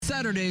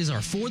Saturdays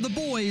are for the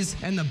boys,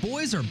 and the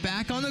boys are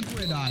back on the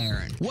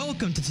gridiron.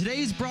 Welcome to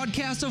today's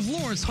broadcast of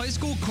Lawrence High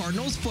School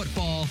Cardinals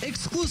football,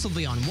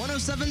 exclusively on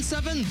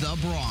 107.7 The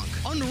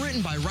Bronx.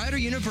 Underwritten by Rider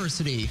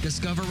University.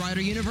 Discover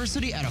Rider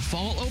University at a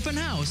fall open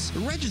house.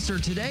 Register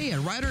today at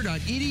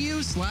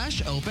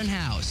rider.edu/open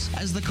house.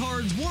 As the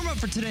Cards warm up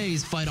for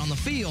today's fight on the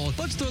field,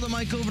 let's throw the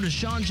mic over to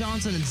Shawn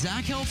Johnson and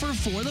Zach Helfer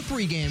for the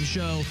pregame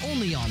show,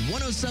 only on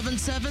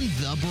 107.7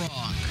 The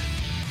Bronx.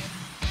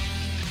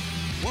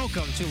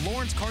 Welcome to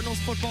Lawrence Cardinals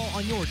football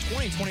on your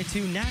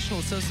 2022 National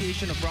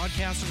Association of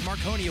Broadcasters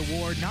Marconi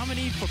Award,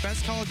 nominee for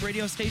Best College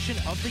Radio Station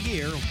of the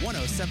Year,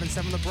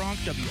 107.7 The Bronx,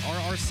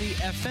 WRRC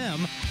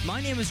FM. My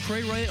name is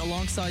Trey, Wright,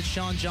 alongside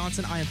Shawn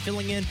Johnson. I am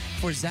filling in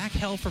for Zach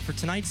Helfer for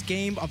tonight's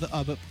game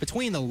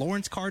between the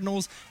Lawrence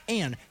Cardinals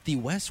and the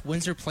West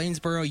Windsor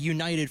Plainsboro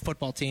United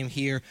football team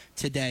here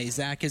today.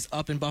 Zach is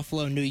up in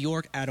Buffalo, New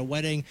York at a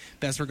wedding.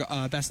 Best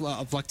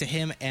of luck to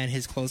him and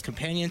his close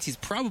companions. He's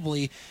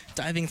probably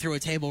diving through a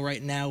table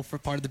right now for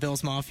part of the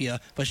Bills Mafia.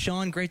 But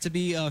Shawn, great to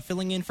be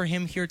filling in for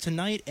him here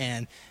tonight,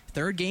 and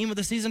third game of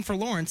the season for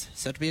Lawrence.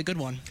 Set to be a good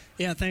one.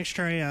 Yeah, thanks,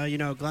 Trey.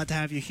 Glad to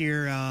have you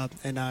here,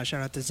 and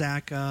shout out to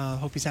Zach.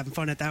 Hope he's having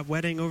fun at that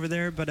wedding over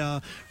there.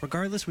 But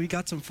regardless, we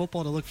got some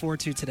football to look forward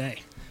to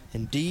today.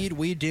 Indeed,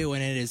 we do,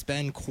 and it has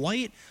been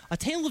quite a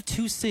tale of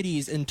two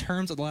cities in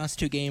terms of the last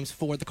two games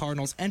for the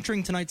Cardinals,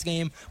 entering tonight's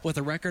game with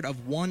a record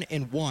of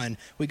 1-1.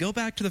 We go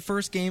back to the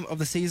first game of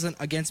the season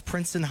against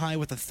Princeton High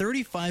with a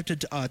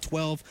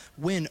 35-12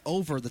 win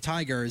over the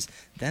Tigers.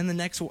 Then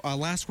the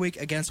last week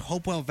against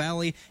Hopewell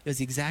Valley is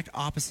the exact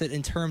opposite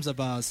in terms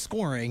of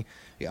scoring,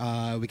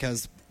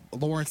 because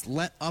Lawrence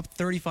let up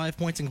 35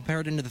 points and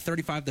compared into the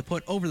 35 they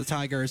put over the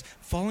Tigers,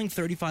 falling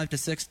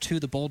 35-6 to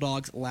the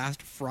Bulldogs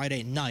last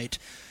Friday night.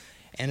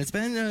 And it's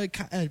been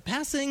a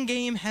passing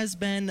game has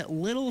been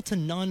little to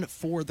none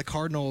for the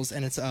Cardinals,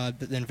 and it's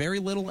been very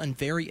little and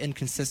very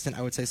inconsistent,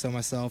 I would say so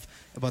myself.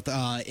 But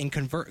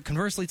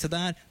conversely to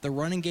that, the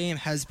running game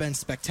has been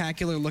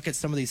spectacular. Look at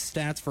some of these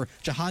stats for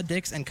Jahad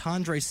Dix and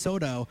Condre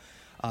Soto.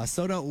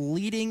 Soto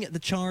leading the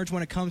charge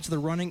when it comes to the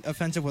running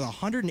offensive with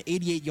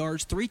 188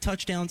 yards, 3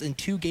 touchdowns in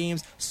 2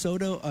 games.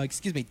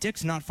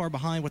 Dix not far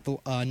behind with the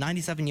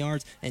 97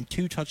 yards and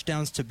 2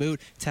 touchdowns to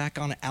boot. Tack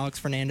on Alex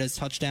Fernandez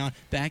touchdown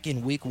back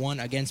in week 1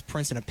 against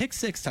Princeton. A pick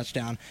 6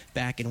 touchdown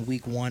back in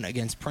week 1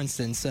 against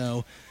Princeton.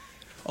 So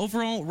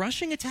overall,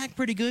 rushing attack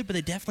pretty good, but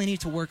they definitely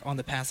need to work on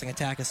the passing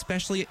attack,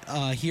 especially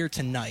here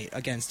tonight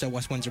against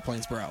West Windsor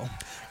Plainsboro.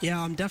 Yeah,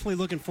 I'm definitely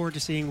looking forward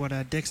to seeing what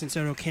Dix and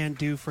Soto can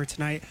do for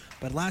tonight.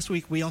 But last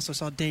week, we also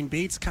saw Dane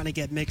Bates kind of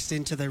get mixed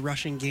into the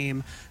rushing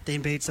game.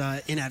 Dane Bates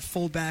in at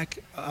fullback.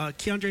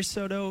 Keandre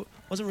Soto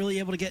wasn't really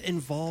able to get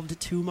involved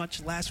too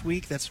much last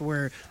week. That's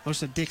where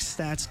most of Dix's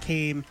stats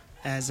came,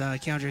 as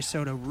Keandre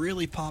Soto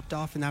really popped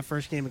off in that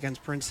first game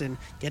against Princeton,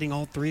 getting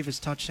all 3 of his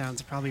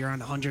touchdowns, probably around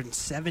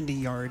 170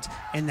 yards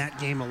in that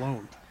game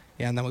alone.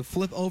 Yeah, and then we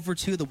flip over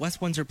to the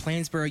West Windsor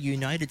Plainsboro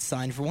United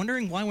side. If you're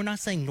wondering why we're not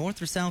saying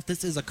north or south,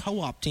 this is a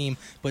co-op team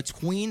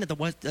between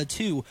the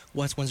two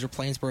West Windsor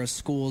Plainsboro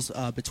schools,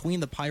 between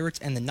the Pirates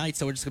and the Knights.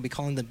 So we're just going to be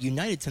calling them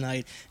United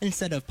tonight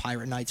instead of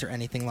Pirate Knights or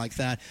anything like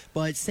that.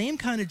 But same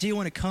kind of deal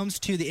when it comes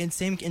to the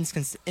same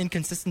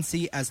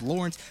inconsistency as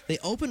Lawrence. They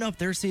opened up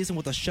their season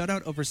with a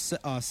shutout over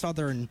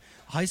Southern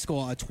High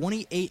School,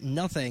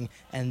 28-0,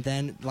 and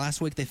then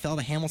last week they fell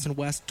to Hamilton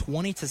West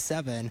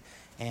 20-7.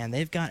 And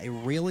they've got a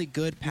really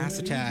good pass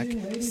attack.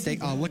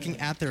 Looking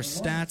at their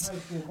stats,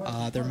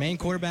 their main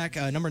quarterback,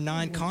 number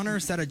 9, Connor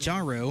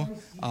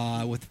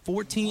Sadajaru, with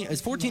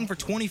 14 for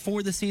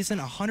 24 this season,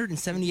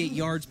 178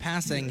 yards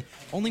passing,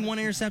 only 1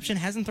 interception,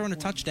 hasn't thrown a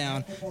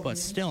touchdown, but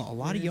still a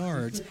lot of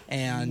yards.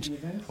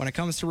 And when it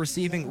comes to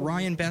receiving,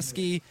 Ryan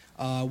Beskey,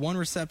 one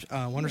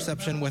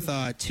reception with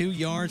 2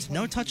 yards,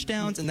 no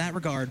touchdowns in that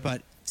regard.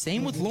 But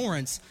same with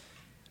Lawrence.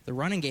 The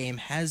running game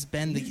has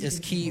been is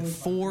key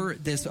for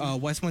this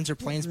West Windsor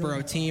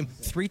Plainsboro team.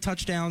 3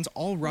 touchdowns,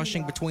 all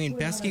rushing between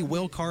Beskey,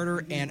 Will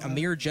Carter, and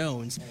Amir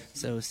Jones.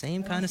 So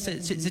same kind of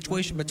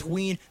situation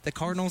between the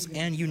Cardinals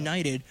and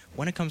United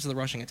when it comes to the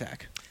rushing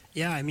attack.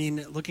 Yeah, I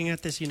mean, looking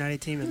at this United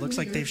team, it looks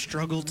like they've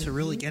struggled to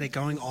really get it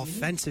going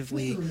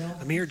offensively.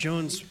 Amir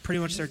Jones,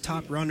 pretty much their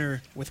top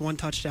runner with 1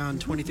 touchdown,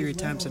 23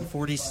 attempts, and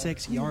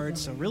 46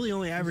 yards. So really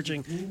only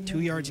averaging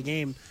 2 yards a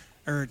game.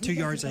 Or 2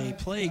 yards a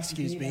play,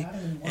 excuse me.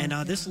 And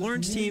this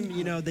Lawrence team,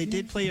 they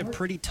did play a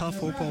pretty tough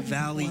Hopewell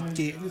Valley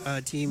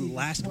team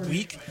last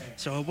week.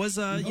 So it was,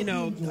 I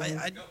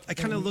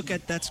kind of look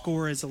at that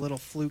score as a little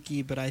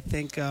fluky, but I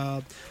think,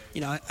 I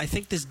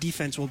think this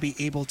defense will be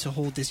able to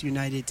hold this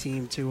United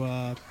team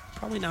to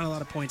probably not a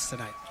lot of points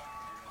tonight.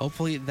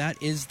 Hopefully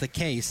that is the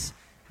case.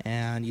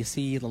 And you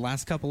see the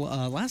last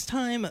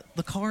time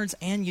the Cards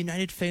and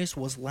United faced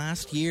was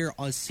last year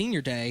on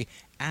Senior Day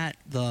at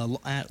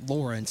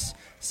Lawrence.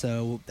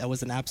 So that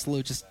was an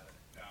absolute if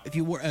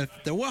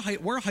there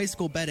were high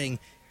school betting,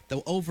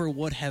 the over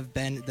would have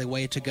been the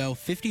way to go.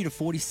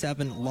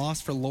 50-47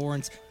 loss for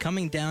Lawrence,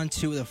 coming down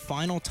to the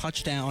final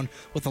touchdown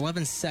with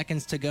 11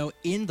 seconds to go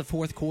in the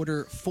fourth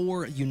quarter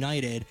for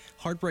United.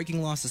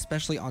 Heartbreaking loss,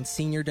 especially on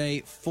senior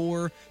day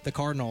for the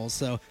Cardinals.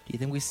 So do you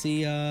think we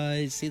see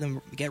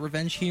them get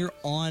revenge here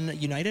on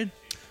United?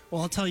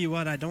 Well, I'll tell you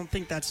what, I don't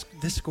think this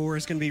score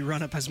is going to be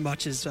run up as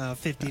much as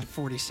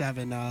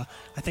 50-47. I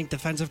think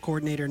defensive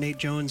coordinator Nate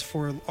Jones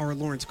for our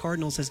Lawrence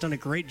Cardinals has done a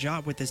great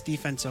job with this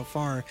defense so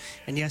far.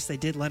 And yes, they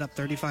did let up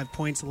 35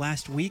 points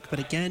last week, but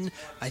again,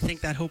 I think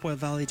that Hopewell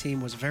Valley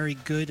team was very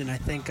good, and I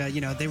think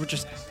they were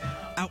just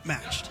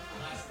outmatched.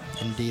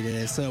 Indeed it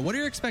is. So what are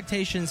your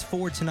expectations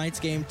for tonight's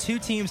game? Two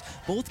teams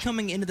both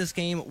coming into this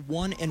game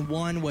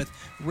 1-1 with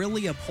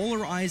really a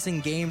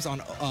polarizing games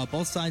on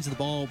both sides of the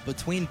ball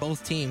between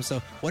both teams.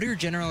 So what are your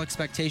general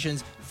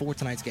expectations for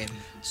tonight's game?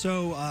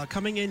 So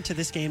coming into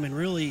this game and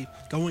really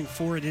going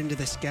forward into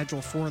the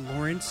schedule for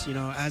Lawrence,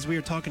 as we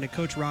were talking to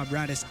Coach Rob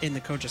Radis in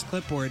the coach's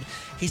clipboard,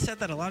 he said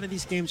that a lot of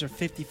these games are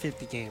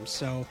 50-50 games.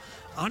 So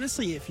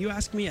honestly, if you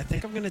ask me, I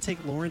think I'm going to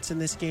take Lawrence in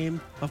this game.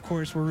 Of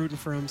course, we're rooting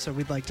for him, so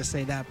we'd like to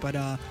say that. But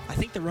I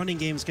think the running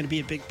game is going to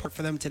be a big part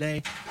for them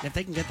today. And if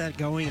they can get that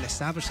going and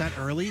establish that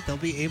early, they'll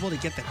be able to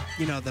get the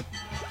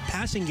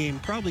passing game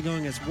probably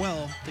going as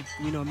well to,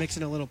 mix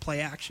in a little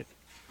play action.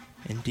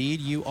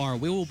 Indeed, you are.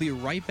 We will be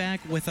right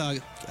back with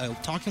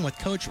talking with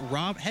head coach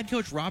Rob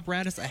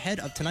Radis ahead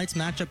of tonight's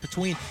matchup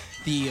between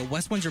the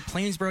West Windsor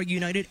Plainsboro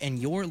United and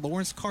your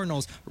Lawrence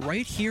Cardinals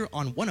right here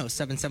on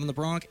 107.7 The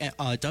Bronx at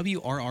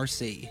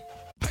WRRC.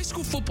 High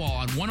school football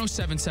on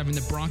 107.7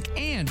 The Bronx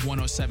and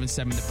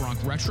 107.7 The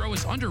Bronx Retro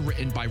is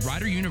underwritten by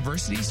Rider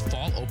University's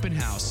Fall Open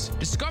House.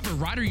 Discover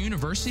Rider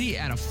University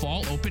at a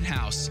Fall Open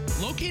House.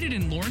 Located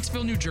in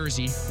Lawrenceville, New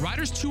Jersey,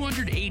 Rider's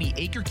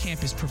 280-acre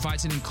campus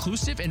provides an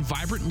inclusive and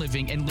vibrant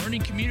living and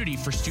learning community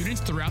for students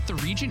throughout the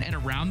region and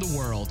around the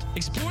world.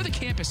 Explore the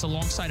campus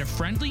alongside a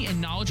friendly and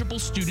knowledgeable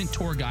student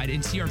tour guide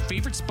and see our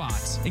favorite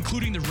spots,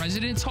 including the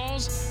residence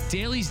halls,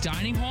 Daly's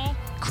Dining Hall,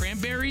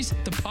 Cranberries,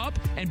 the pub,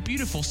 and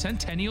beautiful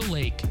Centennial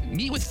Lake.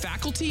 Meet with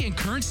faculty and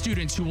current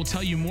students who will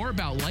tell you more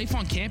about life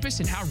on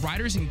campus and how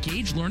Rider's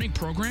Engaged Learning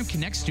Program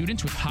connects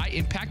students with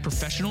high-impact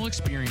professional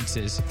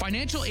experiences.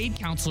 Financial aid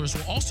counselors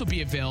will also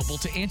be available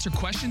to answer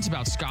questions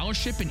about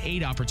scholarship and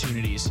aid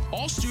opportunities.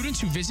 All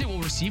students who visit will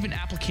receive an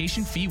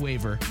application fee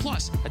waiver.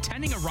 Plus,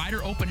 attending a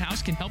Rider Open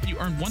House can help you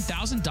earn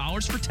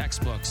 $1,000 for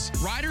textbooks.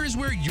 Rider is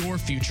where your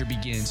future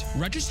begins.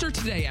 Register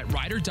today at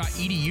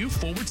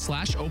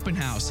rider.edu/open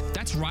house.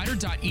 That's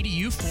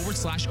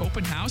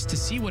rider.edu/open house to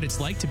see what it's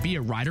like to be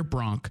a Rider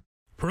Bronc.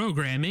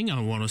 Programming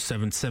on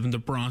 107.7 The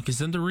Bronx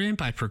is underwritten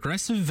by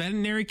Progressive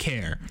Veterinary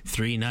Care,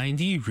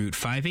 390 Route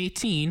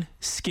 518,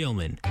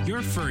 Skillman.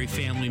 Your furry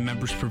family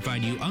members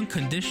provide you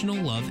unconditional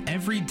love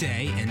every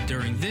day, and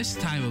during this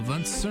time of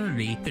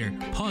uncertainty, their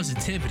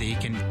positivity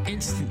can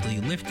instantly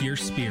lift your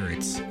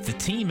spirits. The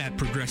team at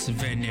Progressive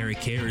Veterinary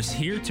Care is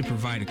here to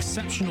provide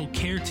exceptional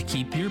care to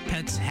keep your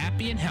pets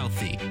happy and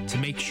healthy. To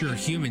make sure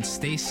humans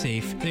stay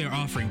safe, they are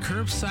offering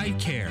curbside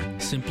care.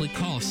 Simply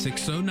call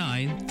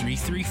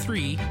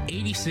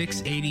 609-333-8686.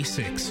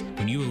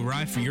 When you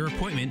arrive for your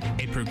appointment,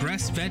 a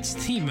Progress Vets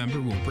team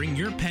member will bring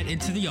your pet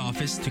into the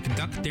office to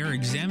conduct their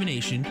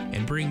examination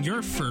and bring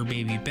your fur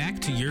baby back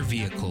to your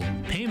vehicle.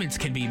 Payments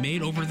can be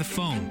made over the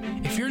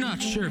phone. If you're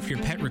not sure if your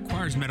pet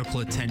requires medical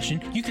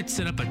attention, you could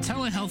set up a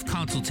telehealth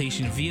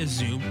consultation via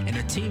Zoom, and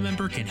a team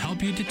member can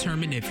help you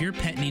determine if your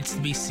pet needs to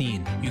be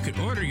seen. You could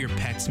order your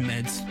pet's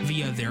meds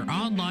via their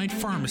online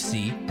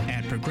pharmacy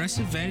at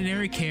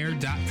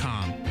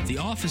progressiveveterinarycare.com. The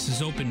office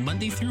is open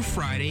Monday through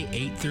Friday,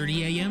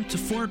 8:30 a.m. to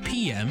 4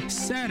 p.m.,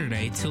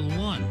 Saturday till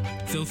 1.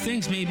 Though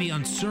things may be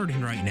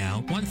uncertain right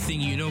now, one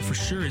thing you know for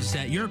sure is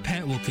that your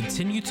pet will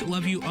continue to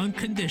love you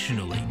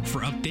unconditionally.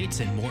 For updates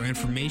and more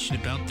information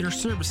about their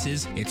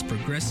services, it's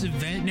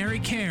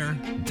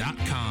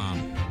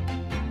progressiveveterinarycare.com.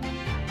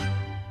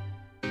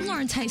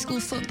 Lawrence High School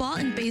football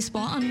and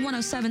baseball on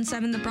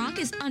 107.7 The Bronx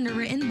is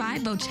underwritten by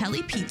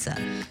Bocelli Pizza,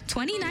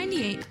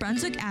 2098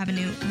 Brunswick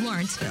Avenue,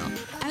 Lawrenceville.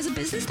 As a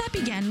business that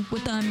began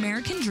with the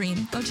American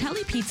dream,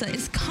 Bocelli Pizza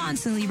is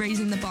constantly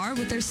raising the bar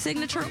with their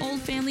signature old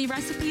family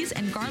recipes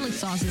and garlic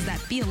sauces that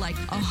feel like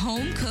a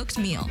home-cooked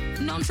meal.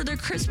 Known for their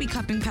crispy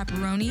cupping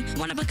pepperoni,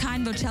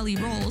 one-of-a-kind Bocelli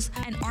rolls,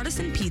 and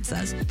artisan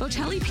pizzas,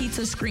 Bocelli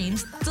Pizza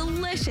screams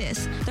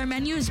delicious. Their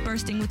menu is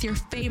bursting with your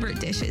favorite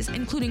dishes,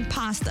 including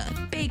pasta,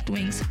 baked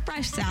wings,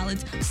 fresh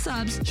salads,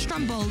 subs,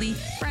 stromboli,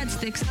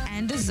 breadsticks,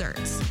 and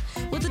desserts.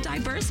 With a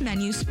diverse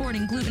menu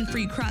sporting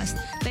gluten-free crust,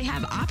 they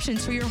have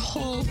options for your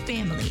whole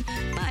family.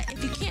 But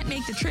if you can't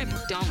make the trip,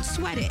 don't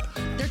sweat it.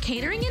 Their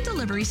catering and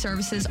delivery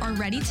services are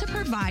ready to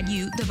provide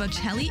you the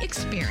Bocelli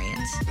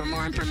experience. For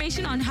more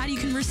information on how you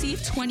can receive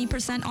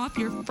 20% off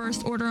your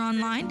first order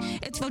online,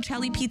 it's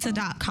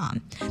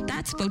vocellipizza.com.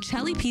 That's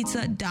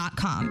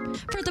vocellipizza.com.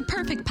 For the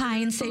perfect pie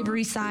and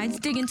savory sides,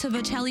 dig into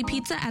Bocelli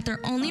Pizza at their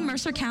only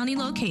Mercer County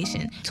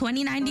location,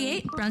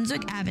 2098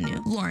 Brunswick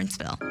Avenue,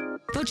 Lawrenceville.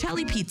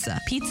 Bocelli Pizza,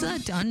 pizza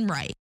done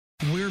right.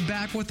 We're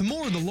back with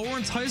more of the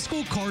Lawrence High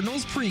School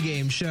Cardinals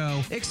pregame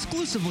show,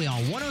 exclusively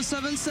on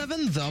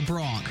 107.7 The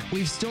Bronc.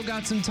 We've still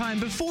got some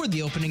time before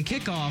the opening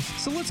kickoff,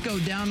 so let's go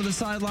down to the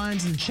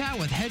sidelines and chat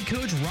with head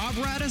coach Rob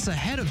Radis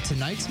ahead of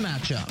tonight's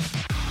matchup.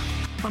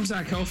 I'm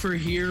Zach Helfer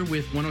here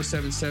with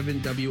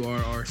 107.7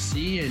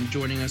 WRRC, and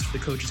joining us for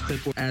the Coach's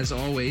Clipboard, as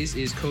always,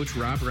 is Coach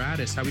Rob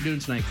Radis. How we doing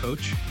tonight,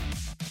 Coach?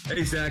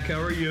 Hey, Zach.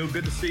 How are you?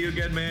 Good to see you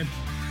again, man.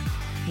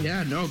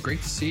 Yeah, no,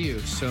 great to see you.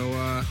 So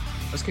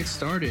let's get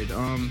started.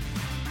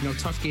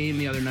 Tough game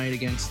the other night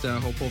against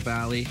Hopewell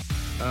Valley.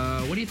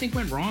 What do you think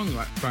went wrong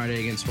Friday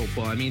against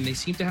Hopewell? I mean, they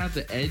seem to have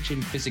the edge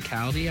in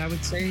physicality, I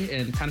would say,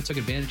 and kind of took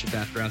advantage of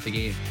that throughout the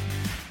game.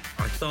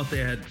 I thought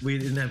we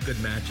didn't have good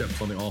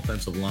matchups on the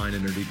offensive line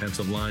and their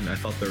defensive line. I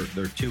thought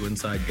their two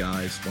inside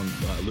guys, one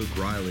Luke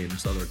Riley and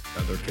this other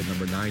kid,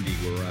 number 90,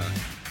 were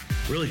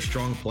really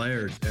strong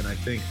players, and I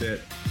think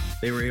that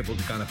they were able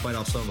to kind of fight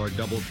off some of our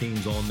double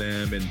teams on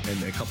them,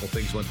 and a couple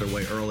things went their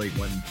way early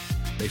when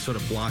they sort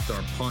of blocked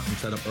our punt and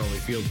set up early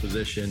field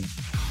position,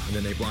 and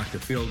then they blocked the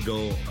field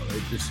goal.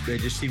 They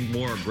just seemed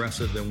more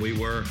aggressive than we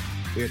were.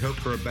 We had hoped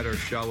for a better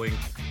showing.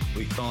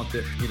 We thought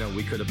that,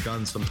 we could have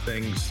done some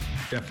things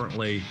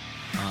differently,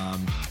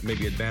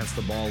 maybe advance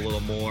the ball a little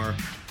more.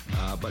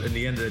 But in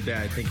the end of the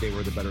day, I think they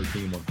were the better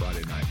team on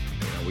Friday night.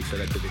 We said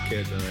that to the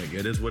kids, and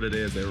it is what it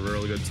is. They were a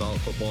really good,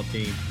 solid football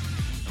team.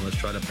 And let's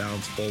try to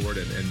bounce forward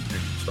and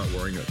start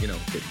worrying,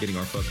 getting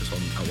our focus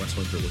on West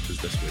Windsor, which is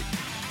this week.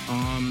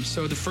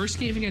 So the first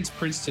game against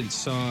Princeton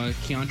saw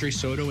Keandre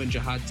Soto and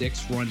Jihad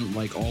Dix run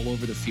all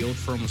over the field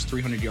for almost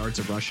 300 yards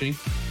of rushing,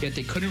 yet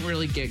they couldn't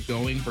really get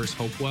going versus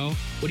Hopewell.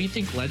 What do you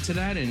think led to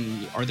that,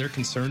 and are there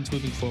concerns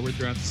moving forward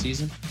throughout the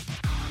season?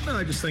 No,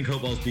 I just think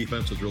Hopewell's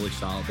defense was really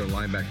solid. Their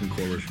linebacking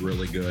core was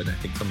really good. I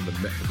think some of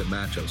the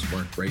matchups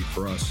weren't great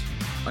for us.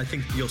 I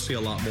think you'll see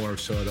a lot more of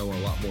Soto and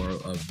a lot more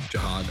of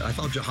Jihad. I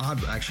thought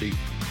Jihad actually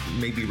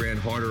maybe ran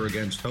harder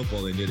against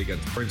Hopewell than he did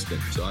against Princeton,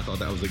 so I thought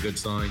that was a good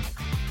sign.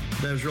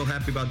 And I was real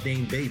happy about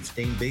Dane Bates.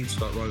 Dane Bates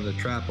started running the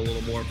trap a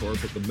little more for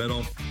us at the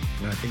middle,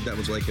 and I think that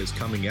was his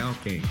coming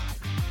out game.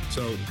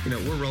 So,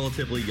 we're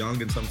relatively young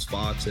in some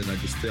spots, and I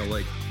just feel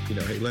like,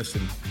 hey,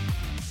 listen,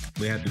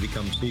 they have to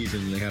become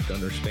seasoned, and they have to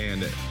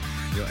understand that,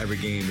 every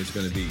game is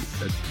going to be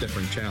a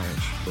different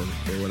challenge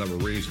for whatever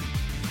reason.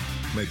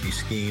 Might be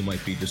scheme,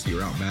 might be just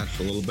you're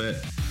outmatched a little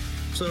bit.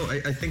 So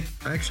I think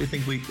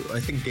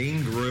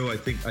Dane grew. I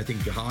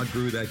think Jihad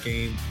grew that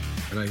game,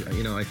 and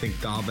I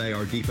think Dave,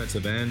 our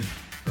defensive end,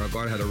 our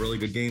guard, had a really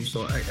good game.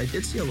 So I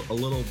did see a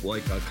little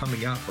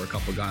coming out for a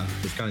couple of guys,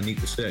 which was kind of neat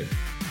to see.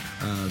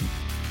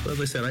 But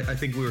as I said, I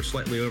think we were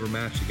slightly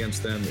overmatched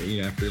against them.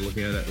 After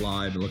looking at it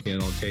live and looking at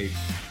it on tape.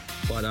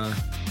 But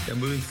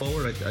moving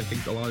forward, I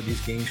think a lot of these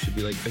games should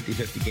be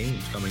 50-50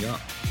 games coming up.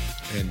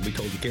 And we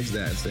told the kids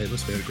that and said,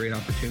 listen, we have a great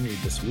opportunity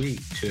this week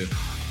to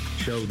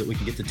show that we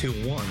can get to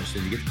 2-1. I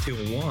said, you get to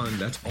 2-1,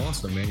 that's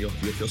awesome, man. You'll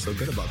feel so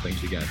good about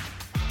things again.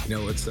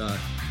 It's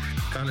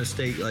kind of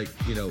stay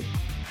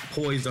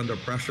poised under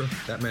pressure.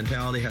 That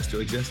mentality has to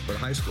exist. But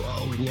high school,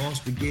 we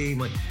lost the game.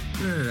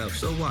 No.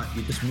 So what?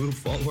 You just move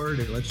forward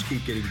and let's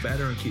keep getting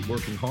better and keep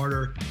working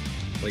harder.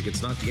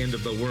 It's not the end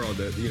of the world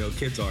that,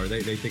 kids are.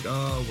 They think,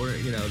 we're,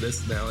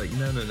 this and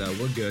that. No,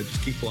 we're good.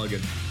 Just keep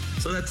plugging.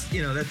 So that's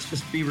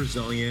just be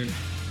resilient,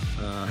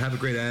 have a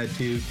great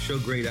attitude, show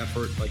great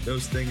effort,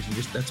 those things. And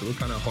that's what we're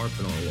kind of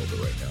harping on a little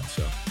bit right now.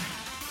 So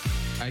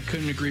I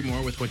couldn't agree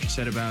more with what you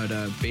said about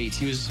Bates.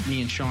 He was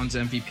me and Shawn's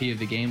MVP of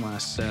the game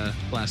last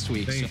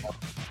week. So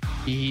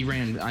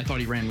I thought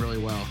he ran really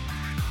well.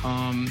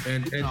 And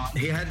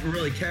he hadn't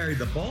really carried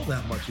the ball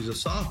that much. He's a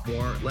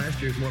sophomore.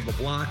 Last year, he's more of a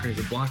blocker. He's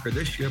a blocker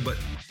this year, but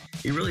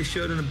he really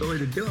showed an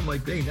ability to do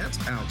it. Dang, that's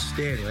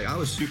outstanding. I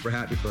was super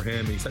happy for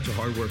him. He's such a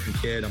hardworking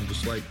kid. I'm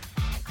just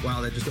wow,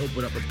 that just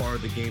opened up a part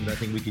of the game that I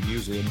think we could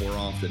use a little more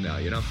often now,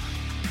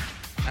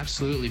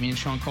 Absolutely. Me and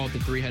Shawn called it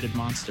the three-headed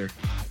monster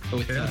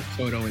with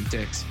Soto and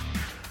Dix.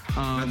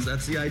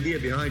 That's the idea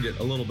behind it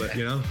a little bit,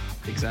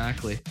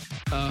 Exactly.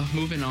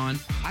 Moving on,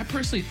 I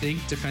personally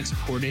think defensive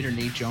coordinator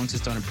Nate Jones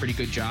has done a pretty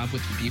good job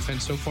with the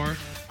defense so far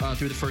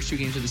through the first two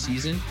games of the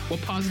season. What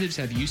positives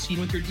have you seen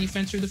with your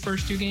defense through the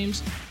first two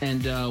games,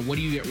 and what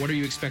are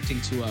you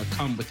expecting to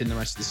come within the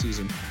rest of the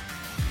season?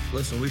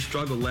 Listen, we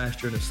struggled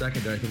last year in the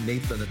secondary. I think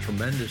Nate's done a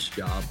tremendous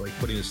job,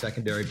 putting the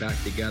secondary back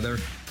together,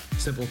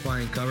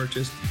 simplifying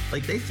coverages.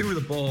 They threw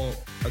the ball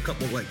a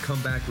couple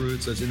comeback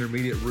routes as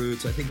intermediate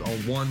routes. I think on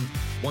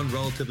one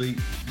relatively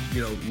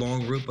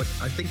long route. But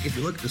I think if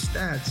you look at the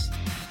stats,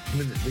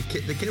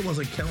 the kid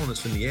wasn't killing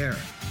us in the air,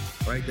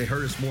 right? They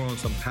hurt us more on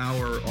some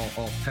power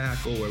off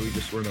tackle where we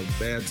just were in a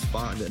bad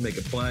spot and didn't make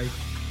a play.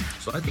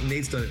 So I think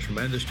Nate's done a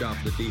tremendous job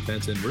for the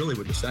defense and really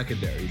with the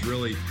secondary. He's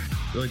really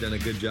done a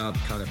good job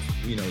kind of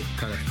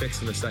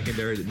fixing the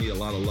secondary that need a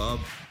lot of love.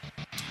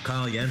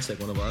 Kyle Jensek,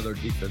 one of our other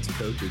defensive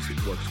coaches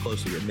who works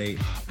closely with Nate,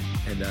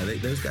 and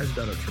those guys have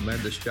done a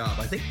tremendous job.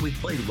 I think we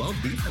played well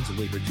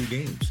defensively for 2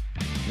 games.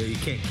 You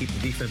can't keep the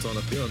defense on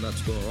the field and not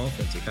score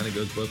offense. It kind of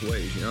goes both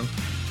ways,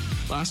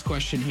 Last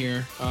question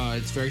here.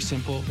 It's very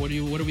simple. What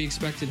are we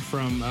expecting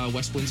from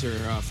West Windsor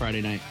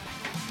Friday night?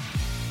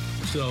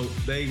 So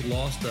they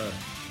lost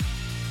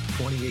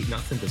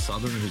 28-0 to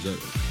Southern, who's a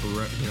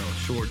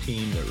short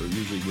team that were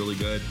usually really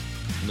good.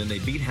 And then they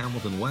beat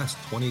Hamilton West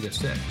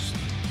 20-6.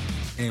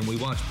 And we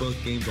watched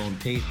both games on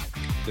tape.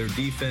 Their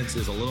defense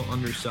is a little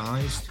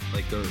undersized,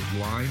 like their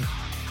line,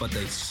 but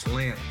they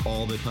slant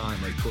all the time,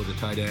 right toward the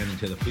tight end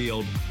into the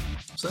field.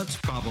 So that's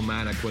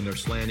problematic when they're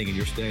slanting and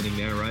you're standing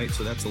there, right?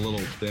 So that's a little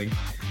thing.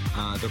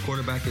 Their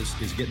quarterback is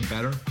getting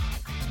better.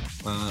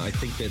 I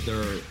think that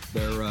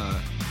they're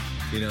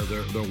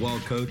well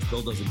coached.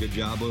 Bill does a good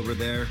job over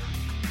there.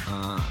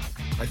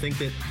 I think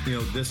that,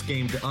 this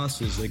game to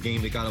us is a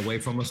game that got away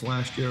from us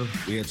last year.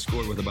 We had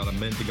scored with about a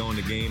minute to go in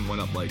the game, went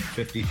up like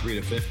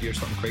 53-50 or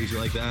something crazy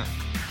like that.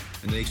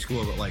 And they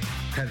scored with like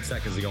 10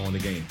 seconds to go in the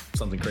game,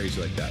 something crazy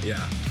like that.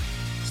 Yeah.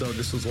 So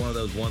this was one of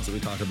those ones that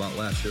we talked about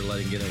last year,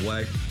 letting get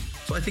away.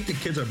 So I think the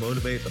kids are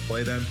motivated to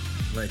play them.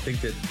 And I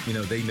think that,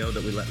 they know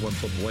that we let one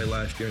slip away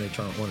last year and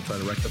they want to try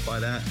to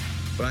rectify that.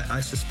 But I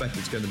suspect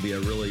it's going to be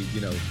a really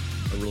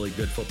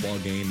good football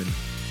game. And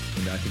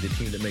I think the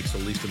team that makes the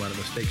least amount of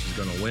mistakes is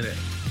going to win it.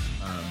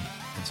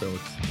 And so,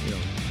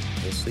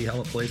 we'll see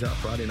how it plays out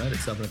Friday night at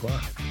 7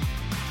 o'clock.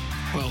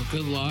 Well,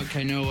 good luck.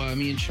 I know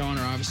me and Shawn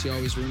are obviously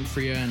always rooting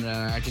for you, and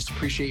I just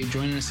appreciate you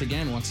joining us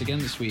once again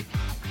this week.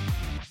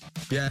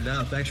 Yeah,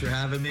 no, thanks for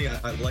having me.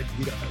 I like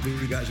what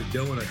you guys are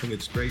doing. I think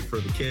it's great for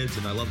the kids,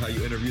 and I love how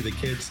you interview the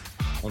kids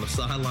on the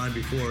sideline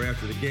before or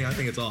after the game. I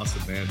think it's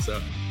awesome, man.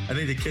 So I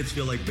think the kids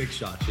feel like big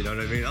shots, you know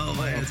what I mean? Oh,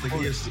 man, it's like,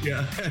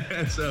 yeah.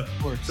 So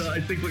I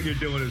think what you're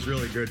doing is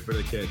really good for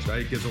the kids,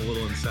 right? It gives them a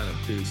little incentive,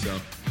 too. So,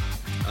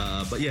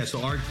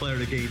 so our player of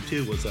the game,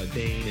 too, was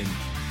Dane and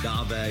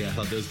Dave. I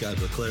thought those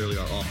guys were clearly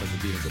our offensive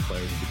defensive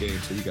players of the game.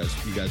 So you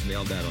guys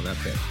nailed that on that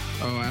pick.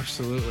 Oh,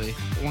 absolutely.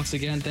 Once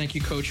again, thank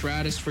you, Coach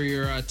Radis, for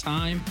your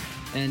time.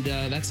 And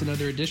that's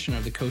another edition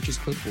of the Coach's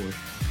Clipboard.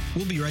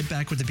 We'll be right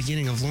back with the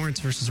beginning of Lawrence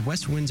versus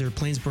West Windsor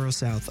Plainsboro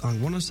South on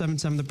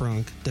 107.7 The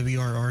Bronx,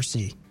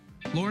 WRRC.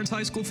 Lawrence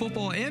High School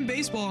football and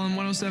baseball on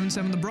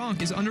 107.7 The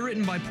Bronx is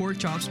underwritten by Pork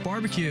Chops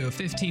Barbecue,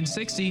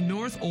 1560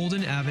 North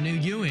Olden Avenue,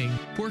 Ewing.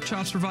 Pork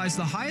Chops provides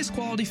the highest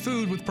quality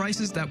food with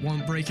prices that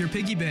won't break your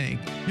piggy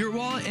bank. Your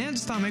wallet and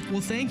stomach will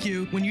thank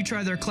you when you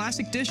try their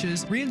classic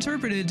dishes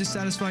reinterpreted to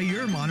satisfy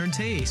your modern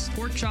taste.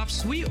 Pork Chops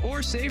sweet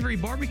or savory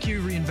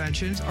barbecue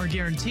reinventions are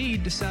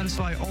guaranteed to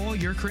satisfy all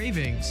your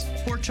cravings.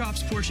 Pork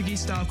Chops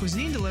Portuguese-style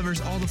cuisine delivers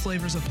all the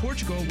flavors of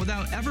Portugal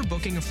without ever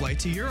booking a flight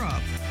to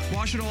Europe.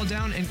 Wash it all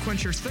down and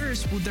quench your thirst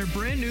with their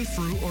brand new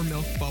fruit or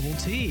milk bubble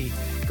tea.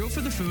 Go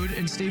for the food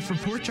and stay for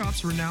Pork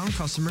Chops' renowned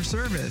customer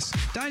service.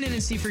 Dine in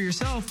and see for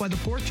yourself why the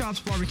Pork Chops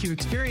barbecue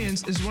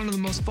experience is one of the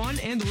most fun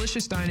and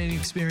delicious dining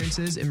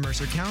experiences in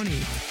Mercer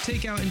County.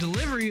 Takeout and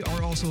delivery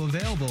are also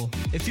available.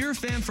 If you're a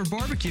fan for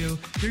barbecue,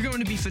 you're going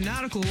to be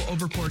fanatical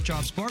over Pork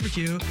Chops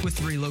barbecue with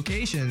 3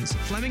 locations: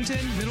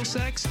 Flemington,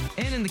 Middlesex,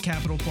 and in the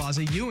Capitol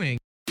Plaza, Ewing.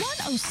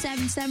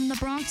 107.7 The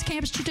Bronx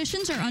campus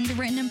traditions are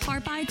underwritten in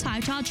part by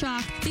Thai Cha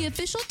Choc, the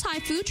official Thai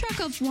food truck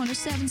of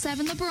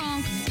 107.7 The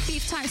Bronx.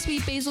 Beef Thai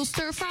sweet basil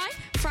stir fry,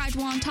 fried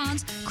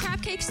wontons,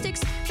 crab cake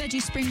sticks,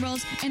 veggie spring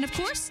rolls, and of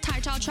course, Thai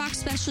Cha Choc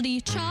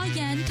specialty Cha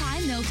Yen Thai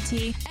milk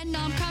tea and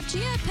Nam Krap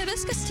Gia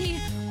hibiscus tea.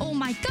 Oh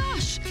my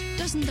gosh,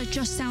 doesn't that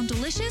just sound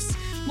delicious?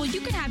 Well,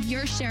 you can have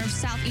your share of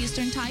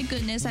southeastern Thai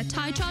goodness at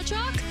Thai Cha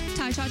Choc.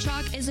 Thai Cha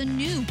Choc is a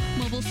new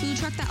mobile food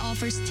truck that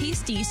offers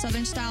tasty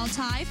southern-style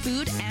Thai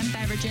food and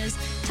beverages.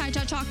 Thai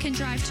Cha Choc can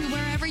drive to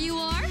wherever you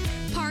are.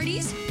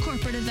 Parties,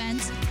 corporate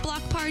events,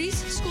 block parties,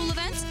 school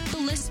events, the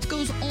list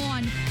goes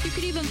on. You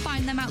could even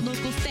find them at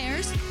local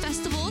fairs,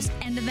 festivals,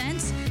 and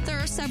events. There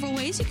are several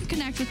ways you can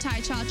connect with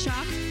Thai Cha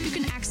Choc. You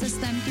can access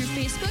them through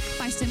Facebook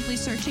by simply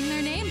searching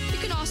their name. You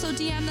can also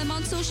DM them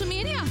on social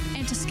media.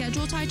 And to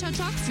schedule Thai Cha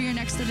Choc for your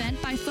next event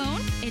by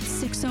phone, it's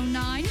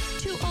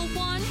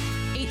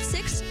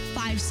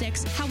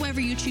 609-201-8656. However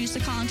you choose to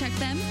contact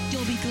them,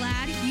 you'll be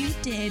glad you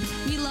did.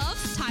 We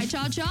love Thai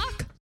Cha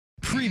Choc.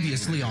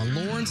 Previously on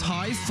Lawrence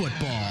High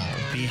football.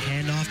 Be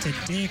handoff to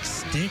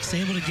Dix. Dix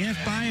able to get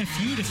by a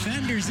few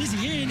defenders. Is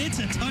he in? It's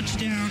a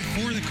touchdown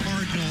for the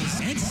Cardinals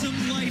and some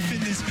life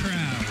in this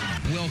crowd.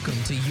 Welcome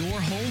to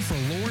your home for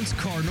Lawrence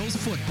Cardinals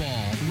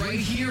football, right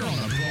here on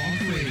the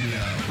Bronx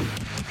Radio.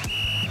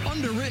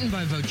 Underwritten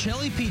by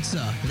Vocelli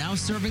Pizza, now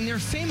serving their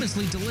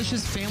famously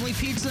delicious family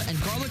pizza and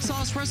garlic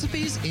sauce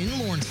recipes in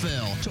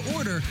Lawrenceville. To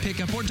order,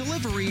 pickup, or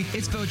delivery,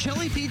 it's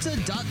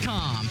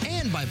VocelliPizza.com.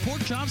 And by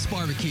Pork Chops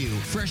Barbecue,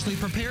 freshly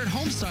prepared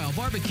home-style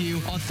barbecue,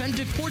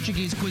 authentic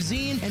Portuguese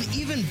cuisine, and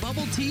even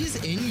bubble teas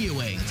in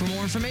Ewing. For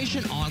more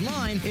information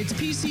online, it's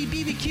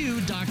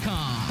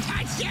PCBBQ.com.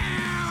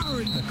 Touchdown!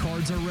 The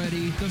cards are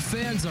ready. The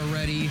fans are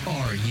ready.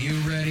 Are you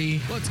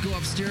ready? Let's go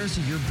upstairs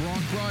to your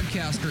Bronx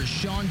broadcasters,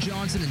 Shawn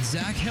Johnson and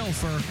Zach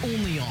Helfer,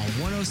 only on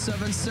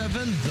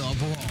 107.7 The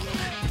Bronx.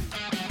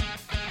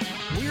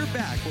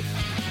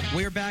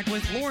 We're back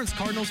with Lawrence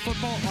Cardinals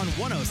football on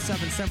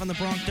 107.7 The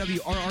Bronx,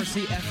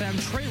 WRRC FM.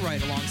 Trey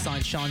Wright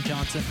alongside Shawn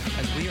Johnson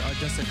as we are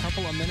just a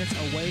couple of minutes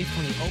away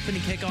from the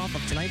opening kickoff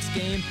of tonight's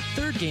game,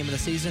 3rd game of the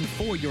season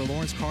for your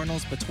Lawrence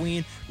Cardinals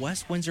between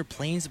West Windsor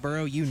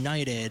Plainsboro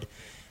United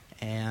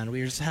And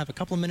we just have a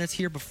couple of minutes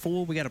here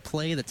before we got to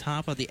play the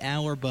top of the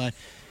hour, but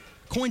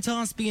coin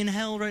toss being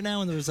held right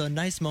now, and there was a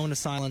nice moment of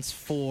silence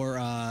for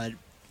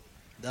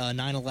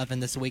 9/11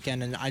 this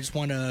weekend, and I just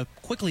want to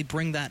quickly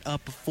bring that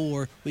up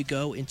before we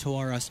go into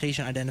our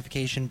station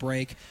identification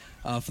break.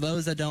 For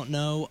those that don't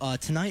know,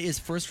 tonight is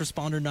first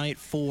responder night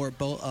for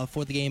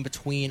the game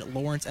between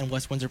Lawrence and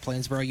West Windsor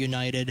Plainsboro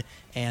United,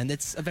 and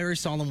it's a very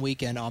solemn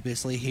weekend,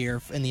 obviously,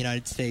 here in the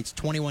United States.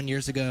 21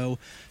 years ago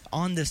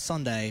on this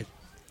Sunday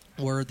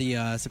were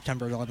the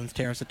September 11th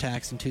terrorist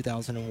attacks in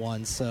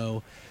 2001,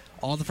 so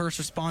all the first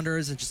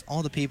responders and just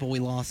all the people we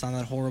lost on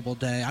that horrible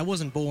day. I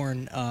wasn't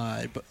born,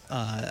 I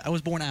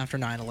was born after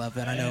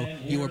 9/11. I know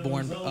you were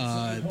born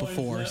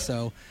before,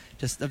 so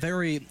just a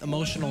very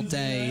emotional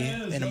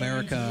day in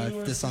America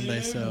this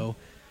Sunday, so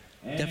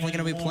definitely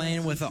going to be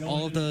playing with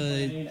all of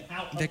the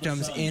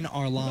victims in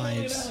our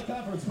lives,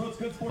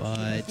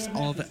 but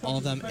all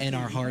of them in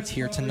our hearts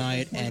here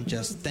tonight. And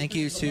just thank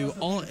you to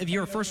all. If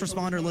you're a first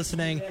responder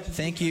listening,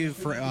 thank you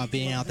for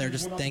being out there.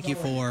 Just thank you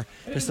for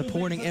just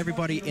supporting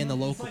everybody in the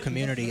local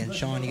community. And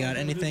Shawn, you got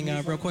anything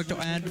real quick to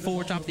add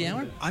before top of the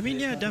hour? I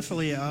mean, yeah,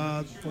 definitely.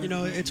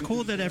 It's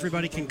cool that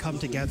everybody can come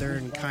together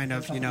and kind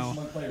of,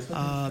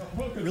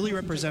 really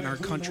represent our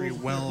country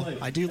well.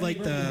 I do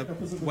like the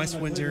West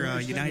Windsor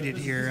United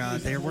here.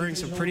 They're wearing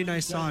some pretty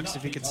nice socks,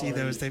 if you can see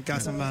those. They've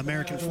got some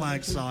American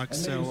flag socks,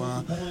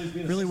 so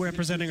really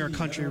representing our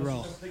country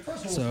well.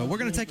 So we're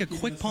going to take a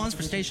quick pause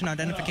for station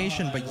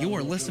identification, but you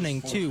are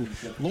listening to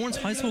Lawrence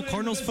High School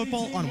Cardinals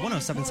football on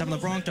 107.7 The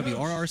Bronx,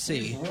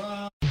 WRRC.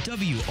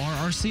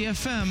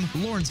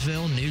 WRRC-FM,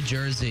 Lawrenceville, New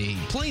Jersey.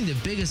 Playing the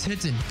biggest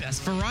hits and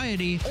best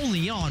variety,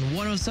 only on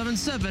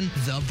 107.7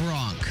 The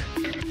Bronx.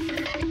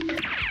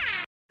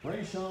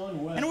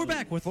 And we're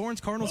back with Lawrence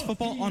Cardinals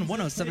football on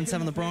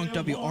 107.7 The Bronx,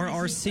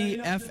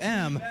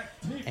 WRRC-FM.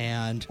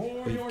 And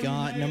we've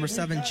got number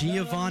 7,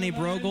 Giovanni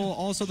Brogel,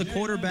 also the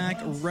quarterback,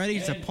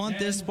 ready to punt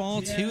this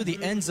ball to the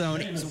end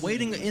zone. He's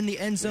waiting in the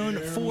end zone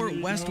for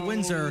West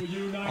Windsor.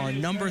 Our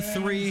number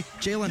 3,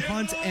 Jalen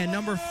Hunt, and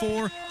number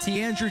 4,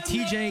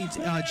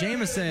 TJ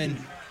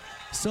Jameson.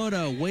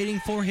 Soto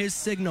waiting for his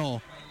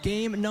signal.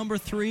 Game number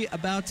 3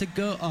 about to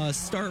go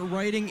start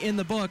writing in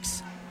the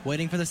books.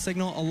 Waiting for the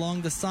signal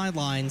along the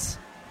sidelines.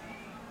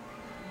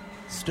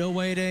 Still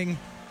waiting.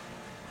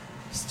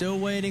 Still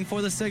waiting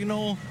for the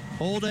signal.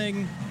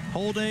 Holding.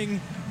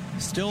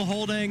 Still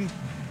holding.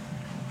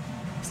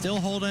 Still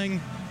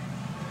holding.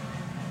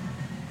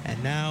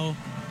 And now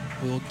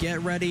we will get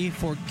ready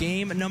for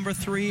game number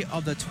 3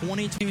 of the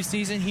 22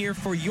 season here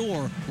for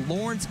your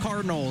Lawrence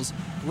Cardinals.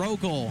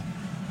 Brogel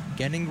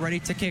getting ready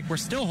to kick. We're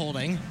still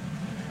holding.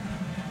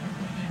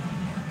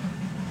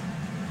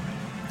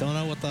 Don't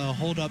know what the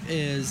holdup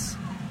is.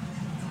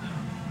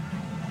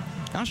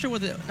 Not sure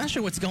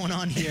what's going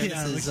on here.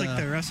 Yeah, it looks like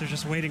the refs are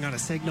just waiting on a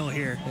signal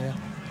here. Yeah.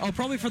 Oh,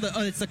 probably for the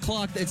it's the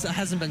clock. It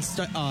hasn't been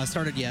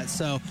started yet.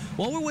 So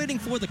while we're waiting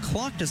for the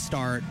clock to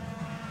start,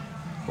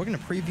 we're going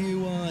to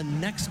preview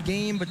next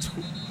game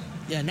between.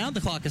 Yeah, now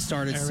the clock has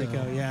started. There we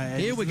go. Yeah,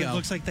 here we go. It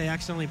looks like they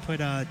accidentally put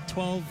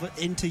 12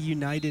 into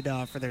United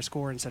for their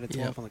score instead of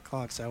 12 on the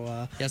clock.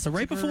 So so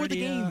right before the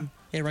game.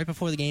 Right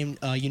before the game,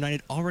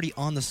 United already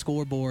on the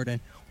scoreboard, and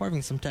we're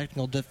having some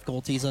technical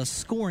difficulties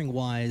scoring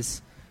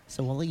wise.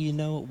 So we'll let you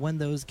know when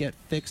those get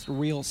fixed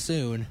real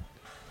soon.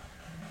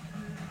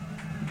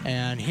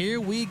 And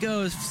here we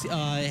go.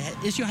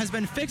 Issue has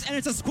been fixed, and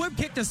it's a squib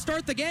kick to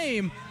start the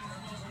game.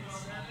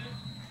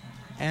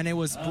 And it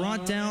was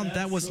brought down.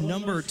 That was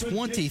number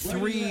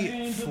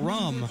 23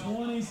 from.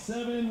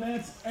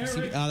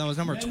 That was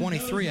number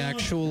 23,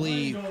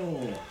 actually,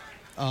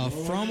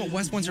 from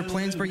West Windsor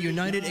Plainsboro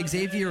United,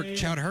 Xavier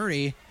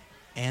Chowdhury.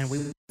 And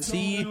we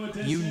see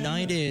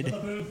United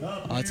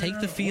take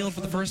the field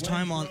for the first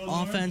time on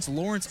offense.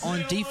 Lawrence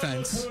on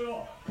defense.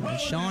 And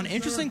Shawn,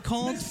 interesting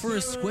call for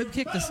a squib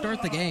kick to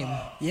start the game.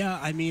 Yeah,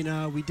 I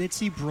mean, we did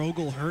see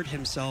Brogel hurt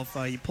himself.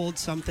 He pulled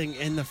something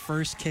in the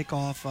first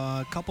kickoff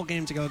a couple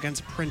games ago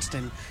against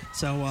Princeton.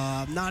 So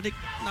not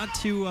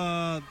too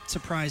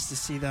surprised to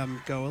see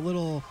them go a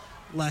little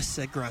less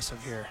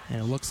aggressive here.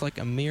 And it looks like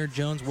Amir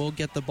Jones will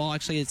get the ball.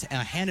 Actually, it's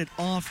handed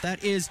off.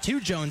 That is to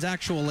Jones,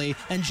 actually.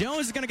 And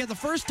Jones is going to get the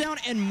first down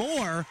and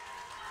more.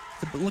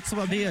 It looks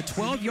like to be a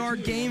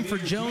 12-yard game for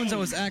Jones.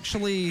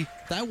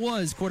 That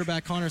was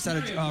quarterback Connor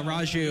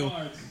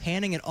Raju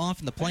handing it off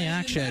in the play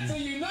action.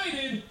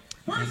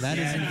 And that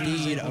is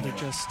indeed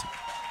just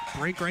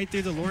break right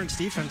through the Lawrence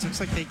defense. Looks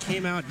like they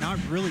came out not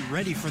really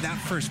ready for that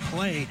first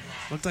play.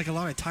 Looked like a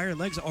lot of tired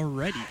legs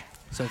already.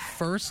 So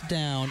first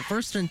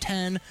and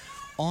 10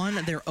 on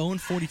their own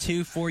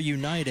 42 for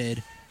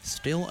United.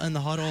 Still in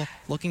the huddle,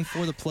 looking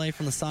for the play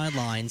from the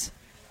sidelines.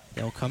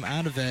 They'll come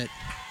out of it.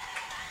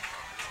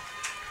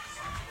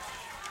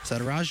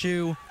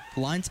 Sadaraju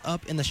lines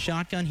up in the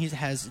shotgun. He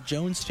has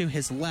Jones to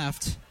his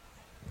left.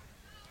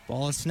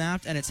 Ball is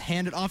snapped, and it's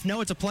handed off.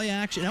 No, it's a play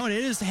action. No, it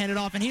is handed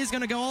off, and he's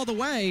going to go all the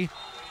way.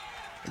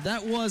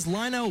 That was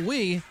Lino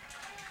Wee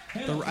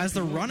as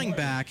the running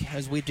back,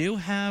 as we do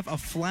have a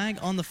flag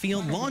on the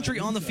field. Laundry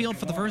on the field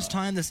for the first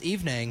time this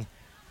evening.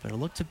 But it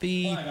looked to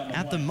be,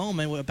 at the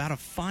moment, about a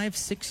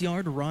 5-6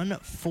 yard run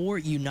for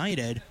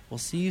United. We'll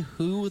see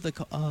who the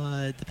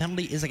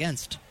penalty is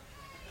against.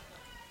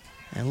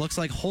 And it looks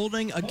like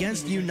holding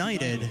against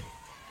United.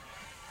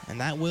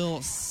 And that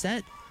will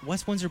set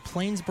West Windsor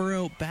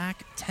Plainsboro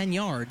back 10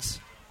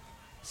 yards.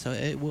 So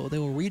they will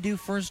redo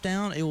first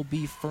down. It will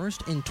be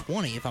 1st and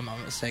 20, if I'm not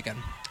mistaken.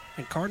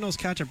 And Cardinals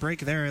catch a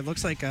break there. It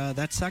looks like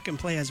that second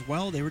play as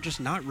well, they were just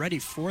not ready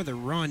for the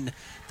run.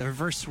 The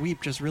reverse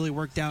sweep just really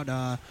worked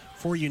out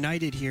for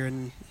United here,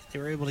 and they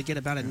were able to get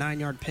about a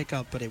 9-yard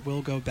pickup, but it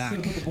will go back.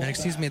 And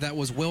excuse me, that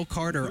was Will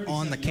Carter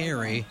on the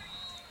carry.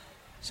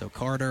 So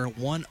Carter,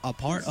 a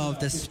part of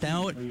the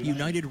stout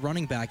United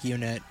running back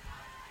unit.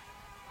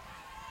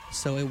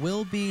 So it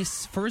will be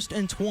 1st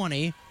and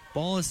 20.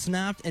 Ball is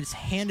snapped, and it's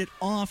handed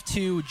off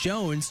to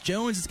Jones.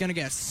 Jones is going to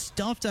get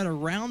stuffed at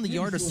around the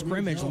yard of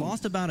scrimmage,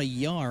 lost about a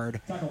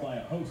yard.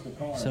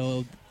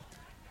 So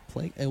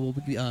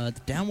the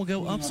down will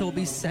go up, so it will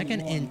be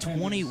 2nd and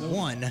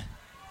 21.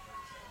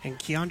 And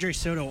Keandre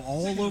Soto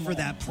all over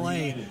that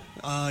play.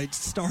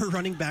 Star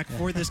running back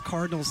for this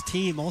Cardinals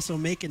team, also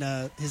making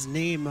his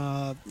name,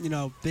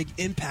 big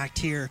impact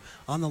here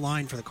on the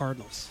line for the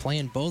Cardinals.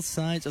 Playing both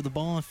sides of the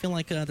ball. I feel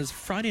like there's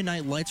Friday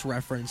Night Lights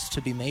reference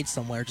to be made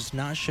somewhere, just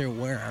not sure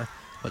where.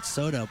 But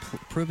Soto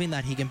proving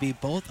that he can be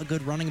both a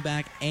good running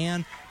back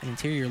and an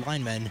interior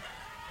lineman.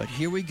 But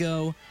here we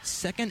go,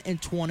 2nd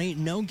and 20,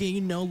 no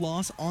gain, no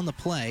loss on the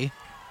play.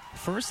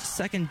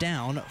 1st, 2nd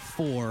down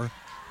for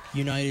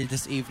United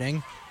this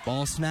evening.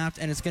 Ball snapped,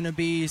 and it's going to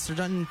be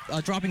Sardutton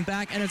dropping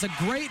back, and it's a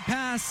great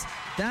pass.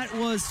 That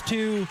was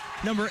to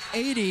number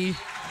 80.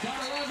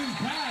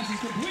 Pass is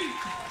complete.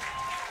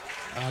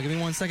 Give me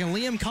 1 second.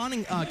 Liam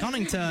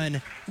Connington.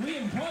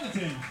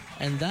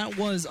 And that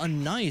was a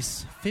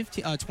nice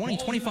 20,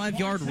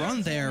 25-yard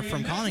run there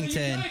from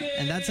Connington.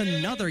 And that's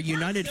another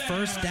United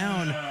first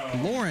down.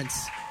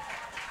 Lawrence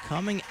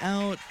coming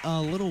out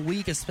a little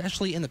weak,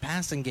 especially in the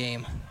passing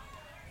game.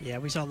 Yeah,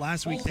 we saw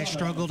last week they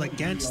struggled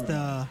against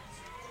the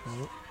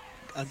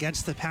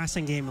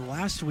passing game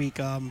last week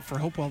for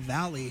Hopewell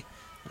Valley.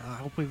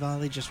 Hopewell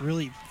Valley just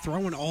really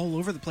throwing all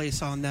over the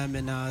place on them,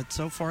 and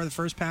so far the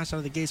first pass out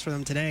of the gates for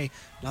them today,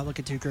 not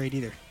looking too great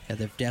either. Yeah,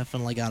 they've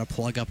definitely got to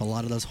plug up a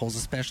lot of those holes,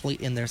 especially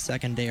in their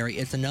secondary.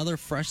 It's another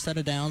fresh set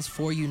of downs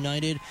for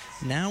United,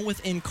 now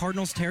within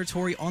Cardinals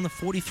territory on the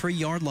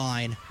 43-yard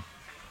line.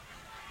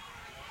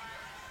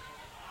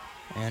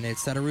 And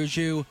it's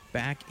Setaruju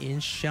back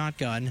in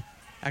shotgun.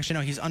 Actually,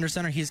 no, he's under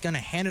center. He's going to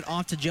hand it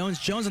off to Jones.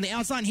 Jones on the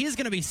outside. He is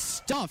going to be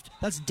stuffed.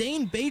 That's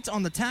Dane Bates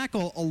on the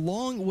tackle,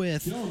 along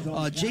with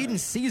Jaden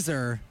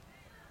Caesar.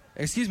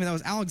 Excuse me, that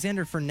was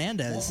Alexander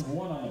Fernandez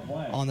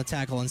on the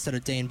tackle instead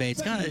of Dane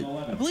Bates.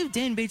 I believe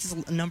Dane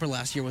Bates' number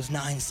last year was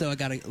 9, so I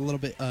got a little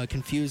bit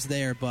confused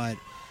there. But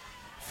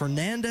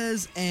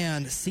Fernandez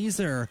and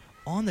Caesar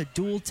on the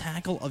dual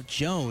tackle of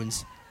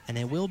Jones. And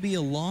it will be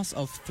a loss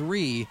of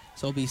 3.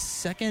 So it'll be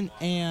just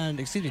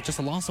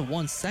a loss of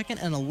 1.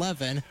 2nd and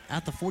 11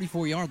 at the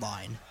 44-yard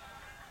line.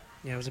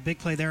 Yeah, it was a big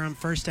play there on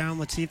first down.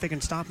 Let's see if they can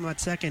stop him at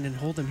second and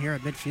hold him here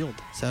at midfield.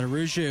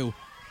 Setaruju,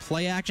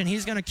 play action.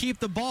 He's going to keep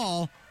the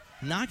ball.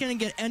 Not going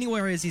to get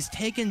anywhere as he's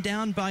taken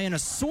down by an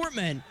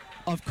assortment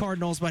of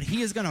Cardinals, but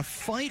he is going to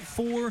fight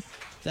for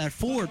that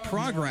forward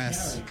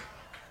progress.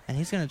 And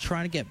he's going to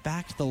try to get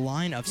back to the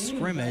line of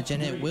scrimmage,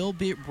 and it will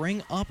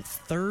bring up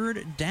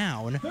 3rd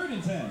down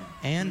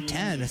and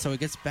 10. So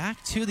it gets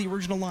back to the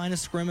original line of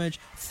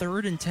scrimmage,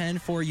 3rd and 10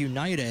 for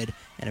United,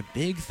 and a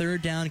big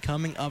 3rd down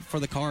coming up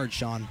for the Cards,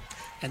 Shawn.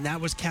 And that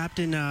was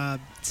Captain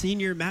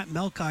Senior Matt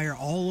Melchior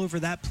all over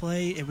that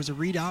play. It was a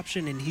read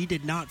option, and he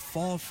did not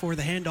fall for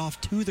the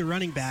handoff to the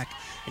running back,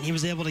 and he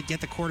was able to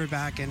get the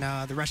quarterback, and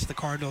the rest of the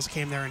Cardinals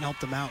came there and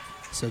helped him out.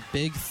 So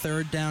big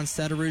 3rd down,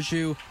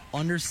 Setaruju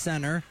under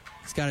center.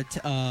 He's got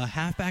a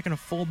halfback and a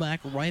fullback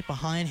right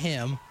behind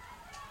him.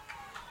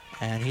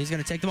 And he's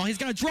going to take the ball. He's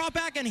going to draw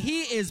back, and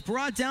he is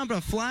brought down by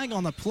a flag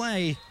on the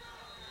play.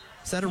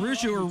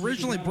 Setaruju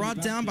originally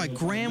brought down by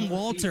Graham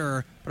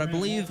Walter, but I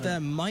believe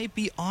that might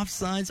be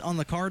offsides on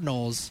the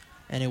Cardinals.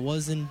 And it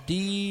was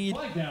indeed...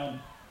 I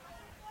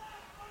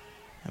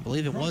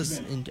believe it was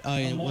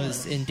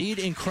indeed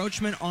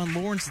encroachment on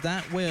Lawrence.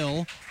 That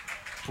will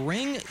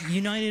bring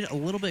United a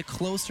little bit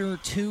closer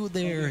to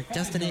their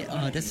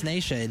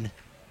destination.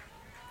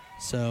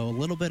 So a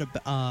little bit of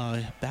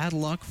bad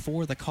luck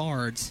for the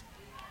Cards.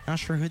 Not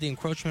sure who the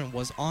encroachment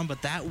was on,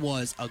 but that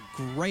was a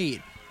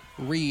great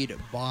read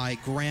by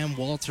Graham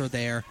Walter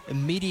there,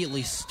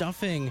 immediately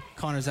stuffing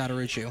Connor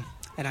Setaruju.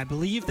 And I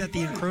believe that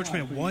the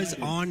encroachment was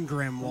on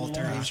Graham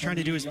Walter. He was trying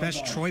to do his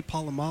best Troy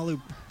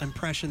Polamalu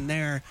impression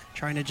there,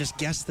 trying to just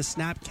guess the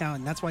snap count,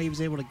 and that's why he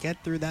was able to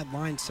get through that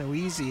line so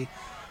easy.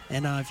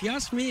 And if you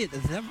ask me, it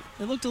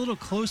looked a little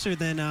closer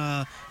than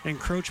an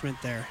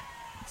encroachment there.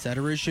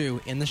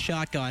 Setaruju in the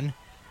shotgun.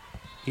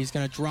 He's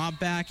going to drop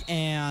back,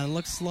 and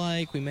looks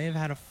like we may have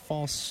had a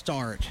false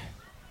start.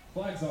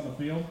 Flags on the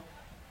field.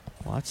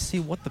 Well, let's see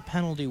what the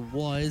penalty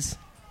was.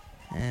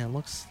 And it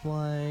looks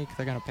like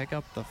they're going to pick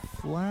up the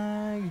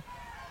flag.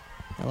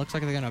 It looks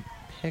like they're going to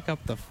pick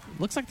up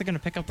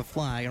the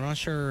flag. I'm not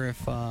sure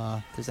if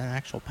there's an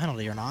actual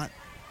penalty or not.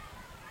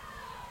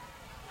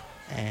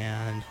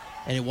 And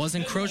it was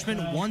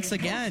encroachment once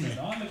again.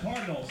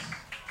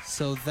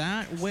 So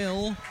that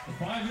will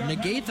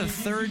negate the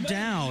third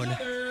down.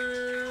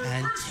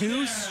 And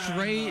 2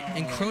 straight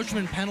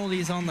encroachment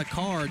penalties on the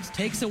Cards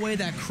takes away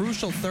that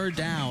crucial third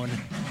down.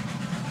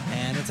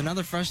 And it's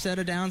another fresh set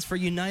of downs for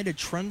United,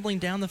 trundling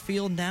down the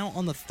field now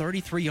on the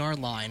 33-yard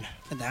line.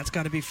 And that's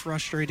got to be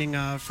frustrating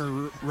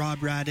for Rob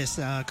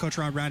Radis, Coach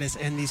Rob Radis,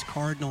 and these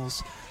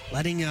Cardinals,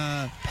 letting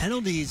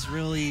penalties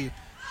really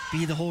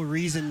be the whole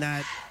reason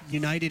that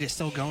United is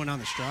still going on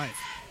this drive.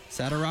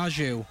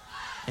 Sataraju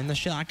in the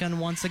shotgun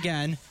once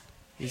again.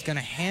 He's going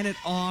to hand it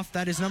off.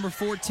 That is number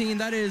 14.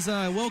 That is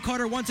Will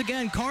Carter once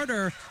again.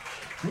 Carter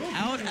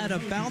out at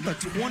about the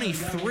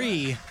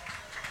 23.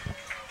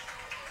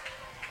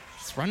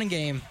 This running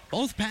game,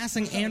 both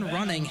passing and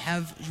running,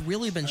 have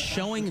really been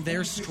showing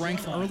their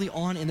strength early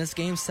on in this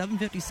game.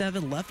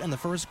 7:57 left in the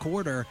first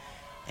quarter.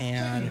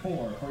 And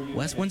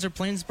West Windsor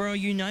Plainsboro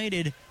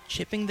United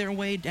chipping their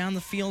way down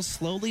the field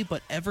slowly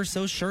but ever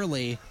so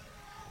surely.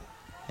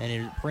 And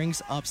it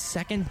brings up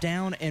 2nd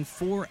down and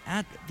 4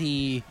 at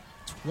the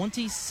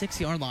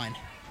 26-yard line.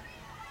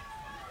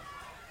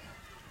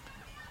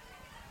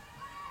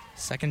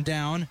 2nd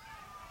down.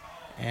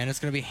 And it's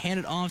going to be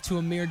handed off to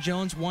Amir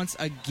Jones once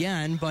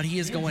again, but he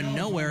is going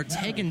nowhere,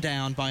 taken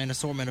down by an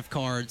assortment of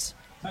Cards.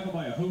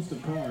 By a host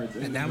of Cards.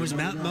 And that was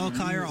Matt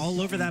Melchior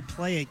all over that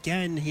play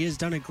again. He has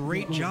done a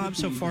great job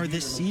so far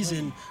this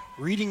season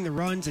reading the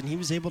runs, and he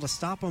was able to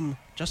stop them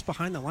just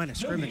behind the line of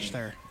scrimmage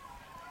there.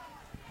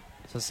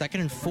 So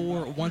 2nd and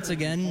 4 once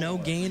again, no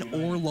gain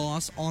or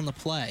loss on the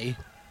play.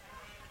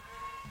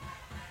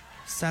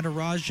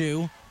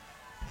 Sataraju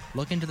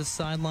looking to the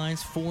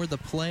sidelines for the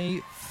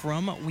play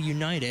from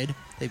United.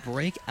 They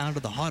break out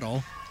of the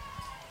huddle.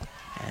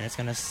 And it's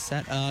going to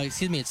set,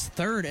 it's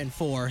 3rd and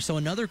 4. So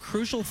another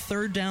crucial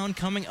 3rd down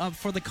coming up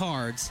for the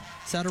Cards.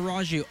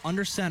 Sataraju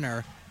under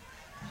center.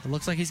 It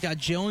looks like he's got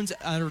Jones,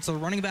 it's a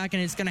running back,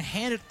 and it's going to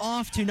hand it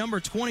off to number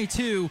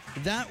 22.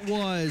 That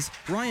was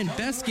Ryan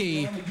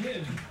Beskey.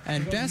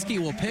 And Beskey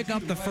will pick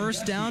up the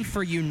 1st down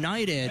for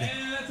United.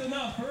 And that's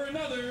enough for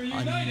another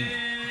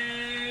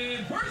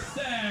United first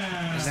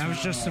down. That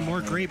was just some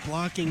more great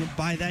blocking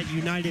by that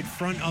United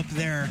front up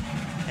there.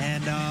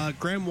 And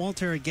Graham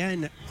Walter,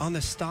 again, on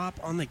the stop,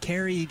 on the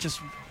carry, he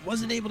just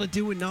wasn't able to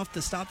do enough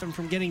to stop them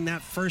from getting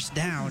that 1st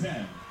down.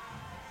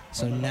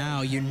 So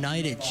now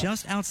United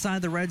just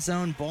outside the red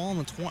zone, ball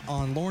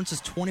on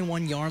Lawrence's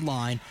 21-yard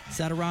line.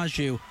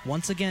 Sataraju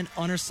once again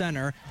under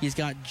center. He's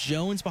got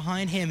Jones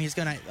behind him. He's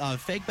going to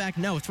fake back.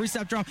 No,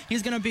 3-step drop.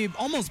 He's going to be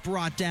almost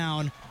brought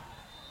down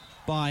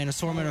by an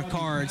assortment of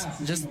Cards.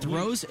 Just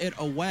throws it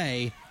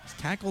away. He's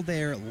tackled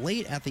there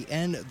late at the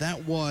end.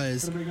 That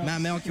was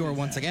Matt Melchior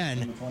once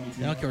again.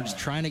 Melchior just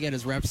trying to get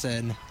his reps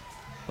in.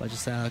 But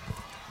just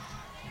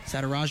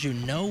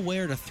Sataraju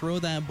nowhere to throw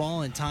that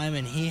ball in time,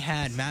 and he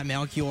had Matt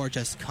Melchior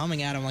just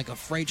coming at him like a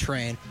freight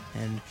train.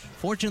 And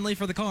fortunately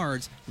for the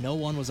Cards, no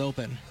one was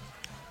open.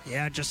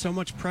 Yeah, just so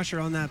much pressure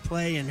on that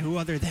play, and who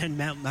other than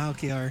Matt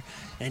Melchior.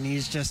 And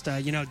he's just,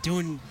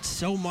 doing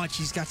so much.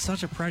 He's got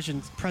such a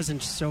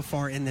presence so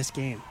far in this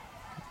game.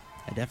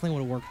 It definitely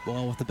would have worked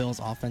well with the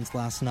Bills' offense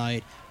last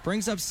night.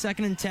 Brings up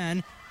 2nd and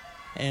 10,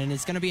 and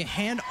it's going to be a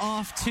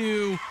handoff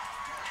to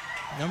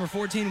number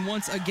 14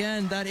 once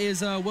again. That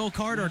is Will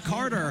Carter.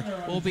 Carter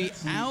will be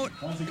out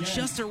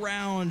just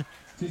around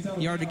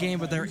the yard of game,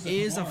 but there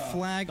is a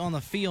flag on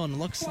the field, and it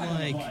looks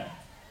like,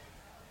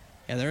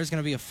 there is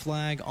going to be a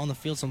flag on the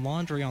field, some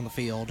laundry on the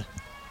field.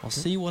 We'll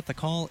see what the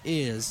call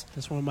is.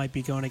 This one might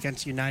be going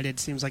against United.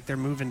 Seems like they're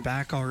moving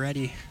back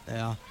already.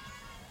 Yeah.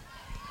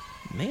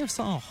 May have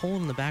saw a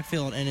hold in the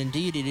backfield, and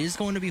indeed it is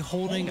going to be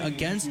holding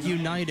against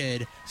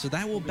United, so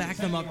that will back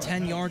them up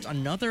 10 yards.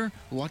 Another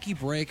lucky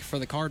break for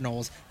the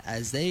Cardinals,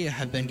 as they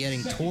have been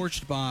getting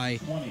torched by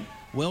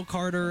Will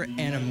Carter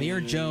and Amir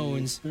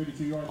Jones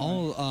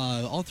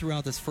all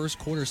throughout this first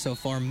quarter so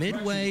far.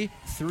 Midway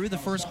through the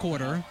first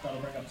quarter,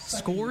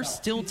 score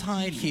still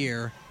tied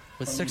here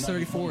with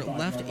 6:34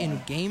 left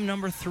in game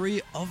number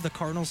 3 of the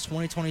Cardinals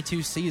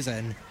 2022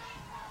 season.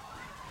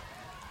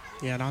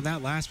 Yeah, and on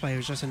that last play, it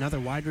was just another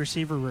wide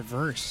receiver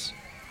reverse.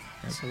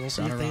 So we'll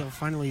see if they'll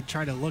finally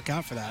try to look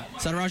out for that.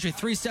 Sataraju,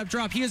 3-step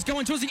drop. He is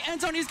going towards the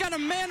end zone. He's got a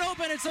man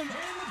open.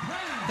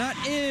 That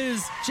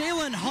is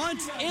Jalen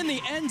Hunt in the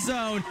end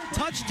zone.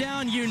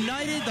 Touchdown,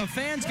 United. The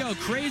fans go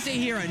crazy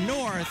here at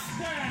North.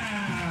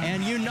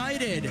 And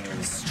United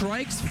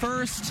strikes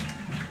first.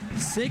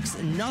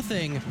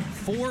 6-0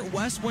 for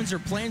West Windsor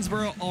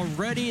Plainsboro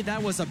already.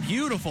 That was a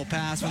beautiful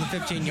pass from the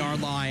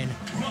 15-yard line.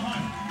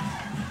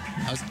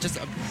 That was just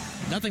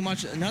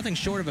nothing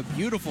short of a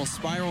beautiful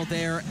spiral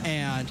there,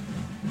 and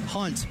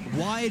Hunt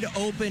wide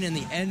open in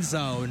the end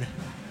zone.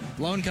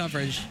 Blown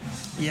coverage.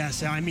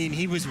 Yes, I mean,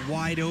 he was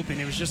wide open.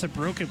 It was just a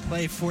broken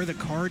play for the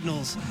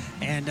Cardinals,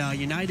 and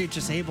United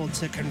just able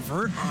to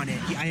convert on it.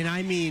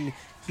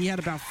 He had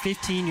about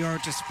 15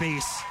 yards of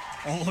space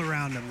all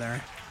around him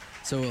there.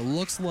 So it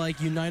looks like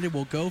United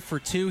will go for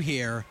 2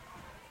 here.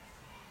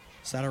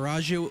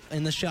 Sataraju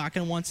in the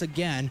shotgun once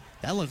again.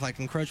 That looked like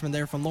encroachment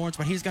there from Lawrence,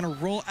 but he's going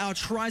to roll out,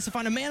 tries to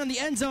find a man in the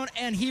end zone,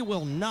 and he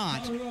will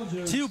not.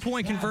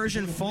 2-point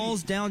conversion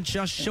falls down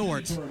just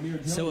short.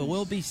 So it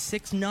will be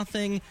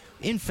 6-0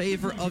 in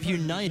favor of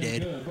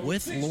United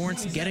with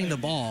Lawrence getting the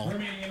ball.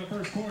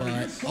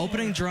 But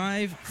opening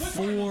drive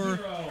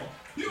for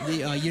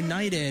the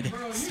United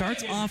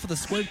starts off with a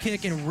squib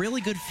kick in really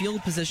good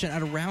field position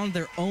at around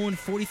their own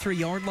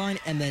 43-yard line,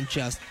 and then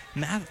just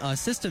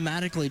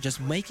systematically just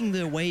making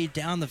their way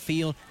down the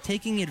field,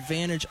 taking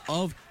advantage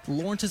of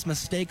Lawrence's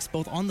mistakes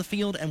both on the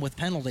field and with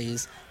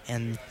penalties,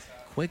 and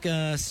quick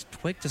to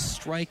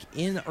strike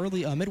in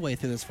early midway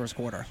through this first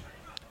quarter.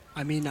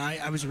 I mean,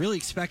 I was really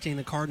expecting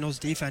the Cardinals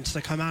defense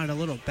to come out a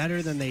little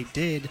better than they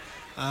did.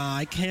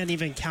 I can't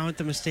even count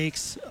the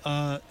mistakes,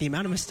 the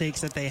amount of mistakes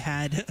that they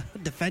had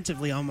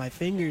defensively on my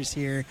fingers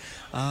here.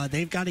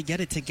 They've got to get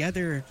it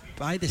together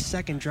by the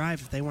second drive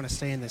if they want to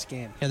stay in this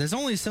game. Yeah, there's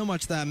only so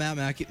much that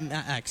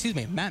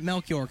Matt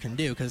Melchior can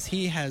do, because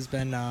he has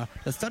been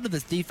the stud of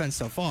this defense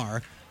so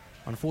far.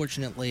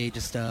 Unfortunately,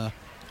 just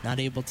not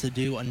able to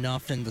do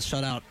enough, and the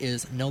shutout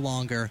is no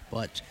longer.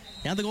 But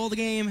now the goal of the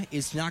game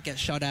is to not get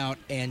shut out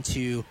and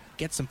to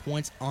get some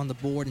points on the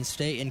board and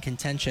stay in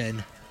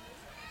contention.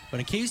 But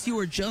in case you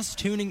were just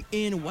tuning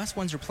in, West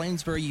Windsor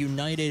Plainsboro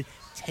United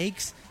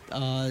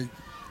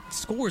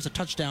scores a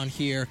touchdown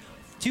here.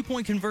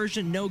 2-point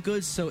conversion, no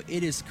good, so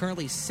it is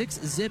currently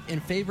 6-0 in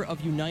favor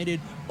of United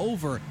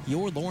over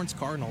your Lawrence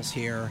Cardinals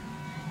here.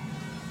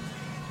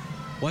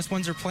 West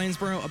Windsor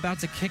Plainsboro about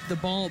to kick the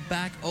ball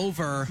back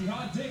over.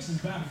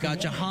 Got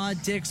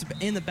Jihad Dix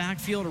in the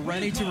backfield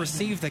ready to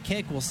receive the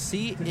kick. We'll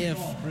see if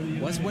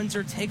West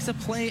Windsor takes a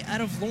play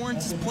out of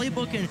Lawrence's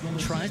playbook and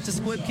tries to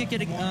squib kick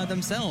it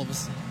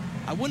themselves.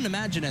 I wouldn't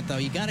imagine it, though.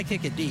 You got to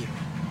kick it deep.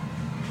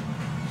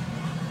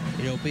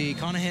 It'll be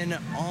Conahan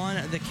on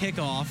the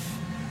kickoff,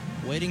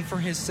 waiting for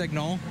his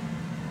signal.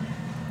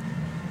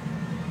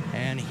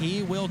 And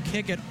he will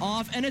kick it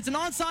off, and it's an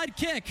onside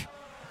kick.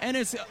 And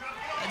it's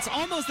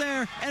almost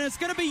there, and it's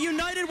going to be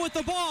United with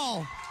the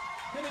ball.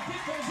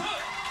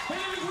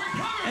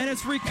 And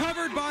it's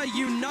recovered by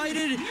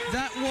United.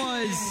 That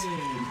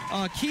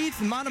was Keith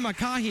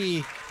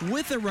Matamakahi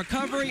with the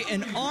recovery,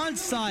 an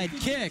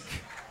onside kick.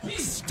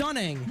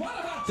 Stunning,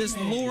 this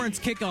Lawrence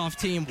kickoff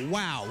team.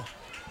 Wow.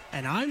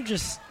 And I'm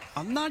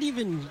not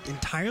even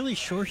entirely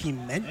sure he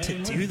meant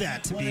to do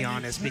that, to be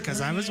honest,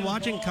 because I was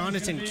watching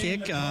Connaughton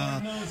kick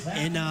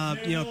in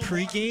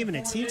pregame, and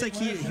it seems like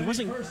he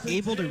wasn't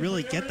able to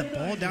really get the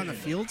ball down the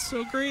field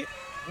so great.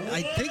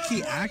 I think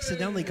he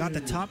accidentally got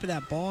the top of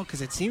that ball,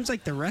 because it seems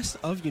like the rest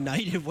of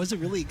United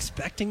wasn't really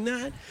expecting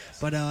that,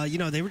 but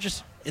they were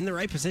just in the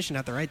right position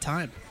at the right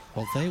time.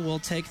 Well, they will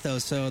take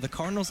those. So the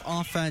Cardinals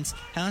offense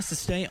has to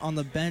stay on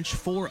the bench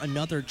for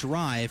another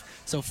drive.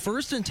 So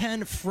 1st and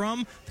 10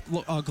 from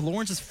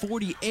Lawrence's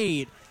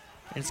 48.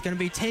 And it's going to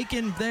be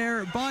taken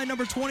there by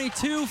number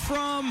 22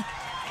 from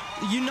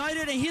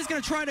United, and he's going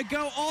to try to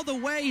go all the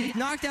way. He's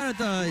knocked out at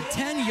the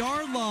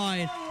 10-yard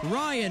line.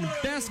 Ryan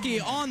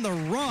Beskey on the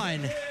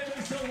run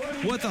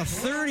with a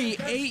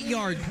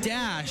 38-yard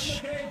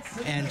dash.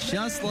 And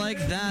just like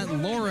that,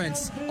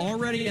 Lawrence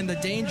already in the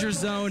danger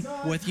zone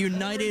with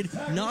United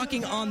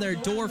knocking on their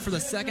door for the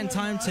second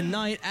time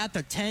tonight at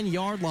the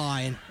 10-yard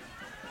line.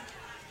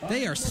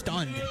 They are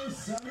stunned.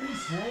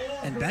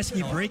 And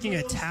Beskey breaking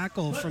a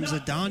tackle from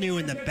Zadanu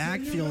in the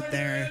backfield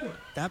there.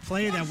 That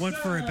play that went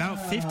for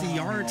about 50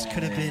 yards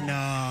could have been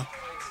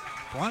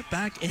brought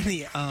back in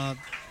the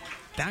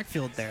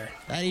backfield there.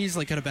 That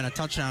easily could have been a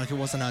touchdown if he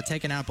wasn't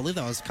taken out. I believe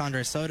that was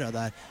Condre Soto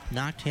that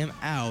knocked him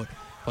out.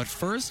 But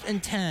 1st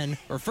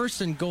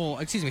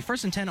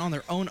and 10 on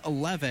their own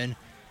 11.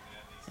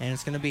 And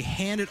it's going to be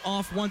handed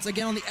off once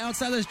again on the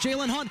outside. There's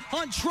Jalen Hunt.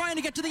 Hunt trying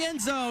to get to the end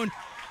zone.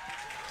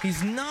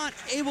 He's not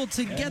able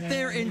to get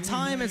there in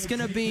time. It's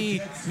going to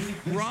be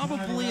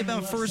probably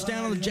about 1st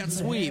down on the jet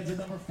sweep.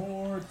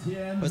 But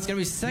it's going to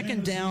be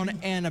 2nd down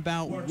and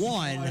about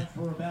 1.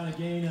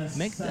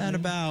 Make that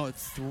about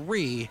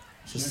 3.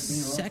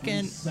 So a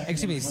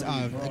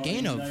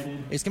gain of,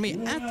 it's going to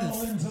be at the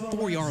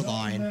 4-yard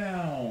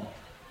line.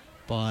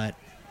 But,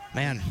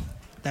 man,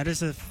 that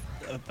is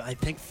I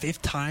think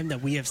 5th time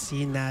that we have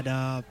seen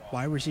that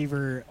wide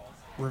receiver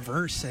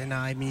reverse. And,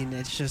 I mean,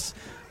 it's just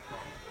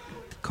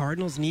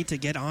Cardinals need to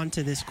get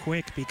onto this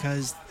quick,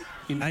 because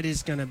United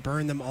is going to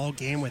burn them all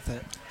game with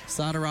it.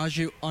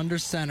 Sataraju under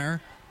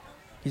center.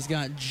 He's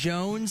got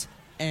Jones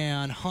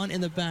and Hunt in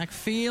the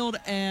backfield,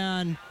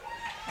 and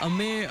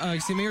Amir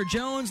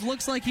Jones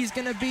looks like he's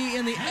going to be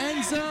in the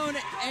end zone,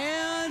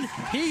 and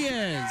he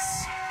is.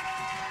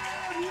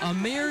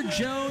 Amir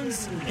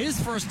Jones,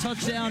 his first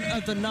touchdown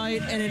of the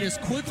night, and it is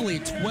quickly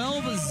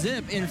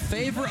 12-0 in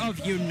favor of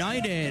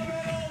United.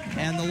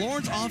 And the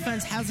Lawrence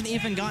offense hasn't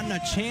even gotten a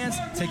chance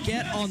to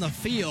get on the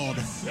field.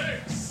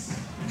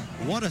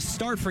 What a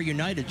start for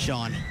United,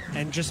 Shawn.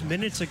 And just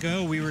minutes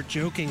ago, we were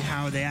joking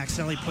how they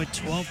accidentally put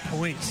 12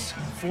 points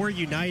for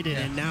United,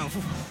 and now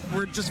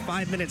we're just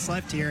 5 minutes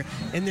left here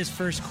in this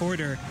first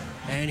quarter.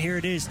 And here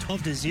it is,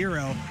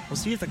 12-0. We'll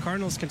see if the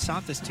Cardinals can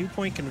stop this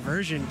 2-point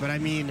conversion. But, I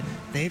mean,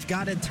 they've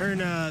got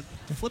to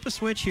flip a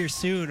switch here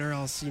soon, or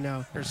else,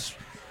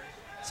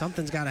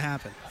 something's got to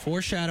happen.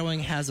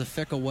 Foreshadowing has a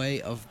fickle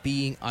way of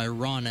being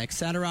ironic.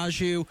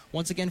 Sataraju,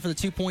 once again for the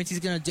 2 points.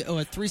 He's going to do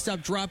a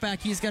 3-step drop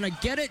back. He's going to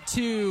get it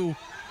to...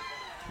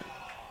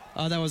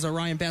 that was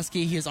Ryan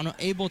Beskey. He is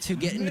unable to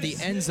get into the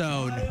end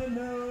zone.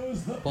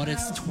 But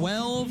it's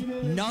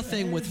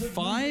 12-0 with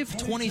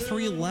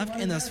 5:23 left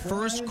in this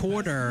first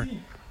quarter.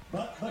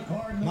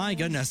 My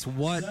goodness,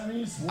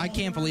 I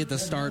can't believe the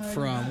start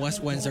from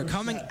West Windsor.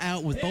 Coming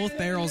out with both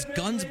barrels,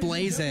 guns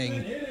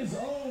blazing.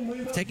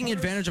 Taking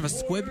advantage of a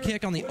squib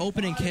kick on the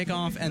opening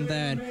kickoff, and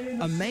then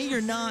a may or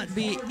not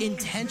be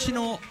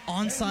intentional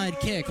onside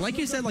kick. Like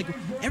you said,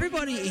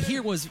 everybody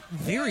here was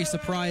very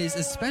surprised,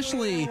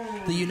 especially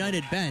the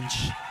United bench.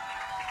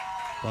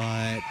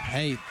 But,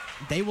 hey,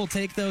 they will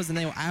take those, and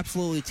they will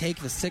absolutely take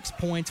the 6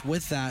 points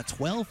with that.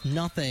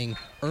 12-0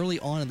 early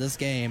on in this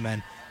game,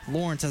 and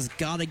Lawrence has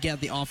got to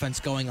get the offense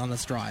going on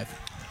this drive.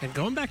 And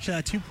going back to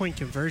that 2-point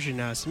conversion,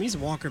 Samiz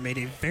Walker made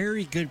a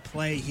very good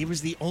play. He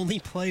was the only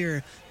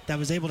player that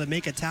was able to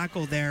make a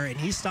tackle there, and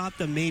he stopped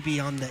them maybe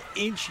on the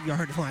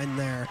inch-yard line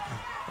there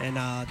and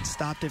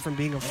stopped it from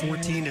being a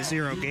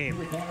 14-0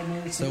 game.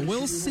 So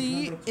we'll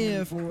see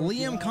if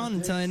Liam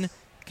Connaughton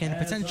can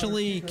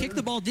potentially kick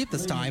the ball deep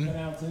this time.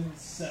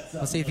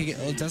 Let's see if he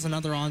does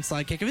another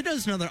onside kick. If he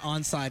does another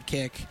onside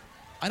kick,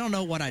 I don't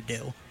know what I'd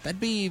do. That'd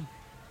be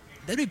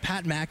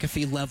Pat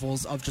McAfee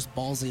levels of just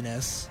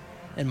ballsiness,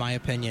 in my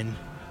opinion.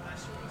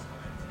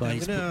 But I'm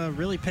going to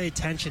really pay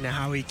attention to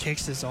how he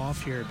kicks this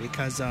off here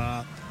because,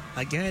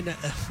 again,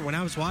 when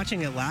I was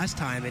watching it last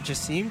time, it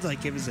just seemed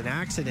like it was an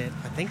accident.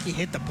 I think he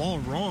hit the ball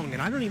wrong,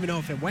 and I don't even know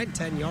if it went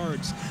 10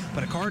 yards,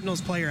 but a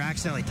Cardinals player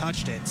accidentally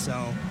touched it.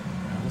 So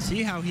we'll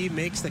see how he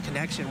makes the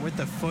connection with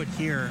the foot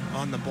here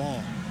on the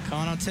ball.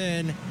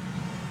 Connaughton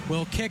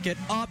will kick it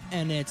up,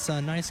 and it's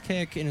a nice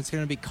kick, and it's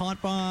going to be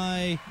caught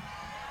by...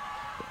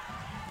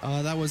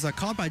 that was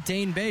caught by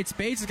Dane Bates.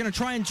 Bates is going to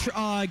try and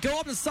go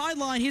up the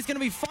sideline. He's going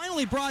to be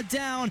finally brought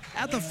down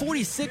at the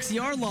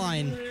 46-yard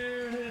line.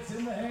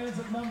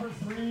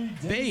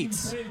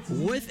 Bates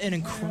with an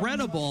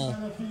incredible,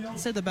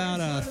 said about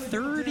a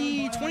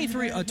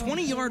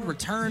 20-yard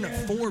return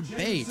for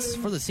Bates,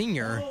 for the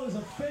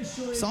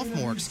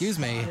sophomore, excuse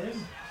me.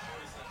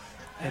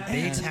 And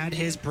Bates had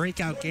his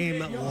breakout game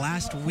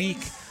last week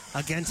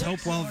against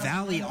Hopewell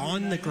Valley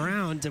on the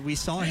ground. We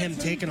saw him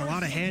taking a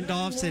lot of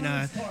handoffs, and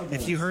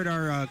if you heard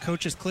our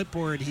coach's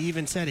clipboard, he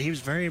even said he was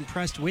very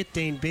impressed with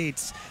Dane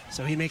Bates,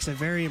 so he makes a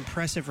very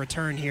impressive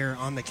return here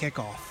on the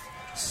kickoff.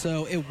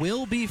 So it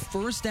will be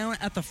first down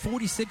at the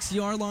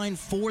 46-yard line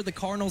for the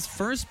Cardinals.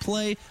 First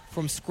play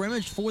from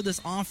scrimmage for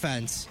this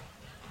offense.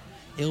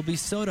 It'll be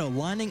Soto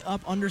lining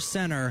up under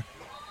center,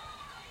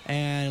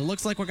 and it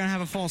looks like we're going to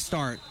have a false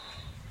start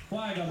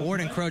or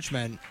an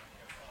encroachment.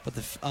 But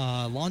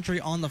the laundry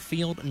on the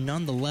field,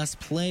 nonetheless,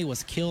 play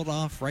was killed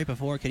off right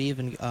before it could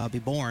even be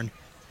born.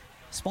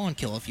 Spawn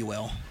kill, if you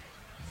will.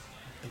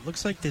 It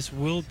looks like this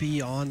will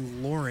be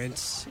on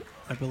Lawrence.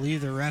 I believe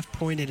the ref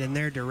pointed in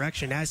their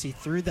direction as he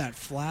threw that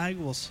flag.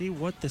 We'll see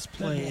what this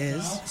play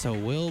is. So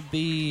will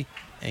be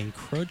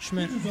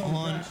encroachment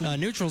on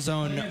neutral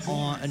zone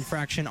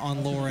infraction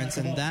on Lawrence,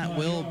 and that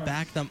will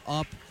back them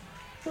up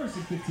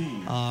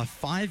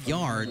 5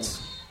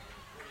 yards.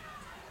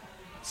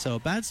 So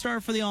bad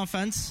start for the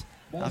offense.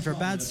 After a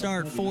bad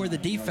start for the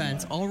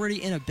defense,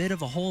 already in a bit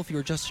of a hole if you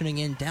were just tuning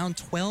in, down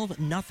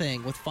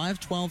 12-0 with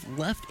 5:12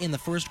 left in the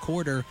first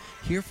quarter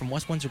here from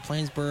West Windsor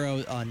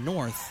Plainsboro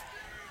North.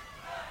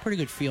 Pretty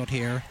good field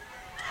here.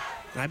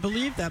 I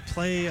believe that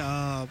play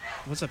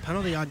was a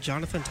penalty on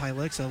Jonathan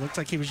Tylixa. It looked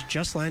like he was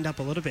just lined up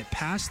a little bit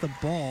past the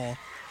ball.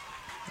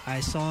 I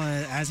saw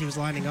it as he was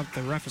lining up,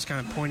 the ref was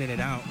kind of pointing it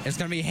out. It's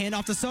going to be a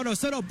handoff to Soto.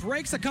 Soto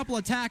breaks a couple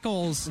of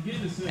tackles,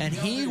 and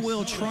he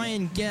will try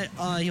and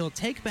he'll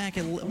take back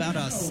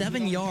about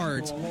 7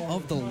 yards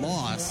of the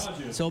loss.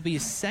 So it'll be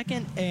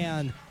second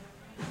and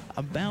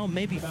about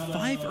maybe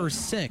 5 or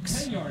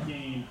 6.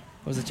 It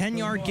was a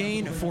 10-yard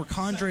gain for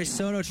Condre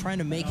Soto, trying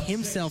to make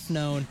himself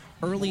known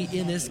early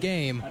in this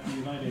game.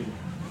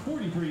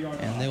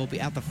 And they will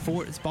be at the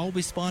this ball will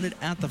be spotted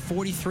at the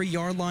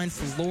 43-yard line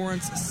for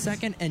Lawrence.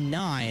 2nd and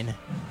 9. A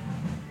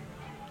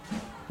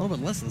little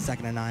bit less than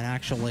 2nd and 9,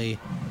 actually.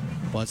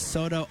 But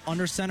Soto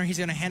under center. He's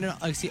going to hand it.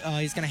 He's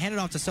going to hand it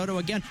off to Soto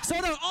again.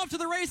 Soto off to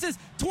the races.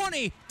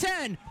 20,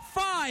 10,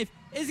 5.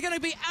 Is he going to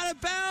be out of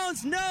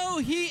bounds? No,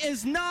 he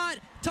is not.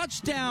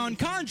 Touchdown,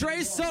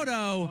 Condre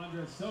Soto.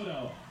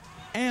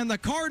 And the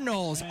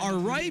Cardinals are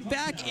right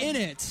back in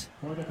it.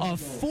 A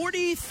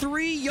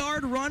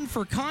 43-yard run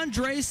for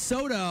Condre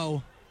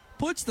Soto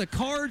puts the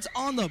Cards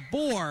on the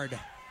board.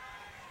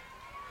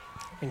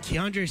 And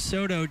Keandre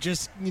Soto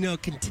just,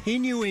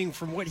 continuing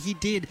from what he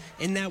did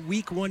in that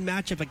Week 1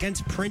 matchup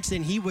against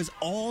Princeton. He was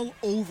all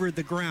over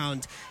the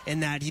ground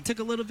in that. He took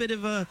a little bit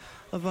of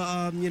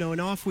an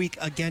off week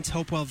against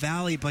Hopewell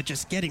Valley, but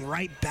just getting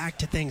right back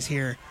to things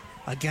here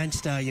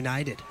against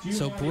United.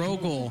 So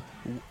Brogel,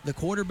 the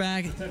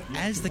quarterback,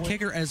 as the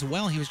kicker as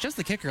well. He was just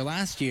the kicker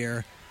last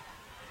year.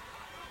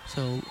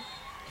 So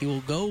he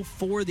will go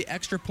for the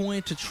extra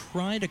point to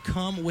try to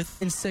come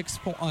within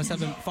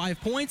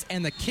 5 points,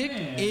 and the kick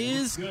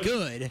is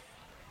good. A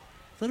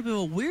little bit of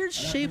a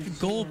weird-shaped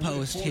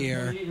goalpost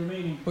here.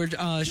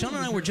 Shawn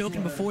and I were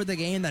joking before the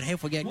game that, hey,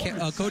 if we get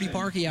Cody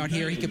Parkey out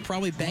here, he could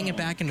probably bang it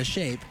back into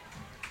shape.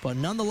 But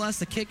nonetheless,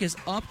 the kick is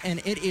up,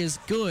 and it is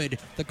good.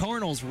 The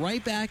Cardinals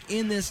right back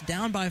in this,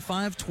 down by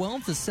 5,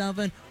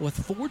 12-7, with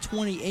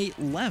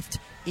 4:28 left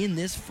in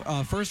this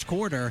first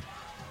quarter.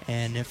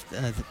 And if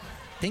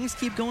things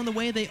keep going the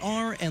way they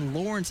are and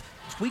Lawrence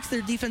tweaks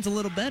their defense a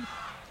little bit,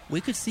 we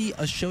could see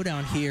a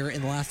showdown here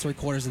in the last 3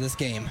 quarters of this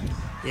game.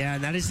 Yeah,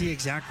 and that is the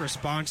exact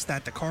response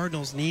that the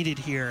Cardinals needed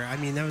here. I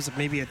mean, that was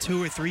maybe a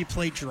 2 or 3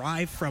 play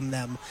drive from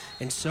them.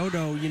 And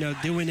Soto,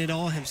 doing it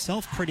all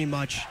himself pretty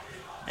much.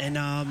 And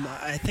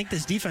I think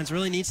this defense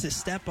really needs to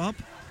step up.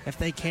 If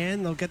they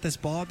can, they'll get this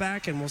ball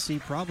back, and we'll see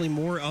probably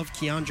more of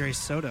Keandre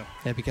Soto.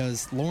 Yeah,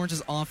 because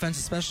Lawrence's offense,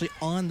 especially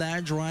on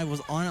that drive,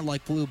 was on it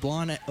like blue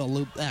bonnet.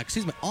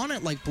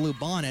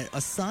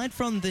 Aside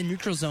from the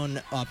neutral zone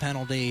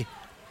penalty,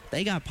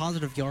 they got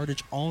positive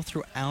yardage all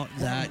throughout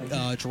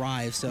that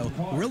drive. So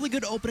really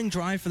good opening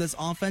drive for this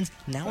offense.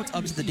 Now it's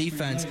up to the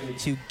defense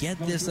to get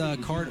this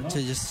card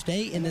to just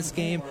stay in this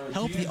game,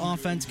 help the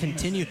offense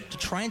continue to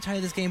try and tie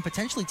this game,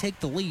 potentially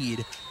take the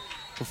lead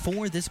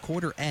before this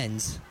quarter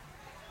ends.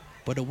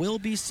 But it will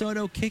be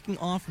Soto kicking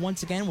off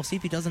once again. We'll see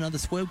if he does another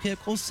squib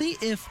kick. We'll see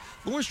if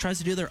Lawrence tries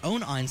to do their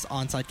own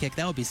onside kick.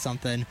 That would be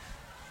something.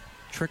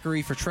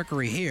 Trickery for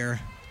trickery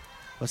here.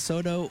 But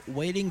Soto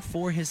waiting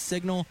for his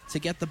signal to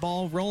get the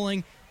ball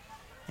rolling.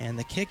 And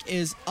the kick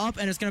is up,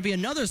 and it's going to be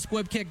another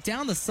squib kick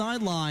down the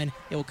sideline.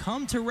 It will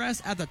come to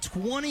rest at the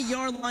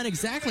 20-yard line,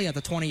 exactly at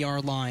the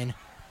 20-yard line.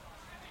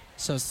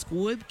 So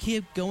squib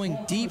kick going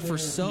deep for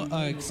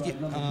that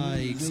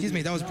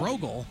was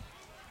Brogel.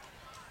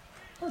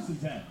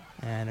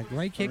 And a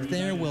great kick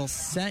there will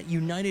set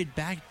United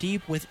back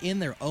deep within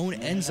their own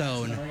end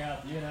zone.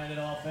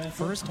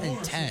 1st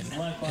and 10.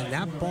 And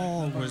that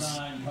ball was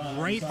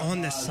right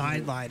on the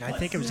sideline. I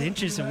think it was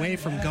inches away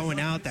from going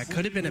out. That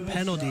could have been a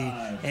penalty.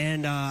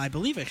 And I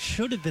believe it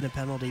should have been a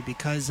penalty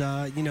because,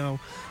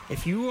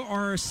 if you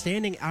are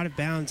standing out of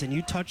bounds and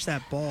you touch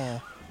that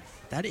ball,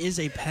 that is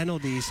a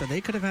penalty. So they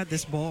could have had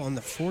this ball on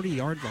the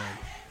 40-yard line.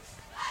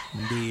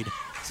 Indeed.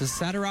 So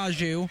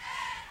Sataraju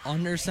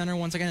under center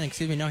once again.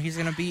 He's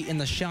going to be in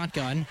the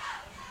shotgun.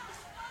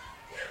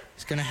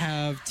 He's going to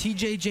have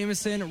T.J.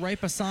 Jamison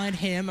right beside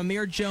him.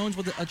 Amir Jones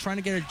with trying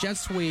to get a jet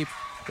sweep.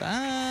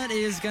 That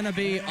is going to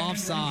be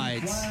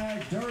offsides.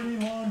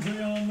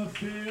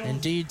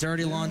 Indeed,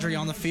 dirty laundry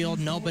on the field.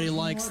 Nobody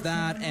likes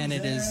that, and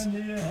it is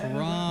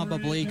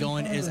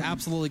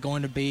absolutely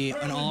going to be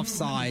an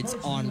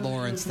offsides on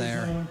Lawrence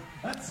there.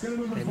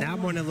 And that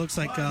one, it looks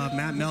like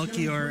Matt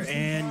Melchior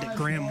and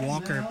Graham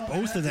Walker,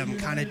 both of them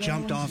kind of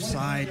jumped off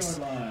sides.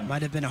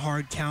 Might have been a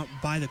hard count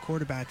by the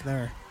quarterback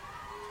there.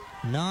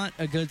 Not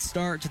a good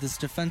start to this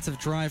defensive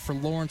drive for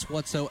Lawrence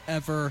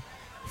whatsoever.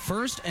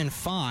 1st and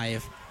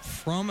 5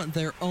 from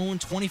their own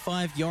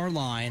 25-yard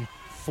line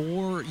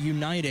for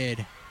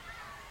United.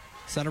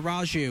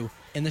 Sataraju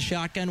in the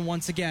shotgun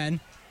once again.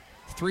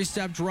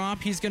 3-step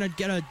drop. He's going to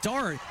get a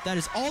dart that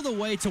is all the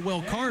way to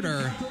Will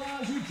Carter.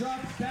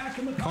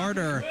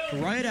 Carter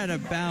right at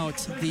about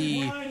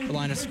the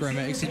line of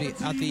scrimmage,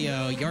 at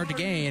the yard to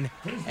gain,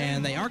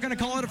 and they are going to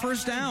call it a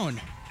first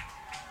down.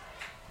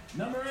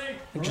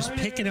 Just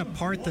picking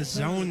apart the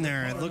zone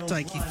there. It looked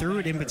like he threw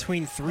it in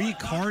between 3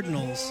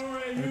 Cardinals.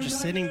 They were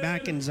just sitting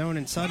back in zone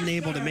and Sutton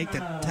able to make the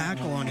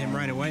tackle on him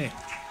right away.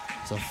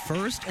 So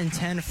 1st and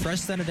 10,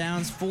 fresh set of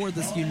downs for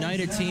this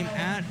United team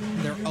at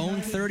their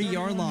own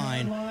 30-yard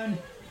line.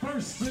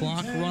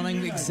 Clock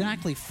running,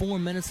 exactly 4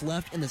 minutes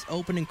left in this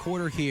opening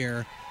quarter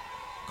here.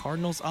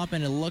 Cardinals up,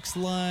 and it looks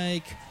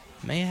like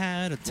may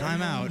had a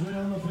timeout.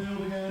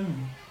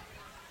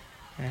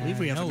 I believe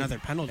we have another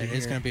penalty here. It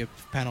is going to be a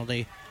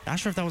penalty. Not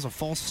sure if that was a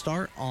false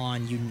start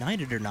on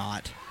United or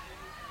not.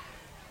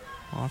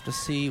 We'll have to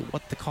see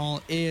what the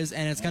call is,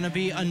 and it's going to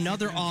be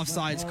another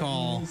offsides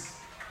call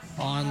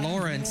on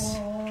Lawrence.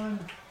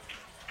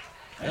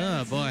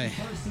 Oh, boy.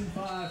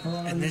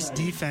 And this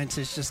defense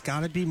has just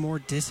got to be more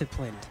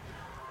disciplined.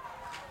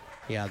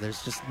 Yeah,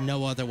 there's just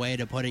no other way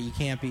to put it. You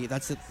can't be.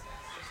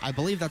 I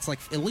believe that's like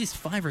at least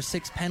 5 or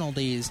 6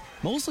 penalties,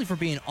 mostly for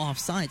being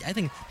offside. I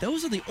think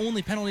those are the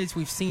only penalties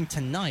we've seen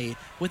tonight,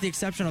 with the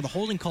exception of the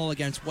holding call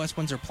against West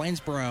Windsor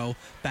Plainsboro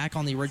back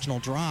on the original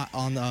draw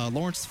on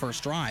Lawrence's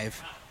first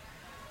drive.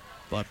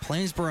 But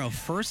Plainsboro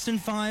 1st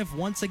and 5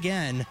 once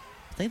again.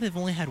 I think they've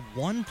only had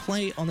 1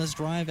 play on this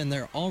drive, and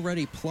they're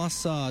already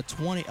plus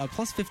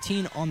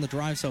 15 on the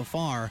drive so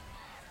far.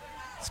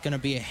 It's going to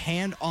be a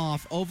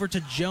handoff over to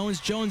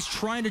Jones. Jones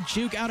trying to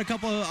juke out a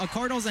couple of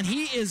Cardinals, and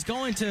he is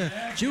going to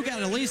juke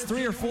out at least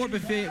 3 or 4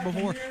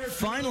 before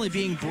finally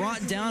being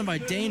brought down by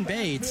Dane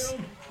Bates.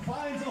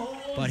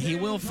 But he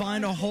will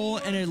find a hole,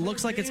 and it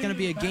looks like it's going to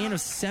be a gain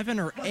of 7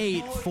 or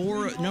 8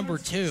 for number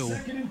 2.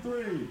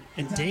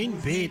 And Dane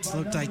Bates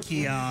looked like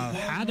he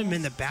had him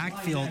in the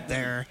backfield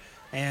there.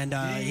 And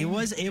he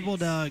was able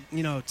to,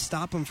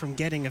 stop him from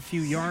getting a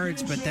few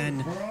yards, but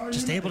then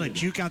just able to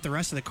juke out the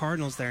rest of the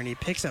Cardinals there, and he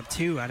picks up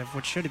 2 out of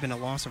what should have been a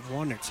loss of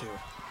 1 or 2.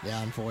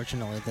 Yeah,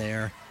 unfortunately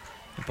there.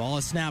 The ball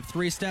is snapped,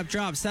 3-step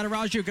drop.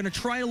 Sataraju going to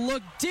try to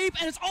look deep,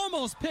 and it's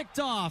almost picked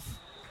off.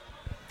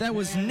 That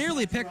was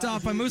nearly picked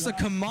off by Musa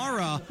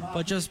Kamara,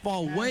 but just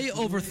ball way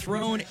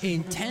overthrown,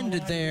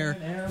 intended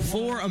there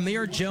for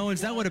Amir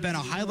Jones. That would have been a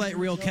highlight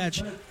reel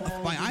catch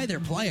by either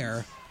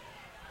player,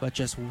 but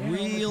just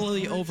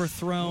really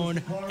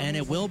overthrown, and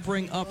it will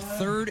bring up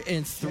 3rd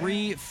and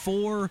 3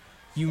 for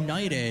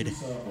United.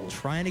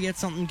 Trying to get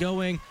something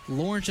going.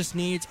 Lawrence just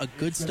needs a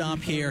good stop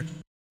here.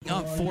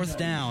 Up 4th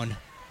down.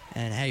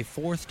 And hey,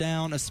 4th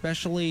down,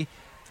 especially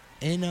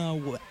in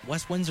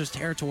West Windsor's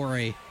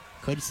territory.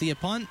 Could see a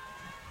punt.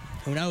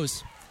 Who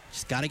knows?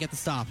 Just got to get the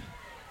stop.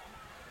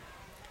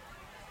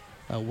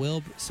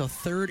 So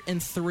 3rd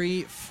and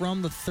 3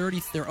 from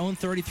their own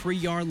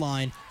 33-yard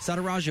line.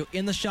 Sataraju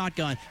in the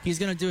shotgun. He's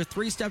going to do a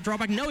 3-step drop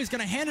back. No, he's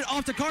going to hand it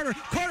off to Carter.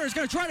 Carter is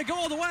going to try to go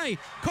all the way.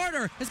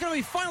 Carter is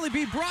going to finally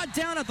be brought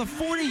down at the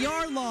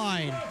 40-yard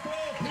line.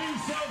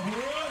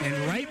 And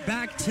right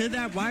back to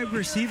that wide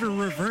receiver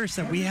reverse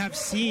that we have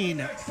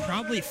seen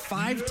probably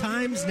 5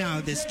 times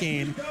now this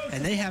game,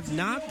 and they have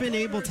not been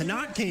able to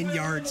not gain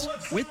yards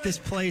with this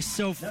play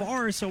so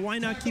far, so why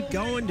not keep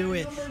going to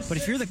it? But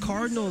if you're the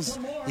Cardinals,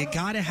 you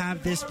got to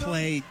have this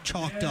play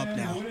chalked up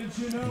now.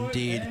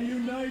 Indeed.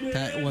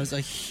 That was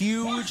a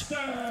huge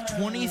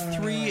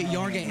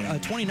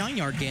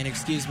 29-yard gain,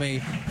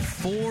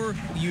 for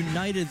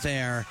United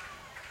there.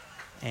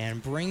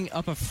 And bring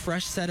up a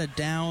fresh set of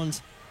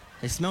downs.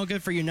 They smell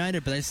good for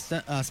United, but they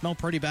smell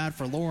pretty bad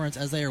for Lawrence,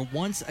 as they are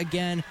once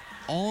again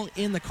all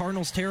in the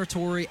Cardinals'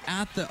 territory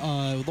at the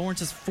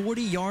Lawrence's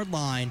 40-yard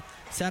line.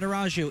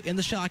 Sataraju in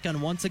the shotgun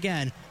once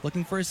again,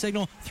 looking for a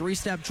signal.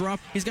 3-step drop.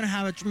 He's going to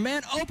have a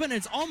man open.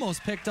 It's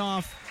almost picked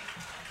off,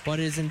 but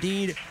it is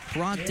indeed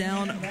brought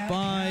down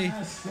by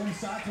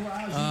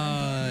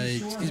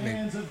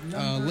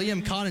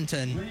Liam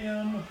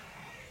Coddington.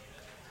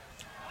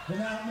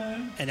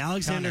 And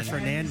Alexander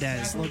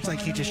Fernandez looks like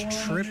he just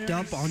tripped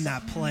up on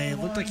that play. It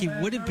looked like he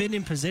would have been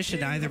in position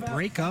to either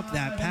break up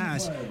that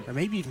pass or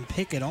maybe even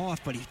pick it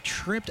off, but he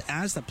tripped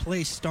as the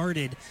play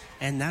started,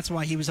 and that's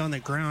why he was on the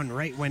ground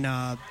right when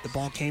the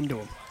ball came to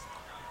him.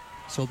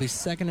 So it'll be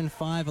 2nd and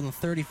 5 on the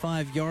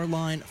 35-yard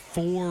line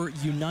for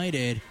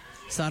United.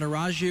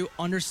 Sataraju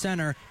under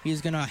center.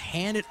 He's going to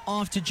hand it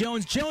off to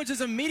Jones. Jones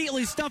is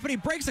immediately stuffed, and he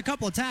breaks a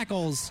couple of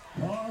tackles.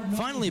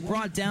 Finally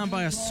brought down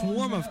by a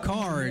swarm of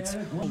Cards.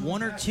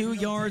 1 or 2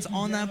 yards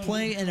on that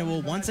play, and it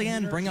will once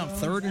again bring up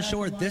 3rd and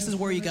short. This is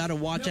where you got to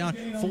watch out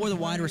for the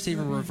wide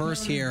receiver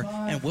reverse here.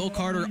 And Will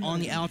Carter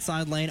on the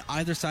outside lane,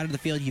 either side of the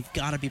field. You've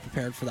got to be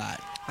prepared for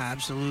that.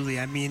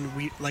 Absolutely. I mean,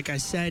 like I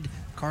said,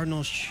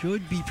 Cardinals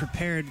should be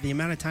prepared the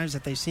amount of times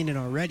that they've seen it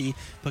already.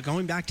 But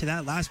going back to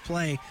that last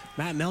play,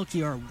 Matt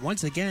Melchior,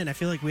 once again, I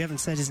feel like we haven't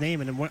said his name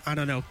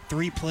in,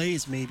 3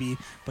 plays maybe,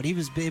 but he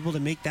was able to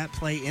make that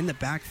play in the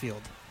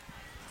backfield.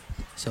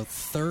 So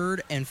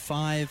 3rd and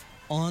 5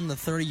 on the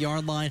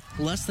 30-yard line.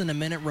 Less than a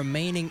minute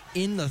remaining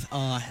in the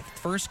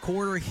first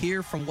quarter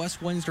here from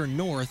West Windsor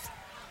North.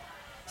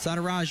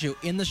 Sataraju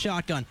in the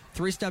shotgun.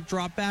 3-step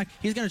drop back.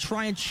 He's going to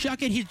try and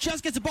chuck it. He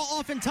just gets the ball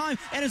off in time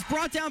and is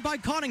brought down by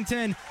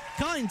Coddington.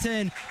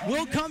 Coddington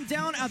will come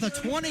down at the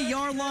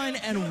 20-yard line,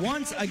 and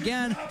once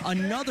again,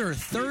 another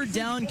 3rd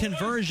down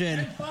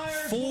conversion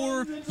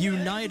for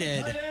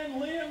United.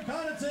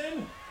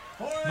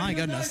 My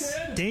goodness.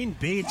 Dane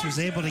Bates was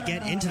able to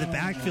get into the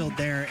backfield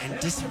there and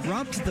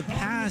disrupt the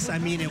pass. I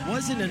mean, it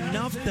wasn't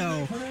enough,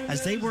 though,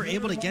 as they were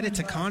able to get it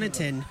to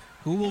Connaughton,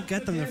 who will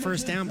get them the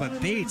 1st down.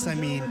 But Bates, I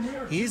mean,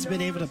 he's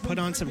been able to put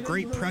on some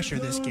great pressure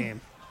this game.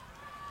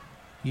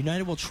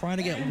 United will try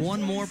to get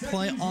one more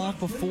play off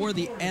before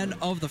the end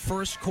of the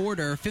first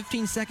quarter.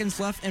 15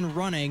 seconds left in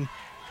running.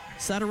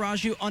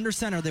 Sataraju under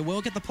center. They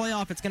will get the play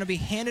off. It's going to be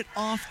handed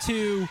off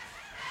to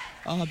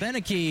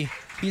Beneke.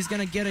 He's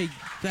going to get a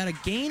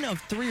gain of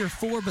 3 or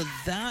 4, but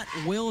that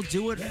will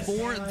do it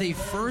for the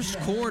first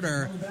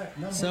quarter.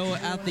 So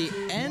at the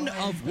end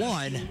of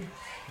one,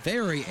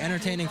 very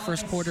entertaining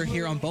first quarter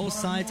here on both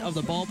sides of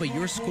the ball, but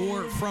your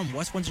score from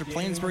West Windsor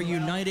Plainsboro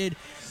United,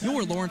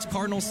 your Lawrence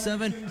Cardinals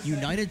 7,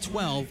 United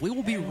 12. We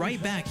will be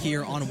right back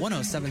here on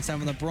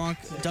 107.7 The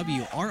Bronx,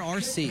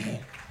 WRRC.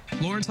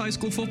 Lawrence High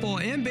School football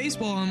and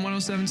baseball on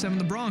 107.7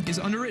 The Bronc is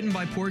underwritten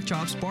by Pork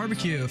Chops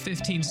Barbecue,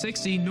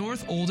 1560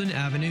 North Olden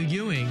Avenue,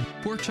 Ewing.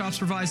 Pork Chops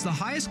provides the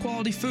highest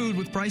quality food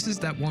with prices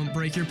that won't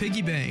break your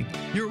piggy bank.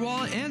 Your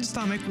wallet and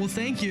stomach will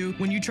thank you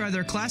when you try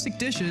their classic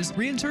dishes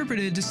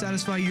reinterpreted to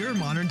satisfy your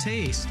modern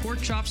taste.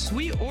 Pork Chops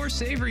sweet or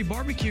savory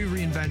barbecue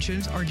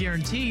reinventions are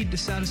guaranteed to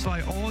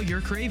satisfy all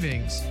your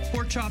cravings.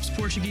 Pork Chops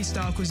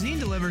Portuguese-style cuisine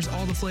delivers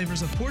all the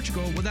flavors of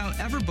Portugal without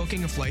ever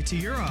booking a flight to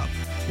Europe.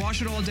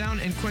 Wash it all down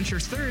and quench your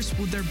thirst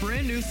with their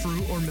brand new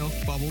fruit or milk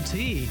bubble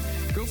tea.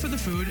 Go for the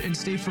food and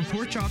stay for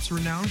Pork Chops'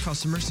 renowned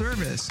customer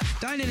service.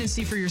 Dine in and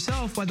see for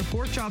yourself why the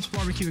Pork Chops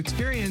barbecue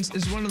experience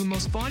is one of the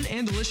most fun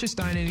and delicious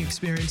dining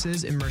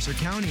experiences in Mercer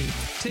County.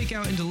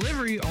 Takeout and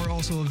delivery are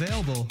also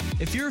available.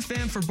 If you're a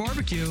fan for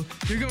barbecue,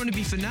 you're going to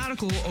be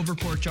fanatical over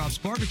Pork Chops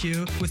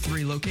Barbecue with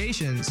 3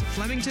 locations: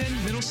 Flemington,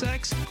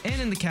 Middlesex,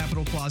 and in the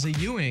Capitol Plaza,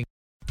 Ewing.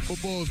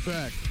 Football is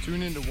back.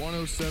 Tune in to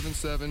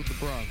 107.7 The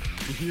Bronc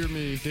to hear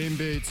me, Dane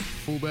Bates,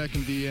 fullback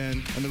and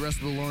DN, and the rest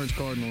of the Lawrence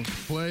Cardinals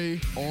play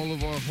all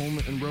of our home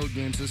and road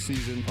games this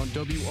season on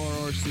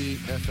WRRC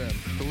FM.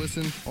 To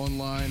listen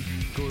online,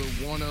 go to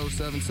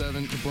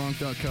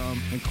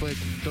 1077thebronc.com and click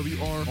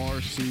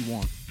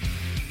WRRC1.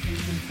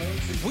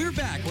 We're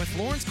back with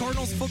Lawrence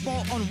Cardinals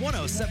football on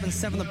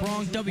 107.7 The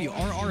Bronc,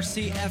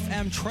 WRRC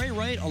FM. Trey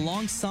Wright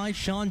alongside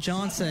Shawn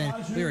Johnson.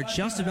 We are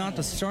just about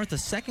to start the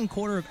second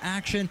quarter of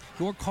action.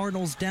 Your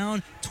Cardinals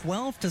down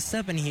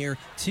 12-7 here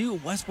to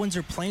West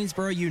Windsor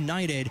Plainsboro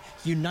United.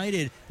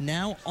 United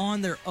now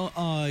on their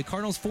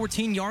Cardinals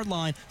 14-yard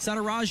line.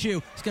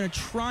 Sataraju is going to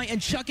try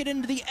and chuck it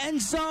into the end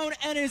zone,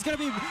 and it's going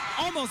to be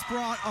almost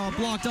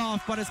blocked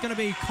off, but it's going to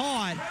be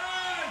caught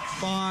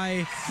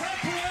by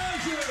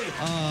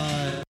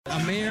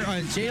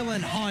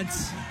Jalen Hunt,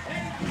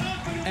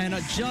 and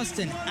just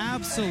an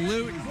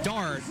absolute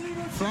dart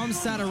from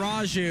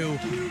Sataraju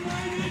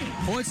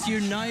puts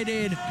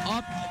United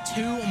up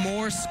 2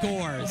 more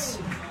scores.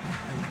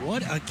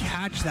 What a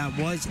catch that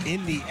was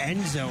in the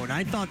end zone.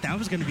 I thought that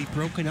was going to be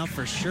broken up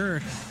for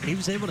sure. He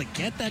was able to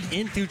get that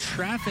in through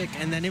traffic,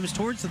 and then it was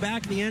towards the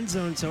back of the end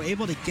zone, so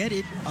able to get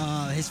it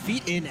his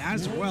feet in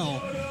as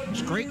well.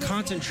 Just great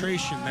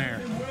concentration there.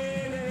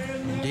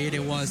 Indeed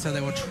it was. So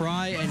they will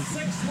try and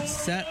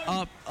set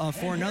up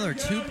for another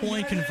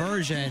 2-point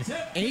conversion.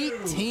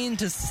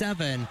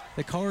 18-7.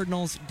 The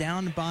Cardinals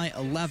down by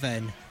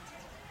 11.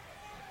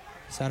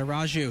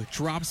 Sataraju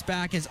drops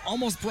back, is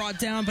almost brought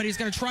down, but he's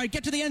going to try to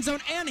get to the end zone,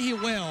 and he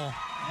will.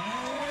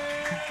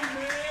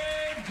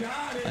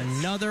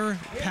 Another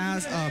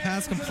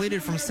pass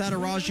completed from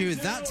Sataraju.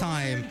 That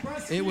time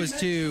it was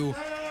to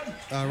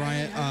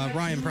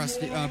Ryan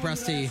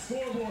Presti.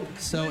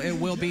 So it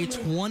will be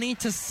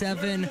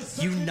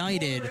 20-7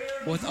 United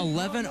with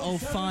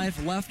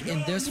 11:05 left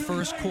in this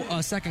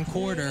second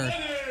quarter.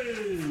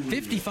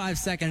 55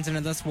 seconds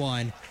into this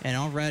one, and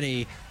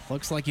already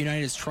looks like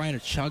United is trying to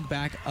chug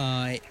back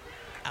out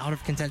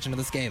of contention of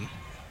this game.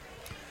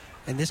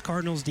 And this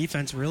Cardinals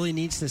defense really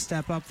needs to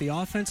step up. The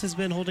offense has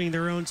been holding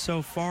their own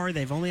so far.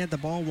 They've only had the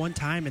ball one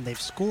time, and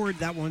they've scored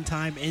that one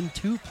time in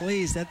 2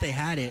 plays that they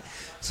had it.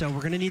 So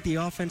we're going to need the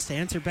offense to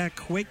answer back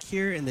quick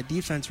here, and the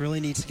defense really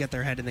needs to get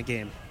their head in the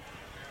game.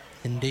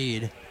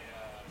 Indeed.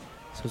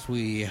 So as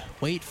we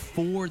wait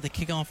for the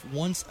kickoff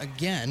once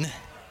again,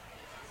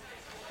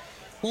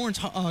 Lawrence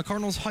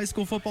Cardinals High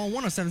School football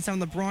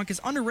 107.7 The Bronc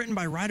is underwritten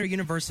by Rider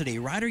University.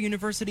 Rider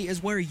University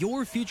is where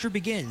your future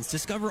begins.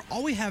 Discover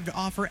all we have to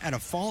offer at a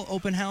fall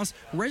open house.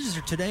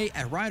 Register today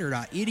at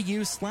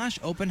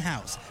rider.edu/open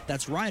house.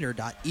 That's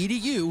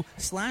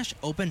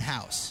rider.edu/open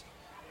house.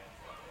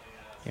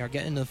 We are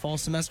getting into the fall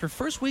semester.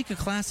 First week of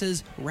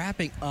classes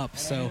wrapping up.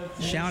 So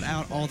shout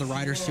out all the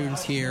Rider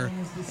students here,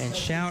 and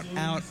shout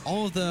out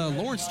all of the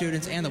Lawrence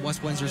students and the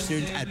West Windsor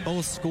students at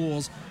both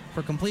schools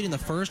for completing the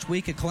first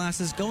week of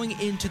classes going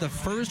into the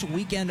first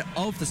weekend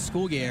of the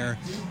school year.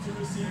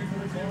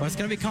 But it's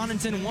going to be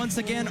Connaughton once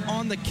again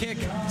on the kick.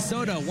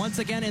 Soto once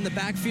again in the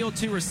backfield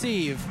to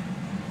receive.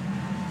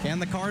 Can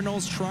the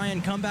Cardinals try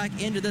and come back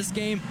into this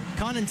game?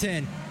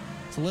 Connaughton,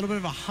 it's a little bit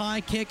of a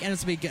high kick, and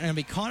it's going to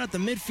be caught at the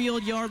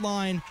midfield yard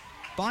line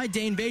by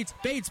Dane Bates.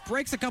 Bates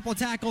breaks a couple of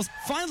tackles,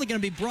 finally going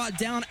to be brought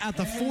down at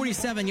the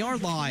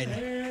 47-yard line.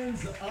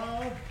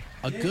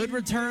 A good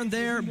return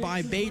there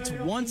by Bates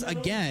once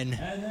again,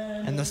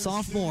 and the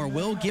sophomore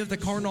will give the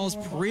Cardinals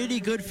pretty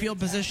good field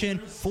position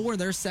for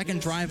their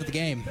second drive of the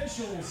game.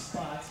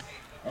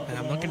 And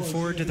I'm looking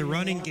forward to the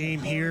running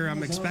game here.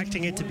 I'm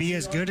expecting it to be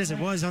as good as it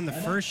was on the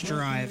first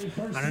drive.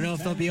 I don't know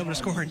if they'll be able to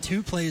score in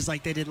 2 plays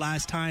like they did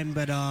last time,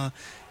 but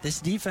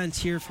this defense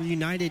here for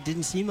United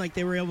didn't seem like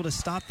they were able to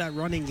stop that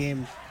running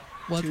game.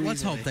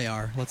 Let's hope they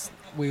are.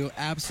 We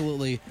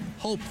absolutely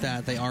hope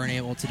that they are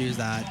able to do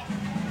that.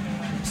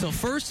 So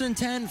 1st and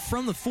 10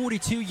 from the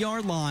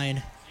 42-yard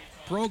line.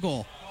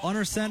 Brogel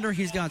under center.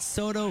 He's got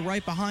Soto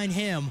right behind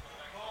him.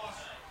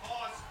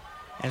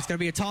 And it's going to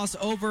be a toss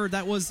over.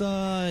 That was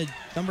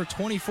number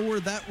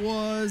 24. That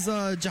was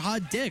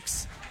Jihad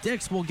Dix.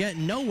 Dix will get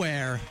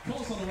nowhere.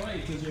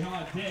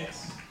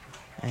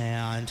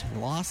 And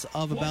loss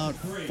of about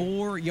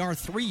 3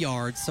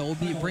 yards. So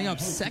it'll bring up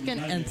 2nd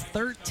and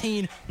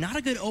 13. Not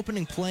a good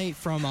opening play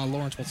from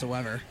Lawrence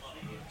whatsoever.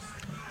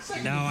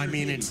 No, I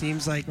mean, it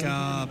seems like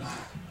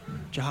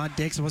Jahad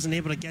Dix wasn't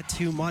able to get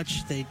too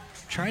much. They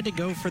tried to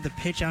go for the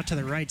pitch out to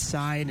the right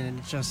side, and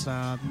it's just,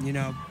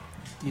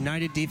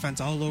 United defense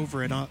all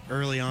over it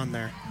early on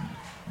there.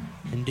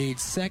 Indeed.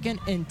 2nd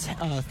and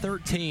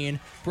 13.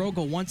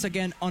 Brogel once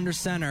again under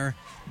center.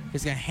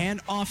 He's going to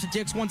hand off to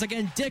Dix once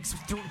again. Dix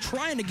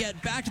trying to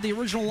get back to the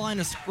original line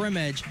of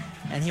scrimmage,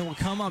 and he will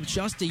come up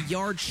just a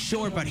yard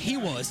short, but he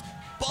was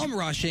bum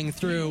rushing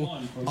through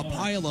a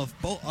pile of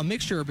a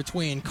mixture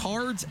between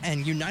Cards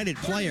and United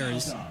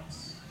players,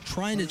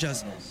 trying to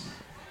just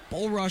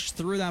bull rush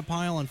through that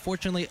pile.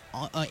 Unfortunately,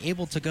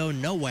 able to go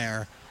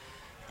nowhere,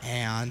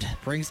 and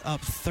brings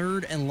up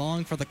 3rd and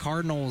long for the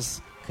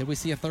Cardinals. Could we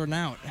see a 3rd and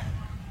out?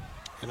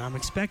 And I'm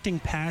expecting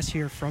pass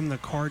here from the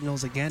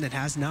Cardinals. Again, it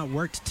has not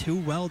worked too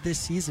well this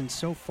season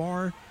so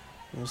far.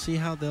 We'll see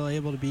how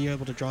they'll be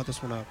able to draw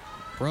this one up.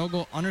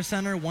 Brogel under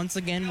center once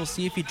again. We'll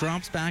see if he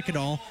drops back at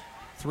all.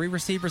 3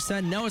 receivers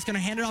set. No, it's going to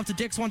hand it off to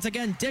Dix once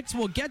again. Dix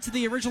will get to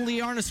the original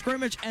line of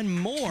scrimmage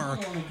and more,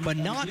 but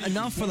not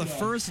enough for the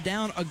first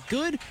down. A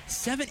good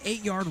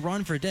 7-8 yard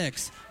run for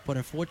Dix, but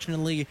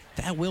unfortunately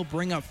that will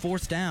bring up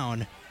 4th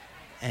down.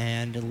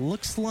 And it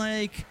looks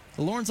like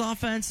the Lawrence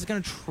offense is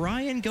going to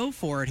try and go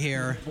for it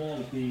here.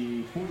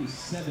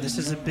 This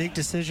is a big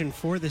decision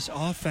for this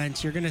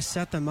offense. You're going to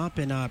set them up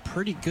in a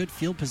pretty good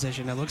field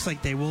position. It looks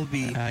like they will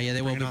be.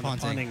 They will be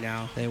punting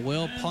now. They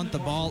will punt the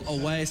ball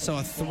away. So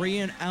a 3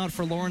 and out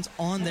for Lawrence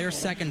on their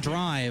 2nd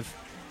drive.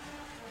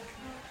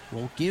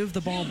 We'll give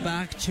the ball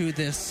back to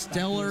this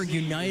stellar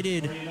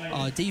United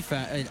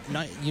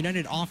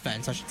United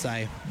offense, I should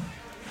say.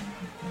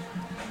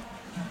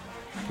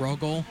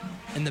 Brogel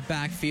in the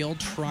backfield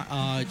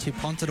to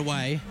punt it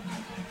away.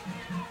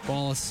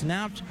 Ball is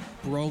snapped.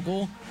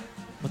 Brogel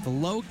with the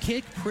low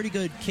kick, pretty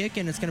good kick,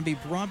 and it's going to be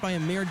brought by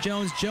Amir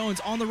Jones.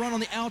 Jones on the run on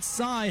the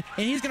outside,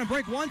 and he's going to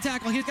break one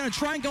tackle. He's going to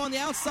try and go on the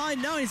outside.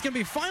 No, he's going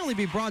to finally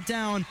be brought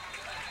down.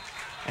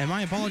 And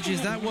my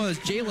apologies, that was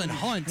Jalen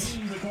Hunt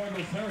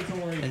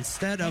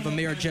instead of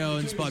Amir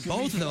Jones. But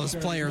both of those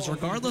players,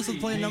 regardless of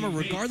the play number,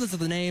 regardless of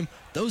the name,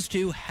 those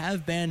two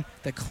have been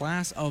the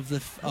class of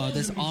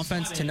this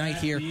offense tonight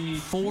here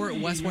for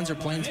West Windsor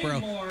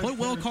Plainsboro. Put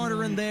Will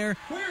Carter in there,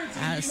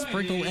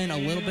 sprinkle in a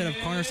little bit of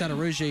Connor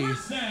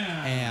Satarugi,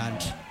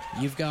 and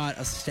you've got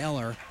a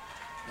stellar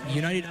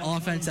United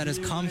offense that has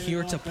come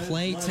here to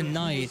play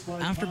tonight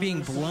after being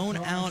blown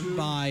out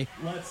by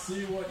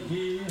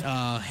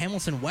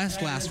Hamilton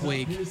West last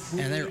week,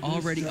 and they're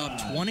already up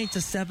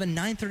 20-7,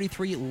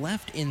 9:33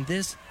 left in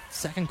this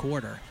 2nd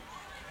quarter.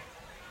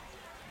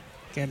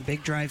 Again,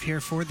 big drive here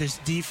for this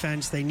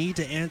defense. They need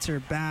to answer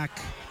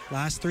back.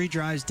 Last 3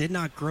 drives did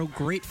not grow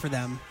great for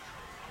them.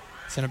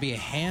 It's going to be a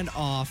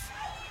handoff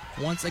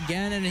once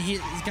again, and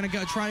he's going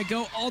to try to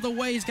go all the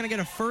way. He's going to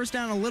get a first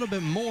down a little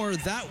bit more.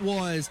 That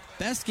was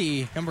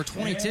Beskey, number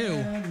 22,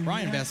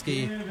 Ryan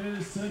Beskey.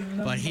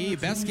 But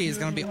Beskey is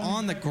going to be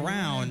on the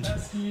ground.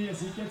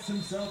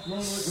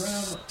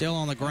 Still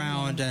on the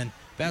ground, and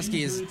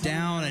Beskey is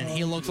down, and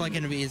he looks like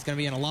he's going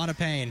to be in a lot of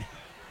pain.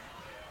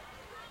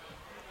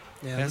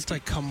 Yeah, it looks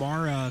like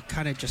Kamara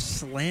kind of just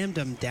slammed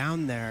him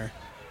down there.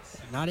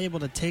 Not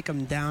able to take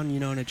him down,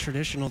 in a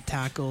traditional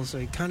tackle, so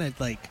he kind of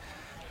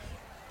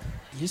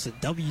used a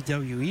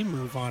WWE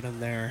move on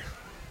him there.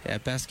 Yeah,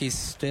 Beskey's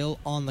still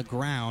on the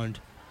ground.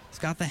 He's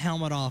got the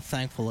helmet off,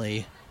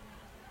 thankfully,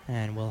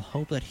 and we'll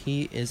hope that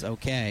he is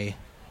okay.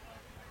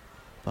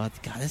 But,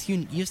 God, this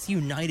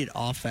United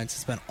offense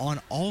has been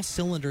on all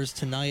cylinders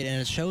tonight, and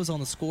it shows on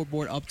the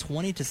scoreboard up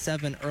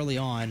 20-7 early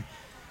on.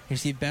 You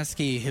see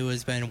Beskey, who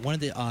has been one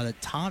of the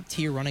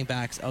top-tier running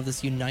backs of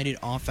this United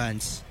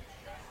offense.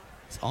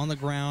 He's on the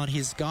ground.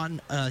 He's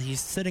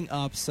sitting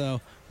up, so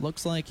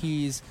looks like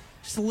he's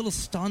just a little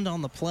stunned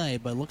on the play,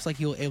 but looks like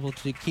he'll be able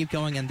to keep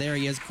going, and there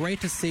he is.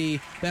 Great to see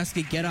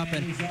Beskey get up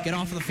and get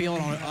off of the field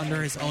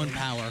under his own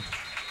power.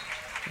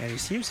 And he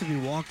seems to be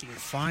walking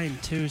fine,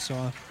 too,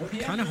 so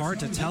kind of hard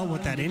to tell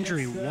what that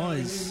injury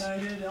was.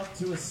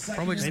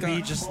 Probably Maybe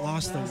he just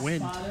lost the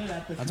wind.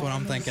 That's what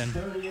I'm thinking.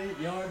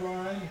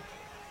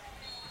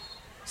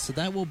 So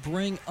that will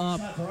bring up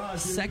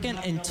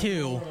 2nd and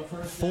 2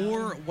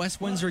 for West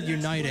Windsor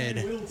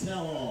United.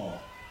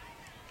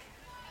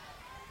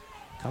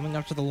 Coming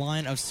up to the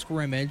line of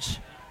scrimmage,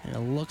 and it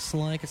looks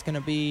like it's going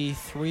to be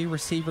 3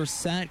 receivers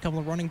set, a couple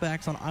of running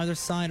backs on either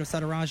side of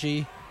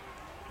Sataraji.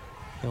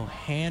 He'll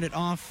hand it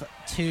off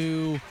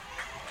to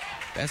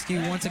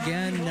Beskey once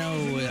again. No,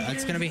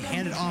 it's going to be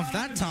handed off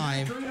that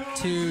time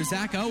to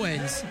Zach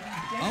Owens.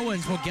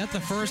 Owens will get the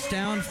first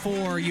down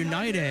for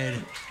United.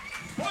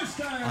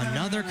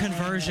 Another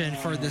conversion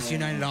for this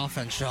United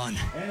offense, Shawn.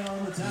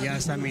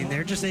 Yes, I mean,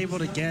 they're just able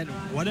to get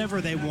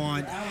whatever they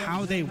want,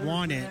 how they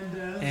want it.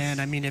 And,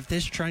 I mean, if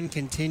this trend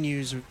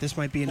continues, this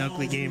might be an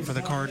ugly game for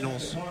the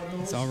Cardinals.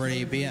 It's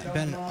already been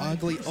an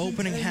ugly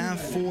opening half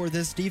for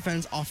this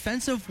defense.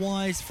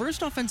 Offensive-wise,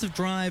 first offensive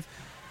drive,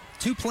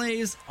 2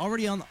 plays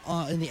already on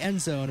in the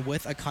end zone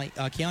with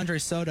Keandre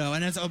Soto,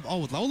 and it's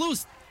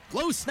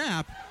low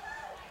snap,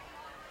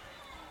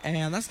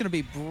 and that's going to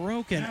be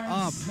broken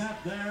up.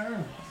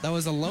 That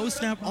was a low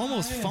snap,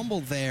 almost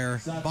fumbled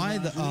there by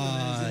the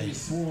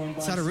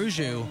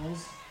Sataruju.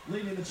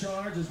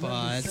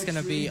 But it's going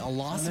to be a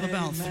loss of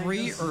about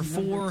 3 or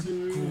 4.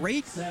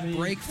 Great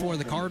break for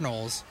the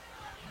Cardinals.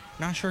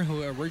 Not sure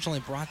who originally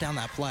brought down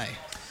that play.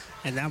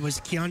 And that was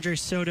Keandre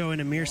Soto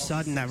and Amir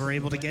Sutton that were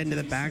able to get into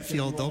the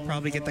backfield. They'll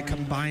probably get the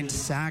combined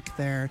sack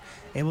there,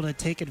 able to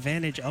take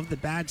advantage of the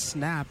bad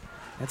snap.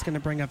 That's going to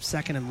bring up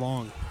 2nd and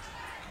long.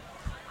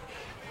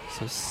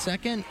 So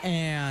 2nd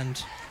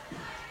and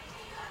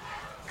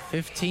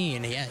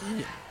 15. Yeah,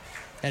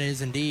 that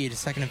is indeed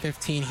 2nd and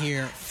 15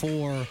 here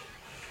for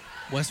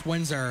West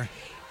Windsor.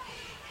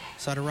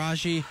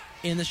 Sataraji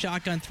in the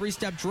shotgun.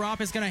 3-step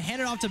drop is going to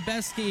hand it off to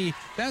Besky.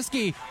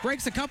 Besky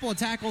breaks a couple of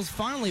tackles,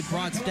 finally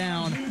brought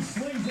down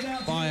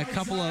by a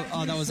couple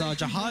of, that was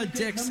Jihad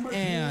Dix,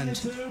 and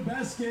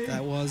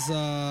that was,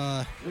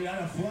 not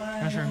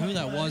sure who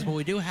that was, but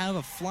we do have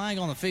a flag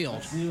on the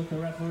field.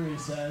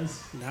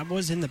 That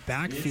was in the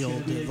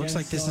backfield. It looks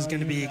like this is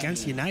going to be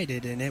against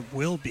United, and it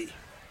will be.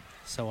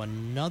 So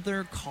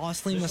another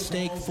costly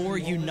mistake for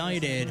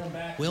United.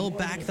 Will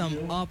back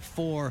them up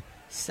for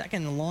 2nd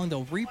and long.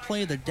 They'll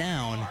replay the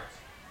down.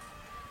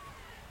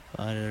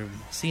 But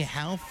see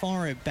how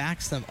far it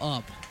backs them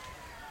up.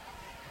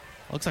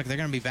 Looks like they're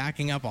going to be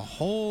backing up a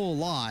whole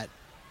lot.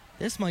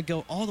 This might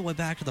go all the way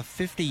back to the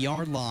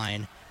 50-yard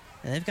line.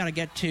 And they've got to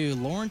get to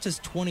Lawrence's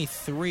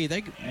 23.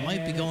 They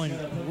might be going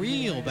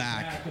real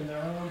back.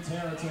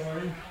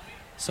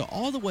 So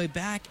all the way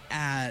back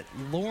at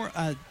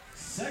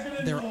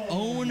their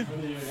own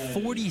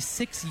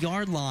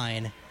 46-yard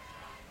line.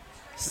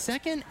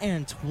 2nd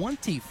and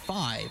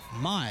 25.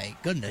 My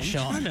goodness,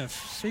 Shawn. I'm trying to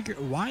figure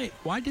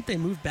why did they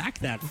move back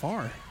that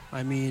far?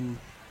 I mean,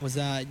 was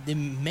it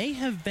may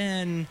have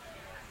been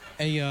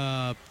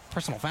a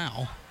personal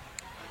foul.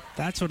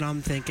 That's what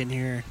I'm thinking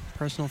here.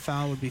 Personal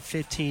foul would be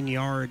 15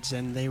 yards,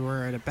 and they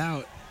were at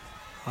about,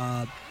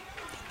 I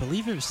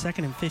believe it was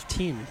 2nd and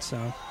 15.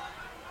 So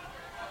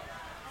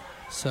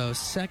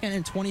 2nd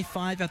and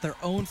 25 at their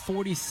own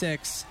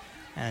 46,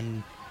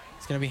 and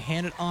it's going to be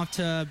handed off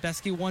to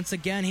Besky once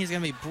again. He's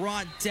going to be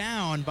brought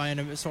down by an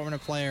assortment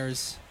of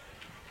players.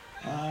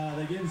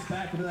 They give us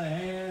back into the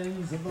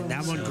hands of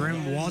that one,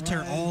 Grim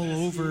Walter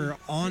all over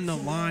on the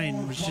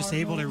line, was just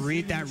able to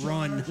read that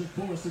run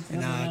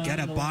and get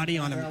a body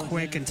on him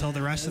quick until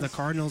the rest of the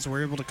Cardinals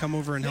were able to come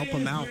over and help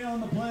him out.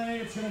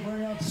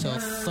 So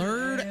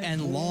 3rd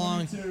and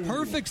long.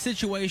 Perfect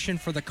situation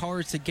for the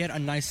Cards to get a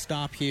nice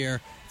stop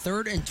here.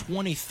 3rd and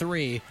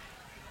 23.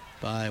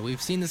 But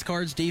we've seen this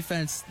Cards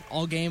defense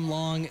all game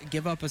long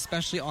give up,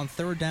 especially on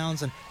 3rd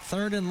downs, and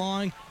 3rd and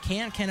long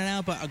can't can it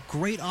out, but a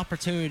great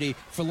opportunity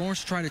for Lawrence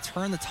to try to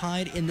turn the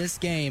tide in this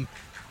game.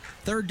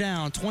 3rd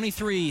down,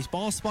 23,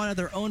 ball spot at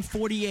their own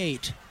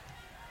 48.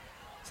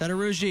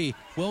 Sataruji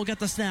will get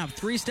the snap.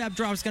 3-step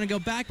drop is going to go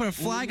back, but a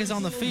flag is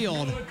on the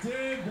field.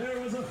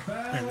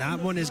 And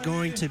that one is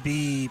going to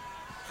be,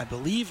 I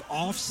believe,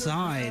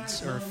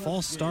 offsides or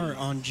false start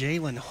on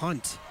Jalen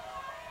Hunt.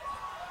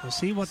 We'll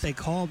see what they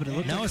call, but it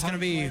looks like it's going to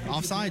be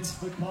offsides.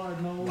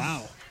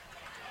 Wow.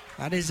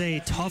 That is a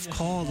tough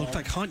call. It looked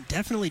like Hunt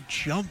definitely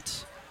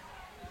jumped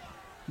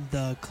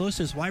the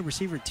closest wide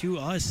receiver to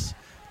us.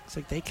 Looks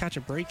like they catch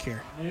a break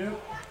here.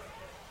 Yep.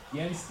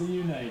 Against the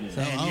United.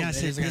 So, yes,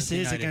 this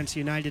is against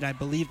United. I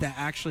believe that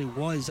actually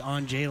was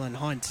on Jalen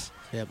Hunt.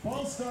 Yep.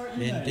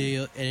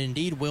 It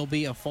indeed will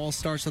be a false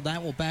start, so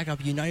that will back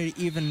up United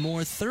even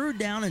more. 3rd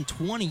down and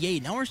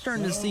 28. Now we're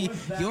starting to see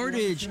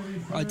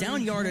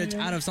down yardage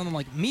out of something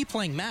like me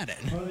playing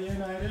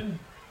Madden.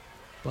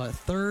 But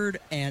 3rd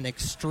and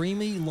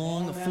extremely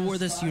long for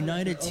this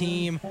United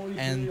team,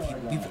 and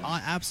you've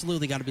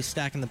absolutely got to be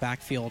stacking the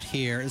backfield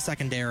here, the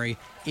secondary,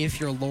 if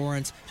you're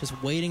Lawrence,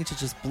 just waiting to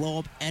just blow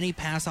up any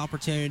pass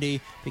opportunity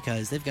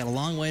because they've got a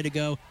long way to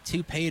go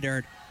to pay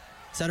dirt.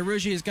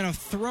 Sataruji is going to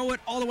throw it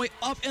all the way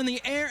up in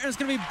the air, and it's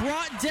going to be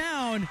brought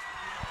down.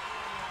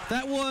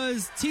 That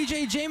was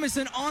TJ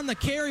Jamison on the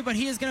carry, but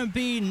he is going to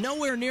be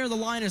nowhere near the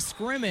line of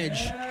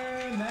scrimmage.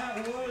 And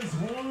that was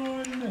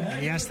one.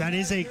 Yes, that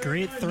is a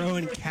great throw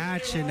and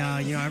catch, and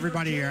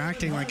everybody are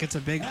acting like it's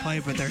a big play,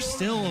 but they're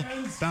still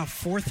about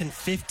 4th and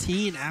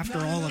 15 after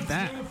all of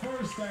that.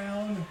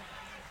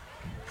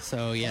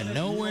 So,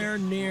 nowhere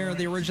near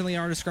the original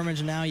yard of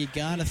scrimmage now. You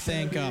got to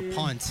think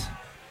punt.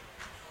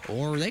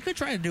 Or they could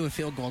try to do a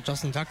field goal,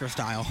 Justin Tucker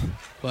style.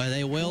 But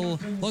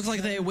looks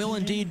like they will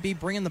indeed be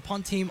bringing the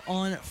punt team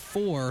on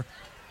for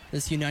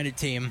this United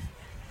team.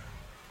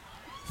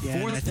 Yeah,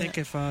 and I think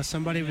if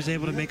somebody was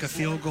able to make a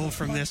field goal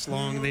from this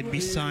long, they'd be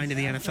signed to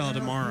the NFL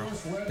tomorrow.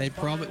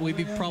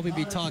 We'd probably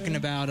be talking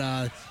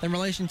about in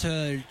relation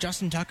to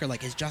Justin Tucker,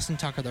 like is Justin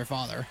Tucker their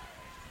father?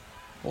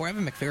 Or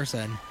Evan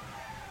McPherson.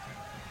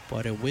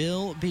 But it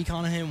will be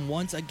Conahan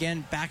once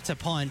again back to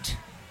punt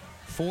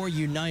for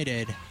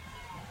United.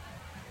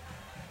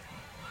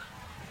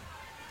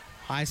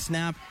 High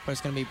snap, but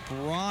it's going to be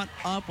brought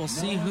up. We'll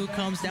see who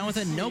comes down with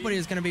it. Nobody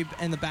is going to be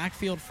in the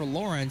backfield for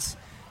Lawrence,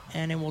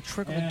 and it will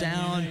trickle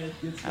down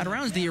at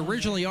around the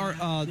original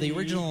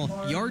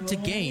yard to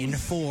gain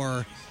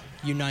for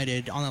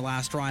United on the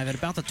last drive at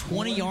about the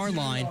 20-yard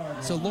line.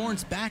 So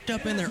Lawrence backed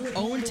up in their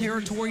own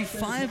territory,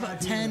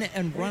 5-10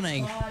 and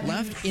running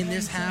left in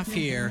this half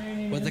here,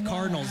 with the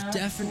Cardinals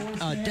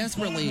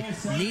desperately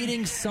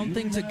needing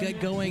something to get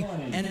going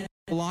and in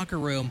the locker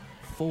room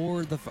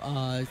for the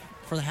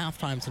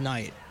halftime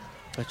tonight.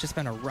 So it's just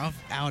been a rough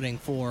outing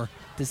for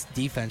this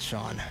defense,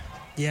 Shawn.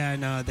 Yeah,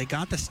 and they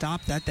got the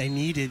stop that they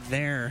needed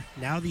there.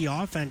 Now the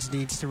offense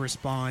needs to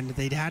respond.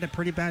 They'd had a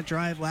pretty bad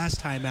drive last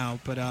time out,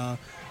 but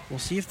we'll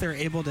see if they're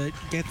able to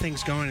get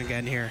things going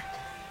again here.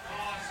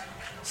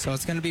 So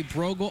it's going to be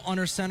Brogel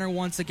under center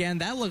once again.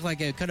 That looked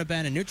like it could have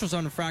been a neutral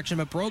zone infraction,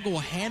 but Brogel will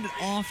hand it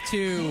off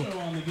to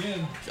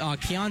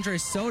Keandre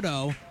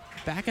Soto.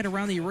 Back at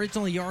around the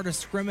original yard of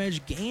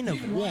scrimmage, gain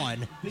of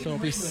 1. So it'll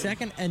be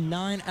 2nd and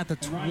 9 at the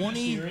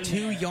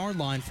 22-yard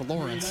line for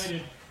Lawrence.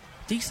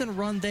 Decent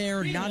run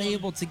there, not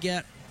able to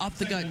get up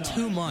the gut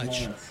too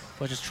much,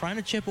 but just trying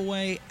to chip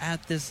away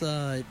at this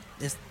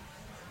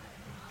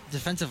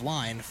defensive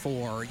line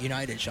for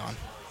United, Shawn.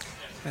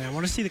 And I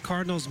want to see the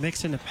Cardinals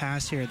mix in the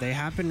pass here. They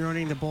have been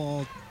running the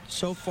ball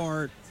so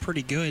far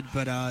pretty good,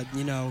 but,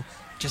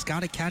 just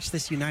got to catch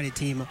this United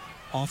team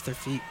off their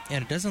feet.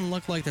 And it doesn't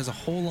look like there's a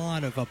whole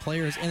lot of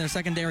players in their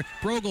secondary.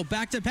 Brogel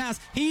back to pass.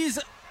 He's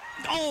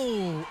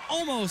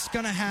almost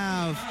going to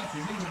have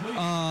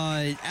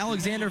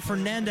Alexander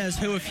Fernandez,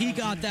 who, if he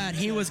got that,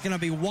 he was going to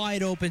be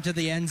wide open to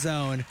the end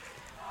zone.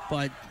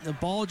 But the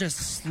ball just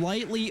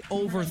slightly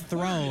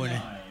overthrown,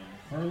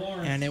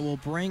 and it will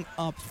bring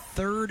up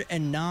 3rd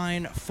and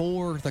 9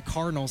 for the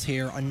Cardinals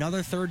here.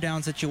 Another third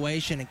down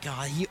situation. And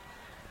God,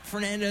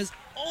 Fernandez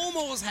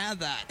almost had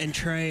that. And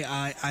Trey,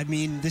 I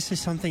mean, this is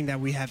something that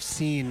we have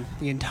seen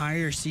the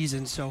entire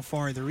season so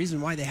far. The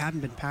reason why they haven't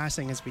been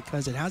passing is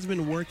because it hasn't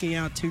been working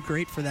out too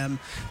great for them.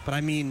 But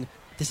I mean,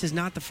 this is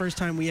not the first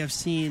time we have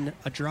seen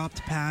a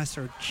dropped pass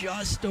or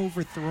just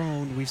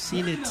overthrown. We've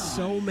seen it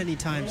so many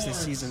times this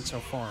season so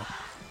far.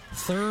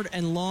 3rd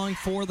and long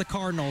for the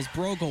Cardinals.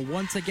 Brogel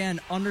once again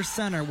under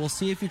center. We'll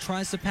see if he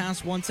tries to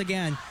pass once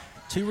again.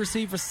 2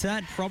 receivers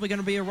set. Probably going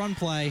to be a run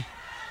play.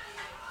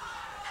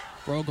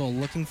 Brogel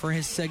looking for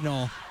his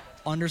signal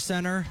under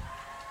center.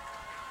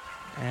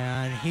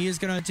 And he is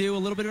going to do a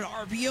little bit of an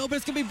RPO, but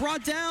it's going to be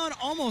brought down,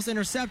 almost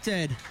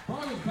intercepted.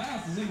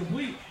 Pass is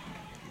incomplete.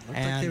 Looked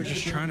like they were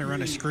just trying to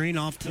run a screen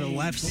off to the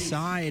left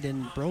side,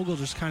 and Brogel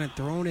just kind of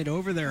throwing it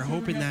over there,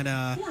 hoping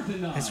that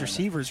his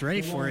receiver's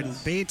ready for it.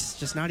 And Bates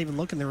just not even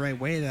looking the right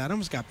way. That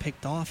almost got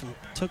picked off and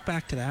took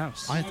back to the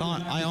house. I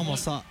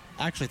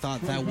actually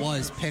thought that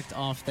was picked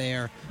off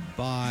there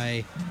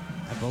by,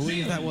 I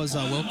believe that was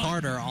Will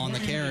Carter on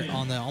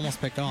the almost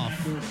picked off.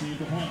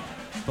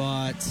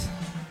 But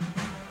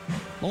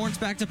Lawrence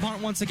back to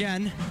punt once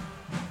again.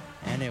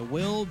 And it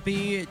will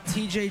be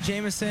T.J.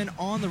 Jamison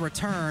on the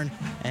return.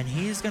 And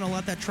he's going to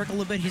let that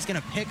trickle a bit. He's going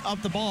to pick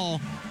up the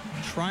ball.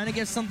 Trying to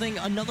get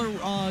another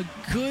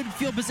good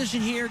field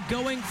position here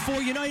going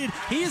for United.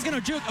 He is going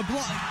to juke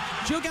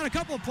out a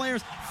couple of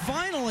players.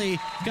 Finally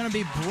going to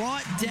be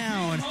brought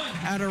down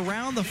at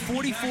around the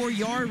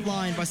 44-yard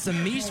line by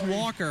Samis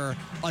Walker.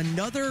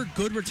 Another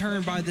good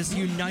return by this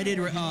United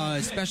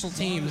special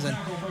teams, and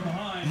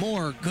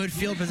more good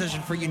field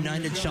position for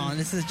United, Shawn.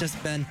 This has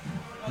just been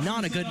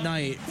not a good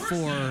night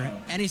for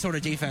any sort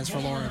of defense for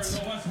Lawrence.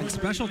 And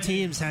special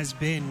teams has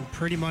been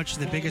pretty much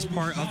the biggest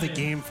part of the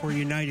game for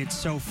United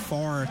so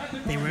far.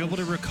 They were able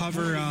to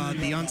recover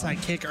the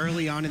onside kick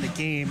early on in the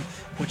game,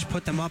 which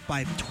put them up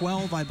by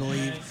 12, I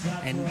believe.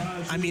 And,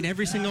 I mean,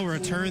 every single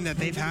return that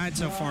they've had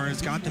so far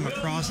has got them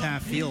across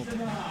half field.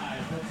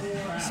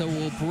 So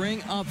we'll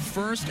bring up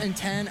 1st and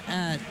 10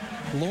 at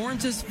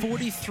Lawrence's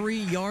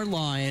 43-yard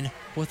line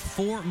with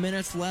 4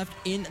 minutes left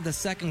in the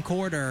second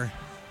quarter.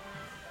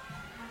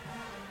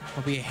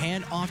 Will be a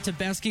hand off to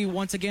Besky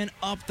once again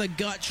up the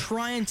gut,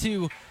 trying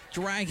to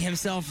drag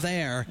himself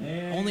there.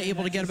 Only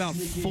able to get about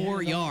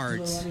 4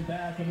 yards.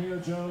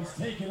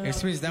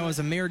 Excuse me, that was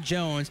Amir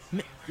Jones.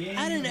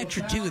 Add an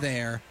extra 2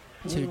 there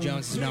to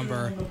Jones'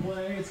 number.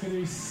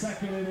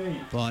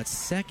 But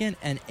 2nd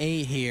and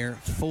 8 here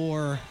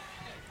for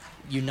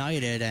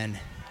United, and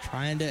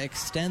trying to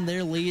extend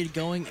their lead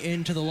going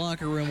into the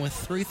locker room with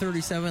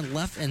 3:37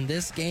 left in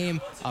this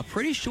game. A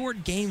pretty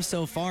short game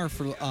so far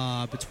for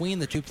between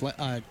the two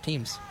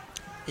teams.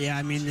 Yeah,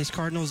 I mean, this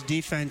Cardinals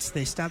defense,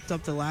 they stepped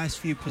up the last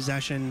few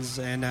possessions,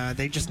 and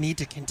they just need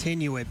to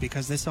continue it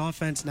because this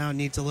offense now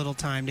needs a little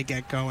time to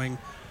get going.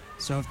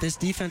 So if this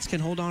defense can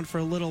hold on for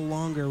a little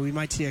longer, we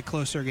might see a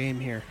closer game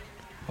here.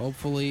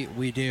 Hopefully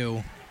we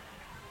do.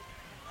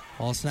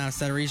 Ball snap,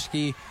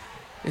 Sadarishki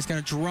is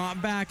going to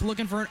drop back,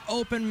 looking for an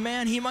open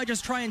man. He might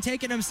just try and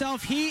take it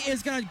himself. He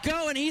is going to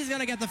go, and he's going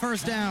to get the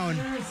first down.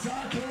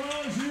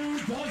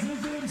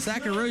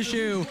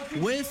 Sakarushu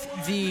with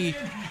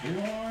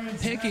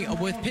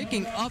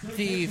picking up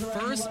the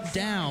first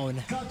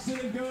down.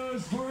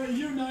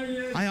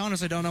 I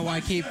honestly don't know why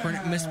I keep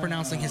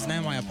mispronouncing his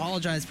name. I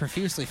apologize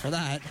profusely for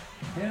that.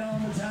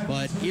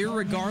 But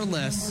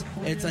irregardless,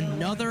 it's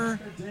another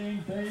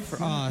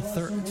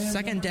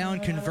second down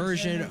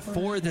conversion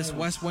for this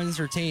West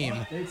Windsor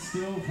team.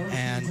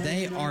 And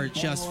they are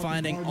just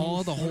finding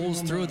all the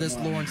holes through this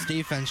Lawrence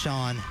defense,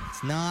 Shawn.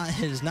 It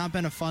has not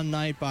been a fun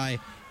night by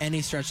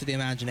any stretch of the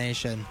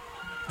imagination.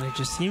 And it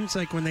just seems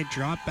like when they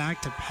drop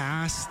back to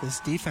pass,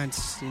 this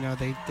defense,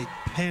 they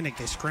panic,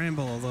 they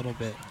scramble a little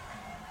bit.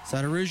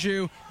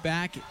 Sadaruju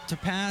back to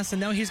pass, and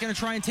now he's going to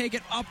try and take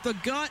it up the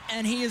gut,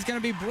 and he is going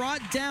to be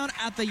brought down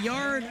at the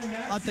yard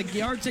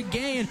to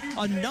gain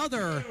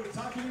another.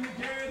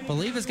 I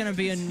believe it's going to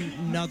be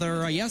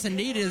another. Yes,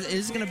 indeed, it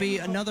is going to be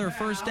another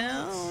first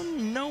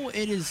down. No,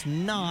 it is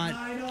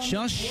not.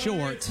 Just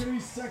short.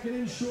 Second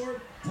and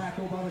short.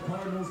 Tackle by the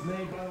Cardinals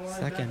made by the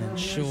Second and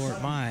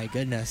short. My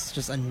goodness,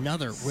 just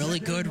another really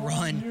good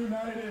run.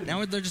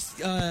 Now they're just.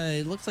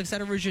 It looks like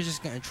Sadaruju is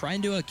just going to try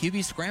and do a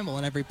QB scramble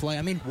in every play.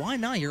 I mean, why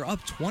not? You're up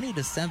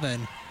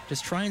 20-7.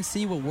 Just try and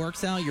see what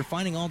works out. You're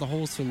finding all the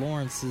holes through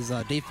Lawrence's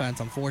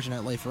defense,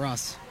 unfortunately for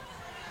us.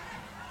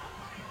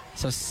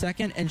 So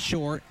second and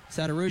short.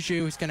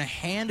 Sadaruju is going to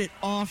hand it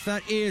off.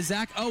 That is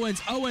Zach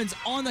Owens. Owens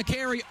on the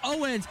carry.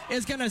 Owens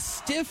is going to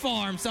stiff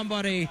arm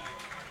somebody.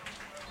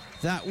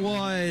 That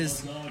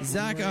was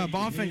Zach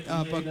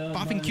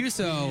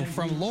Boffincuso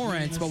from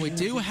Lawrence, but we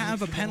do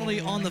have a penalty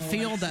on the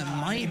field that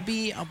might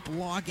be a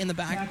block in the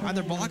back,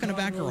 either block in the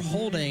back or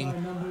holding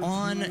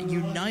on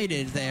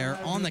United there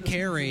on the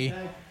carry.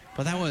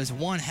 But that was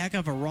one heck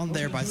of a run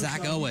there by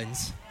Zach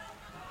Owens.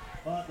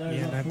 Yeah,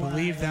 and I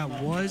believe that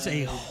was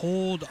a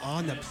hold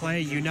on the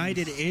play.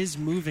 United is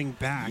moving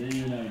back.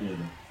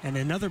 And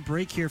another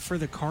break here for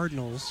the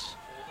Cardinals.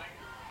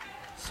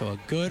 So a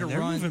good they're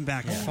run. Moving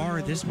back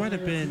far. This might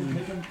have been,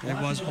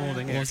 it was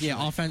holding.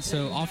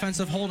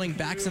 Offensive holding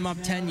backs him up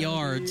 10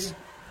 yards.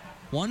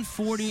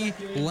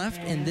 1:40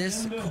 left in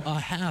this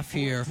half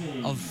here.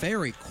 A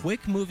very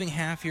quick moving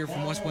half here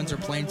from West Windsor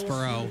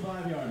Plainsboro.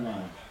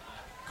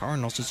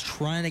 Cardinals just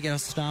trying to get a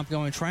stop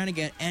going, trying to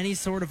get any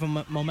sort of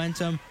a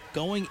momentum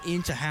going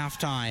into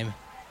halftime.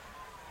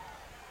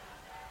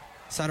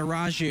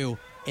 Sadaruju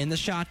in the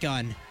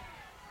shotgun.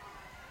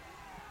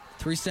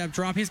 3-step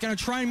drop. He's going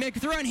to try and make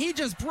it through, and he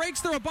just breaks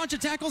through a bunch of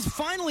tackles,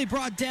 finally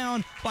brought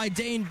down by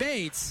Dane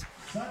Bates.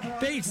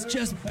 Bates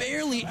just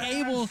barely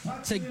able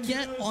to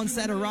get on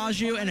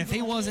Sadaruju, and if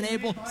he wasn't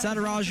able,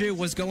 Sadaruju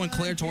was going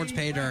clear towards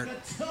pay dirt.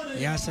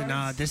 Yes,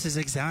 and this is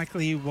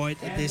exactly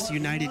what this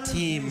United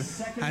team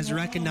has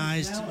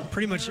recognized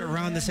pretty much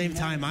around the same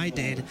time I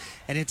did,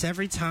 and it's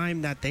every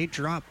time that they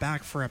drop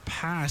back for a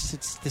pass,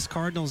 it's this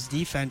Cardinals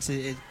defense,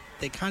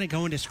 they kind of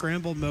go into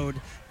scramble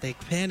mode. They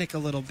panic a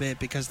little bit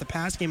because the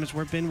pass game has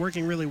been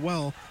working really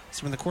well.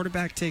 So when the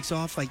quarterback takes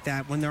off like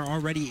that, when they're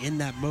already in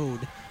that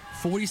mode.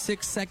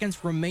 46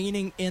 seconds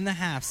remaining in the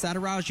half.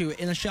 Sadaruju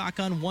in the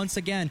shotgun once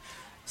again.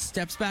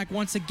 Steps back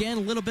once again.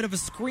 A little bit of a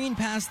screen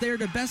pass there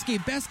to Besky.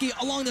 Besky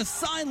along the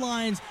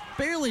sidelines.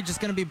 Barely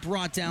just going to be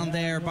brought down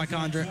there by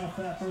Condra.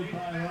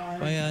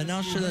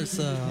 Not sure that's,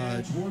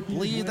 I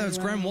believe that was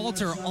Graham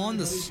Walter on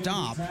the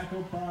stop.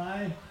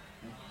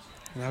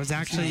 That was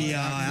actually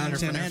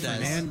Alexander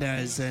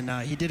Fernandez, and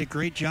he did a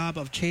great job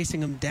of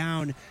chasing him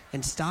down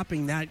and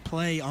stopping that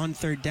play on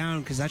third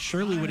down, because that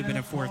surely would have been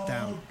a first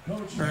down.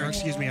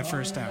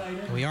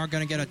 We are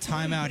going to get a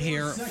timeout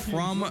here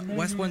from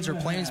West Windsor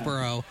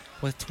Plainsboro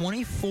with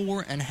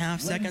 24 and a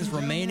half seconds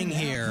remaining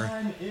here.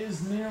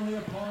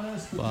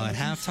 But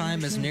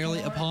halftime is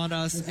nearly upon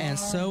us, and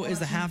so is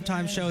the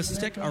halftime show.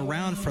 Stick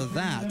around for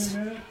that.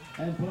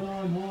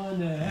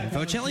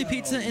 Vocelli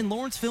Pizza in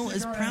Lawrenceville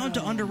is proud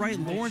to underwrite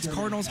Lawrence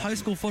Cardinals high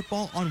school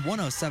football on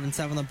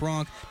 107.7 The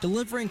Bronx,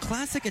 delivering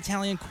classic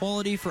Italian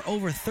quality for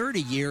over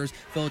 30 years.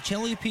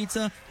 Vocelli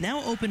Pizza,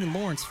 now open in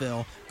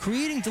Lawrenceville,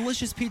 creating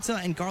delicious pizza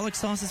and garlic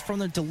sauces from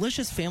their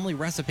delicious family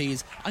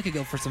recipes. I could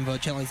go for some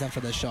Vocellis after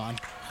this, Shawn.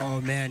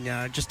 Oh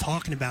man, just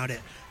talking about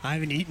it, I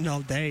haven't eaten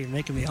all day. You're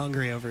making me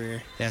hungry over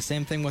here. Yeah,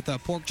 same thing with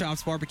Pork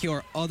Chops Barbecue,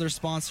 our other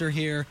sponsor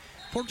here.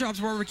 Pork Chops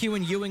Barbecue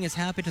in Ewing is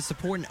happy to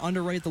support and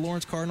underwrite the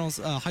Lawrence Cardinals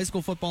high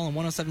school football on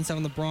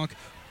 107.7 The Bronx.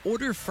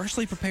 Order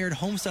freshly prepared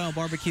home-style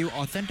barbecue,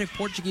 authentic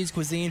Portuguese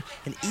cuisine,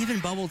 and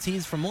even bubble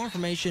teas. For more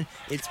information,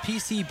 it's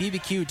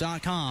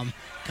pcbbq.com.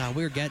 God,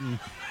 we're getting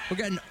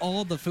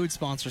all the food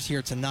sponsors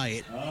here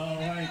tonight.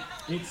 I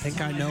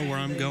think I know where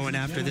I'm going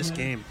after this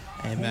game.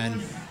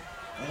 Amen.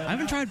 I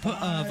haven't tried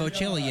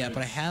Vocelli yet,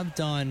 but I have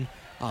done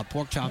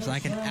pork chops. I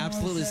can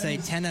absolutely say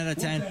 10 out of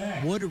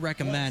 10 would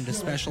recommend,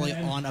 especially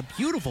on a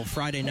beautiful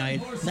Friday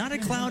night. Not a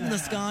cloud in the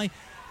sky,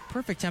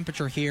 perfect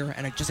temperature here,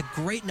 and just a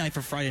great night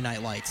for Friday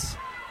night lights.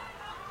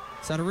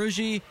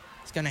 Sadaruju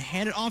is going to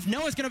hand it off.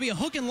 No, it's going to be a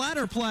hook and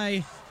ladder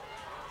play.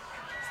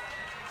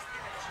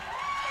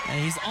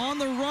 And he's on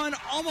the run,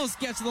 almost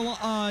gets to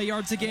the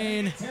yards to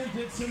gain.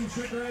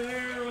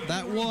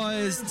 That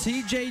was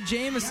T.J.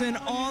 Jameson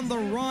on the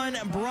run,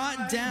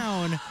 brought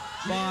down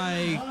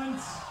by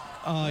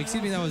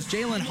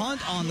Jalen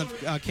Hunt on the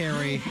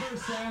carry.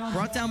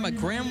 Brought down by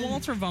Graham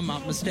Walter, if I'm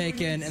not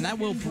mistaken, and that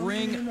will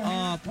bring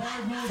up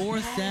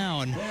 4th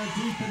down.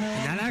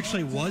 And that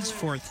actually was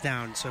 4th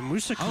down. So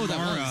Musa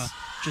Kamara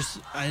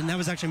that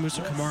was actually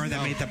Musa Kamara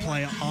that made the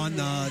play on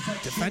the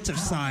defensive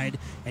side,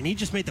 and he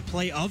just made the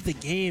play of the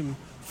game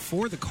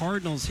for the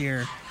Cardinals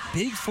here.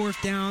 Big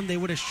 4th down. They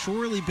would have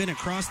surely been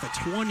across the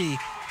 20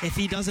 if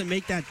he doesn't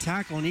make that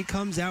tackle, and he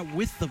comes out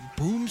with the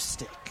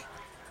boomstick.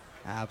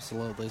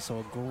 Absolutely. So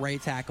a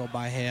great tackle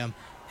by him.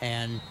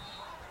 And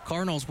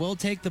Cardinals will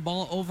take the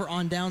ball over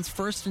on downs,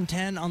 1st and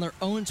 10 on their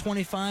own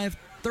 25.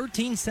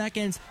 13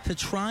 seconds to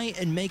try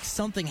and make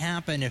something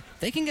happen. If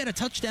they can get a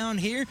touchdown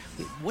here,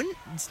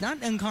 it's not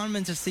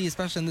uncommon to see,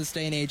 especially in this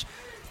day and age.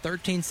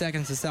 13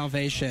 seconds to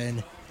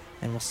salvation.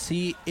 And we'll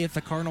see if the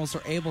Cardinals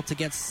are able to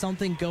get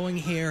something going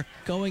here,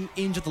 going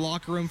into the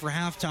locker room for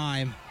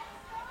halftime.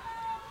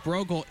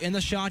 Brogel in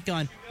the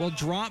shotgun will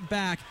drop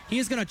back. He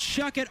is going to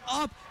chuck it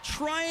up,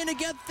 trying to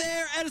get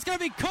there, and it's going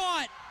to be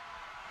caught.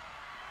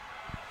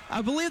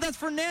 I believe that's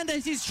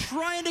Fernandez. He's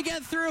trying to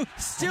get through,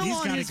 still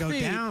on his feet. He's got to go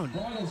down.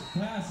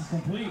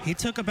 He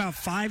took about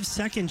 5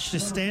 seconds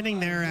just standing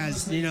there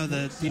as, the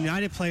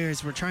United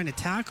players were trying to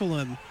tackle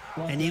him,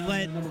 and he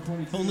let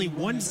only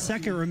 1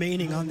 second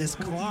remaining on this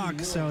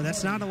clock, so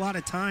that's not a lot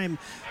of time.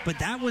 But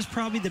that was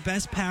probably the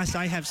best pass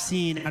I have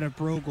seen out of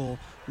Brogel,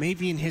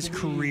 maybe in his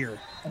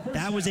career.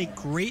 That was a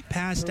great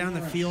pass down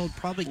the field,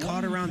 probably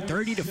caught around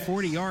 30 to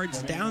 40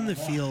 yards down the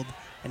field,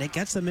 and it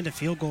gets them into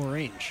field goal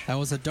range. That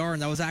was a dart.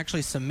 That was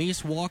actually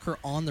Samis Walker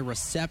on the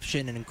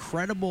reception. An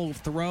incredible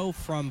throw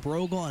from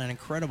Brogel and an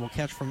incredible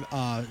catch from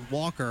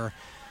Walker.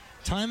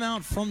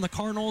 Timeout from the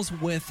Cardinals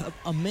with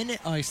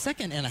a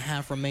second and a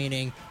half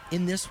remaining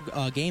in this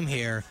game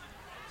here.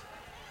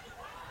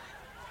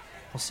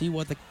 We'll see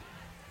what the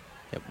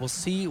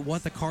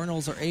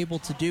Cardinals are able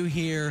to do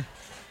here.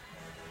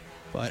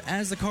 But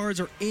as the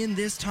Cards are in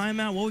this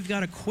timeout, we've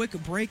got a quick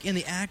break in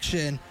the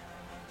action.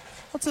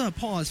 Let's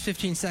pause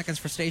 15 seconds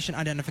for station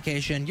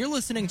identification. You're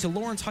listening to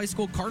Lawrence High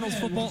School Cardinals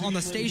football on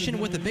the station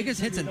with the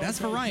biggest hits and best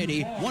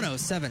variety,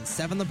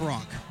 107.7 The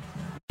Bronc.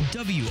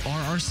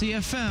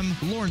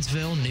 WRRC-FM,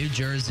 Lawrenceville, New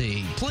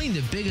Jersey. Playing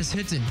the biggest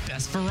hits and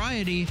best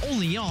variety,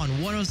 only on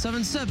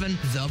 107.7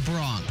 The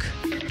Bronc.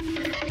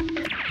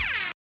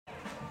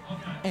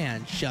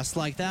 And just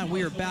like that,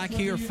 we are back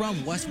here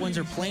from West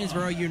Windsor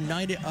Plainsboro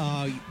United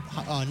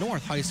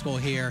North High School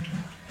here,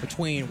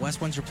 between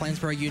West Windsor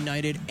Plainsboro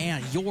United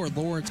and your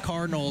Lawrence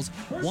Cardinals.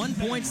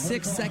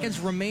 1.6 seconds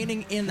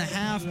remaining in the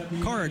half.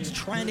 Cards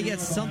trying to get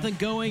something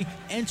going,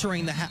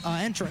 entering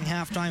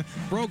halftime.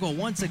 Brogel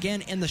once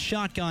again in the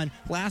shotgun.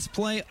 Last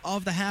play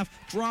of the half,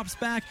 drops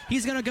back.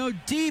 He's going to go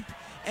deep,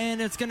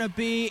 and it's going to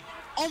be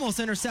almost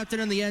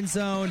intercepted in the end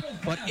zone,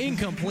 but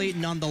incomplete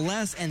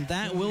nonetheless, and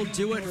that will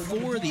do it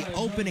for the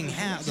opening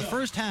half, the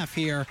first half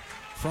here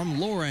from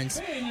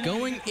Lawrence.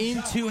 Going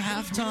into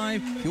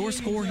halftime, your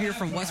score here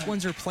from West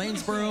Windsor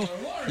Plainsboro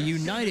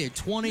United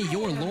 20,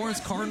 your Lawrence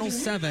Cardinals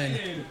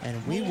 7,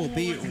 and we will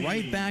be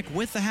right back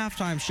with the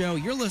halftime show.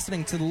 You're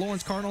listening to the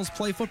Lawrence Cardinals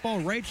play football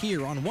right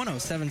here on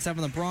 107.7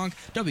 The Bronc,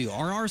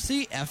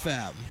 WRRC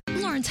FM.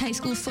 Lawrence High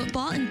School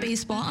football and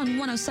baseball on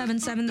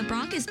 107.7 The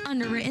Bronc is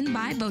underwritten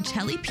by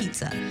Bocelli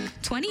Pizza,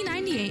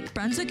 2098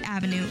 Brunswick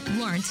Avenue,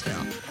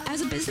 Lawrenceville.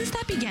 As a business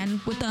that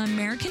began with the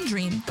American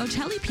dream,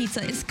 Bocelli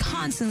Pizza is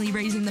constantly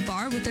raising the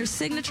bar with their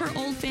signature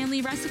old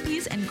family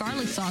recipes and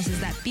garlic sauces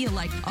that feel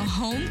like a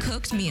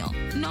home-cooked meal.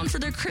 Known for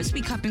their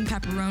crispy cup and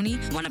pepperoni,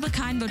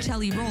 one-of-a-kind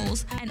Bocelli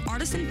rolls, and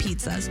artisan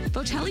pizzas,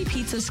 Bocelli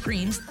Pizza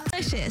screams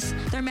delicious.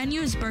 Their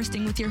menu is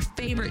bursting with your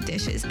favorite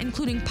dishes,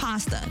 including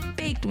pasta,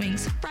 baked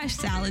wings, fresh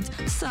salads,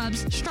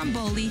 subs,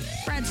 stromboli,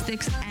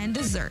 breadsticks, and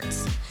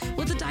desserts.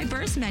 With a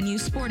diverse menu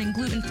sporting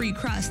gluten-free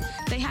crust,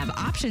 they have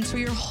options for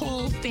your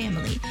whole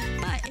family.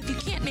 But if you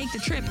can't make the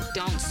trip,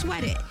 don't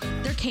sweat it.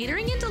 Their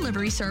catering and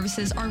delivery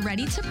services are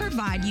ready to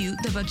provide you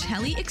the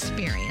Bocelli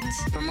experience.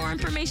 For more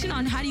information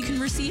on how you can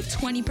receive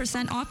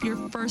 20% off your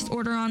first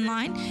order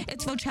online,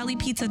 it's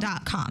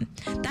VocelliPizza.com.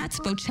 That's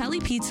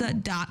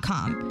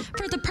VocelliPizza.com.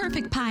 For the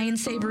perfect pie and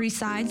savory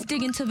sides,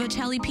 dig into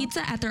Bocelli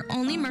Pizza at their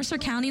only Mercer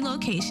County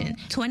location,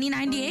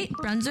 2098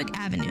 Brunswick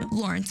Avenue,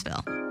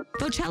 Lawrenceville.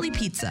 Bocelli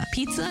Pizza.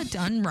 Pizza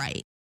done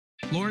right.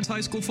 Lawrence High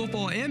School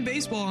football and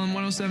baseball on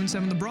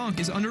 107.7 The Bronc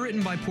is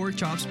underwritten by Pork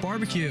Chops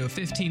Barbecue,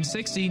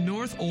 1560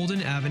 North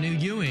Olden Avenue,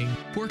 Ewing.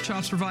 Pork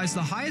Chops provides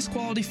the highest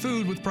quality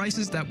food with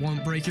prices that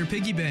won't break your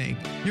piggy bank.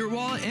 Your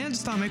wallet and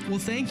stomach will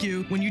thank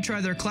you when you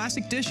try their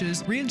classic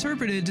dishes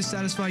reinterpreted to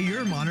satisfy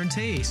your modern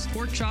taste.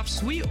 Pork Chops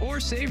sweet or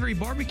savory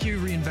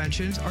barbecue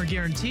reinventions are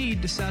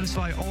guaranteed to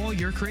satisfy all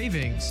your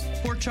cravings.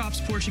 Pork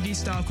Chops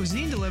Portuguese-style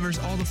cuisine delivers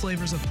all the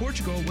flavors of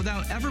Portugal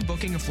without ever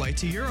booking a flight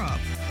to Europe.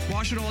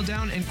 Wash it all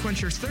down and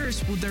quench your thirst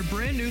first with their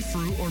brand new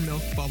fruit or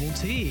milk bubble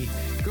tea.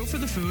 Go for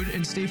the food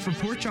and stay for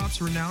Pork Chop's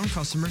renowned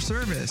customer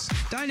service.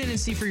 Dine in and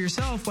see for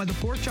yourself why the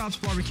Pork Chop's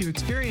barbecue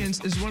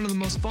experience is one of the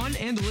most fun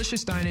and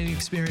delicious dining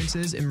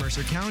experiences in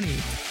Mercer County.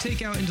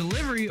 Takeout and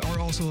delivery are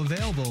also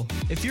available.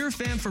 If you're a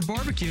fan for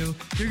barbecue,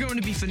 you're going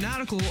to be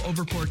fanatical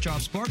over Pork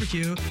Chop's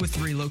barbecue with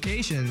 3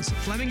 locations: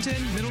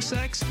 Flemington,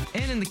 Middlesex,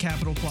 and in the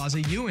Capitol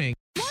Plaza, Ewing.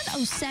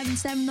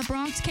 1077 The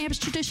Bronx campus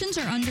traditions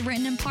are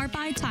underwritten in part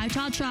by Thai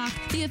Cha Truck,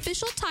 the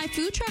official Thai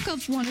food truck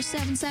of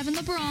 1077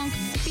 The Bronx.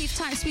 Beef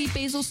Thai sweet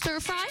basil stir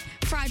fry,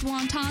 fried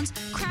wontons,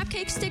 crab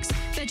cake sticks,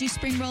 veggie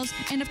spring rolls,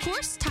 and of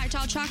course, Thai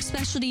Cha Truck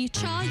specialty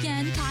Cha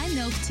Yen Thai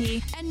milk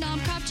tea and Nam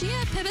Krap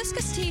Jia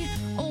hibiscus tea.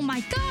 Oh my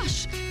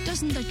gosh,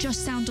 doesn't that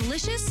just sound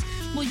delicious?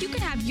 Well, you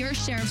can have your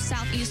share of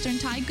southeastern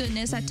Thai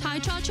goodness at Thai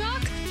Cha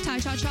Truck. Thai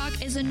Cha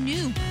Truck is a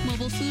new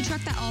mobile food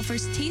truck that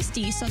offers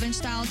tasty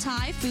southern-style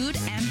Thai food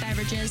and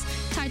beverages.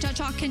 Thai Cha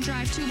Truck can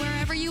drive to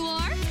wherever you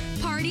are.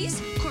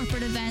 Parties,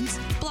 corporate events,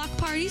 block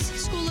parties,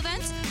 school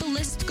events, the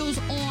list goes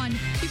on.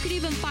 You could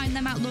even find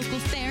them at local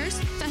fairs,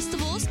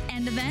 festivals,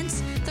 and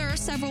events. There are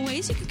several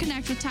ways you can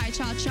connect with Thai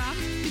Cha Truck.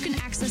 You can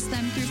access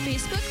them through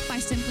Facebook by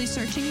simply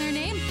searching their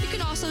name. You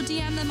can also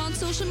DM them on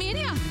social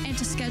media. And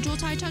to schedule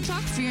Thai Cha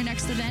Truck for your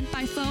next event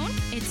by phone,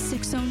 it's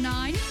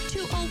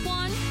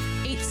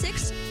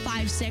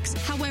 609-201-8656.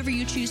 However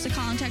you choose to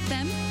contact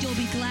them, you'll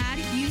be glad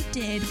you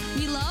did.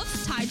 We love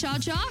Thai Cha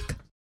Truck.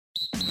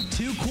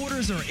 2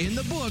 quarters are in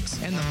the books,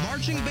 and the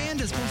marching band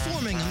is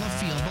performing on the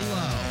field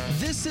below.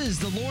 This is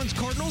the Lawrence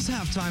Cardinals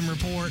halftime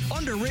report,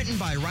 underwritten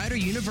by Rider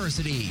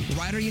University.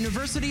 Rider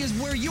University is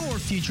where your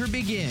future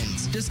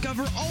begins.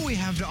 Discover all we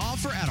have to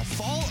offer at a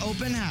fall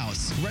open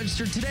house.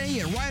 Register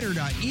today at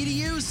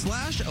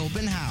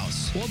rider.edu/open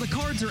house. While the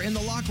Cards are in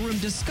the locker room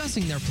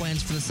discussing their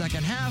plans for the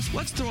second half,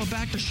 let's throw it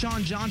back to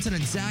Shawn Johnson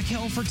and Zach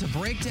Helfer to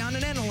break down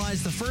and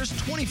analyze the first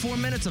 24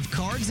 minutes of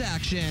Cards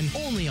action,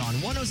 only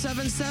on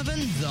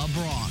 1077 The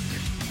Bronx.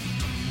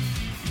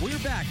 We're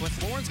back with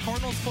Lawrence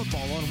Cardinals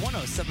football on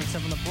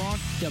 1077 The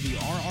Bronx,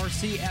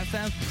 WRRC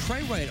FM.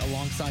 Trey Wright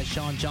alongside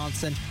Shawn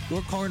Johnson.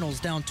 Your Cardinals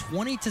down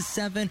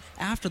 20-7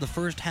 after the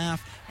first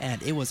half,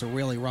 and it was a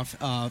really rough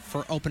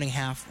for opening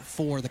half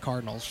for the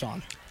Cardinals,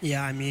 Shawn.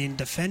 Yeah, I mean,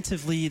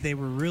 defensively, they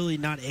were really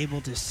not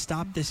able to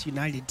stop this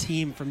United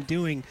team from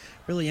doing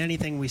really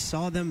anything. We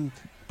saw them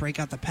break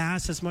out the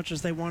pass as much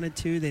as they wanted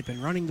to. They've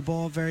been running the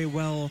ball very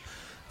well.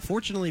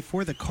 Fortunately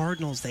for the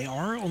Cardinals, they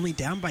are only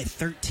down by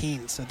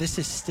 13, so this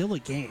is still a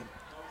game.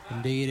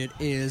 Indeed, it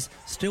is.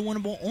 Still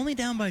winnable, only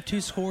down by 2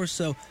 scores,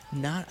 so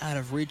not out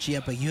of reach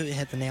yet, but you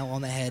hit the nail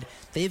on the head.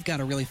 They've got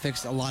to really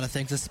fix a lot of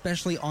things,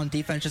 especially on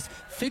defense. Just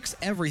fix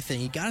everything.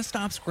 You got to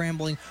stop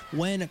scrambling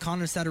when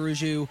Connor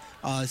Sataruju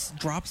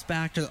drops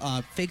back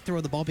to fake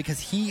throw the ball,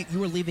 because you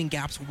are leaving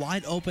gaps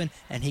wide open,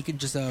 and he can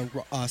just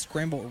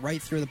scramble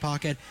right through the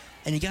pocket.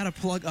 And you got to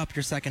plug up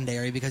your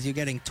secondary, because you're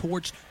getting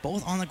torched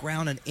both on the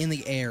ground and in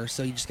the air.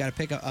 So you just got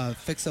to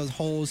fix those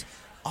holes.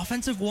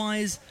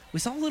 Offensive-wise, we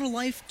saw a little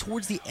life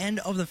towards the end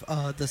of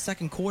the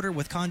second quarter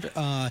with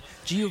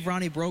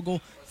Giovanni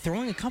Brogel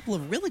throwing a couple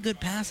of really good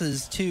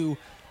passes to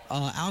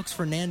Alex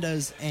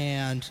Fernandez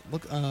and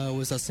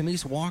was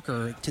Samis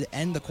Walker to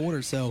end the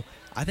quarter. So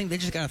I think they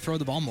just got to throw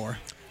the ball more.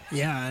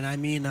 Yeah, and I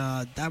mean,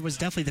 that was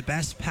definitely the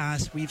best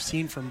pass we've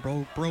seen from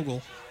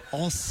Brogel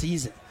all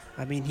season.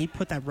 I mean, he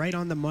put that right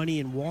on the money,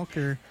 and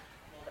Walker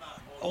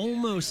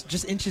almost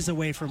just inches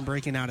away from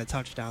breaking out a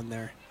touchdown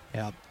there.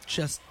 Yeah,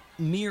 just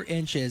mere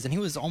inches, and he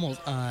was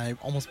almost had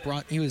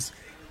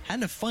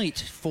to fight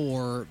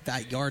for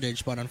that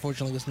yardage, but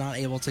unfortunately was not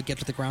able to get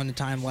to the ground in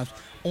time. Left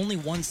only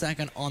 1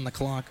 second on the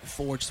clock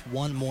for just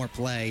one more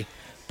play.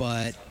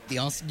 But they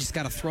also just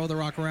got to throw the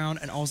rock around.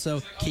 And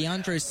also,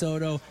 Keandre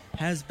Soto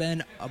has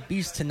been a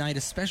beast tonight,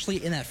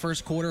 especially in that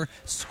first quarter,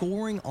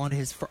 scoring on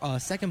his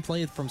second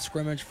play from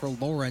scrimmage for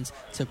Lawrence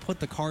to put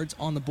the Cards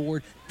on the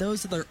board.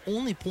 Those are their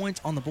only points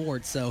on the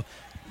board. So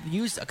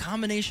use a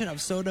combination of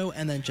Soto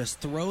and then just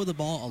throw the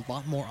ball a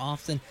lot more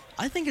often.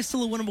 I think it's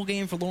still a winnable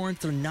game for Lawrence.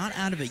 They're not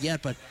out of it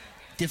yet, but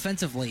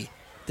defensively,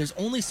 there's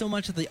only so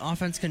much that the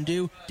offense can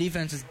do.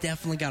 Defense has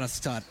definitely got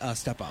to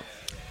step up.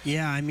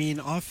 Yeah, I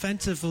mean,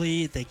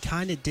 offensively, they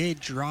kind of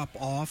did drop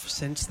off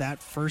since that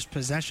first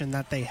possession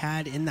that they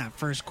had in that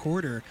first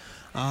quarter.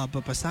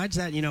 But besides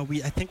that,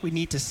 I think we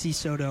need to see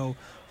Soto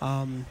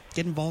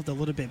get involved a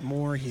little bit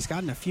more. He's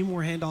gotten a few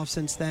more handoffs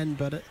since then,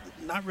 but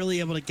not really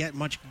able to get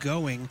much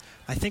going.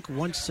 I think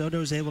once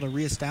Soto's able to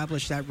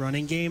reestablish that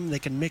running game, they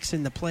can mix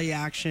in the play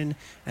action,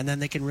 and then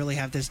they can really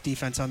have this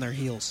defense on their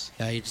heels.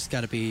 Yeah, you just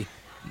got to be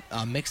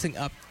mixing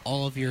up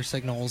all of your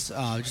signals,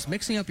 just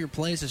mixing up your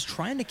plays, is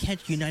trying to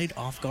catch United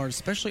off guard,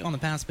 especially on the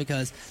pass,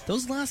 because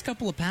those last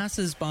couple of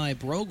passes by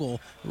Brogel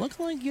looked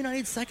like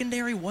United's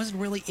secondary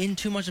wasn't really in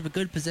too much of a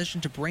good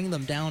position to bring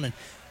them down. And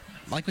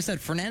like we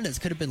said, Fernandez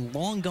could have been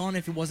long gone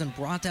if he wasn't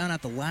brought down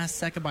at the last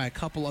second by a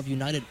couple of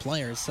United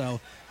players. So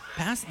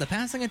the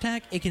passing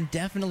attack, it can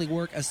definitely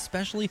work,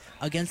 especially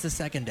against the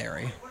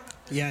secondary.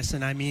 Yes,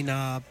 and I mean,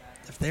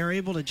 if they're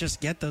able to just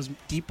get those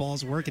deep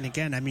balls working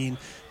again, I mean,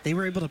 they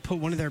were able to put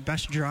one of their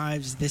best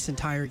drives this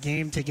entire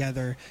game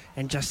together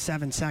in just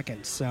 7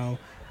 seconds. So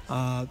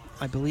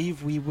I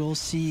believe we will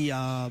see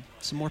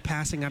some more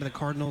passing out of the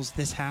Cardinals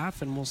this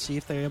half, and we'll see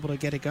if they're able to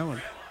get it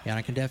going. Yeah, and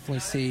I can definitely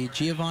see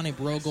Giovanni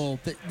Brogel.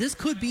 This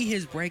could be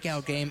his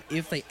breakout game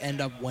if they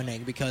end up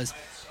winning, because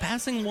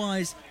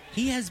passing-wise,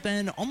 he has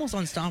been almost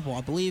unstoppable.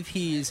 I believe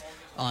he's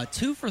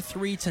 2 for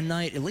 3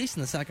 tonight, at least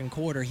in the second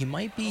quarter. He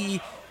might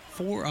be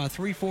 4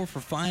 for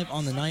 5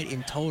 on the night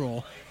in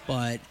total,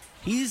 but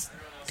he's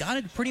got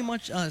it pretty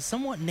much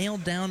somewhat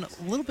nailed down. A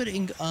little bit,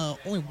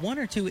 only 1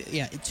 or 2,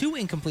 2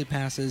 incomplete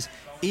passes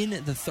in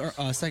the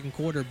second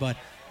quarter, but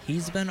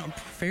he's been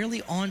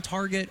fairly on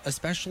target,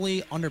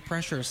 especially under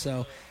pressure.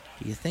 So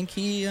do you think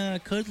he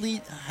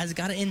has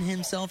got it in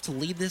himself to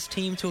lead this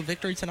team to a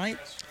victory tonight?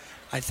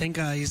 I think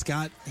he's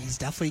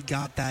definitely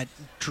got that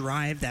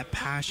drive, that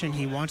passion.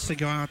 He wants to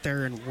go out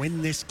there and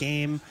win this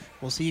game.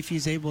 We'll see if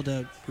he's able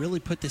to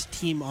really put this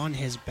team on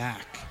his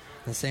back.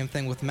 The same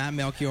thing with Matt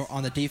Melchior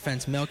on the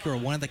defense. Melchior,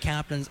 one of the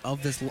captains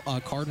of this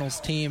Cardinals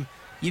team.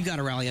 You've got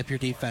to rally up your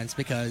defense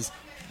because,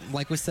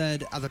 like we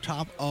said at the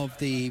top of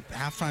the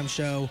halftime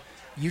show,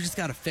 you just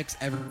got to fix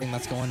everything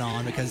that's going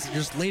on because you're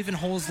just leaving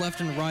holes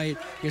left and right.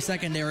 Your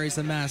secondary is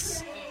a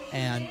mess,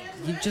 and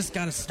you just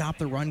got to stop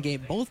the run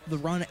game, both the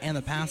run and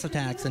the pass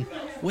attacks. And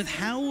with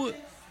how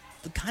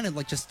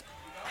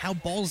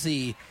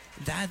ballsy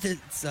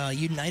that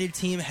United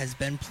team has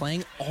been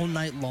playing all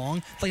night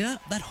long, like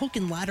that hook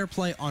and ladder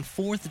play on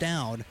 4th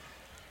down,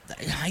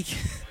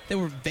 they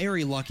were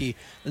very lucky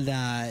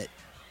that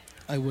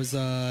it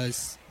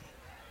was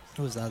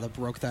who was that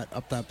broke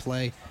that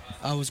play?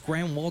 It was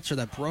Graham Walter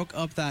that broke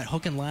up that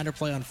hook and ladder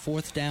play on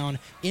 4th down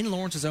in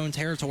Lawrence's own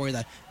territory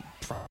that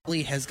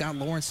probably has got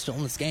Lawrence still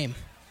in this game.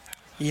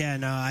 Yeah,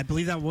 no, I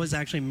believe that was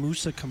actually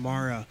Musa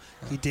Kamara.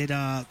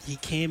 He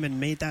came and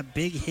made that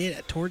big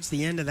hit towards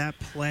the end of that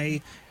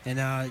play,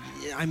 and I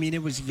mean,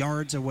 it was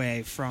yards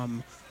away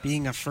from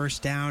being a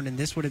first down, and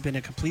this would have been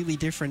a completely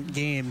different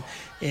game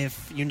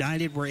if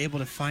United were able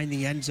to find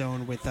the end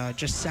zone with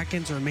just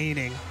seconds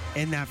remaining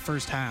in that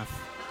first half.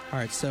 All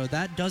right, so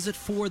that does it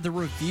for the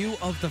review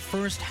of the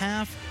first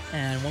half.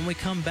 And when we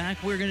come back,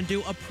 we're going to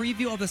do a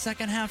preview of the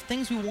second half,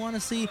 things we want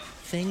to see,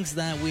 things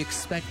that we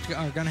expect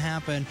are going to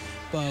happen.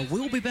 But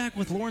we'll be back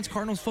with Lawrence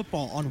Cardinals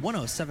football on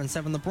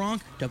 107.7 The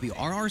Bronx,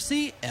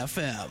 WRRC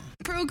FM.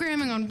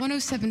 Programming on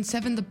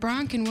 107.7 The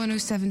Bronx and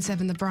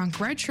 107.7 The Bronx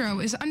Retro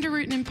is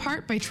underwritten in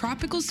part by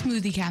Tropical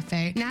Smoothie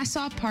Cafe,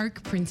 Nassau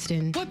Park,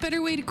 Princeton. What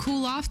better way to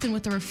cool off than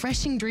with a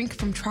refreshing drink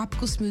from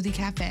Tropical Smoothie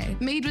Cafe?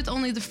 Made with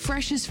only the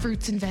freshest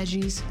fruits and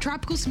veggies,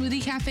 Tropical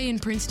Smoothie Cafe in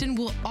Princeton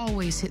will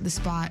always hit the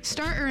spot.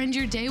 Start or end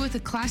your day with a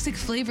classic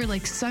flavor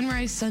like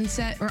sunrise,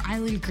 sunset, or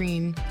island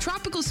green.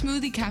 Tropical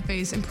Smoothie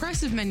Cafe's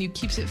impressive menu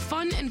keeps it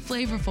fun and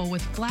flavorful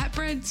with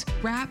flatbreads,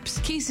 wraps,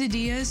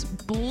 quesadillas,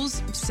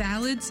 bowls,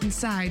 salads, and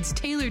sides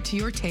tailored to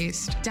your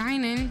taste.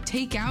 Dine in,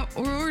 take out,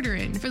 or order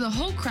in for the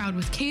whole crowd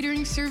with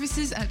catering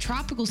services at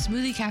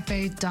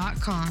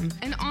tropicalsmoothiecafe.com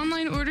and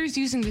online orders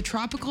using the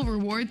Tropical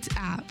Rewards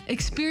app.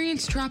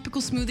 Experience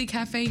Tropical Smoothie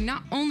Cafe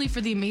not only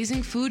for the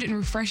amazing food and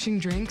refreshing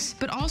drinks,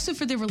 but also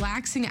for the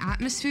relaxing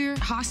atmosphere,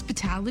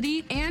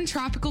 hospitality, and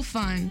tropical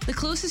fun. The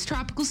closest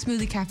Tropical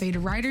Smoothie Cafe to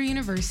Rider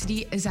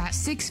University is at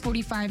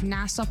 645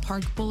 Nassau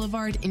Park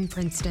Boulevard in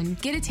Princeton.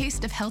 Get a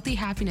taste of healthy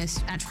happiness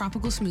at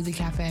Tropical Smoothie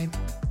Cafe.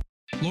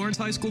 Lawrence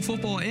High School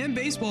football and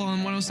baseball on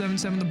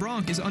 107.7 The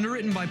Bronx is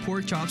underwritten by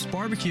Pork Chops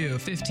Barbecue,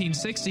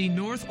 1560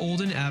 North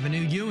Olden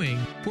Avenue, Ewing.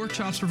 Pork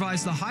Chops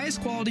provides the highest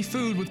quality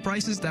food with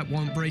prices that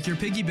won't break your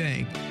piggy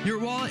bank. Your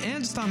wallet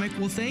and stomach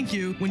will thank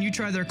you when you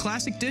try their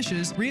classic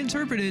dishes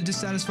reinterpreted to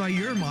satisfy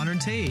your modern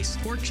taste.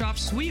 Pork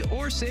Chops sweet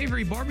or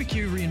savory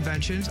barbecue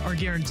reinventions are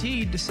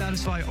guaranteed to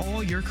satisfy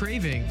all your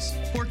cravings.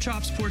 Pork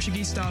Chops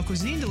Portuguese-style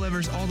cuisine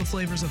delivers all the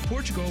flavors of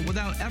Portugal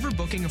without ever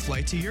booking a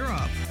flight to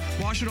Europe.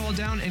 Wash it all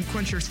down and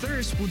quench your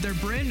thirst with their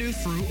brand new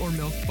fruit or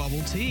milk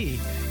bubble tea.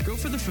 Go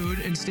for the food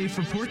and stay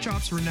for Pork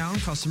Chops'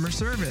 renowned customer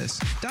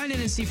service. Dine in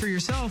and see for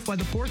yourself why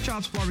the Pork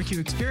Chops barbecue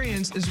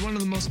experience is one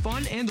of the most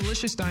fun and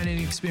delicious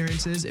dining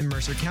experiences in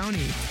Mercer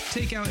County.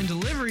 Takeout and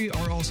delivery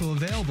are also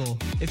available.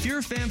 If you're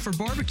a fan for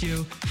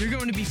barbecue, you're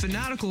going to be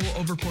fanatical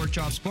over Pork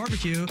Chops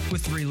barbecue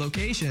with 3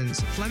 locations: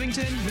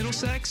 Flemington,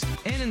 Middlesex,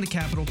 and in the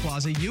Capitol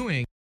Plaza,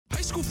 Ewing. High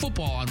school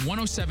football on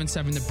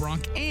 107.7 The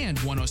Bronx and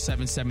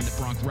 107.7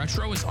 The Bronx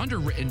Retro is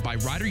underwritten by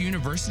Rider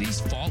University's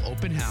Fall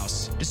Open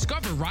House.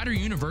 Discover Rider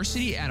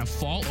University at a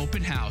Fall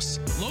Open House.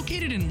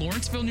 Located in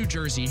Lawrenceville, New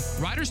Jersey,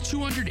 Rider's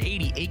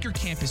 280-acre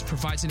campus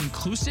provides an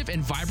inclusive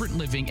and vibrant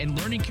living and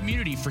learning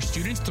community for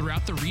students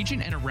throughout the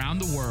region and around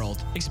the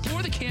world.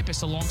 Explore the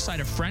campus alongside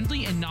a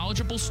friendly and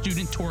knowledgeable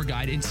student tour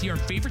guide and see our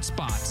favorite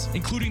spots,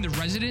 including the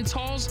residence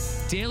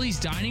halls, Daly's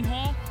Dining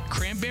Hall,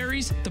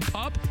 cranberries, the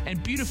pub,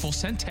 and beautiful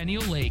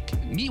Centennial Lake.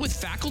 Meet with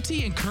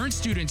faculty and current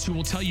students who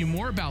will tell you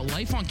more about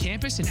life on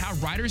campus and how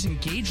Ryder's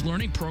Engaged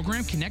Learning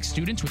program connects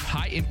students with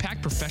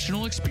high-impact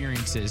professional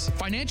experiences.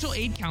 Financial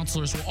aid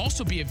counselors will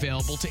also be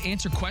available to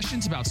answer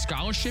questions about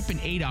scholarship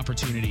and aid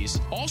opportunities.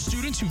 All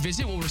students who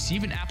visit will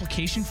receive an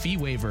application fee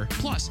waiver.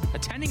 Plus,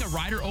 attending a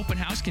Ryder open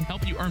house can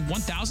help you earn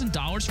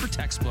 $1,000 for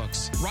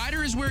textbooks.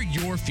 Ryder is where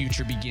your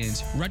future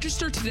begins.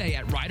 Register today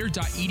at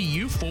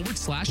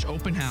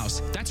ryder.edu/open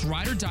house. That's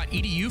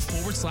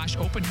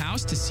ryder.edu/open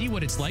house to see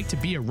what it's like to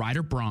be a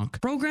Ryder Bronc.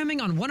 Programming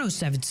on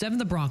 107.7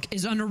 The Bronc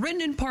is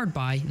underwritten in part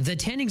by The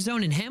Tanning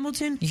Zone in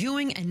Hamilton,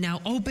 Ewing, and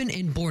now open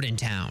in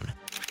Bordentown.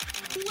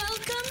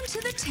 Welcome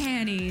to the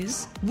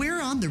Tannies. We're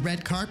on the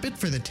red carpet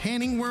for the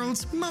tanning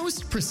world's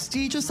most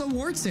prestigious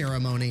award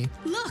ceremony.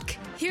 Look,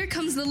 here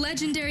comes the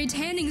legendary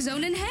Tanning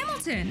Zone in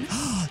Hamilton.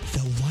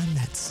 The one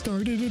that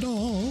started it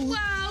all.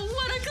 Wow,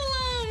 what a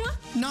glow!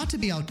 Not to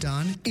be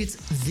outdone, it's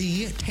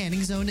the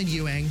Tanning Zone in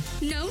Ewing.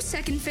 No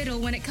second fiddle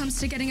when it comes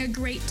to getting a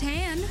great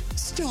tan.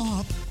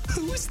 Stop.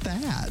 Who's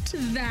that?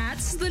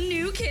 That's the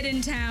new kid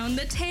in town,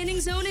 the Tanning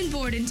Zone in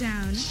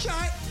Bordentown.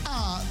 Shut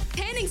up.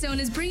 Tanning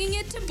Zone is bringing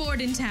it to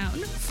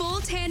Bordentown.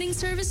 Full tanning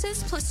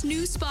services plus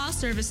new spa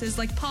services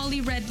like Poly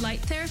Red Light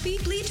Therapy,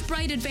 Bleach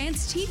Bright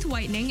Advanced Teeth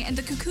Whitening, and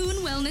the Cocoon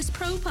Wellness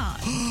Pro Pod.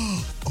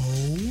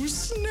 Oh,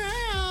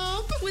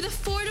 snap. With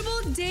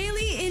affordable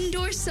daily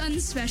indoor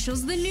sun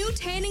specials, the new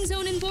Tanning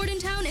Zone in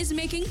Bordentown is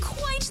making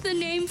quite the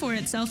name for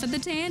itself at the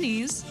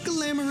Tannies.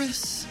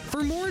 Glamorous.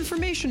 For more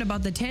information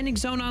about the Tanning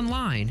Zone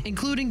online,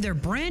 including their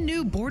brand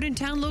new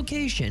Bordentown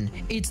location,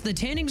 it's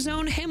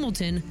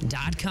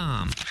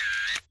thetanningsonehamilton.com.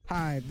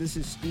 Hi, this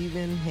is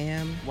Steven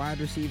Ham, wide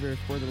receiver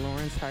for the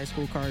Lawrence High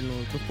School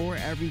Cardinals. Before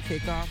every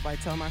kickoff, I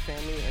tell my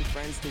family and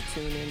friends to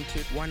tune in to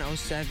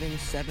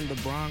 107.7 The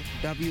Bronc,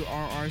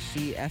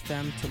 WRRC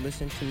FM to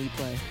listen to me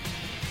play.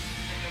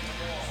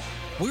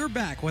 We're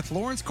back with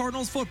Lawrence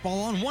Cardinals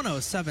football on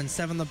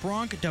 107.7 The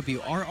Bronc,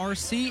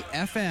 WRRC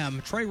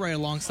FM. Trey Wright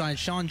alongside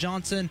Shawn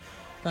Johnson.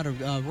 About to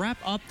wrap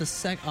up the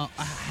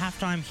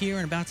halftime here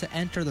and about to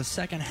enter the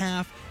second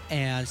half.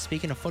 And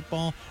speaking of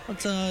football,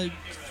 let's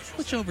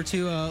switch over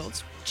to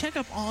let's check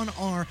up on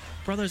our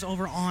brothers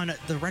over on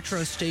the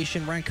retro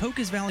station,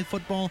 Rancocas Valley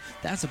Football.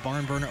 That's a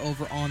barn burner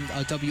over on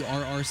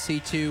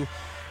WRRC2.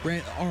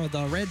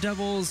 The Red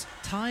Devils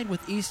tied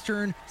with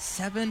Eastern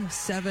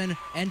 7-7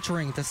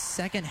 entering the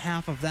second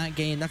half of that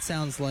game. That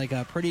sounds like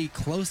a pretty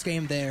close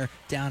game there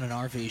down in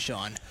RV,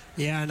 Shawn.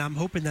 Yeah, and I'm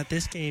hoping that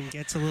this game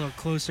gets a little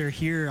closer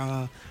here.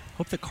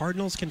 Hope the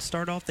Cardinals can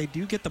start off. They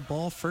do get the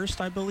ball first,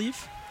 I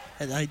believe.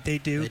 They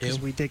do, because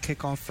we did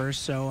kick off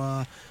first.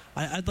 So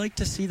I'd like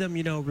to see them,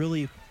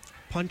 really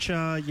punch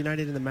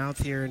United in the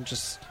mouth here and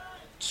just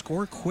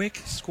score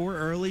quick, score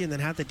early, and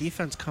then have the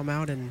defense come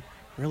out and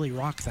really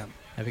rock them.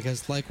 Yeah,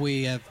 because like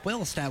we have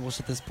well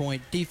established at this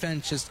point,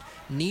 defense just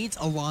needs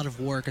a lot of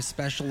work,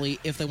 especially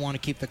if they want to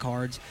keep the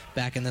Cards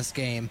back in this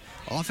game.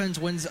 Offense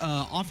wins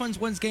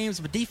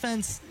games, but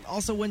defense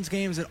also wins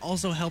games. It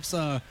also helps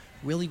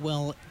really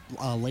well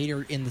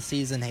later in the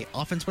season. Hey,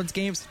 offense wins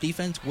games,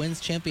 defense wins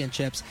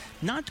championships.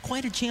 Not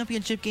quite a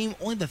championship game,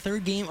 only the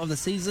third game of the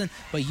season,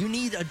 but you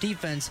need a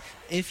defense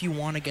if you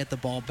want to get the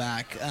ball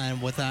back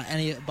and without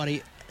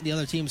the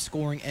other team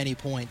scoring any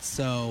points.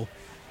 So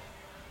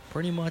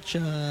pretty much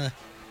a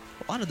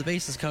lot of the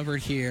bases covered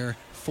here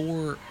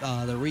for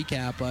the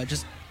recap.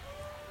 Just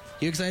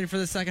you excited for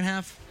the second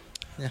half?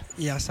 Yeah.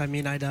 Yes, I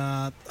mean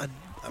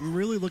I'm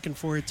really looking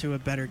forward to a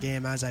better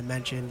game, as I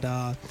mentioned.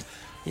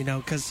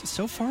 Because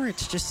so far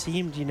it's just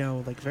seemed,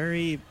 like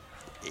it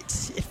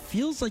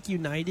feels like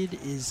United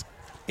is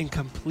in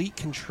complete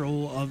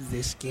control of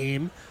this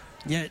game,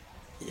 yet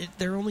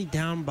they're only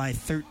down by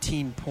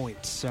 13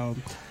 points. So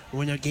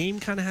when a game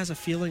kind of has a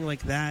feeling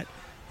like that,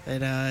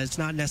 it's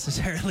not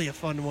necessarily a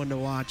fun one to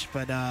watch.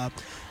 But, I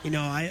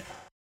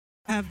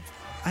have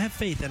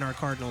faith in our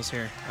Cardinals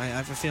here. I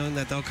have a feeling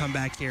that they'll come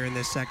back here in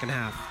this second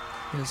half.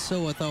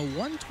 So with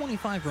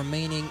 1:25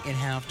 remaining in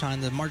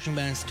halftime, the marching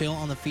band is still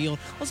on the field.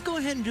 Let's go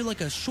ahead and do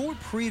like a short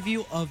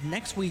preview of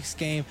next week's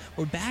game.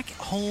 We're back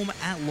home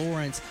at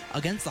Lawrence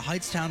against the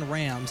Heightstown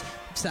Rams.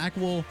 Zach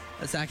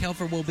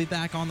Helfer will be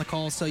back on the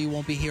call, so you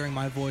won't be hearing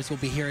my voice. We'll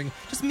be hearing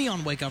just me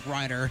on Wake Up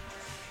Rider.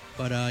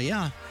 But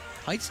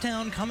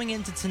Heightstown coming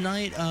into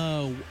tonight,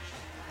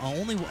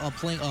 only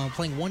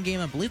playing one game.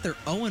 I believe they're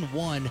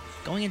 0-1.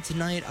 Going in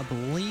tonight, I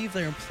believe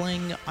they're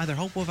playing either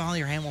Hopewell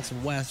Valley or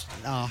Hamilton West.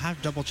 I'll have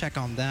to double check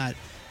on that.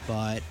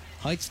 But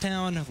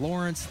Heightstown,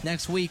 Lawrence,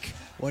 next week.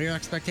 What are your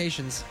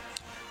expectations?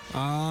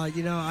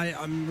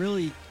 I'm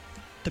really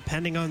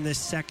depending on this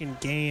second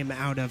game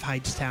out of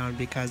Heightstown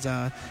because,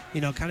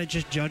 kind of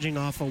just judging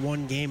off of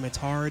one game, it's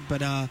hard.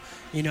 But, I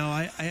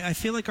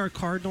feel like our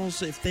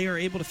Cardinals, if they are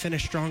able to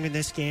finish strong in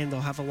this game,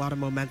 they'll have a lot of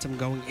momentum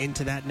going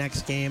into that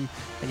next game.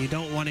 And you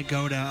don't want to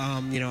go to,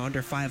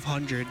 under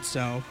 500.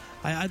 So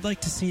I'd like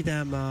to see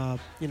them,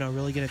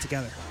 really get it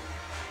together.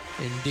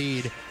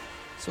 Indeed.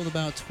 So with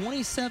about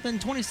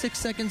 26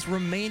 seconds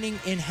remaining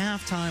in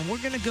halftime, we're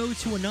going to go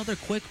to another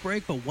quick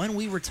break, but when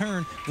we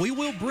return, we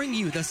will bring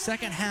you the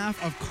second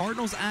half of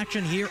Cardinals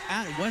action here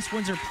at West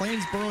Windsor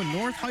Plainsboro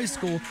North High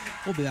School.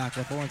 We'll be back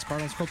with Lawrence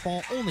Cardinals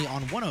football only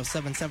on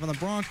 107.7 The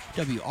Bronx,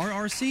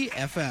 WRRC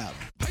FM.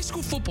 High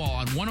school football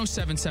on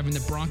 107.7 The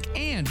Bronx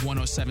and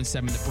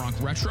 107.7 The Bronx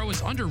Retro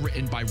is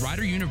underwritten by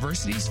Rider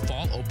University's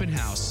Fall Open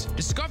House.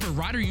 Discover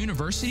Rider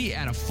University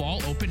at a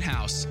Fall Open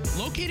House.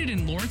 Located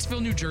in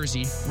Lawrenceville, New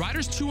Jersey,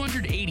 Rider's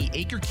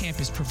 280-acre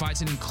campus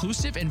provides an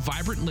inclusive and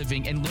vibrant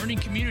living and learning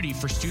community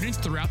for students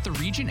throughout the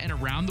region and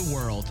around the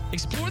world.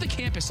 Explore the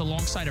campus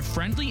alongside a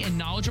friendly and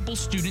knowledgeable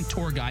student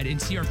tour guide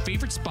and see our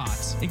favorite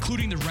spots,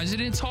 including the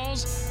residence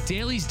halls,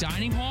 Daly's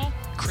Dining Hall,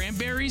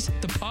 Cranberries,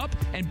 the pub,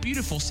 and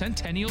beautiful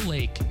Centennial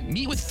Lake.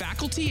 Meet with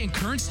faculty and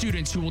current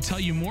students who will tell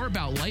you more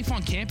about life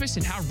on campus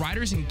and how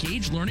Rider's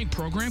Engaged Learning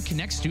Program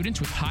connects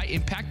students with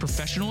high-impact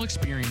professional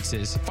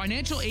experiences.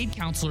 Financial aid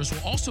counselors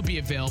will also be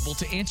available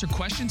to answer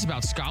questions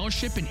about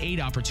scholarship and aid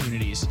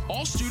opportunities.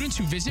 All students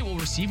who visit will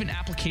receive an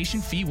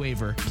application fee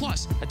waiver.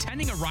 Plus,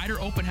 attending a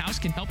Rider open house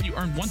can help you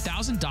earn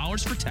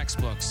 $1,000 for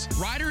textbooks.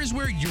 Rider is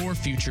where your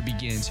future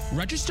begins.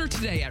 Register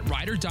today at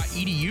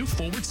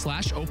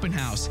rider.edu/open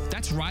house.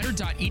 That's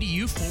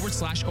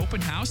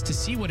rider.edu/open house to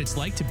see what it's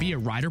like to be a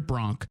Rider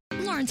Bronc.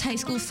 Lawrence High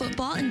School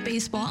football and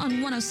baseball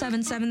on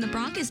 107.7 The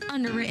Bronx is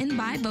underwritten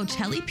by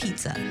Bocelli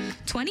Pizza,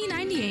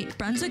 2098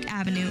 Brunswick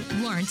Avenue,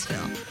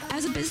 Lawrenceville.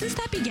 As a business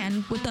that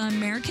began with the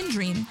American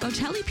dream,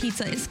 Bocelli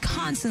Pizza is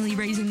constantly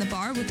raising the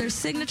bar with their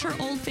signature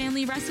old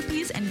family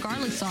recipes and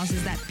garlic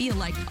sauces that feel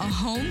like a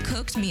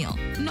home-cooked meal.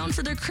 Known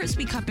for their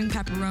crispy cup and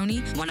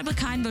pepperoni,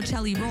 one-of-a-kind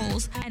Bocelli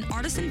rolls, and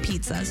artisan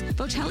pizzas,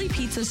 Bocelli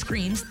Pizza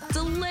screams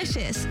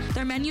delicious.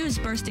 Their menu is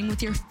bursting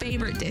with your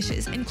favorite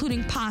dishes,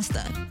 including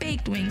pasta,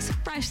 baked wings,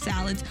 fresh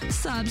salads,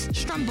 subs,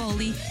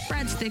 stromboli,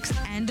 breadsticks,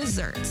 and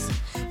desserts.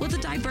 With a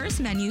diverse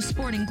menu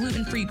sporting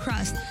gluten-free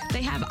crust,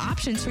 they have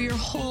options for your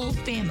whole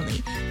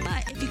family.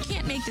 But if you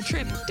can't make the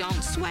trip,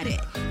 don't sweat it.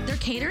 Their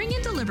catering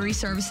and delivery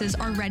services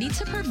are ready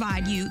to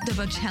provide you the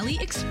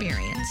Bocelli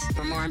experience.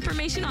 For more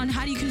information on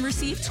how you can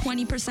receive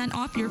 20%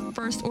 off your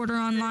first order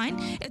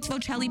online, it's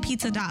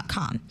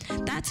BocelliPizza.com.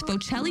 That's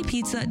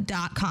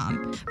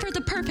BocelliPizza.com. For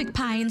the perfect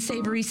pie and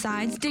savory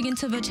sides, dig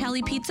into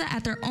Bocelli Pizza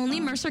at their only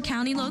Mercer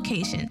County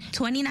location,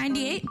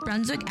 2098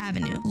 Brunswick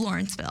Avenue,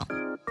 Lawrenceville.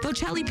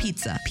 Bocelli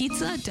Pizza.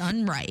 Pizza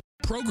done right.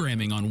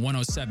 Programming on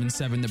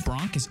 107.7 The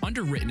Bronx is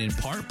underwritten in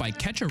part by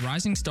Catch a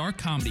Rising Star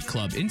Comedy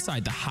Club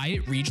inside the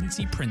Hyatt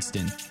Regency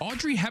Princeton.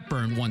 Audrey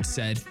Hepburn once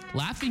said,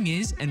 "Laughing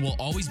is and will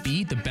always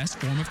be the best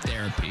form of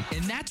therapy."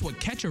 And that's what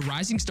Catch a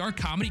Rising Star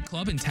Comedy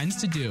Club intends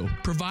to do.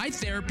 Provide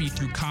therapy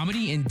through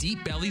comedy and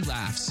deep belly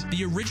laughs.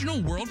 The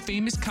original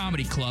world-famous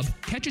comedy club,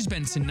 Catch has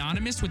been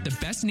synonymous with the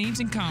best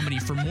names in comedy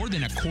for more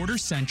than a quarter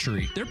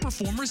century. Their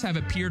performers have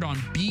appeared on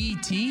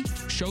BET,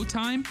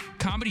 Showtime,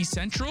 Comedy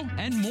Central,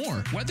 and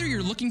more. Whether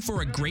you're looking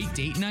for a great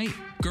date night,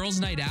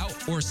 girls' night out,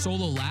 or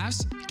solo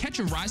laughs, Catch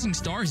a Rising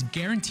Star is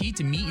guaranteed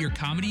to meet your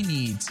comedy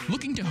needs.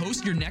 Looking to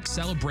host your next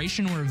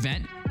celebration or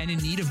event and in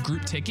need of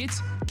group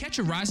tickets? Catch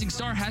a Rising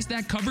Star has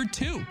that covered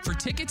too. For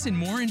tickets and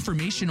more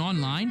information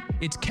online,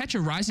 it's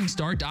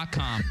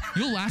catcharisingstar.com.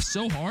 You'll laugh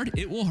so hard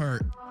it will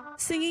hurt.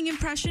 Singing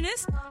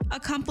impressionist,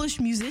 accomplished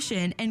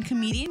musician, and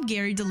comedian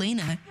Gary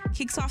Delana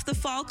kicks off the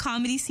fall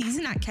comedy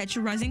season at Catch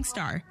a Rising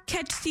Star.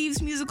 Catch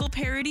Steve's musical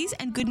parodies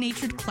and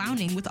good-natured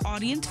clowning with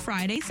audience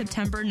Friday,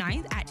 September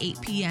 9th at 8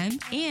 p.m.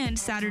 and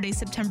Saturday,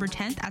 September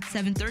 10th at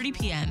 7:30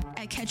 p.m.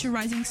 at Catch a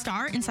Rising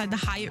Star inside the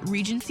Hyatt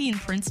Regency in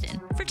Princeton.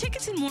 For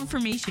tickets and more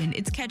information,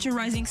 it's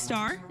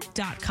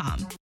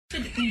catcharisingstar.com.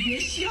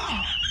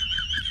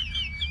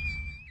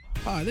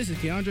 Hi, this is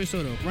Keandre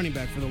Soto, running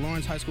back for the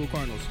Lawrence High School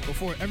Cardinals.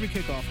 Before every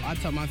kickoff, I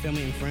tell my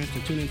family and friends to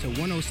tune into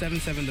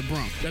 107.7 The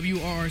Bronx,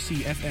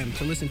 WRRC FM,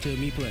 to listen to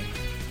me play.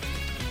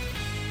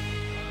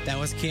 That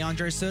was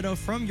Keandre Soto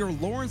from your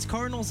Lawrence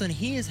Cardinals, and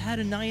he has had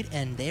a night,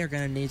 and they are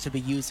going to need to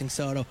be using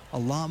Soto a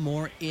lot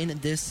more in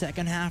this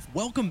second half.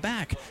 Welcome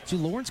back to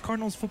Lawrence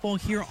Cardinals football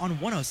here on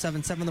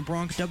 107.7 The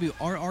Bronx,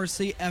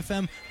 WRRC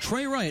FM.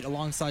 Trey Wright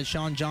alongside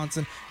Shawn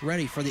Johnson,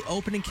 ready for the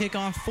opening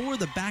kickoff for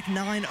the back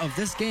nine of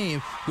this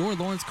game. Your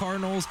Lawrence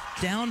Cardinals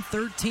down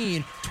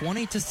 13,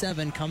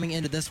 20-7 coming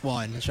into this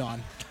one.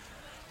 Shawn.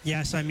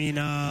 Yes, I mean,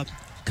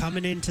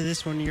 coming into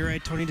this one, you're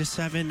right,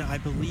 20-7. I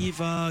believe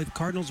the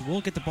Cardinals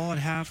will get the ball at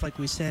half, like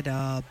we said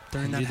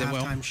during that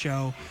halftime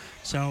show.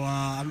 So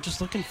I'm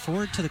just looking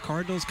forward to the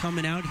Cardinals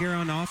coming out here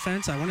on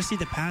offense. I want to see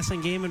the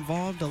passing game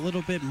involved a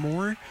little bit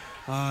more.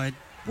 It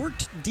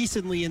worked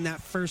decently in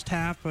that first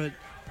half, but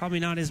probably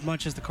not as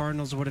much as the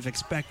Cardinals would have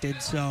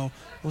expected. So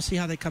we'll see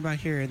how they come out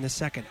here in the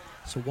second.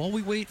 So while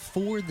we wait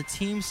for the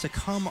teams to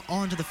come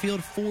onto the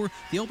field for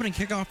the opening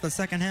kickoff of the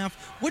second half,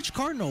 which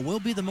Cardinal will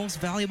be the most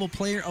valuable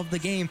player of the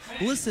game?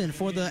 Listen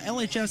for the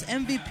LHS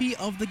MVP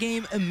of the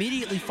game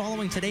immediately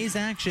following today's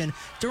action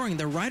during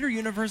the Rider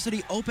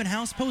University Open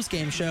House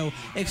postgame show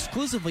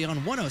exclusively on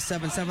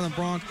 107.7 The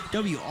Bronx,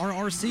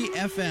 WRRC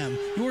FM,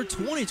 your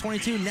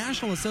 2022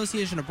 National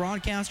Association of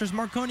Broadcasters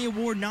Marconi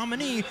Award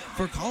nominee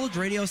for College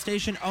Radio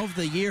Station of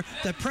the Year.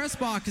 The press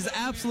box is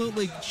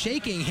absolutely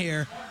shaking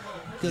here.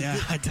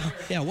 I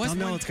don't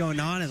know what's going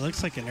on. It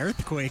looks like an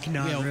earthquake.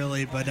 Not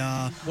really, but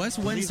West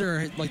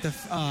Windsor, like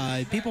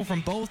the people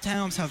from both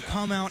towns have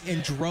come out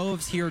in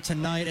droves here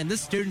tonight, and this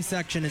student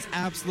section is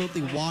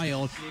absolutely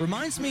wild.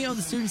 Reminds me of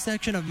the student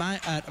section of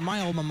at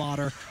my alma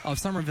mater of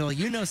Somerville.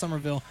 You know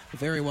Somerville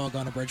very well,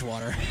 gone to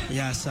Bridgewater.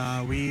 Yes,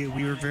 we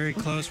were very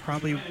close,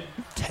 probably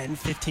 10,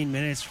 15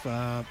 minutes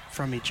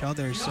from each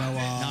other. So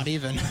not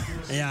even.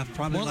 Yeah,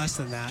 probably less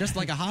than that. Just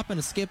like a hop and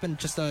a skip and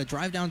just a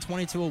drive down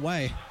 22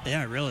 away.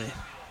 Yeah, really.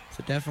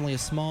 So definitely a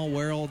small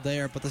world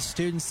there, but the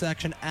student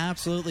section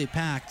absolutely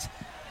packed.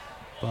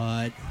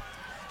 But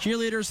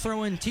cheerleaders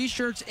throwing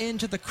T-shirts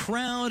into the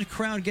crowd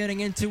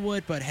getting into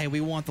it, but hey, we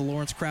want the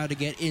Lawrence crowd to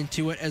get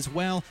into it as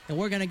well, and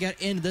we're going to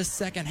get into this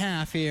second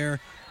half here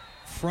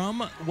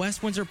from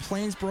West Windsor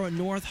Plainsboro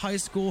North High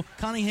School.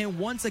 Cunningham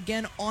once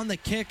again on the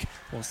kick.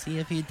 We'll see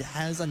if he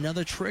has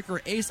another trick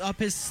or ace up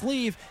his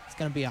sleeve. It's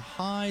going to be a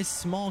high,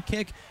 small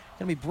kick.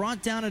 Going to be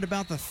brought down at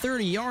about the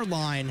 30-yard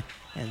line,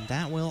 and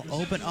that will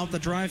open up the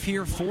drive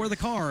here for the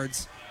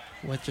Cards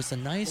with just a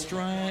nice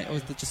drive,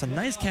 with just a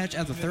nice catch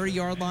at the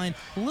 30-yard line.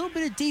 A little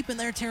bit of deep in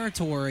their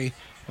territory,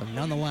 but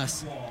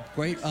nonetheless,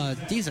 great,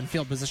 decent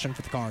field position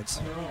for the Cards.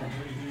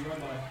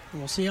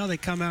 We'll see how they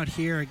come out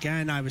here.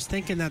 Again, I was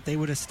thinking that they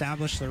would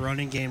establish the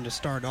running game to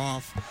start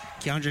off.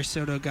 Keandre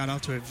Soto got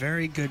off to a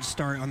very good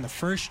start on the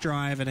first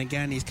drive, and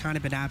again, he's kind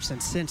of been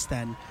absent since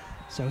then.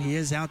 So he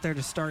is out there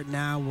to start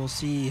now. We'll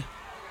see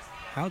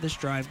how this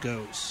drive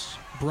goes.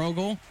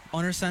 Brogel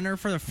under center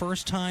for the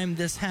first time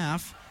this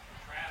half.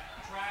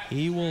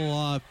 He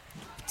will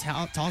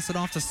toss it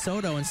off to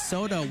Soto, and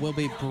Soto will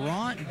be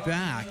brought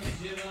back.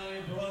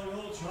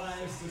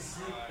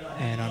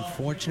 And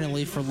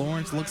unfortunately for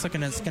Lawrence, looks like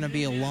it's going to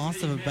be a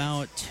loss of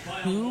about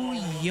 2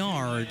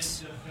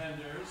 yards.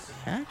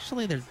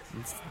 Actually, they're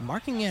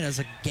marking it as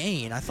a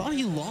gain. I thought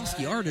he lost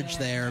yardage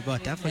there,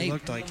 but definitely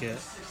looked like it.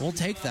 We'll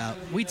take that.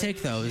 We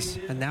take those.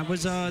 And that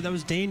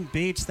was Dane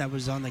Bates that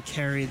was on the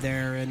carry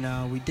there,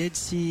 and we did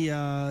see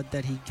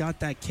that he got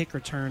that kick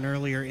return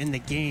earlier in the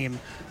game.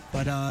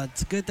 But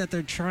it's good that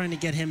they're trying to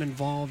get him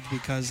involved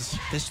because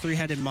this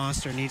three-headed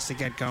monster needs to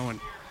get going.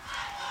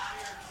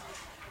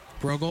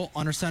 Brogel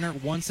under center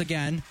once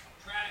again.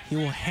 He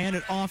will hand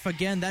it off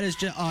again. That is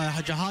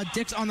Jihad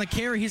Dix on the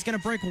carry. He's going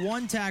to break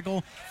one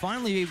tackle,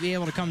 finally be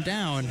able to come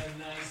down.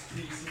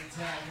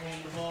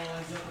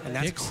 And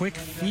that's Dix. Quick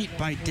feet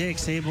by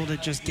Dix, able to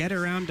just get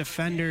around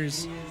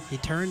defenders. He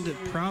turned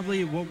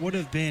probably what would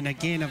have been a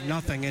gain of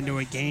nothing into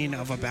a gain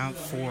of about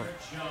 4.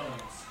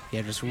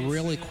 Yeah, just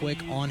really quick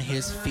on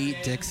his feet,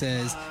 Dix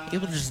is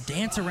able to just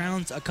dance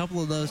around a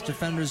couple of those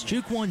defenders.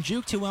 Juke one,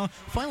 juke two out.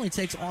 Finally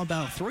takes on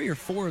about 3 or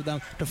 4 of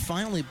them to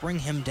finally bring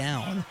him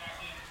down.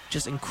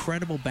 Just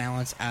incredible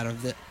balance out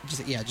of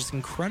just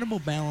incredible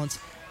balance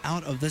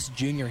out of this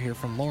junior here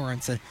from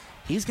Lawrence. And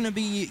he's going to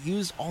be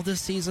used all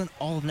this season,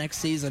 all of next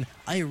season.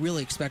 I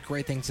really expect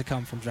great things to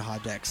come from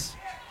Jihad Dix.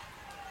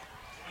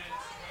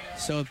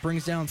 So it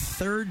brings down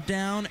 3rd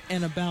down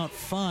and about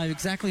 5,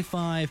 exactly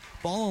 5.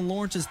 Ball on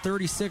Lawrence's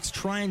 36,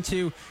 trying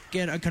to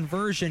get a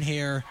conversion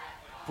here.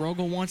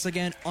 Brogel once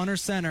again under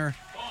center.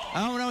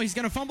 Oh no, he's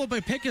going to fumble,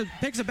 but picks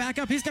it back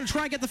up. He's going to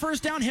try and get the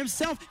first down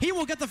himself. He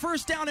will get the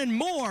first down and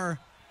more.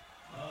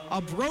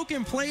 A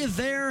broken play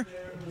there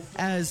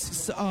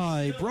as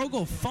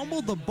Brogel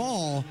fumbled the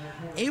ball,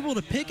 able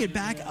to pick it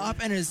back up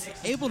and is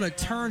able to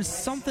turn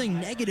something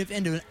negative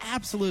into an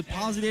absolute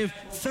positive.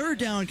 3rd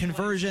down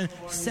conversion,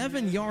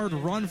 7-yard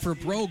run for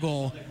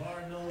Brogel.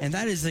 And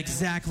that is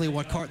exactly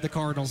what the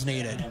Cardinals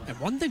needed. And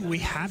one thing we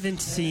haven't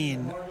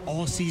seen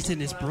all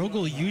season is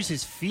Brogel use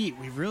his feet.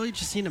 We've really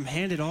just seen him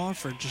hand it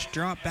off or just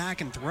drop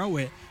back and throw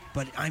it.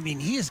 But, I mean,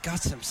 he has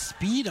got some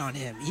speed on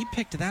him. He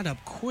picked that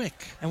up quick.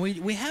 And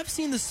we have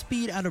seen the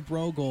speed out of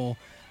Brogel.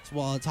 So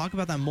we'll talk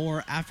about that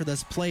more after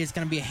this play. It's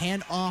going to be a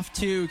hand off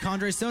to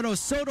Keandre Soto.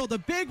 Soto, the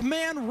big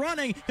man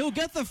running. He'll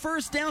get the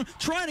first down,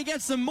 trying to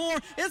get some more.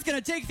 It's going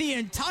to take the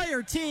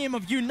entire team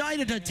of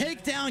United to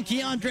take down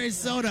Keandre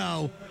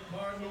Soto.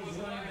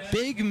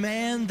 Big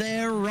man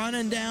there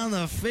running down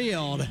the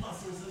field.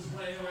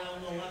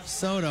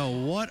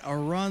 Soto, what a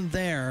run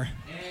there.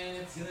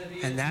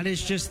 And that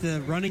is just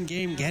the running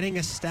game getting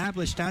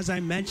established. As I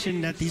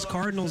mentioned, that these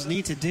Cardinals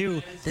need to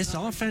do. This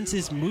offense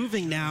is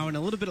moving now, and a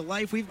little bit of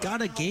life. We've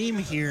got a game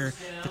here.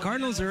 The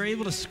Cardinals are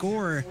able to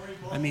score.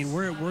 I mean,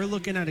 we're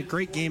looking at a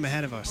great game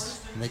ahead of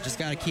us. And they just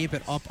got to keep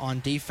it up on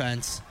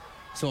defense.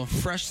 So a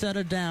fresh set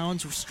of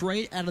downs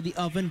straight out of the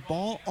oven.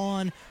 Ball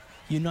on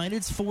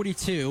United's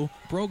 42.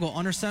 Brogel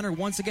under center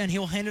once again.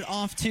 He'll hand it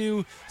off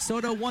to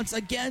Soto once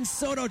again.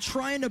 Soto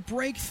trying to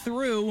break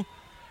through.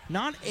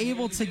 Not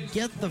able to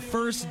get the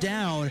first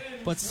down,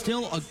 but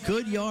still a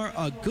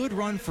good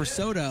run for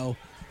Soto.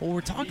 Well,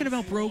 we're talking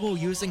about Brogel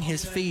using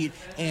his feet,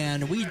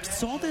 and we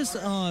saw this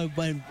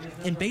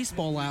in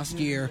baseball last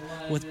year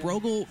with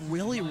Brogel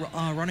really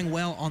running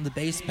well on the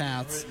base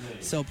paths.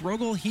 So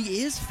Brogel,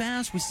 he is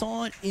fast. We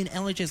saw it in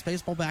LHS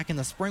baseball back in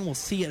the spring. We'll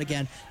see it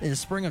again in the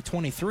spring of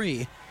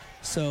 23.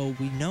 So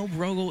we know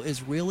Brogel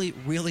is really,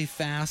 really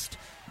fast,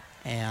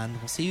 and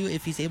we'll see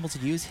if he's able to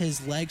use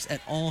his legs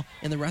at all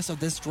in the rest of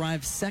this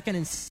drive. Second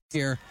and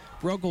here.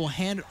 Brogel will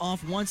hand it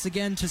off once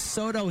again to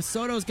Soto.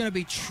 Soto's going to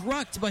be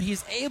trucked, but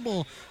he's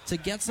able to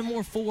get some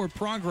more forward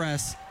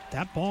progress.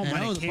 That ball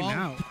might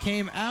have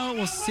came out.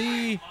 We'll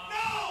see.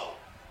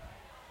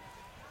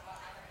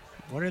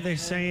 What are they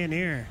saying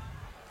here?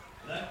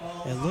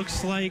 It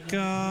looks like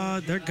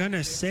they're going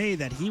to say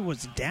that he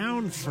was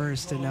down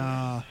first, and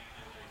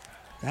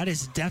that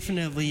is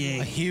definitely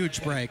a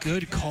huge break.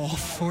 Good call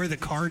for the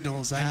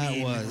Cardinals.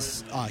 That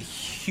was a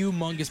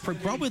humongous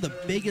break, probably the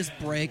biggest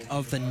break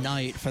of the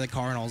night for the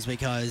Cardinals,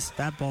 because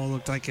that ball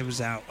looked like it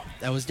was out.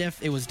 It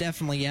was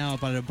definitely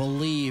out, but I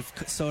believe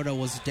Soto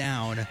was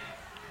down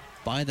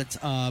by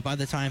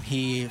the time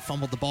he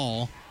fumbled the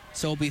ball.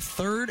 So it'll be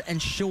third and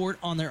short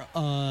on their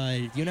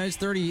United's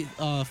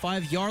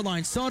 35-yard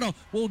line. Soto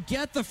will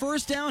get the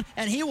first down,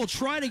 and he will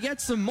try to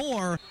get some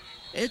more.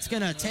 It's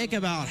going to take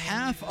about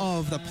half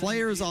of the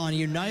players on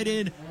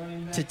United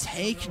to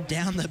take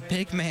down the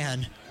big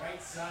man.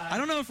 I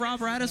don't know if Rob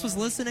Radis was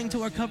listening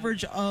to our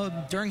coverage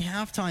during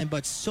halftime,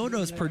 but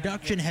Soto's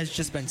production has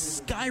just been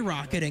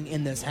skyrocketing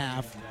in this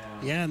half.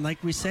 Yeah, and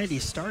like we said, he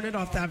started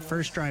off that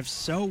first drive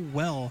so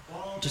well.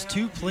 Just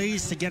 2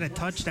 plays to get a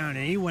touchdown,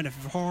 and he went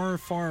far,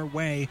 far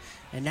away.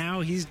 And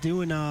now he's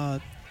doing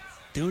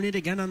it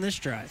again on this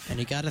drive. And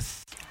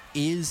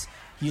is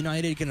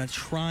United going to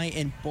try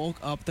and bulk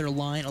up their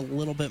line a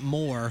little bit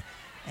more?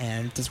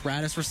 And does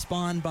Radis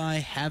respond by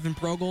having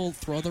Brogel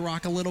throw the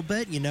rock a little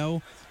bit? You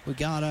know, we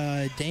got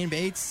Dane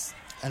Bates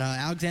and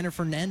Alexander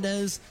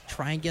Fernandez.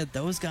 Try and get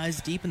those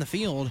guys deep in the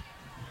field.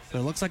 But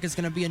it looks like it's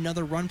going to be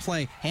another run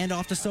play. Hand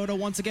off to Soto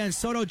once again.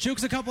 Soto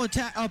jukes a couple of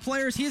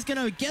players. He's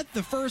going to get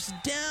the first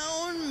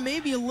down,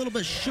 maybe a little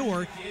bit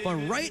short, but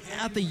right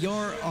at the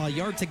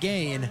yard to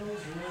gain.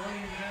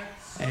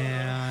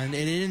 And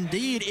it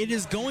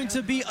is going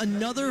to be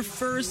another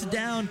first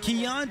down.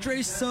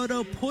 Keandre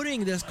Soto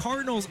putting this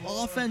Cardinals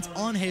offense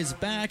on his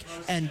back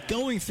and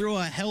going through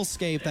a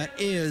hellscape that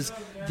is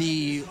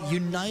the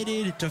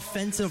United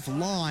defensive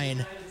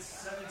line.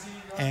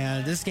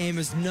 And this game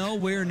is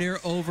nowhere near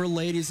over,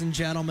 ladies and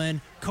gentlemen.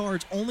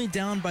 Cards only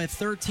down by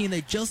 13.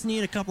 They just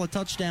need a couple of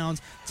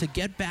touchdowns to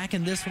get back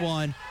in this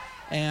one.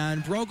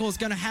 And Brogel is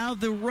going to have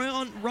the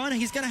run.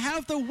 He's going to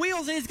have the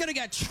wheels, and he's going to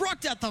get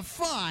trucked at the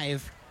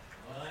 5.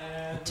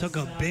 Took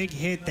a big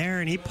hit there,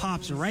 and he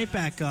pops right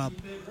back up.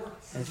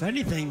 If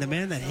anything, the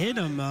man that hit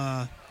him,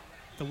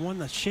 the one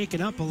that's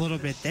shaken up a little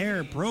bit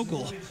there,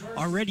 Brogel,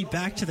 already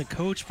back to the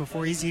coach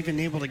before he's even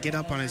able to get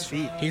up on his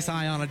feet. He's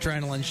high on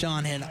adrenaline,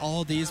 Shawn, and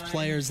all these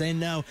players, they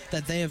know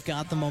that they have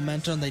got the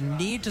momentum. They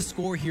need to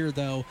score here,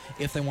 though,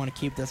 if they want to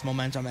keep this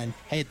momentum. And,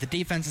 hey, the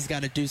defense has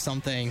got to do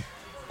something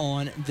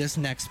on this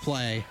next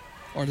play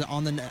or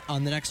on the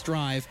next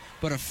drive.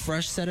 But a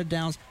fresh set of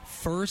downs,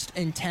 1st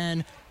and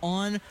 10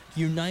 on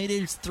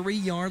United's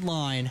 3-yard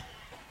line.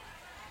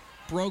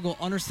 Brogel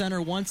under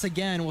center once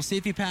again. We'll see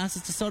if he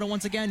passes to Soto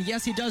once again.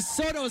 Yes, he does.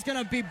 Soto is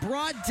going to be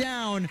brought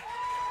down.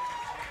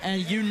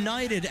 And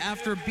United,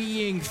 after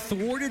being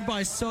thwarted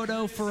by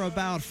Soto for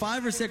about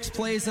 5 or 6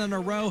 plays in a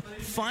row,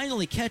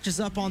 finally catches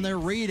up on their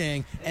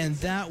reading. And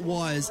that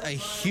was a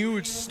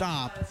huge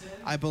stop.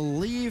 I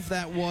believe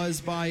that was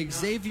by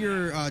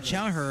Xavier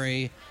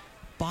Chowdhury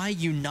by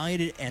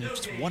United. And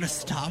what a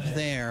stop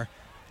there.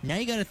 Now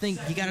you got to think,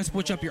 you got to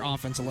switch up your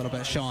offense a little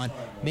bit, Shawn.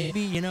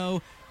 Maybe,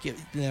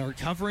 they're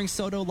covering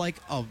Soto like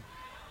a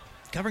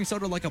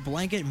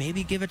blanket.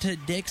 Maybe give it to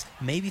Dix.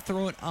 Maybe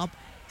throw it up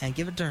and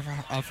give it to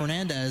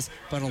Fernandez.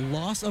 But a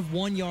loss of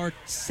 1 yard,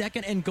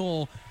 2nd and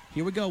goal.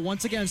 Here we go.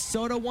 Once again,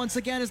 Soto once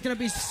again is going to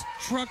be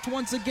struck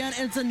once again.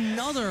 And it's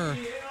another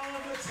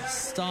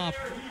stop.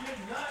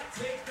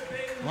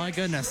 My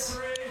goodness.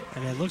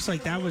 And it looks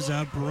like that was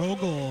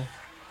Brogel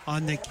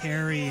on the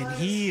carry, and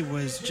he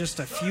was just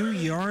a few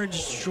yards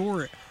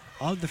short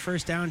of the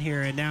first down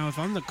here. And now if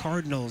I'm the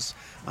Cardinals,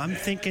 I'm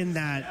thinking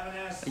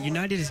that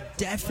United is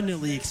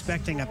definitely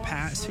expecting a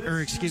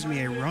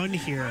run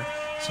here.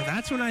 So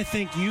that's when I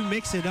think you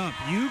mix it up.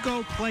 You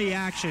go play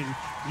action,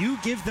 you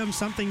give them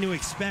something to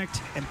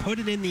expect, and put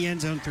it in the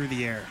end zone through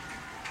the air.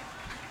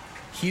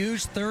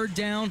 Huge 3rd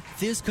down.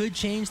 This could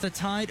change the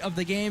tide of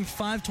the game.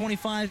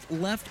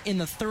 5:25 left in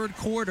the 3rd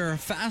quarter.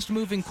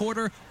 Fast-moving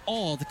quarter.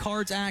 All the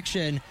Cards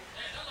action.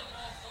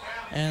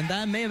 And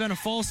that may have been a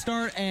false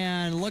start,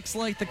 and looks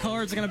like the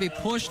Cards are going to be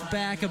pushed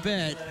back a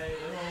bit.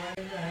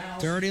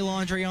 Dirty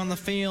laundry on the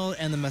field,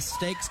 and the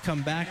mistakes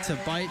come back to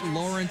bite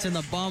Lawrence in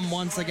the bum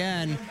once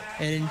again.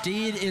 It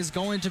indeed is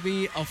going to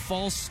be a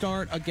false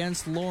start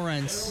against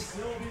Lawrence.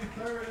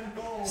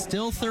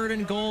 Still 3rd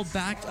and goal,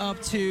 backed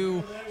up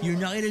to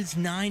United's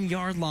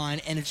 9-yard line,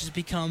 and it just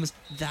becomes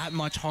that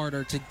much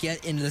harder to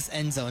get into this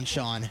end zone,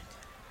 Shawn.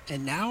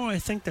 And now I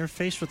think they're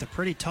faced with a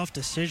pretty tough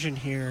decision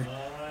here.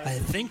 I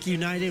think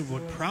United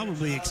would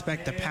probably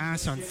expect a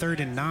pass on 3rd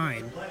and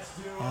 9.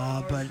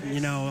 But,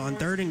 on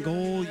 3rd and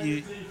goal,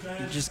 you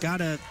just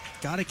gotta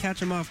catch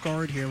them off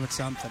guard here with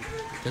something.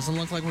 Doesn't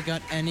look like we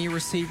got any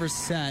receivers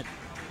set.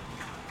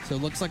 So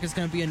it looks like it's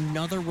going to be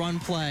another run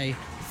play.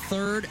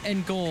 3rd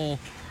and goal.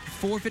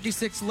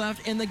 4:56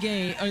 left in the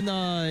game, in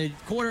the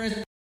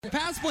quarter.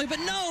 Pass play, but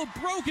no,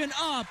 broken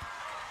up.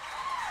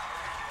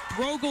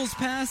 Brogel's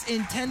pass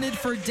intended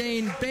for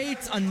Dane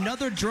Bates.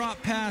 Another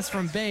drop pass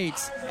from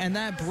Bates, and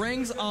that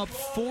brings up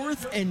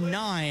 4th and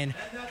 9.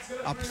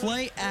 A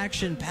play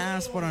action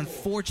pass, but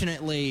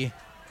unfortunately,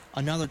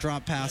 another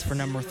drop pass for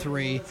number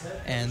 3,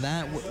 and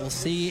that we'll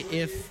see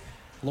if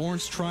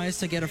Lawrence tries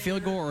to get a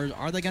field goal, or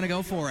are they going to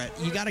go for it?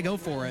 You got to go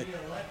for it.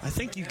 I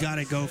think you got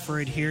to go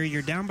for it here.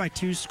 You're down by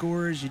 2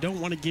 scores. You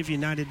don't want to give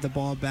United the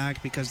ball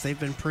back because they've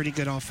been pretty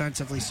good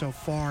offensively so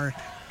far.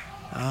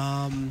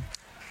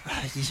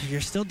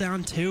 You're still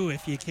down 2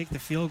 if you kick the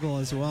field goal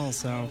as well.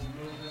 So,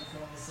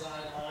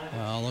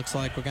 well, looks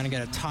like we're going to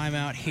get a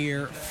timeout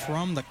here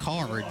from the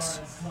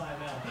Cards.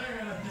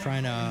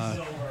 Trying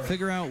to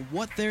figure out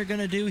what they're going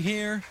to do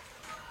here.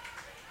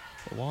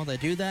 But while they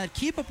do that,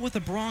 keep up with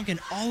the Bronc and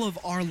all of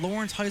our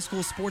Lawrence High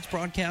School sports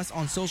broadcasts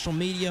on social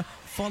media.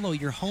 Follow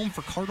your home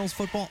for Cardinals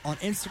football on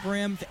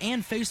Instagram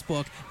and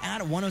Facebook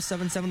at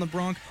 1077 The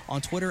Bronc,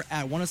 on Twitter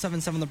at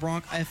 1077 The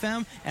Bronc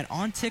FM, and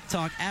on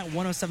TikTok at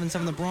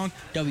 1077 The Bronc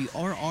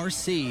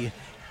WRRC.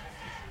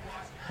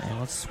 And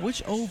let's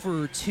switch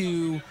over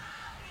to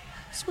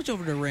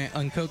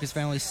Uncocas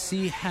Valley,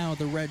 see how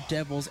the Red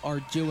Devils are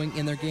doing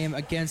in their game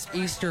against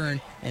Eastern.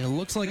 And it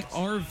looks like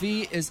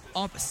RV is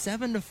up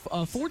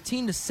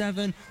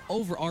 14-7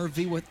 over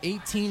RV with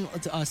 18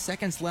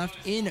 seconds left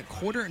in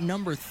quarter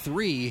number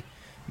 3.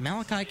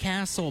 Malachi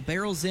Castle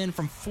barrels in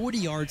from 40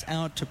 yards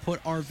out to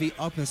put RV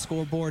up in the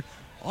scoreboard.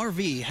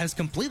 RV has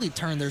completely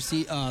turned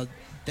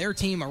their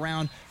team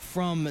around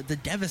from the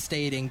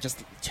devastating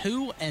just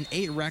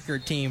 2-8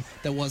 record team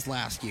that was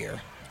last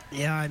year.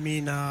 Yeah, I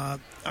mean,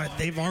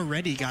 they've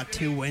already got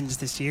 2 wins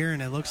this year,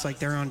 and it looks like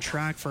they're on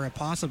track for a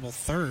possible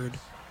 3rd.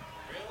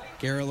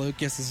 Garrett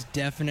Lucas is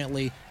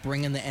definitely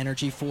bringing the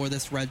energy for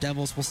this Red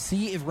Devils. We'll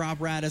see if Rob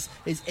Radis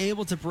is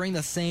able to bring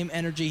the same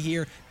energy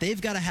here. They've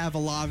got to have a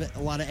lot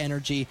of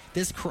energy.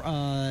 They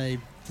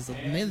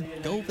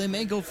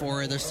may go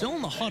for it. They're still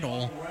in the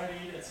huddle,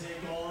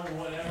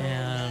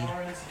 and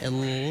it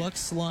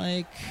looks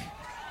like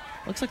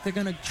they're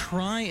going to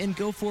try and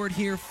go for it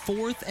here.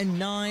 4th and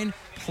 9.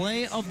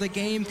 Play of the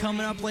game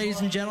coming up,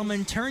 ladies and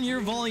gentlemen. Turn your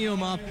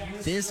volume up.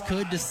 This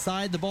could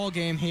decide the ball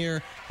game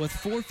here with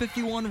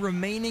 4:51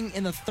 remaining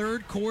in the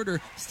 3rd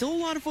quarter. Still a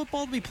lot of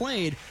football to be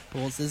played,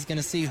 but this is going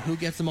to see who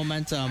gets the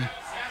momentum.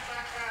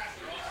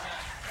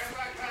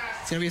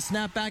 It's going to be a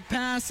snapback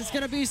pass. It's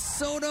going to be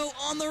Soto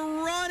on the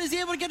run. Is he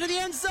able to get to the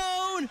end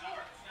zone?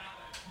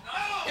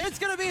 It's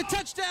going to be a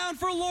touchdown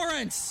for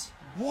Lawrence.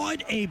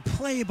 What a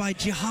play by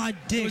Jihad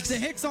Dix. It was the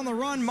Hicks on the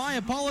run. My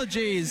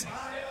apologies.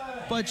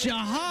 But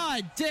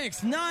Jihad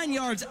Dix, 9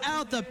 yards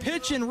out, the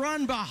pitch and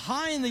run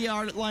behind the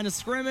yard line of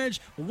scrimmage.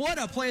 What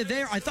a play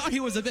there. I thought he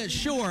was a bit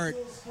short.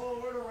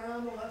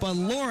 But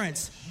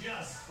Lawrence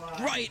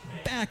right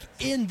back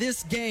in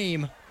this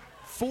game.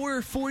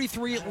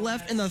 4:43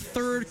 left in the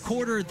 3rd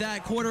quarter.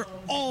 That quarter,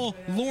 all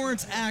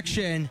Lawrence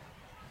action.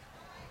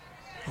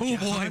 Oh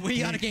boy, we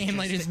got a game,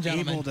 ladies and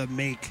gentlemen. Able to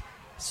make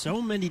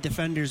so many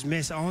defenders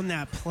miss on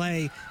that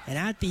play, and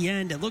at the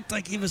end it looked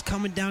like he was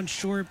coming down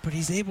short, but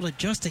he's able to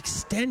just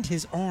extend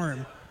his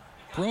arm.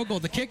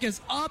 Brogel, the kick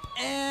is up,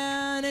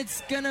 and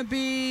it's gonna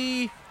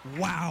be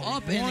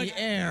up in the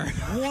air.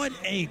 What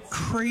a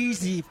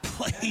crazy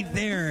play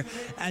there,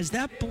 as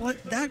that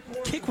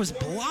kick was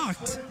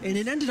blocked and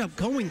it ended up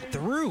going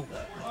through.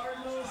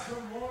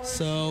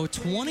 So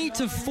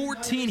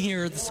 20-14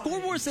 here. The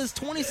scoreboard says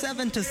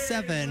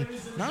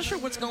 27-7. Not sure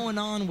what's going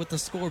on with the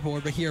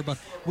scoreboard but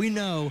we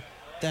know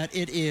that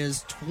it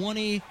is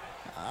 20.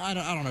 I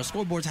don't know.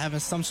 Scoreboard's having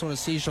some sort of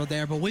seizure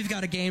there, but we've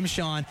got a game,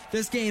 Shawn.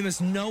 This game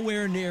is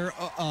nowhere near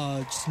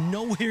far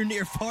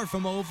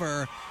from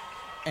over,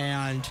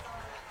 and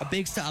a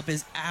big stop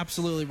is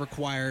absolutely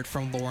required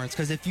from Lawrence,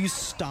 because if you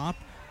stop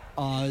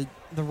the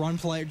run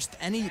play, just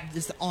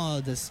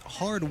this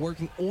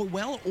hard-working,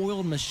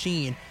 well-oiled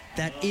machine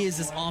that is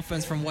this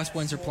offense from West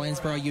Windsor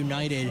Plainsboro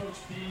United,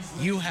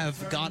 you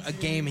have got a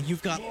game and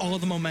you've got all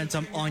the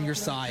momentum on your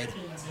side.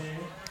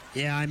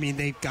 Yeah, I mean,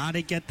 they've got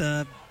to get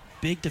the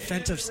big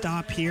defensive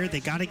stop here. They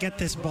got to get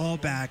this ball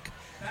back.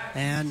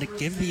 and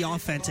give the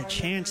offense a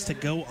chance to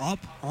go up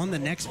on the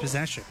next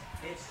possession.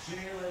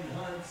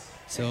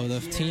 So the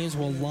teams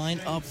will line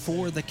up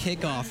for the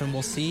kickoff, and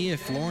we'll see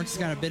if Lawrence has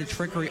got a bit of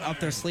trickery up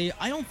their sleeve.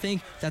 I don't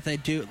think that they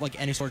do like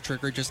any sort of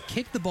trickery. Just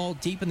kick the ball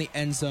deep in the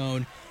end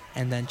zone,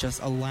 and then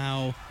just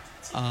allow,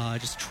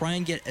 just try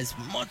and get as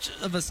much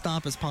of a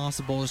stop as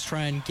possible. Just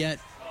try and get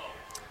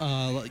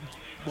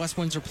West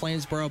Windsor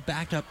Plainsboro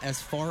backed up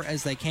as far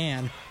as they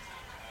can.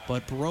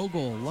 But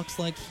Brogel looks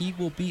like he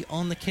will be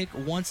on the kick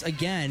once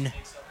again.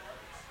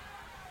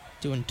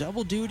 Doing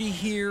double duty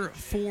here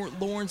for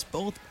Lawrence,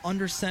 both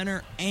under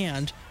center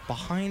and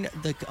behind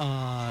the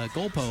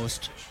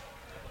goalpost.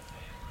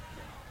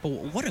 But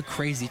what a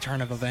crazy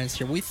turn of events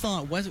here. We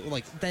thought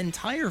the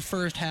entire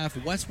first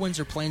half, West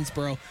Windsor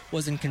Plainsboro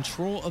was in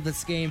control of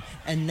this game,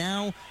 and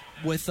now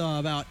with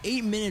about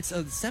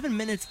 7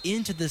 minutes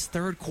into this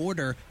third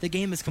quarter, the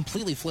game is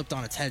completely flipped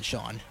on its head,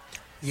 Shawn.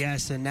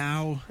 Yes, and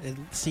now it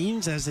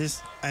seems as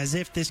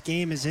if this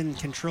game is in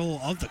control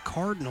of the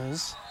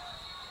Cardinals.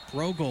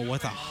 Brogel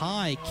with a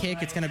high kick.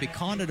 It's going to be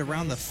caught at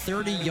around the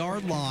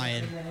 30-yard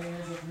line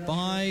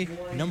by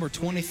number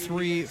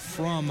 23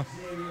 from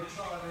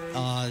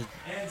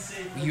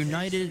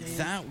United.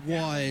 That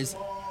was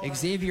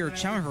Xavier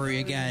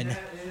Chowdhury again.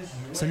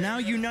 So now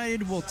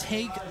United will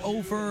take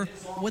over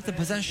with the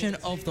possession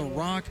of the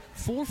rock.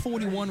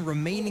 4:41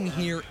 remaining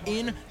here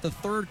in the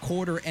third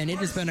quarter, and it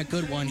has been a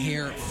good one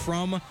here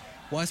from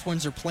West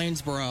Windsor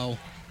Plainsboro.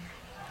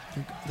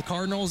 The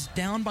Cardinals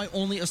down by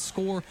only a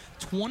score,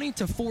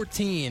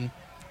 20-14.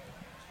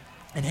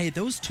 And hey,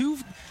 those two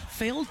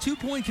failed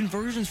two-point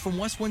conversions from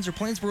West Windsor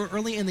Plainsboro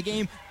early in the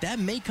game, that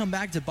may come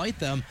back to bite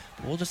them.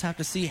 But we'll just have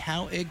to see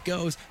how it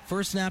goes.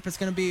 First snap is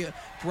going to be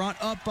brought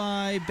up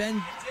by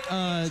Ben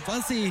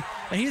Bussey,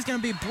 and he's going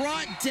to be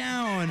brought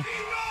down.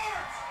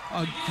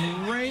 A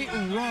great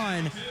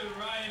run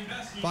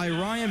by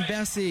Ryan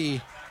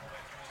Besky,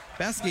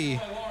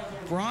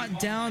 brought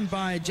down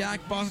by Jack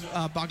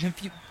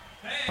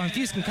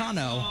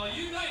Bonfuscancano,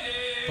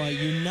 but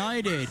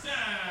United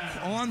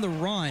on the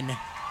run,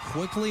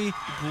 quickly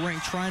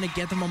trying to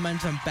get the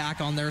momentum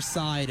back on their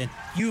side, and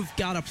you've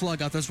got to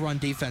plug out this run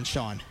defense,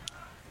 Shawn.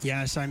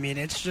 Yes, I mean,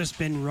 it's just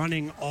been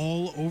running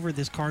all over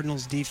this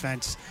Cardinals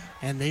defense,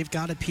 and they've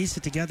got to piece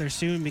it together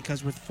soon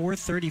because with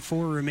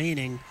 4:34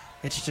 remaining,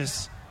 it's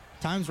just...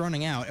 Time's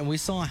running out, and we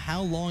saw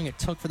how long it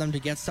took for them to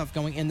get stuff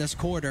going in this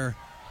quarter.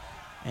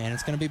 And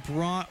it's going to be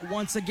brought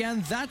once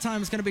again. That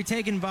time it's going to be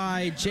taken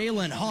by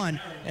Jalen Hunt.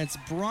 It's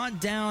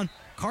brought down.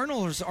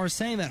 Cardinals are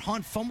saying that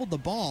Hunt fumbled the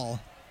ball,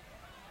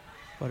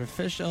 but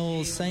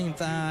officials saying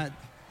that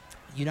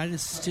United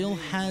still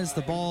has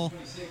the ball.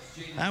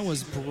 That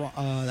was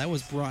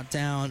brought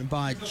down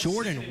by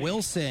Jordan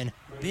Wilson,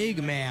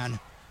 big man,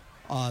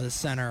 the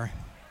center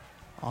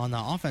on the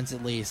offense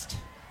at least.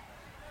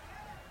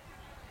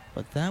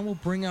 But that will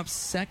bring up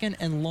second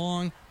and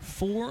long,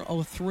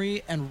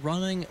 4:03 and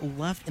running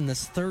left in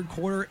this third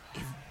quarter.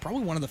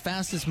 Probably one of the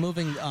fastest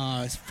moving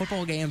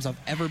football games I've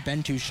ever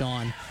been to,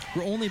 Shawn.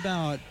 We're only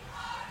about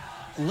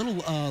a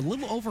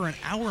little over an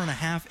hour and a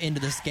half into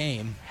this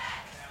game.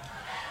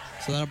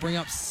 So that'll bring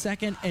up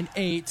 2nd and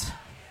 8.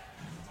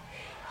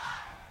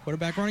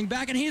 Quarterback running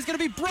back, and he's going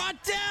to be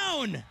brought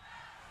down.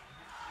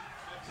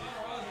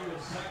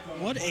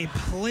 What a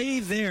play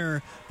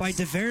there by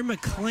DeVere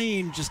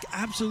McClain, just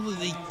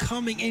absolutely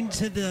coming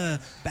into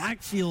the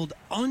backfield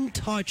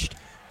untouched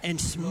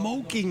and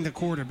smoking the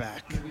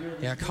quarterback.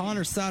 Yeah,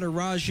 Connor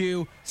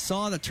Sadaraju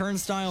saw the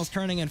turnstiles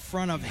turning in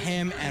front of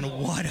him, and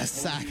what a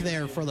sack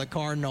there for the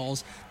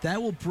Cardinals.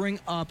 That will bring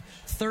up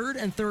 3rd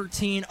and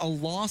 13, a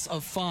loss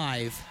of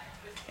 5.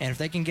 And if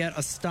they can get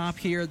a stop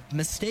here,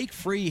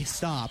 mistake-free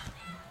stop,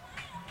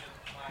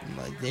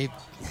 we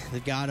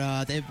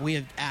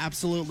have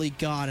absolutely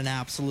got an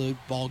absolute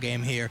ball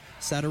game here.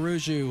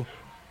 Sadaruju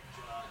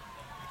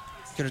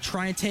going to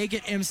try and take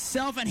it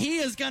himself, and he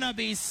is going to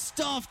be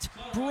stuffed,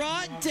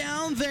 brought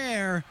down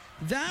there.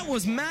 That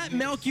was Matt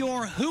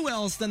Melchior. Who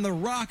else than the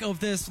rock of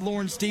this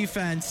Lawrence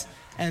defense?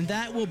 And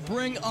that will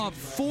bring up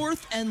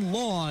 4th and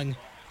long.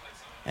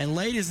 And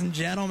ladies and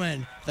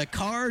gentlemen, the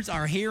Cards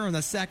are here in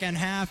the second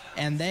half,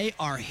 and they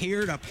are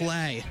here to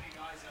play.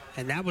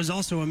 And that was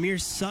also Amir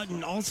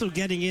Sutton also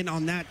getting in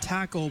on that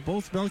tackle.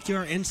 Both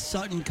Melchior and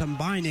Sutton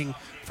combining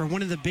for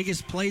one of the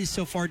biggest plays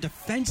so far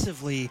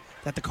defensively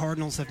that the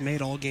Cardinals have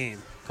made all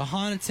game.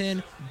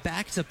 Kahanaton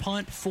back to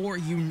punt for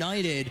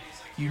United.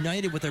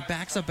 United with their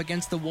backs up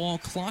against the wall.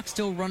 Clock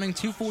still running.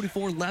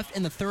 2:44 left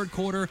in the third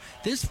quarter.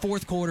 This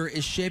fourth quarter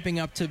is shaping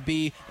up to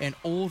be an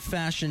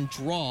old-fashioned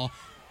draw.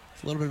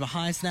 A little bit of a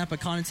high snap, but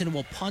Connaughton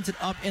will punt it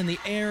up in the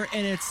air,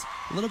 and it's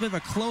a little bit of a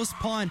close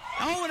punt.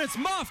 Oh, and it's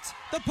muffed!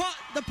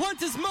 The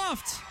punt is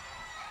muffed!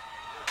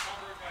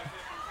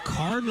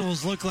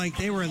 Cardinals look like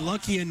they were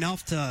lucky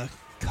enough to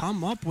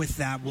come up with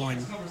that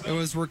one. It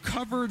was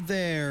recovered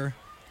there.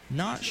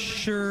 Not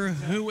sure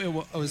who it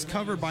was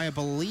covered by. I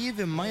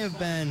believe it might have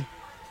been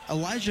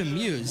Elijah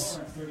Muse.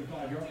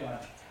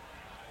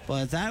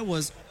 But that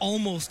was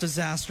almost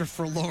disaster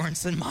for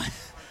Lawrence in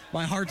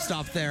my heart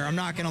stopped there. I'm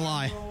not going to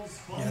lie.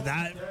 Yeah,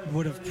 that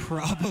would have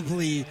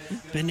probably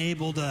been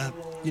able to,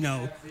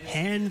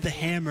 hand the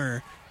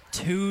hammer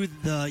to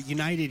the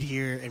United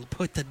here and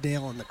put the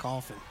nail in the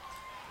coffin.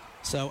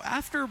 So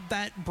after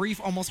that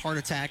brief almost heart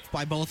attack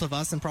by both of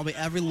us and probably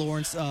every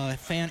Lawrence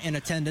fan in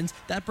attendance,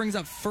 that brings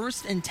up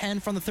 1st and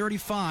 10 from the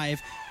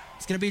 35.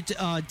 It's going to be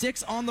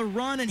Dix on the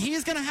run, and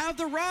he's going to have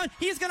the run.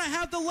 He's going to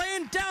have the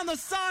lane down the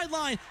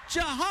sideline.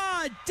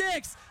 Jihad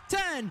Dix,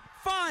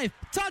 10-5,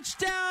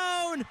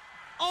 touchdown.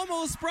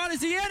 Almost brought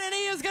his in, and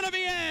he is going to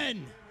be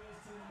in.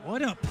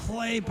 What a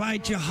play by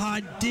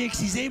Jihad Dix.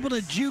 He's able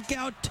to juke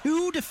out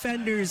 2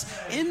 defenders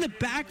in the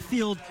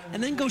backfield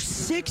and then go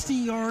 60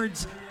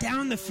 yards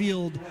down the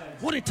field.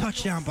 What a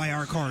touchdown by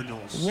our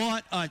Cardinals.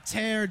 What a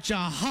tear.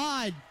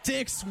 Jihad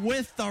Dix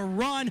with the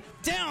run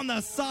down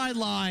the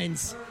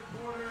sidelines.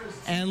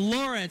 And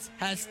Lawrence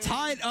has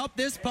tied up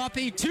this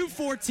puppy.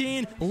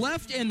 2:14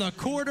 left in the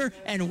quarter,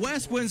 and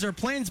West Windsor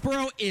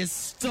Plainsboro is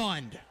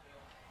stunned.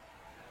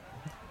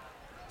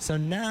 So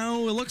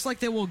now it looks like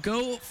they will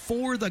go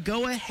for the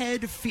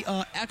go-ahead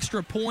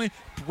extra point.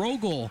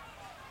 Brogel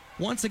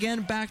once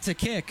again back to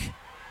kick.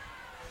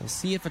 We'll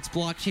see if it's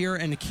blocked here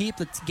and keep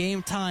the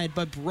game tied.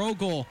 But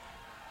Brogel,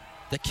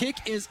 the kick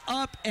is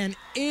up and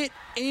it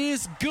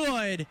is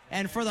good.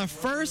 And for the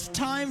first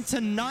time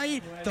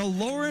tonight, the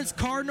Lawrence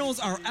Cardinals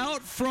are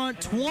out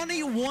front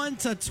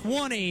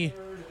 21-20.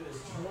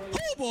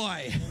 Oh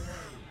boy.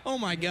 Oh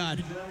my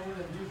God.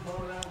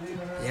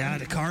 Yeah,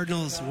 the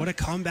Cardinals, what a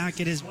comeback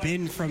it has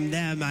been from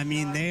them. I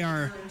mean, they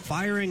are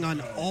firing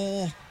on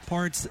all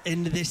parts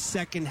into this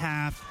second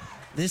half.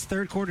 This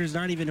third quarter is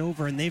not even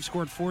over, and they've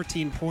scored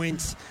 14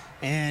 points,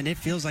 and it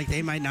feels like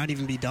they might not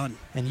even be done.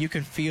 And you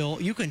can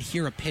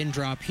hear a pin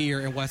drop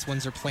here in West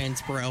Windsor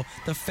Plainsboro.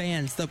 The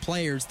fans, the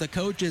players, the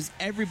coaches,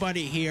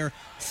 everybody here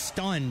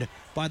stunned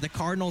by the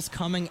Cardinals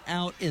coming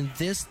out in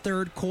this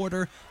third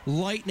quarter.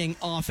 Lightning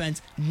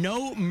offense,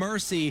 no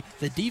mercy.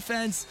 The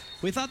defense,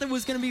 we thought that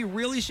was going to be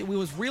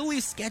really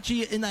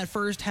sketchy in that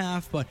first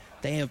half, but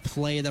they have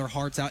played their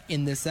hearts out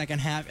in this second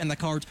half, and the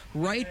Cards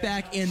right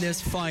back in this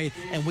fight.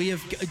 And we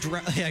have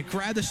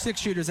grabbed the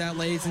 6-shooters out,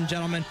 ladies and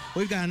gentlemen.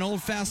 We've got an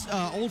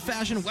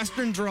old-fashioned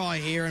Western draw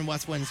here in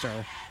West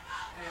Windsor.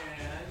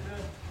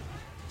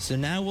 So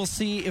now we'll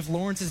see if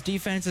Lawrence's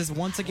defense is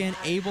once again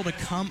able to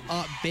come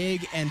up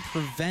big and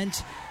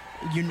prevent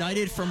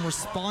United from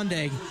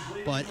responding.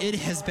 But it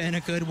has been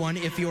a good one.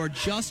 If you're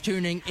just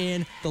tuning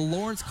in, the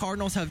Lawrence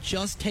Cardinals have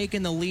just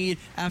taken the lead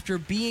after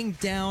being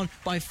down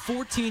by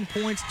 14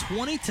 points,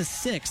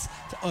 20-6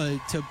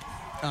 to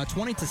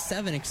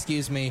 20-7,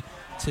 excuse me,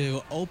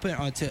 to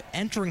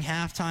entering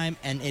halftime,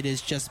 and it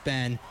has just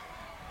been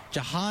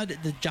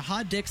the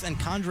Jihad Dix and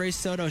Condre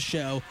Soto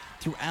show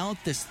throughout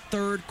this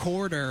third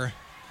quarter.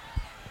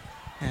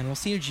 And we'll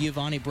see if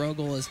Giovanni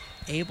Brogel is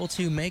able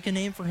to make a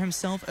name for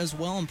himself as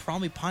well and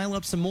probably pile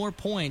up some more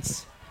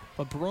points.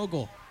 But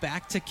Brogel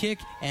back to kick,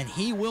 and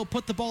he will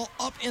put the ball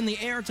up in the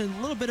air. It's a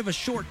little bit of a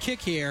short kick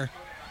here.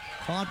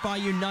 Caught by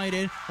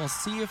United. We'll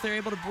see if they're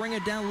able to bring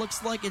it down.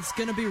 Looks like it's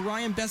going to be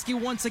Ryan Beskey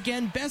once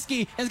again.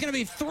 Beskey is going to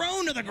be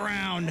thrown to the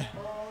ground.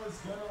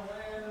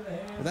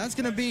 That's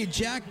going to be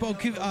Jack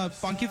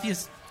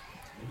Bonconfusio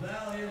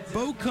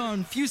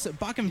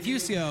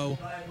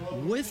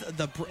with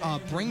the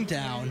bring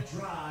down.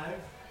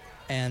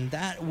 And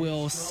that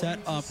will set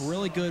up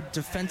really good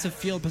defensive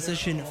field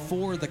position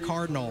for the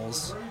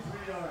Cardinals.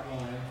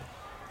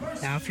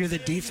 Now, if you're the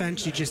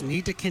defense, you just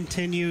need to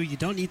continue. You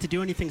don't need to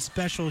do anything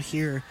special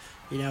here.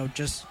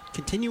 Just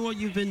continue what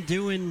you've been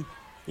doing,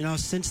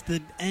 since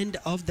the end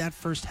of that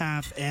first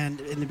half and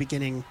in the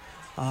beginning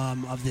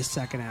of this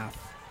second half.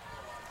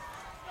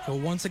 Will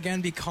once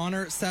again be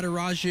Connor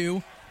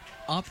Sataraju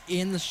up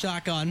in the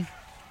shotgun.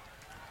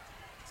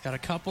 He's got a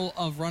couple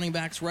of running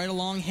backs right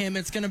along him.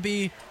 It's going to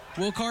be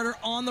Will Carter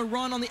on the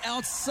run on the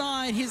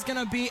outside. He's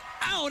going to be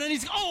out, and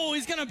he's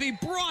going to be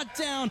brought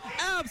down,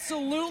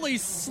 absolutely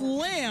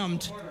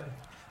slammed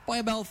by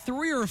about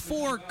 3 or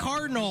 4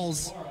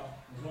 Cardinals.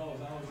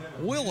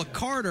 Will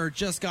Carter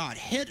just got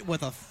hit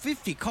with a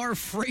 50-car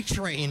freight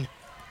train.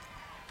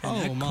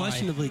 And that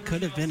questionably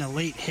could have been a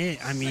late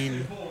hit. I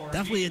mean,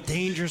 definitely a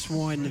dangerous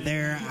one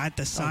there at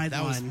the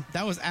sideline.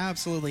 That was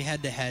absolutely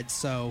head-to-head,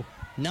 so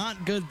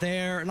not good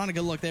there. Not a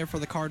good look there for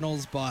the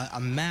Cardinals, but a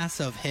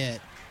massive hit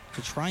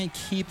to try and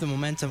keep the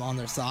momentum on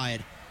their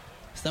side.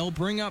 So that will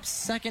bring up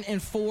 2nd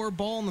and 4,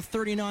 ball on the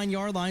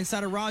 39-yard line.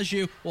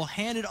 Sataraju will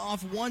hand it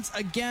off once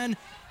again.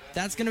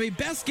 That's going to be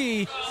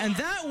Beskey, and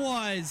that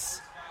was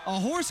a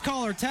horse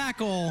collar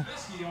tackle.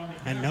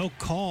 And no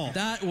call.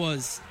 That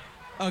was...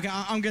 Okay,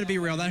 I'm going to be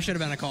real. That should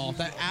have been a call.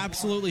 That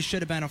absolutely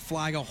should have been a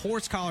flag. A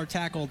horse collar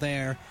tackle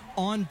there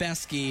on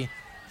Beskey.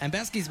 And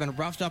Beskey's been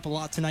roughed up a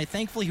lot tonight.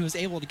 Thankfully, he was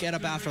able to get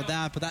up after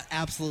that, but that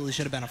absolutely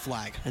should have been a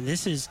flag. And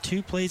this is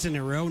 2 plays in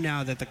a row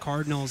now that the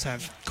Cardinals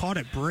have caught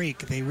a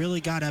break. They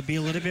really got to be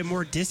a little bit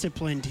more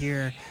disciplined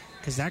here,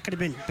 because that could have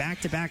been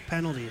back-to-back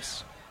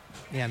penalties.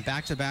 Yeah, and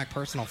back-to-back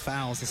personal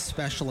fouls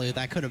especially.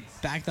 That could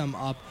have backed them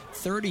up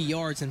 30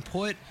 yards and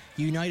put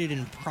United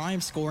in prime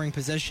scoring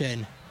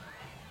position.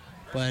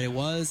 but it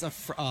was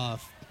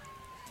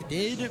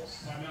they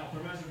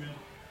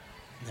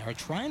were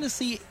trying to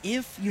see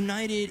if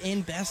United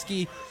and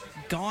Beskey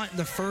got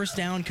the first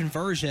down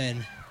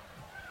conversion.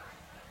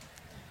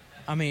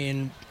 I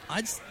mean,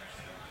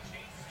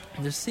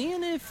 they're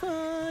seeing if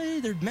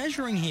they're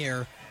measuring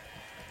here.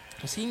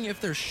 They're seeing if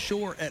they're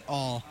short at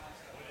all.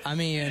 I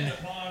mean,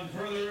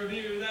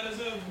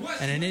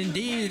 and it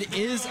indeed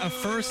is a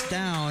first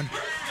down,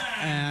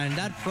 and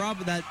that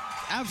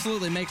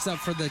absolutely makes up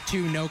for the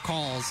 2 no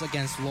calls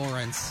against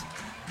Lawrence,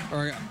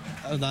 or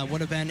that would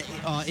have been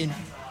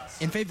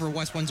in favor of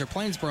West Windsor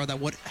Plainsboro. That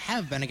would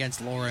have been against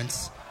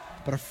Lawrence.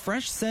 But a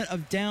fresh set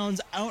of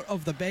downs out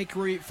of the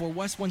bakery for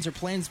West Windsor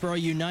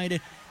Plainsboro United.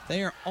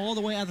 They are all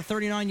the way at the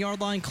 39-yard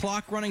line.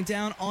 Clock running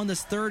down on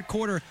this third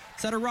quarter.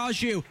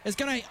 Sataraju is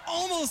going to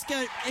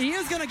he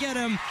is going to get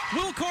him.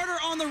 Will Carter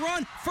on the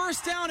run.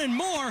 First down and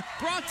more.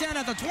 Brought down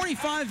at the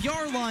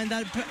 25-yard line.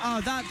 That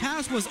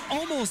pass was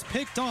almost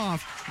picked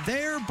off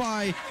there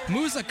by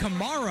Musa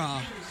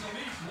Kamara.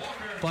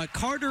 But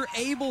Carter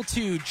able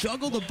to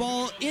juggle the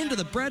ball into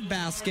the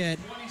breadbasket.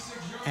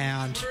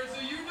 And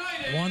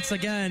once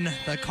again,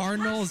 the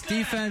Cardinals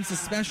defense,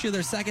 especially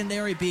their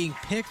secondary, being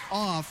picked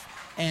off.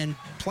 And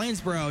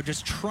Plainsboro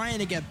just trying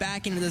to get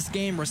back into this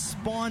game,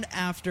 respond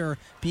after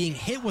being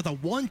hit with a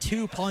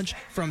 1-2 punch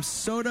from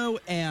Soto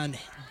and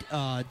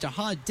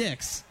Jahad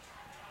Dix.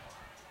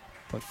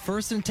 But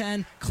 1st and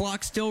 10,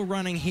 clock still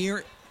running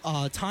here.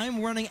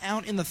 Time running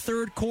out in the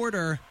third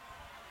quarter.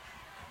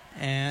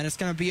 And it's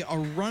going to be a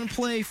run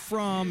play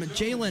from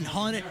Jalen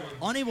Hunt,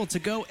 unable to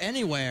go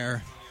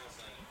anywhere.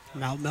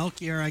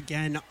 Melchior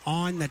again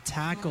on the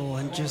tackle,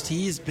 and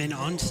he's been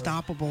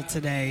unstoppable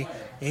today,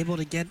 able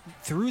to get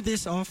through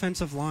this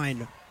offensive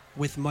line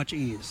with much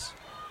ease.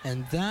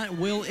 And that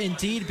will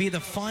indeed be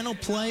the final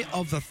play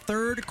of the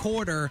third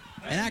quarter,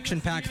 an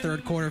action-packed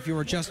third quarter. If you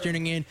were just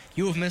tuning in,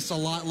 you have missed a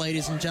lot,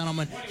 ladies and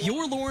gentlemen.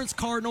 Your Lawrence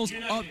Cardinals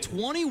up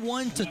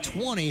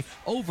 21-20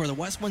 over the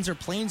West Windsor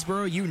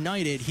Plainsboro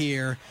United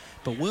here.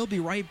 But we'll be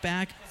right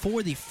back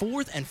for the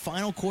fourth and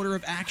final quarter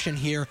of action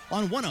here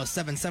on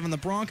 107.7 The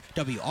Bronx,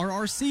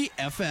 WRRC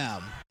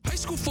FM. High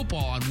school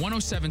football on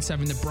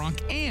 107.7 The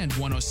Bronx and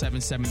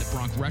 107.7 The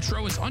Bronx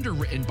Retro is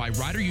underwritten by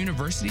Rider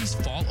University's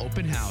Fall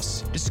Open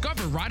House.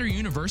 Discover Rider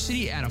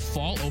University at a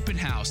Fall Open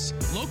House.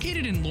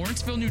 Located in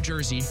Lawrenceville, New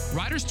Jersey,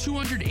 Rider's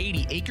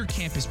 280-acre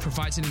campus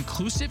provides an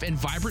inclusive and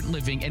vibrant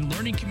living and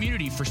learning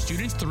community for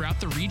students throughout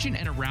the region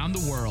and around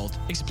the world.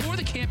 Explore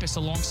the campus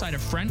alongside a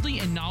friendly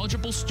and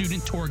knowledgeable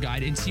student tour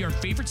guide and see our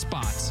favorite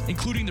spots,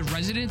 including the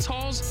residence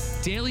halls,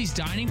 Daly's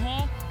Dining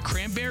Hall,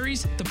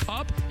 Cranberries, the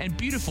pub, and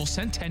beautiful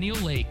Centennial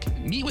Lake.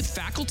 Meet with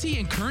faculty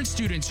and current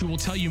students who will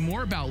tell you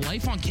more about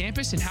life on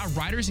campus and how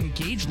Rider's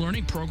engaged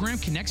learning program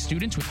connects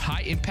students with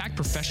high-impact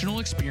professional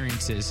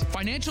experiences.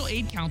 Financial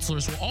aid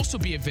counselors will also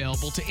be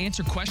available to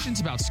answer questions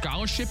about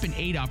scholarship and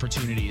aid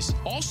opportunities.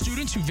 All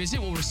students who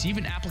visit will receive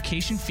an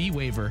application fee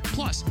waiver.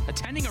 Plus,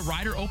 attending a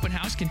Rider open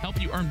house can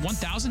help you earn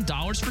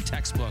 $1,000 for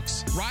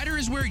textbooks. Rider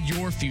is where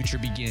your future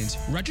begins.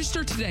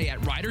 Register today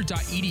at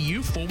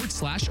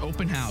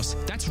rider.edu/open house.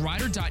 That's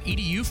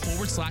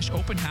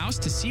rider.edu/open house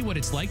to see what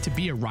it's like to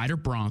be a Rider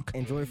Bronc.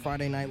 Enjoy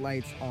Friday Night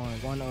Lights on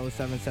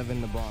 107.7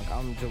 The Bronx.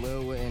 I'm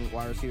Jaleel Witten,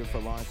 wide receiver for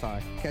Lawrence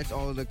High. Catch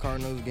all of the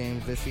Cardinals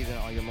games this season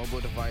on your mobile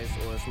device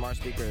or smart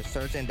speaker.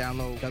 Search and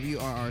download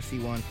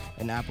WRRC1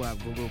 in Apple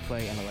app, Google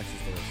Play, and Alexa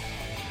stores.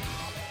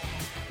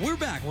 We're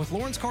back with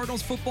Lawrence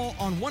Cardinals football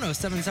on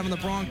 107.7 The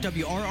Bronx,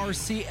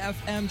 WRRC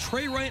FM.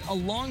 Trey Wright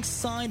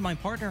alongside my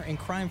partner in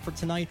crime for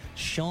tonight,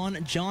 Shawn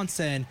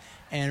Johnson.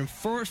 And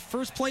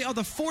first play of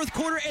the fourth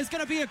quarter is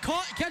going to be a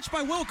catch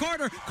by Will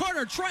Carter.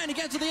 Carter trying to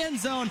get to the end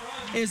zone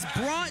is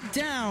brought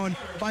down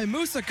by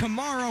Musa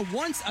Kamara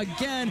once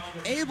again,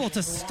 able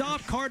to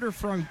stop Carter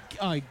from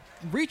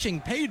reaching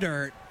pay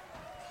dirt.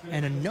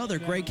 And another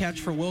great catch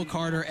for Will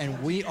Carter,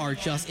 and we are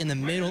just in the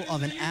middle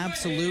of an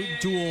absolute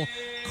duel.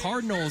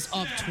 Cardinals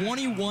up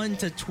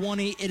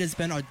 21-20. It has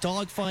been a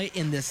dogfight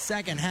in this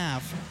second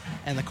half,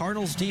 and the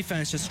Cardinals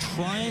defense just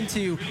trying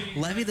to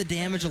levy the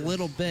damage a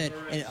little bit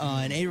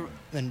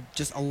and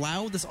just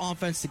allow this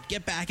offense to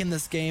get back in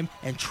this game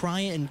and try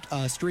and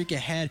streak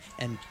ahead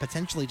and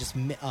potentially just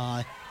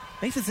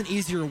make this an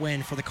easier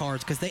win for the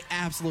Cards because they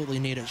absolutely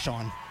need it,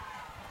 Shawn.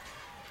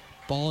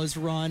 Ball is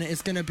run.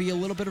 It's going to be a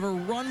little bit of a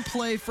run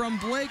play from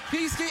Blake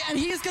Peasky, and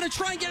he is going to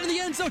try and get in the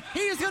end zone.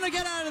 He is going to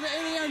get out of the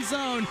end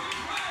zone.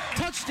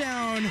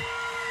 Touchdown,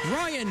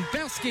 Ryan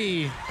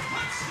Beskey.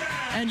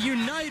 And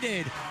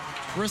United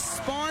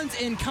responds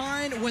in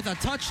kind with a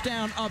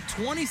touchdown, up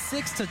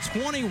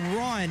 26-20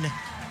 run.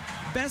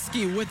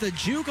 Beskey with a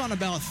juke on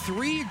about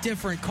 3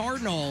 different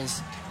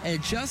Cardinals.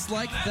 And just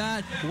like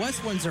that,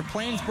 West Windsor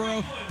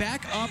Plainsboro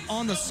back up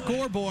on the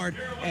scoreboard.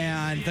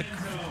 And the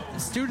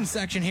student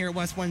section here at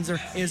West Windsor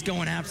is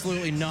going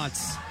absolutely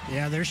nuts.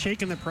 Yeah, they're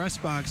shaking the press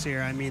box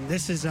here. I mean,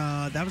 this is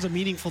that was a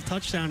meaningful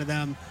touchdown to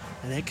them.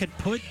 And they could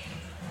put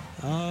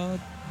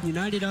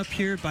United up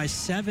here by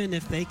 7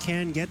 if they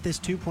can get this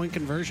 2-point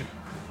conversion.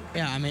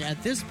 Yeah, I mean,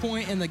 at this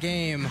point in the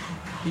game,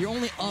 you're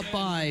only up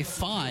by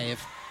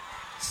 5.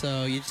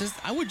 So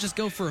I would just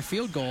go for a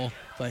field goal.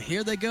 But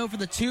here they go for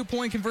the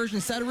 2-point conversion.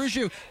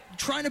 Sadarishu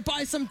trying to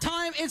buy some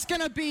time. It's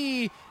going to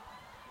be...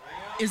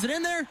 Is it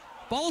in there?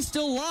 Ball's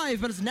still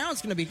live, but now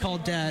it's going to be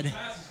called dead.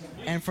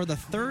 And for the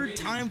third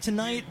time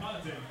tonight,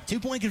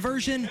 2-point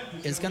conversion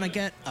is going to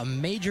get a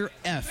major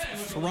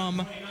F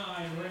from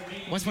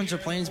West Windsor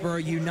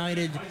Plainsboro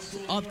United,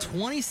 up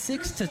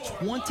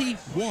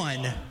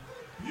 26-21.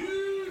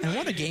 And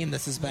what a game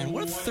this has been.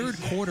 What a third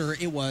quarter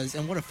it was,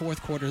 and what a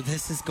fourth quarter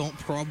this is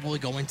probably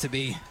going to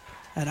be.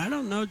 And I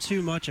don't know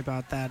too much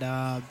about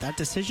that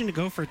decision to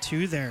go for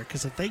 2 there,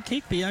 because if they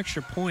kick the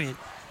extra point,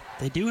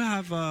 they do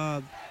have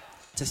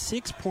it's a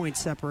 6-point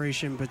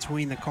separation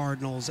between the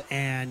Cardinals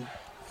and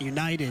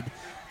United.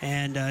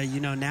 And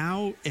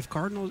now if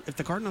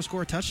the Cardinals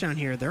score a touchdown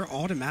here, they're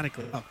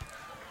automatically up.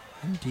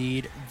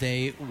 Indeed,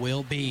 they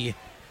will be.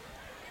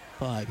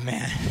 But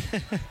man,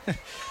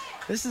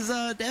 this is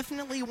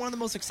definitely one of the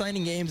most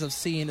exciting games I've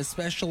seen,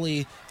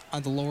 especially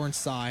on the Lawrence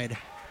side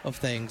of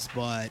things.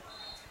 But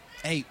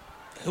hey,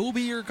 who will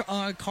be your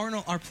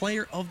Cardinal, our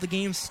player of the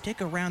game?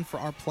 Stick around for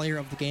our player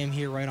of the game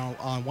here right on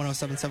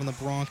 107.7 The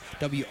Bronx,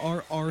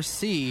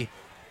 WRRC.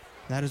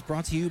 That is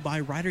brought to you by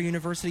Rider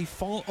University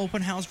Fall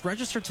Open House.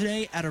 Register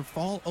today at our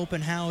Fall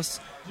Open House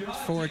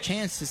for a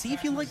chance to see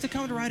if you'd like to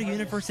come to Rider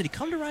University.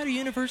 Come to Rider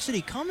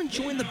University. Come and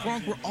join the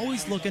Bronx. We're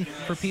always looking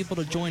for people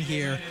to join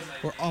here.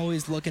 We're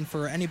always looking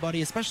for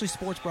anybody, especially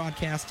sports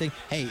broadcasting.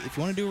 Hey, if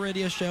you want to do a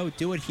radio show,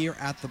 do it here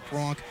at the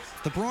Bronx.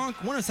 The Bronx,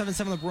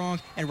 107.7 The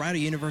Bronx, and Rider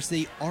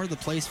University are the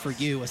place for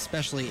you,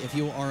 especially if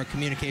you are a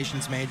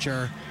communications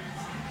major.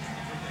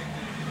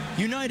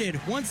 United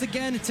once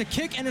again to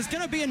kick, and it's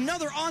going to be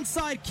another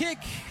onside kick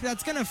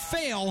that's going to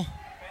fail.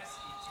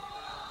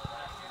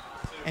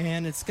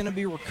 And it's going to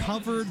be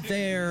recovered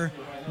there.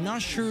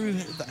 Not sure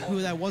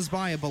who that was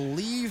by. I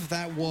believe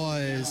that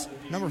was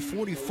number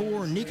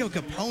 44, Nico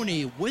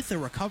Capone, with the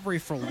recovery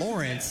for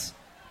Lawrence.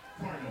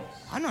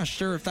 I'm not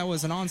sure if that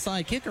was an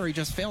onside kick or he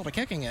just failed at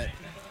kicking it.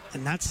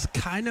 And that's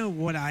kind of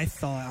what I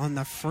thought on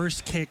the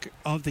first kick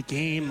of the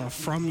game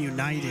from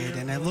United.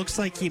 And it looks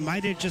like he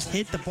might have just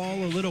hit the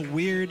ball a little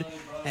weird,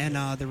 and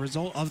the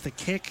result of the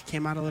kick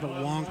came out a little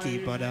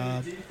wonky. But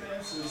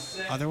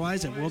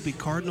otherwise, it will be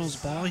Cardinals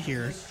ball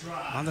here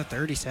on the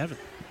 37.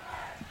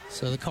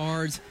 So the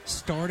Cards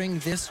starting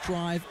this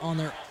drive on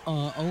their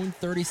own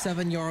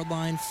 37-yard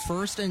line.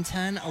 1st and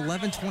 10,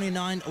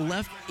 11:29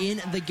 left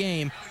in the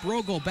game.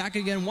 Brogel back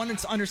again, one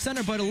under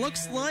center, but it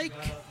looks like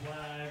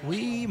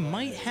we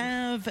might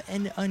have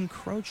an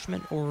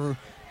encroachment or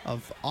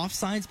of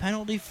offsides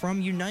penalty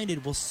from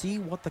United. We'll see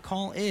what the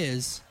call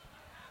is.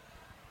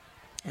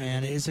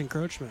 And it is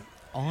encroachment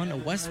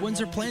on West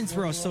Windsor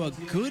Plainsboro. So a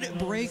good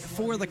break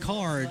for the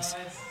Cards.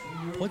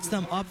 Puts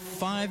them up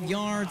 5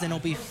 yards, and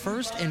it'll be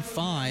 1st and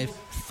 5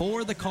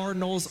 for the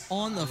Cardinals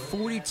on the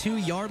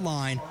 42-yard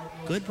line.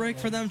 Good break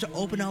for them to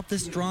open up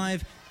this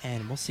drive,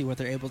 and we'll see what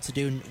they're able to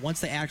do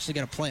once they actually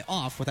get a play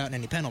off without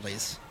any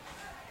penalties.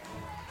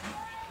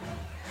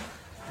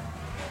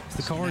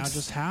 The Cards now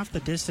just half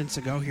the distance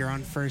to go here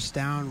on 1st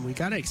down. We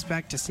got to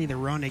expect to see the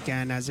run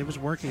again, as it was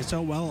working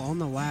so well on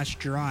the last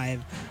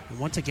drive. And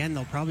once again,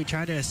 they'll probably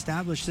try to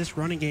establish this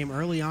running game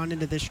early on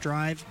into this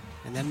drive,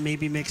 and then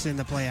maybe mix in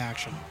the play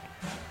action.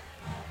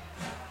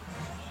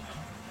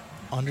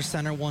 Under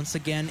center once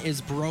again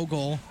is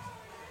Brogel.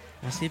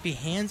 We'll see if he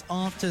hands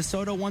off to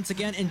Soto once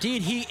again.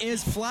 Indeed, he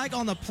is. Flag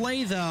on the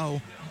play,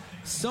 though.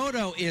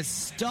 Soto is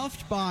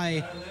stuffed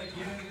by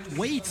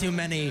way too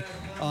many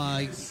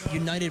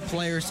United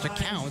players to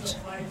count.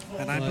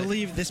 And I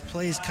believe this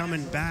play is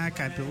coming back.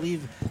 I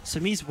believe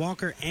Samis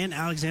Walker and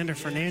Alexander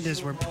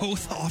Fernandez were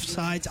both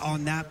offsides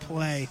on that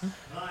play.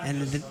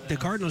 And the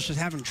Cardinals just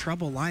having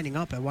trouble lining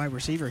up at wide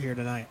receiver here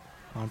tonight.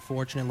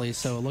 Unfortunately,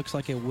 so it looks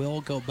like it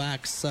will go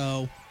back.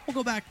 So we'll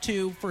go back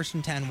to 1st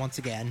and 10 once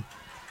again.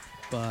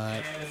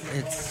 But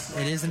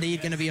it is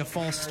indeed going to be a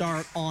false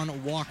start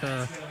on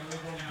Walker.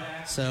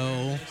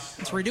 So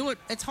let's redo it.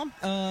 It's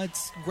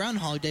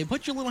Groundhog Day.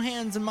 Put your little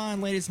hands in mine,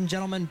 ladies and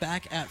gentlemen.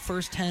 Back at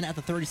 1st 10 at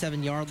the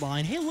 37-yard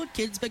line. Hey, look,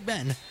 kids, Big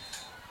Ben.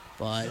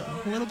 But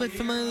a little bit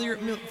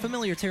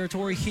familiar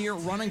territory here.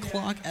 Running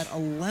clock at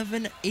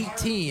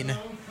 11:18.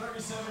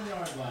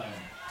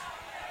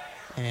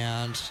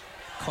 And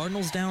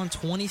Cardinals down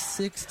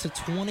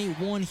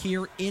 26-21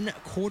 here in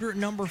quarter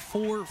number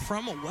 4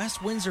 from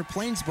West Windsor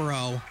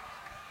Plainsboro.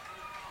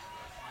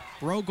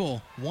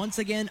 Brogel once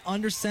again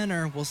under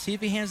center. We'll see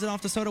if he hands it off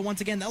to Soto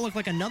once again. That looked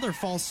like another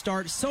false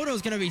start.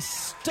 Soto's going to be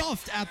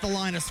stuffed at the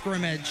line of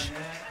scrimmage.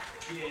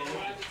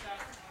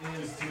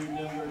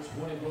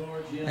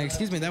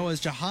 Excuse me, that was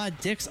Jihad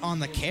Dix on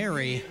the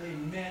carry.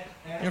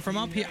 From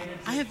up here,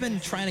 I have been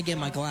trying to get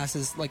my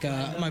glasses,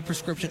 my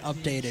prescription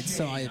updated,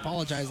 so I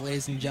apologize,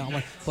 ladies and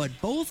gentlemen. But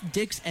both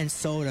Dix and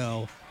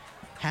Soto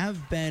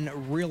have been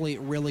really,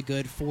 really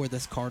good for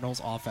this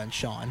Cardinals offense,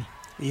 Shawn.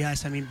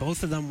 Yes, I mean,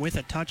 both of them with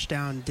a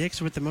touchdown.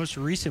 Dix with the most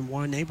recent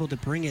one, able to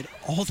bring it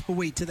all the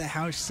way to the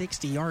house,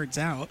 60 yards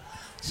out.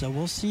 So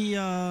we'll see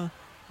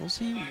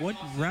what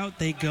route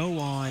they go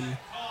on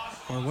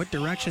or what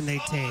direction they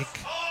take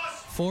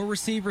 4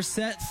 receiver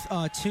set,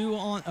 3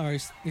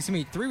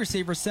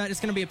 receiver set. It's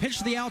going to be a pitch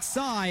to the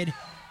outside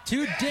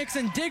to Dix,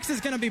 and Dix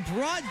is going to be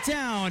brought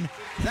down.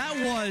 That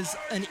was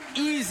an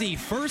easy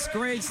first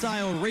grade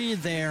style read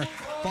there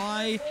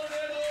by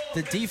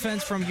the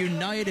defense from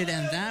United,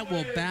 and that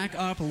will back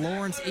up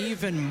Lawrence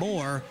even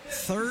more.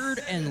 3rd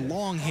and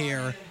long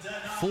here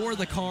for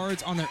the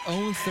Cards on their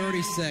own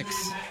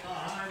 36.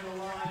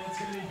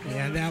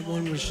 Yeah, that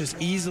one was just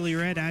easily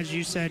read, as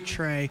you said,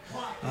 Trey.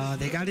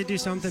 They got to do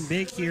something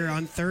big here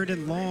on 3rd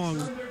and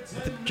long.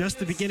 Just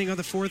the beginning of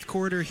the 4th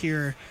quarter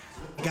here.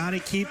 Got to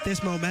keep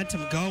this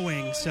momentum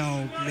going,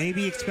 so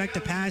maybe expect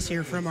a pass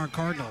here from our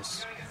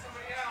Cardinals.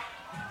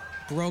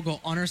 Brogel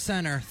under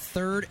center,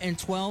 3rd and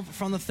 12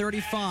 from the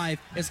 35.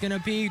 It's going to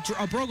be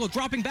Brogel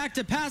dropping back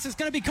to pass. It's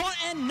going to be caught,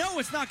 and no,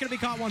 it's not going to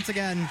be caught once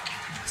again.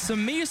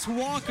 Samis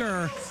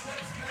Walker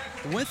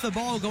with the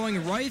ball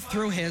going right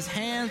through his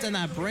hands, and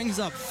that brings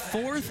up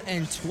 4th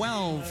and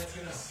 12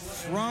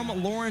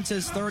 from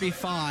Lawrence's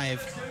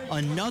 35.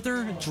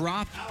 Another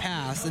dropped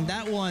pass, and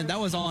that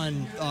was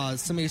on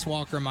Samis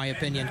Walker, in my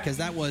opinion, because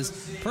that was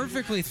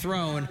perfectly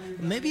thrown,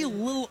 maybe a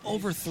little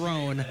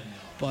overthrown,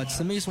 but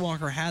Samis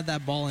Walker had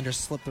that ball and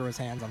just slipped through his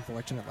hands,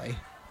 unfortunately.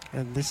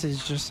 And this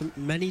is just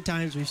many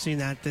times we've seen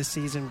that this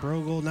season.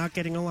 Brogel not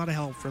getting a lot of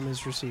help from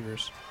his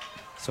receivers.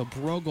 So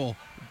Brogel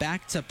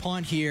back to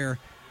punt here.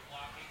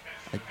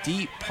 A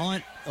deep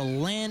punt, a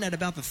land at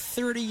about the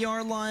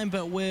 30-yard line,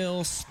 but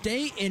will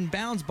stay in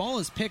bounds. Ball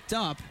is picked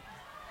up.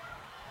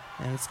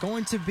 And it's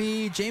going to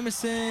be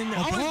Jamison. The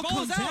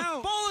ball is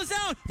out. Ball is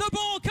out. The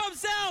ball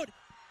comes out.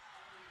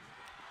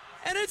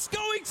 And it's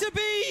going to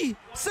be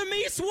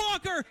Samis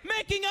Walker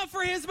making up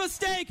for his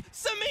mistake.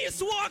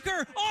 Samis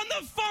Walker on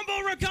the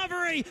fumble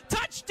recovery.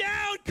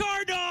 Touchdown,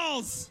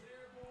 Cardinals.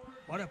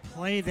 What a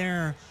play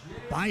there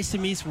by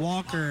Samis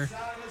Walker.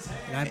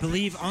 And I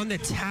believe on the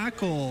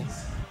tackle,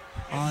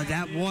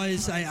 that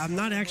was, I'm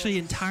not actually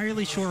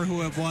entirely sure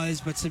who it was,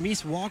 but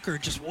Samis Walker,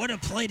 just what a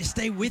play to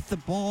stay with the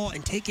ball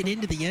and take it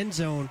into the end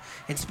zone.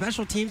 And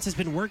special teams has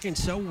been working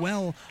so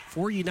well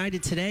for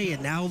United today,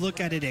 and now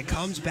look at it, it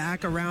comes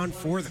back around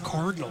for the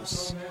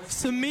Cardinals.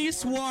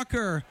 Samis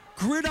Walker,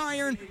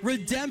 gridiron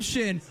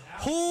redemption.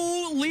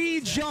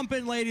 Holy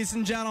jumping, ladies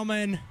and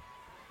gentlemen.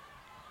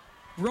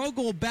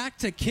 Brogel back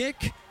to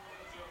kick.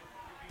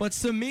 But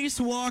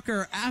Samis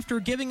Walker, after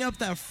giving up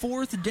that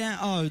 4th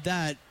down,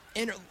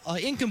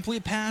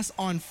 incomplete pass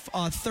on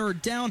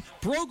 3rd down.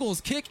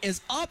 Brogel's kick is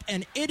up,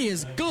 and it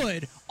is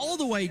good all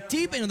the way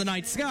deep into the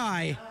night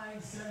sky.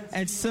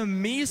 And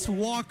Samis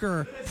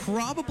Walker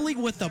probably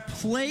with the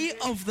play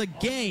of the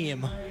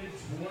game.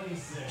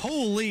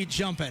 Holy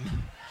jumping.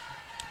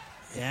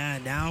 Yeah,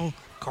 now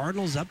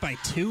Cardinals up by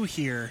 2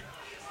 here.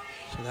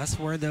 So that's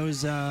where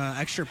those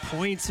extra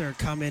points are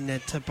coming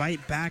to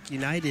bite back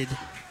United.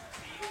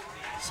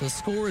 So the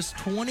score is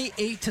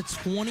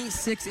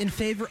 28-26 in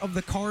favor of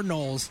the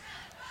Cardinals.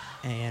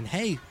 And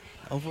hey,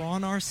 over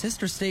on our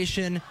sister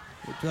station,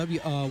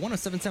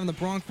 1077 The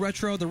Bronx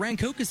Retro, the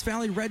Rancocas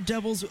Valley Red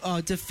Devils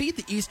defeat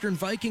the Eastern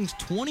Vikings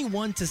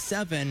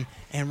 21-7.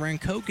 And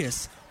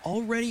Rancocas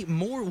already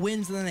more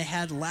wins than they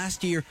had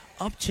last year,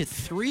 up to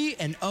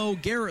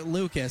 3-0. Garrett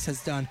Lucas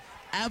has done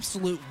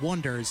absolute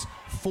wonders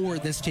for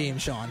this team,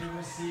 Shawn.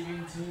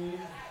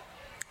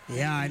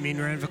 Yeah, I mean,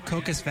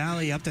 Rancocas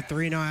Valley up to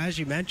 3-0, as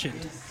you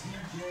mentioned.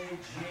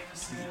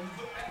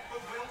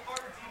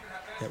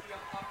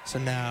 So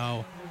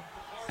now,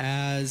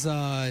 as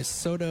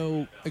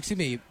Brogel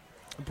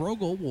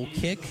will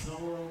kick.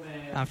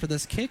 After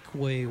this kick,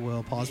 we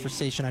will pause for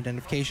station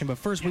identification. But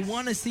first, we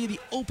want to see the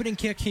opening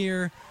kick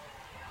here.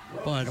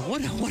 But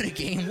what a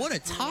game. What a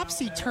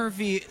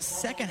topsy-turvy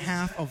second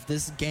half of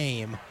this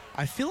game.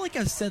 I feel like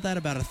I've said that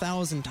about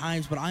 1,000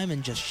 times, but I'm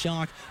in just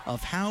shock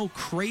of how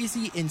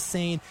crazy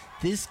insane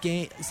this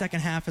game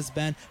second half has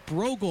been.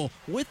 Brogel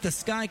with the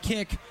sky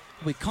kick.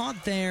 We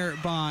caught there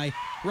by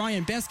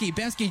Ryan Beskey.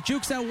 Beskey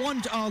jukes out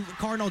one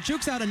Cardinal,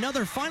 jukes out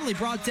another, finally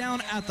brought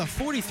down at the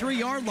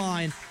 43-yard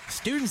line.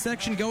 Student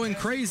section going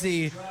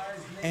crazy.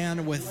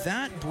 And with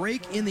that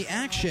break in the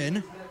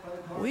action,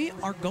 we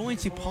are going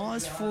to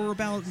pause for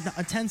about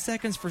 10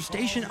 seconds for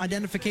station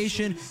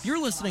identification.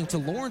 You're listening to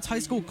Lawrence High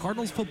School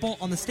Cardinals football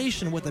on the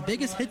station with the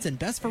biggest hits and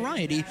best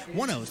variety,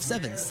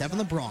 107.7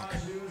 The Bronx.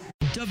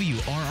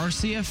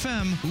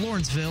 WRRC-FM,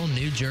 Lawrenceville,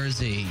 New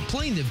Jersey.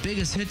 Playing the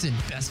biggest hits and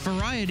best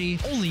variety,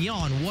 only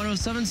on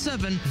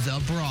 107.7 The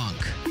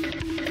Bronx.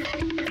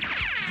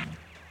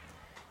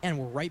 And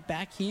we're right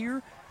back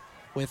here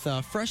with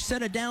a fresh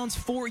set of downs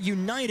for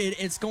United.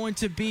 It's going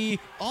to be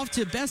off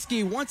to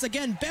Beskey. Once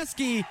again,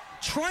 Beskey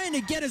trying to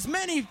get as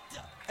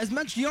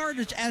much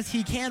yardage as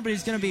he can, but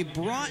he's going to be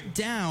brought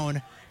down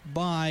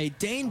by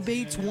Dane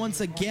Bates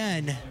once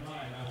again.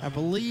 I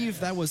believe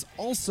that was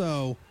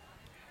also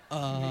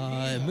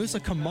Musa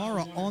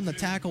Kamara on the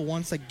tackle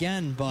once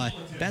again, but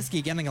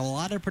Beskey getting a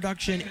lot of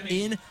production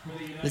in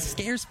the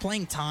scarce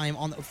playing time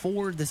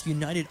for this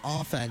United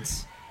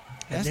offense.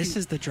 And this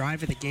is the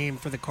drive of the game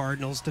for the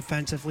Cardinals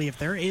defensively. If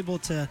they're able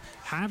to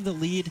have the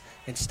lead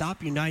and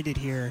stop United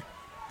here,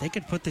 they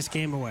could put this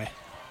game away.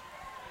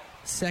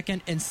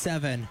 2nd and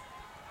 7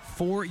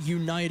 for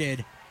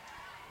United.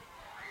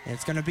 And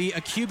it's going to be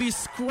a QB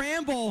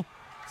scramble.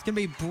 It's going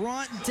to be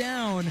brought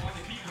down.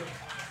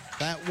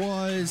 That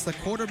was the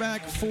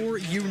quarterback for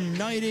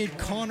United,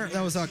 Connor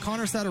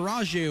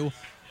Sataraju,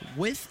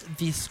 with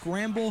the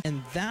scramble,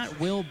 and that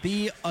will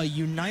be a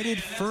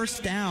United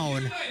first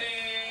down.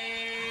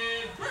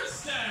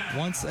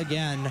 Once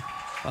again,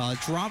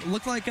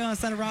 looked like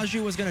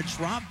Sataraju was going to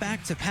drop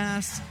back to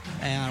pass,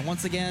 and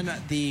once again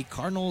the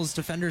Cardinals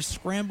defenders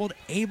scrambled,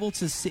 able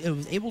to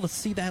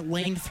see that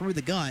lane through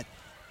the gut,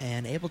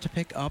 and able to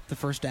pick up the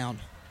first down.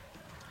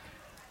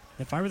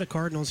 If I were the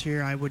Cardinals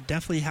here, I would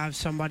definitely have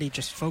somebody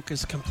just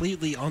focus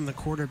completely on the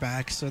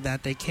quarterback so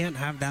that they can't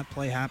have that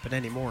play happen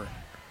anymore.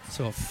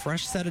 So a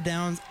fresh set of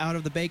downs out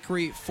of the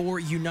bakery for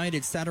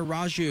United.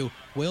 Sataraju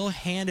will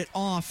hand it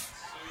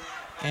off,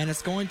 and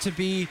it's going to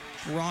be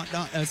brought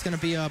up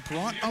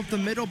the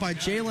middle by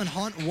Jalen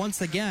Hunt once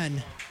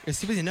again.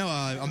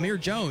 Amir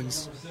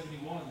Jones.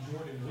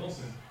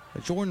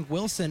 Jordan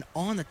Wilson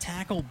on the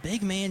tackle.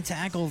 Big man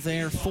tackle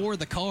there for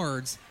the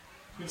Cards.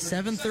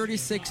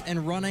 7:36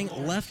 and running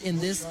left in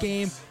this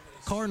game.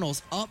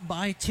 Cardinals up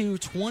by 2,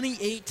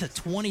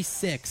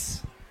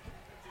 28-26.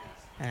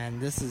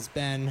 And this has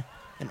been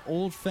an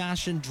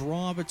old-fashioned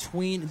draw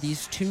between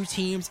these two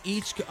teams,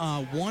 each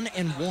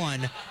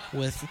 1-1,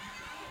 with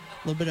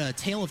a little bit of a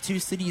tale of two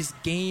cities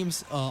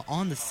games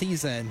on the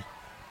season.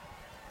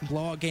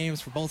 Blowout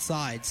games for both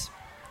sides.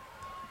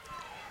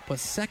 But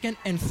 2nd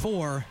and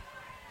 4.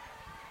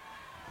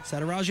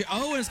 Sataraju.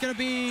 And it's going to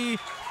be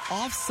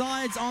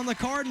offsides on the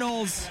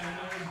Cardinals.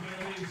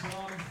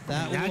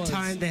 That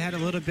time they had a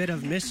little bit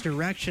of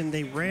misdirection.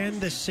 They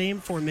ran the same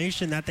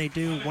formation that they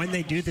do when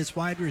they do this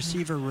wide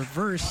receiver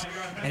reverse,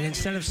 and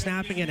instead of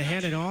snapping it and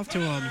handing it off to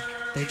him,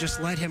 they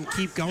just let him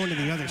keep going to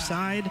the other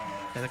side,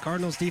 and the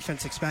Cardinals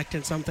defense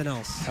expecting something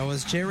else. That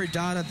was Jerry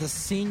Dada, the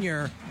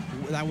senior,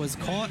 that was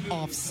caught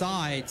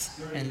offsides,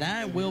 and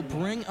that will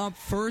bring up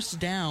first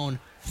down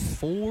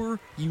for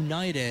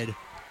United,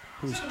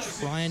 who's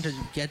trying to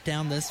get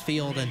down this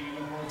field. And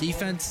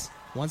defense,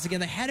 once again,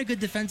 they had a good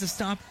defensive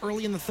stop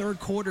early in the third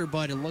quarter,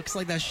 but it looks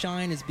like that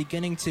shine is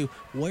beginning to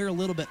wear a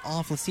little bit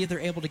off. Let's see if they're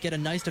able to get a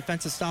nice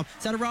defensive stop.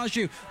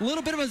 Sataraju, a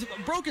little bit of a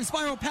broken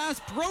spiral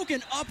pass,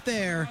 broken up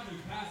there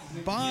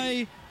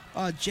by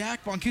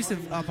Jack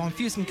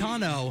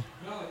Bonfusincano.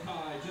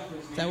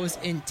 That was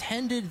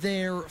intended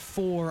there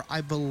for,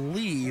 I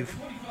believe,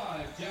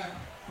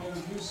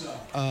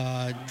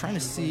 trying to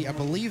see, I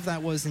believe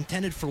that was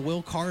intended for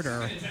Will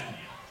Carter.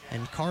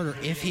 And Carter,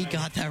 if he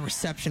got that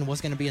reception, was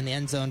going to be in the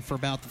end zone for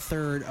about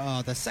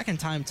the second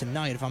time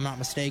tonight, if I'm not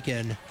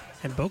mistaken.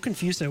 And Bo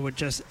Confuso with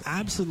just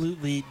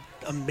absolutely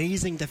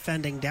amazing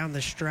defending down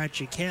the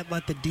stretch. You can't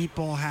let the deep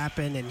ball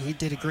happen, and he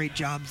did a great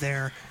job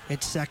there.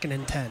 It's 2nd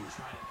and 10.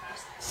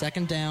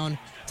 Second down,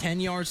 10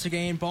 yards to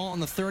gain. Ball on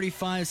the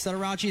 35.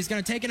 Sataraju is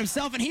going to take it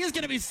himself, and he is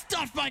going to be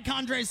stuffed by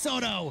Condre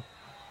Soto.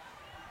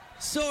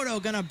 Soto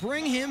going to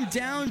bring him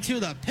down to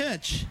the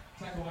pitch.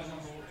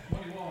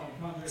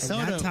 And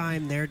that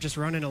time they're just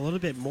running a little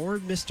bit more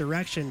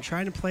misdirection,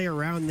 trying to play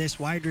around this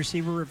wide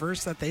receiver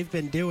reverse that they've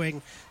been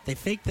doing. They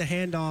faked the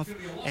handoff,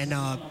 and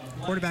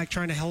quarterback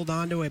trying to hold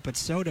on to it, but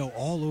Soto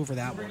all over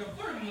that one.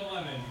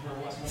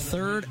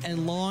 3rd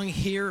and long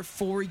here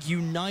for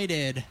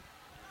United.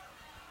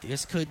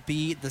 This could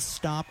be the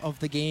stop of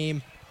the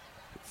game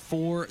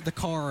for the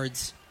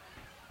Cards.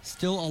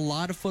 Still a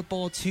lot of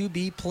football to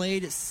be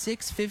played.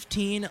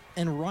 6:15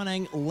 and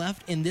running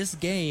left in this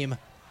game.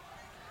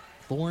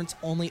 Lawrence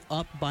only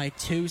up by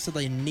 2, so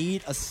they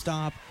need a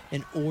stop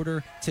in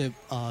order to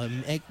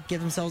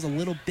give themselves a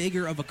little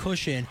bigger of a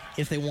cushion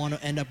if they want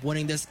to end up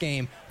winning this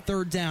game.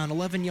 3rd down,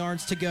 11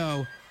 yards to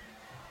go.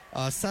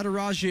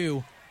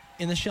 Sataraju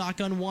in the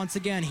shotgun once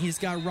again. He's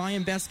got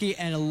Ryan Beskey,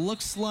 and it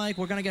looks like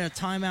we're going to get a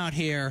timeout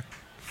here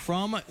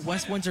from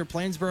West Windsor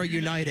Plainsboro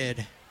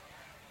United.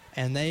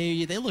 And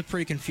they look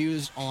pretty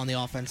confused on the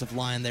offensive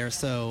line there,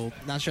 so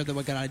not sure that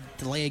we're going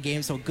to delay a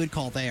game, so good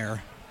call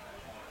there.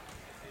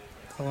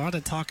 A lot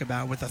to talk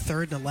about with a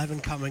 3rd and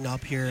 11 coming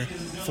up here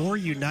for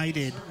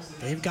United.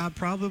 They've got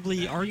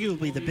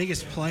arguably the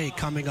biggest play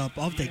coming up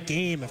of the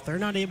game. If they're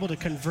not able to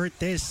convert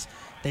this,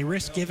 they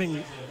risk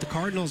giving the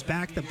Cardinals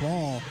back the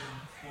ball,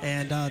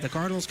 and the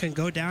Cardinals can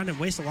go down and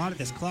waste a lot of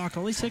this clock.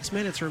 Only 6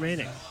 minutes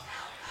remaining.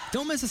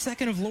 Don't miss a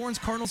second of Lawrence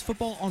Cardinals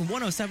football on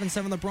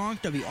 107.7 The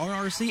Bronx,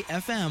 WRRC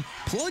FM.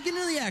 Plug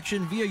into the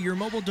action via your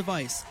mobile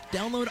device.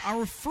 Download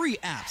our free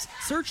apps.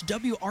 Search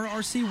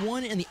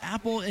WRRC1 in the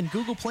Apple and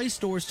Google Play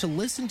stores to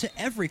listen to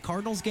every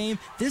Cardinals game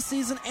this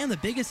season and the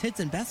biggest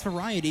hits and best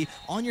variety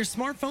on your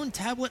smartphone,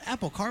 tablet,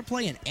 Apple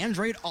CarPlay, and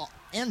Android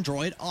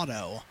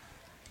Auto.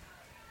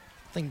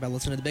 Think about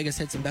listening to the biggest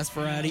hits and best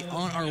variety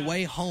on our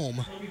way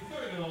home.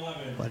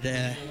 But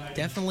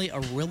definitely a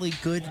really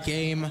good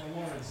game,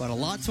 but a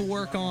lot to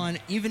work on.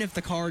 Even if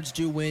the Cards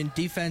do win,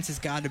 defense has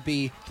got to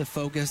be the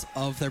focus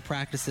of their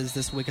practices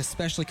this week,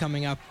 especially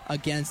coming up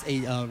against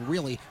a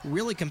really,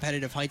 really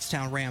competitive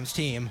Hightstown Rams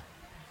team.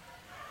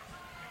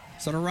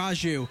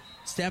 Sotoraju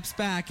steps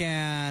back,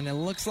 and it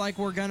looks like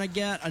we're going to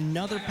get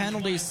another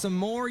penalty. Some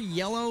more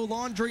yellow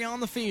laundry on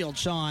the field,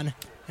 Shawn.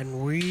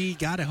 And we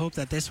got to hope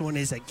that this one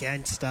is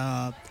against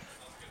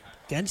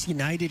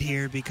United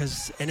here,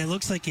 because, and it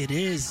looks like it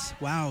is.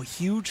 Wow,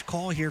 huge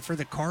call here for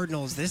the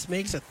Cardinals. This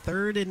makes a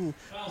 3rd and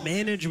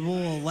manageable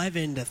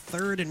 11 to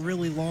 3rd and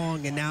really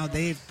long, and now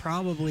they've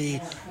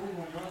probably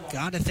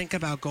got to think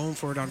about going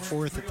for it on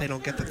 4th if they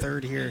don't get the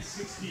 3rd here.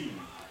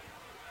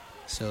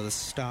 So the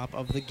stop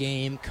of the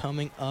game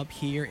coming up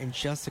here in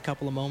just a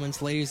couple of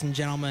moments. Ladies and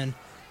gentlemen,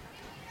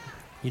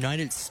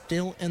 United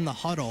still in the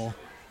huddle,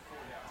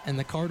 and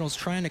the Cardinals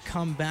trying to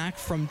come back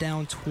from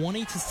down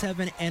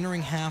 20-7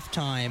 entering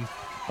halftime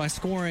by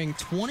scoring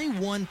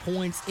 21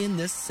 points in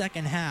this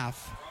second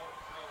half.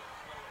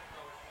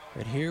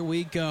 But here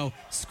we go.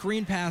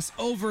 Screen pass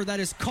over, that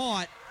is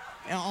caught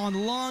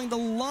along the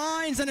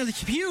lines, and a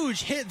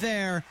huge hit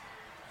there.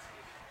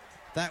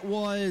 That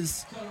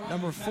was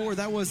number 4.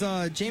 That was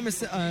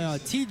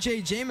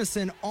T.J.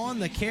 Jamison on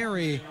the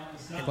carry.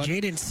 And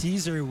Jaden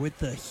Caesar with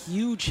the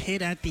huge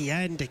hit at the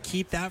end to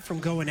keep that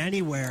from going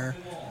anywhere.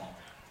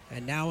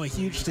 And now a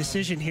huge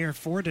decision here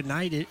for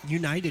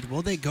United.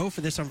 Will they go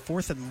for this on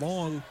 4th and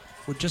long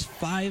with just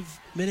 5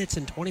 minutes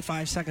and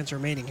 25 seconds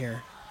remaining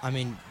here? I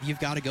mean,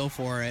 you've got to go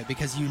for it,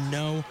 because you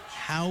know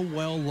how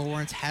well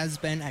Lawrence has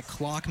been at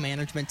clock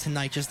management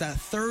tonight. Just that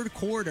third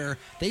quarter,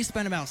 they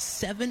spent about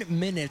 7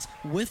 minutes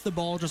with the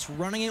ball, just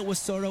running it with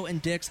Soto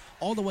and Dix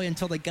all the way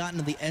until they got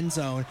into the end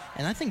zone.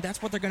 And I think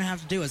that's what they're going to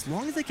have to do. As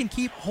long as they can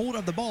keep hold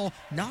of the ball,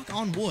 knock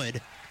on wood,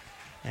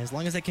 and as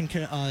long as they can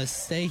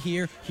stay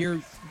here,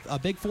 a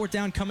big 4th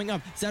down coming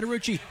up.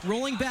 Zadarucci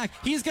rolling back.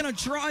 He's going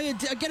to try and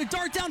get a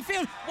dart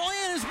downfield.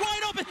 Ryan is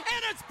wide open,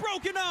 and it's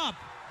broken up.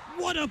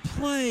 What a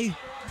play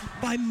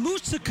by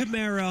Musa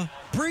Kamara.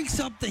 Breaks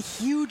up the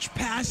huge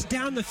pass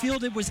down the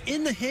field. It was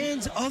in the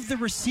hands of the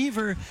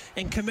receiver,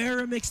 and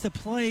Kamara makes the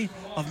play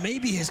of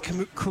maybe his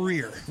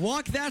career.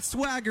 Walk that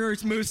swagger,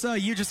 Musa.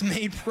 You just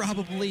made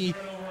probably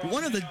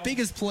one of the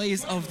biggest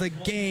plays of the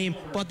game,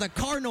 but the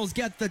Cardinals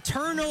get the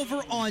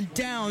turnover on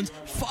downs.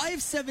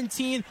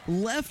 5:17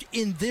 left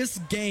in this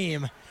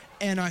game,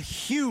 and a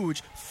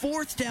huge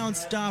 4th down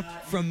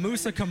stop from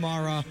Musa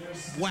Kamara.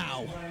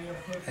 Wow.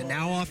 And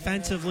now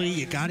offensively,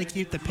 you got to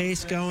keep the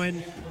pace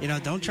going.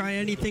 Don't try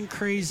anything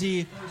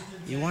crazy.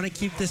 You want to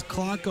keep this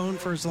clock going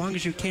for as long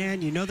as you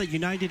can. You know that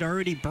United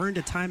already burned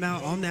a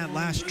timeout on that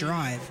last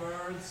drive.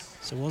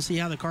 So we'll see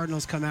how the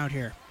Cardinals come out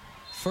here.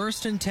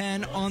 1st and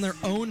 10 on their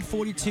own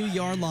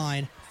 42-yard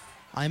line.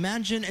 I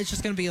imagine it's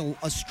just going to be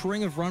a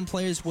string of run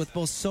plays with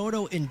both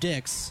Soto and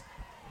Dix.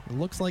 It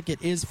looks like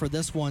it is for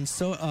this one.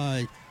 So,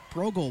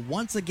 Brogel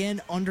once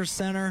again under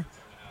center.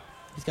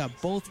 He's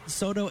got both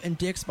Soto and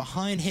Dix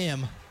behind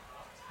him.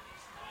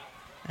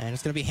 And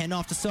it's going to be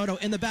handoff to Soto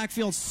in the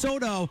backfield.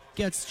 Soto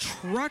gets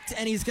trucked,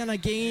 and he's going to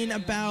gain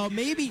about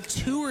maybe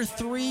 2 or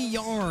 3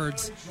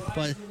 yards.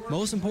 But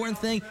most important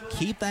thing,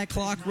 keep that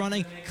clock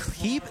running.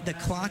 Keep the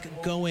clock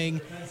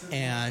going.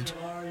 And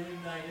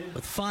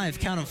with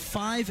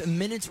 5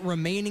 minutes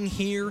remaining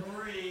here,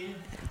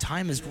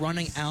 time is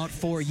running out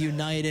for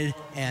United.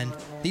 And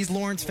these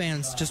Lawrence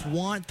fans just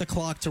want the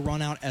clock to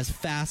run out as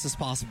fast as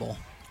possible.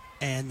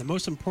 And the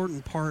most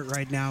important part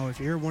right now, if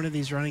you're one of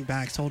these running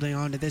backs holding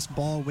on to this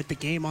ball with the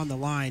game on the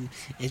line,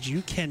 is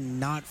you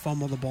cannot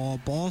fumble the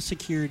ball. Ball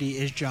security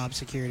is job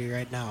security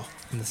right now.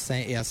 And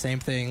same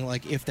thing.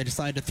 Like, if they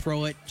decide to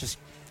throw it, just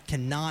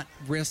cannot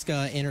risk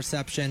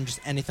interception,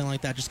 just anything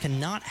like that. Just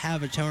cannot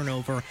have a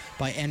turnover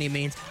by any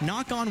means.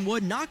 Knock on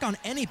wood. Knock on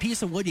any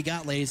piece of wood you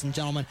got, ladies and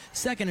gentlemen.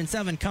 2nd and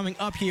 7 coming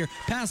up here.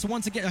 Pass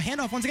once again. A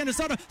handoff once again to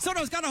Soto.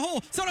 Soto's got a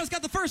hole. Soto's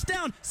got the 1st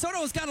down.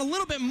 Soto's got a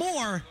little bit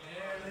more.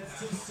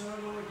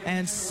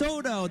 And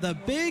Soto, the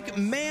big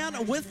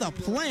man with the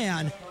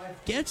plan,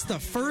 gets the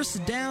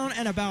 1st down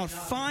and about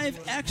 5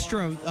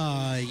 extra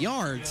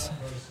yards.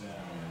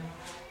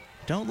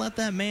 Don't let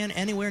that man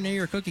anywhere near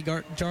your cookie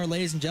jar,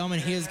 ladies and gentlemen.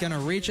 He is going to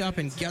reach up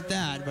and get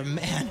that. But,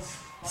 man,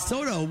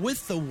 Soto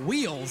with the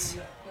wheels.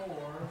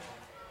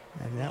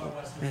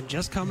 And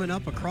just coming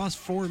up across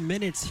 4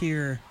 minutes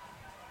here.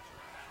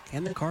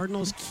 Can the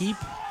Cardinals keep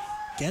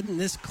getting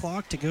this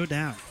clock to go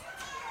down?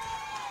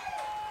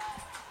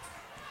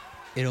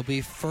 It'll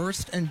be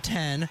 1st and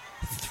 10.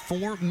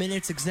 4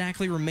 minutes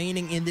exactly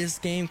remaining in this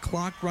game.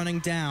 Clock running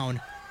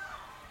down.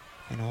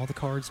 And all the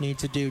Cards need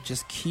to do,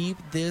 just keep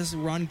this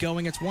run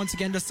going. It's once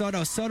again to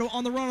Soto. Soto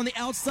on the run on the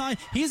outside.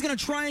 He's going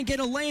to try and get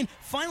a lane.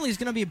 Finally, he's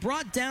going to be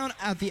brought down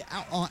at the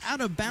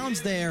out of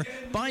bounds there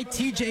by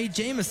T.J.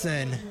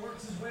 Jamison.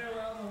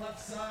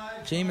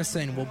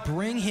 Jamison will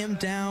bring him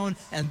down,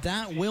 and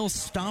that will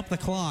stop the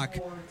clock.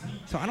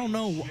 So I don't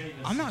know.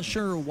 I'm not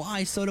sure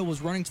why Soto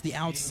was running to the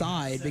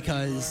outside,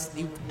 because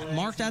he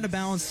marked out of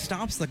bounds,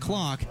 stops the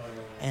clock,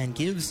 and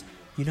gives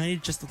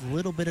United just a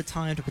little bit of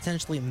time to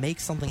potentially make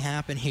something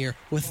happen here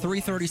with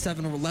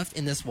 3:37 left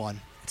in this one.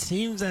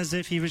 seems as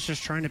if he was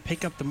just trying to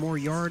pick up the more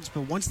yards,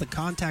 but once the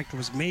contact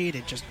was made,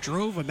 it just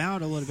drove him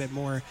out a little bit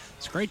more.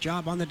 It's a great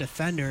job on the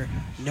defender,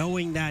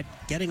 knowing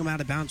that getting him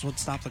out of bounds would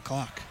stop the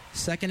clock.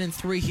 2nd and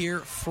 3 here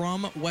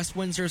from West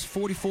Windsor's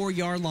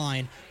 44-yard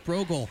line.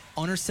 Brogel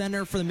under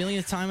center for the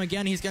millionth time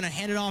again. He's going to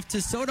hand it off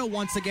to Soto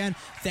once again.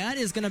 That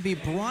is going to be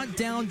brought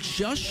down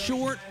just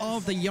short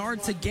of the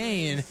yard to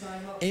gain.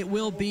 It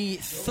will be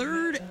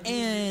 3rd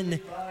and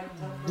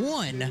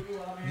 1,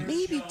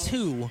 maybe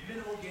 2.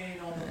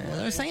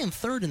 They're saying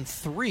 3rd and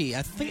 3.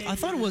 I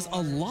thought it was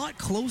a lot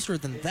closer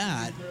than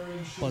that.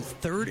 But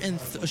 3rd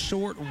and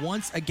short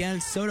once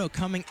again. Soto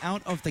coming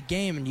out of the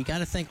game, and you got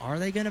to think, are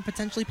they going to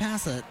potentially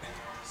pass it?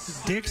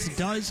 Dix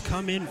does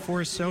come in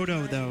for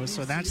Soto, though,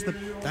 so that's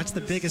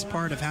the biggest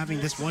part of having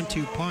this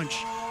 1-2 punch.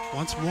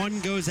 Once one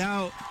goes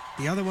out,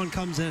 the other one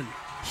comes in.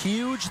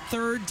 Huge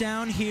 3rd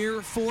down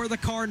here for the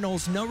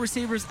Cardinals. No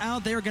receivers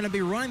out. They're going to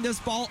be running this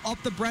ball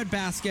up the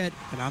breadbasket.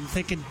 And I'm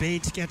thinking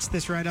Bates gets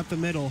this right up the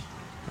middle.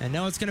 And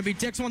now it's going to be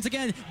Dix once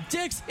again.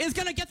 Dix is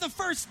going to get the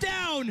first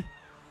down.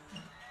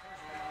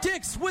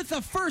 Dix with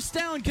the first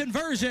down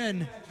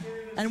conversion.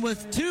 And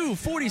with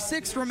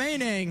 2:46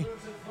 remaining,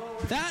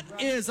 that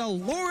is a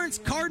Lawrence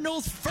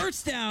Cardinals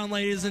first down,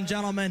 ladies and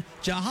gentlemen.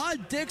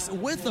 Jahad Dix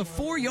with the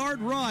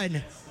 4-yard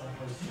run.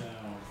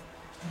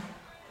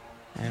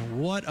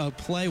 And what a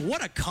play.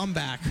 What a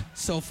comeback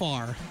so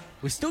far.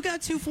 We still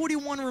got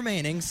 2:41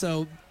 remaining,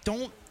 so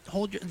don't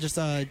count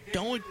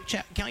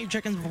your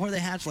chickens before they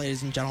hatch,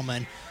 ladies and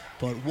gentlemen.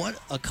 But what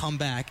a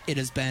comeback it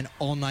has been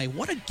all night.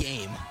 What a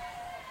game.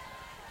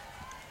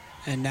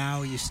 And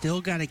now you still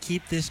got to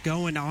keep this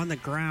going on the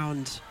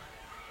ground.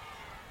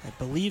 I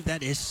believe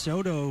that is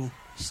Soto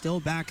still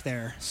back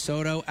there.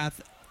 Soto at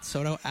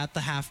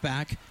the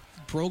halfback.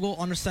 Brogel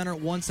under center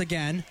once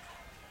again.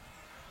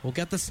 We'll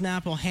get the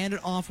snap. We'll hand it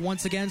off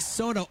once again.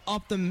 Soto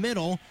up the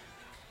middle.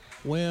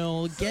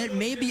 Will get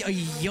maybe a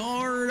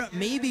yard,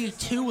 maybe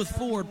 2 with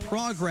forward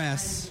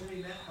progress.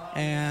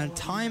 And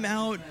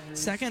timeout,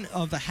 second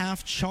of the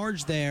half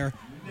charge there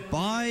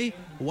by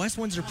West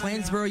Windsor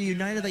Plainsboro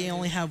United. They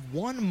only have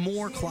one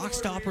more clock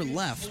stopper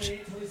left.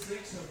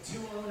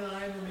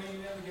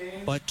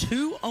 But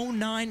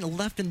 2:09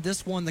 left in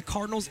this one. The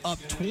Cardinals up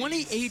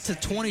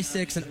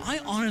 28-26, and I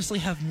honestly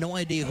have no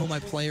idea who my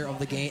player of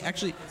the game.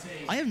 Actually,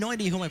 I have no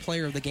idea who my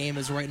player of the game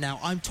is right now.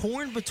 I'm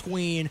torn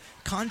between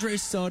Condre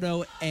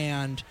Soto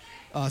and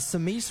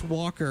Samis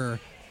Walker.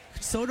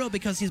 Soto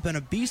because he's been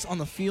a beast on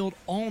the field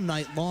all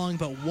night long,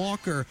 but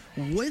Walker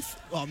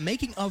with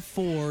making up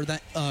for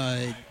that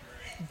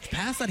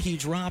pass that he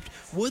dropped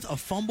with a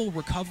fumble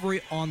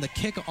recovery on the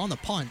kick on the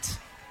punt.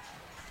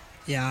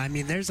 Yeah, I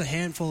mean, there's a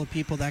handful of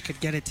people that could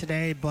get it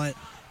today, but,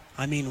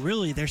 I mean,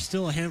 really, there's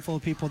still a handful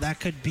of people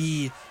that could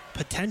be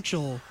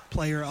potential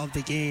player of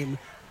the game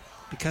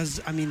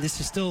because, I mean, this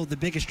is still the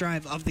biggest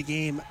drive of the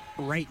game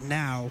right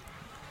now.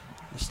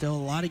 There's still a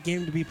lot of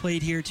game to be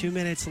played here, 2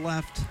 minutes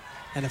left,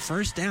 and a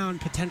first down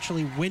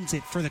potentially wins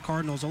it for the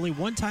Cardinals. Only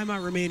one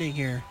timeout remaining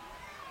here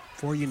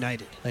for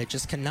United. They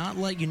just cannot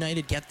let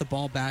United get the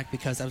ball back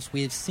because, as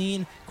we have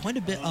seen quite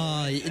a bit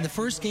in the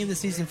first game of the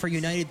season for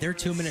United, their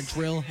 2-minute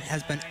drill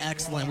has been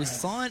excellent. We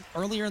saw it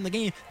earlier in the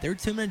game. Their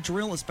 2-minute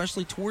drill,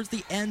 especially towards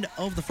the end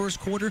of the first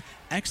quarter,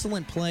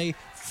 excellent play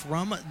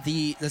from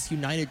this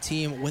United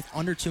team with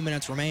under 2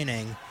 minutes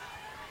remaining.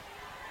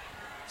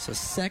 So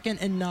 2nd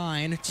and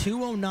 9,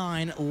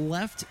 2:09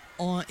 left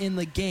in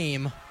the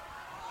game.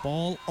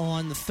 Ball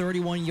on the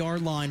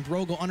 31-yard line.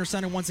 Brogel under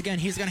center once again.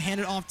 He's going to hand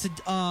it off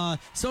to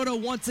Soto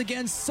once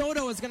again.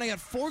 Soto is going to get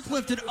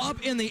forklifted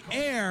up in the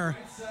air.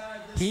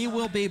 He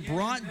will be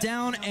brought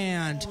down,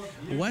 and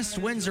West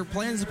Windsor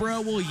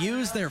Plainsboro will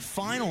use their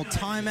final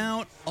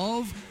timeout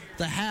of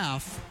the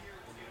half.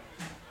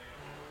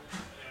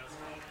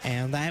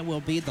 And that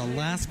will be the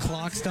last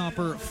clock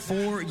stopper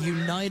for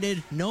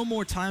United. No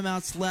more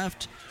timeouts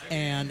left.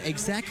 And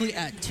exactly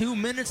at 2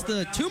 minutes,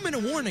 the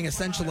 2-minute warning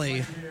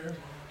essentially.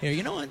 Here,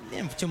 you know what?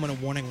 Yeah,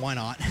 2-minute warning, why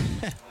not?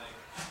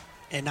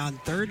 And on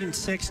 3rd and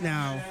 6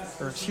 now,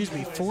 or excuse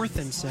me, 4th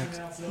and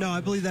 6. No,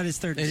 I believe that is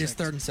 3rd and 6. It is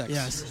 3rd and 6.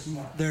 Yes.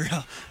 They're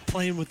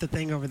playing with the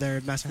thing over there.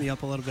 It messed me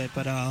up a little bit.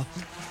 But,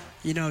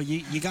 you know,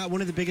 you got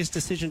one of the biggest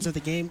decisions of the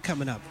game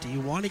coming up. Do you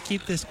want to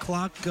keep this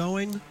clock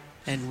going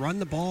and run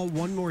the ball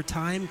one more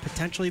time,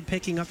 potentially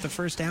picking up the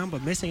first down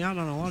but missing out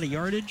on a lot of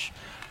yardage?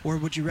 Or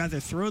would you rather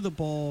throw the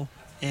ball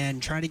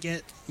and try to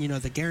get, you know,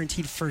 the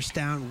guaranteed first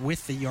down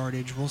with the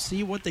yardage? We'll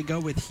see what they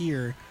go with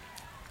here,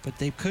 but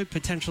they could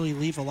potentially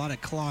leave a lot of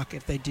clock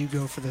if they do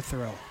go for the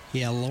throw.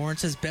 Yeah,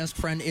 Lawrence's best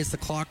friend is the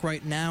clock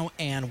right now,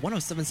 and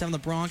 107.7 The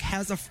Bronx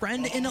has a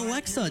friend in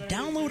Alexa.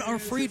 Download our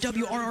free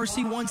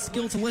WRRC1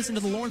 skill to listen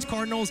to the Lawrence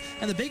Cardinals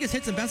and the biggest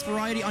hits and best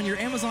variety on your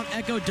Amazon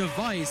Echo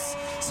device.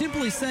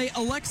 Simply say,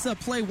 Alexa,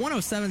 play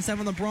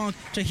 107.7 The Bronx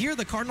to hear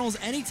the Cardinals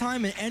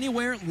anytime and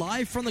anywhere,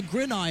 live from the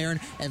gridiron.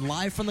 And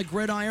live from the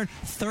gridiron,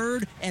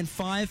 3rd and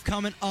 5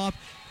 coming up.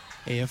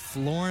 If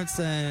Lawrence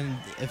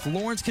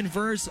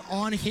converts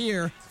on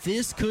here,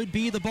 this could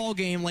be the ball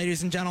game,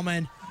 ladies and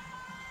gentlemen.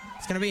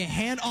 It's going to be a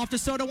hand off to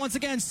Soto once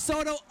again.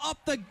 Soto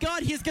up the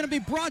gut. He's going to be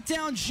brought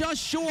down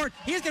just short.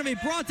 He's going to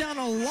be brought down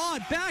a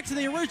lot. Back to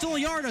the original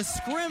yard of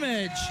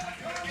scrimmage.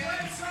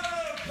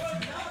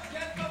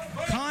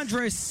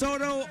 Condre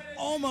Soto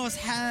almost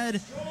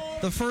had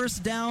the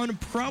first down,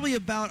 probably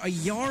about a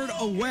yard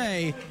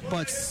away,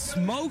 but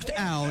smoked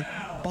out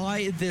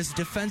by this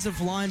defensive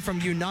line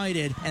from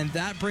United, and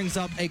that brings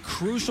up a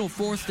crucial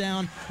fourth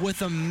down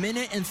with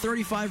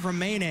 1:35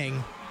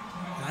 remaining.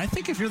 I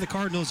think if you're the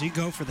Cardinals, you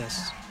go for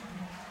this.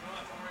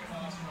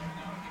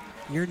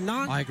 You're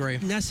not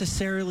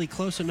necessarily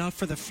close enough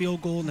for the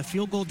field goal, and the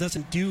field goal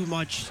doesn't do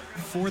much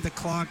for the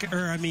clock,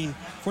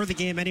 for the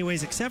game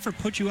anyways, except for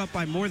put you up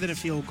by more than a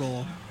field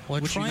goal,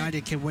 which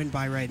United can win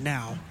by right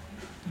now.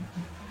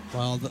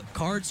 Well, the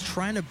Cards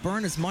trying to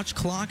burn as much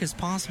clock as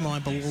possible. I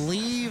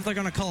believe they're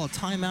going to call a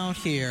timeout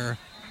here.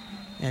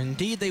 And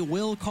indeed, they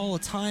will call a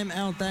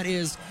timeout. That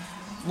is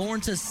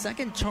Lawrence's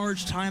second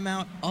charge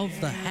timeout of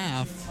the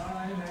half.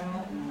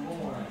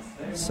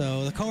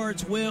 So the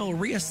Cards will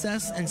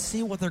reassess and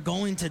see what they're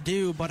going to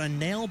do, but a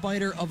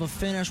nail-biter of a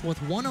finish with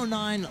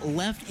 1:09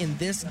 left in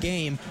this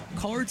game.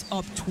 Cards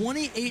up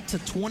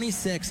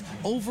 28-26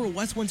 over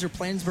West Windsor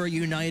Plainsboro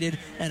United,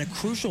 and a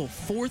crucial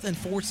 4th and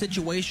 4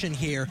 situation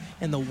here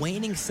in the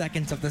waning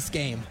seconds of this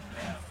game.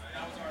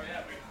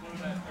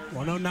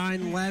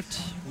 1:09 left,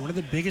 one of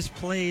the biggest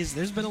plays.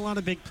 There's been a lot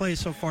of big plays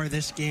so far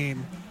this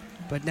game,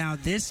 but now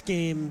this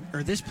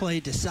play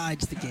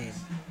decides the game.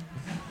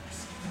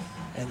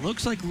 It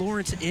looks like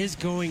Lawrence is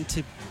going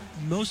to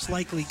most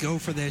likely go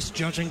for this,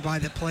 judging by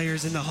the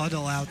players in the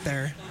huddle out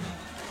there.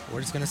 We're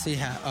just going to see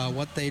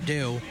what they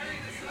do.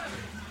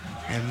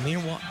 And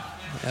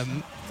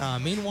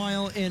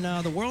meanwhile, in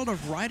the world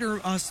of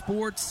Rider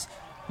sports,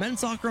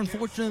 men's soccer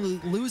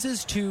unfortunately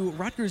loses to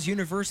Rutgers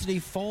University,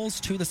 falls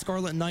to the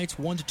Scarlet Knights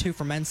 1-2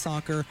 for men's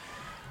soccer.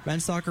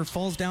 Men's soccer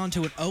falls down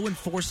to an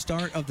 0-4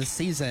 start of the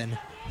season.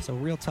 So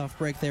real tough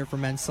break there for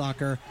men's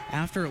soccer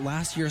after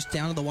last year's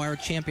down-to-the-wire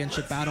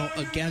championship battle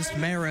against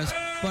Marist.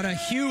 But a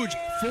huge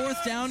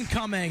fourth down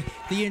coming.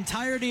 The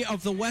entirety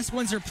of the West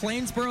Windsor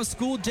Plainsboro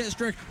School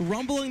District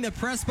rumbling the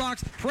press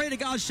box. Pray to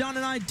God Shawn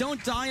and I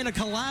don't die in a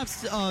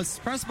collapsed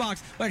press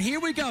box. But here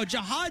we go.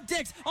 Jihad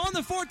Dix on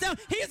the fourth down.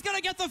 He's going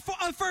to get the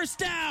first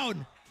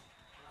down.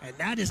 And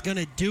that is going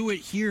to do it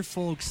here,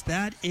 folks.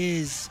 That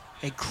is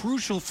a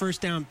crucial first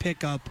down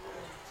pickup.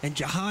 And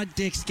Jihad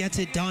Dix gets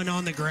it done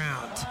on the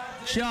ground.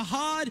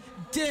 Jihad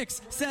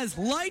Dix says,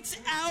 lights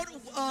out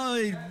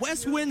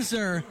West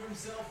Windsor.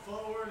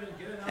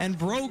 And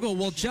Brogel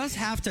will just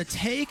have to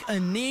take a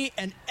knee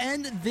and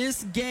end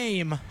this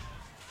game.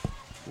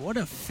 What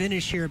a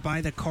finish here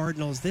by the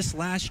Cardinals. This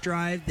last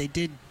drive, they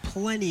did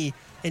plenty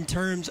in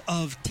terms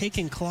of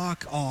taking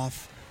clock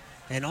off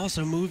and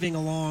also moving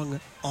along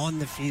on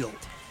the field.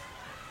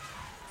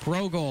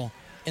 Brogel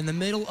in the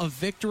middle of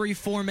victory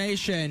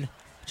formation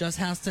just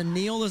has to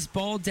kneel this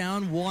ball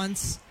down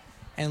once,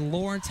 and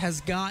Lawrence has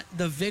got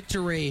the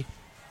victory.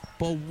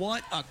 But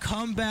what a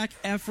comeback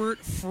effort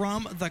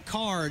from the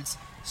Cards.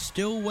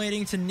 Still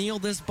waiting to kneel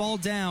this ball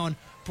down.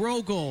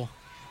 Brogel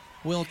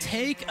will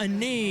take a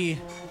knee,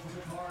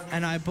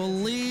 and I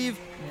believe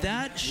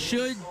that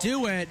should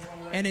do it.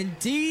 And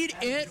indeed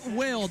it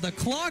will. The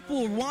clock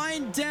will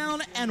wind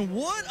down, and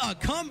what a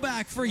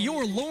comeback for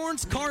your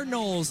Lawrence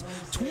Cardinals.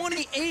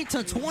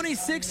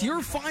 28-26,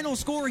 your final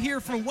score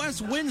here from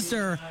West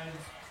Windsor.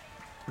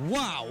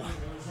 Wow.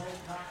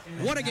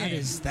 What a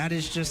game. That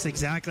is just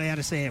exactly how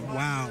to say it.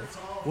 Wow.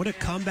 What a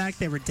comeback.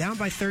 They were down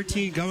by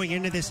 13 going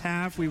into this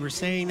half. We were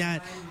saying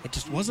that it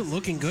just wasn't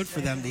looking good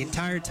for them the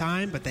entire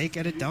time, but they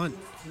get it done.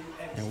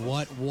 And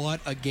what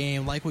a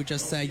game. Like we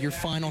just said, your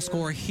final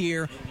score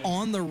here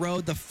on the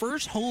road, the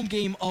first home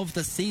game of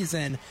the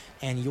season,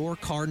 and your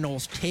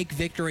Cardinals take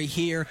victory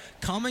here,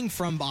 coming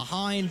from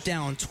behind,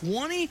 down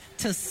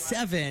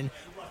 20-7,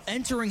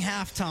 entering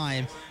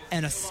halftime,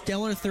 and a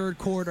stellar third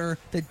quarter.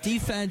 The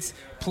defense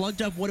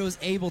plugged up what it was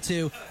able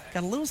to.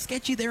 Got a little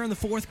sketchy there in the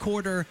fourth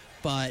quarter,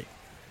 but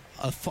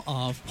a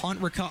punt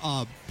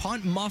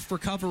muff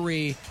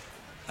recovery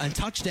and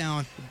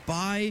touchdown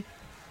by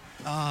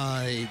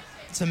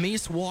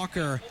Tamise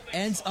Walker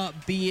ends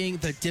up being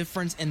the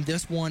difference in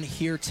this one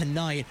here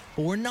tonight.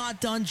 But we're not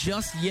done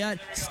just yet.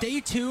 Stay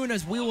tuned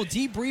as we will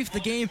debrief the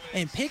game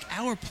and pick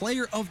our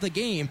player of the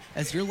game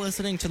as you're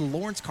listening to the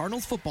Lawrence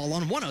Cardinals football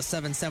on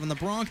 107.7 The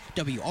Bronx,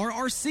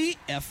 WRRC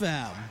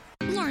FM.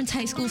 Lawrence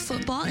High School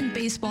football and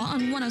baseball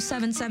on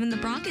 107.7 The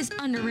Bronx is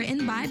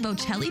underwritten by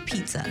Bocelli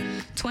Pizza,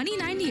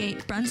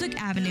 2098 Brunswick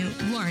Avenue,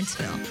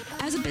 Lawrenceville.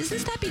 As a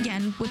business that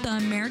began with the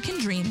American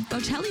dream,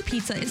 Bocelli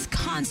Pizza is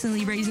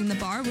constantly raising the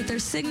bar with their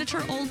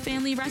signature old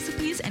family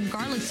recipes and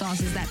garlic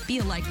sauces that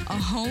feel like a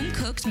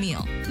home-cooked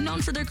meal.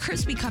 Known for their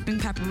crispy cupping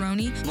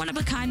pepperoni,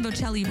 one-of-a-kind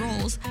Bocelli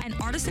rolls, and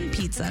artisan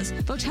pizzas,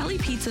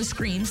 Bocelli Pizza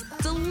screams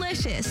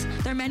delicious.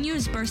 Their menu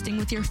is bursting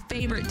with your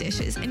favorite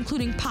dishes,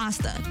 including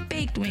pasta,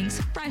 baked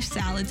wings, fresh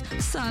salads,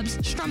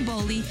 subs,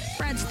 stromboli,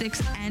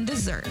 breadsticks, and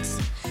desserts.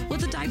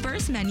 With a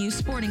diverse menu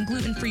sporting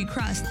gluten-free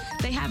crust,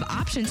 they have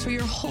options for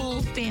your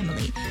whole family.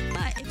 family.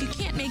 But if you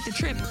can't make the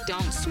trip,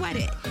 don't sweat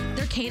it.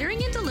 Their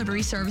catering and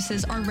delivery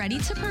services are ready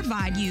to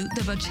provide you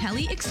the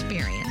Bocelli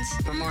experience.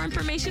 For more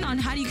information on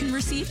how you can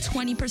receive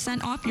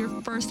 20% off your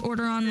first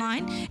order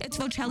online, it's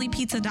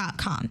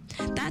VocelliPizza.com.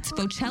 That's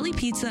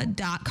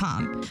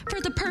VocelliPizza.com.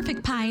 For the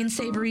perfect pie and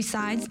savory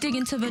sides, dig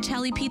into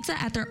Vocelli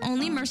Pizza at their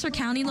only Mercer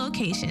County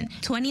location,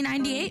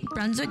 2098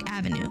 Brunswick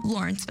Avenue,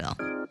 Lawrenceville.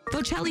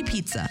 Vocelli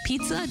Pizza.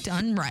 Pizza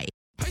done right.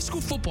 High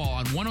school football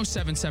on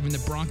 107.7 The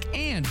Bronx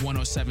and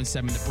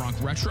 107.7 The Bronx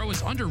Retro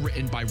is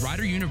underwritten by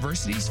Rider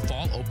University's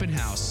Fall Open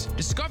House.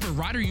 Discover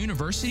Rider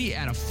University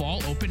at a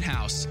Fall Open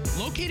House.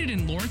 Located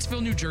in Lawrenceville,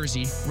 New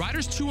Jersey,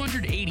 Rider's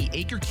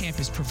 280-acre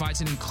campus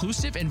provides an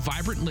inclusive and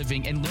vibrant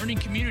living and learning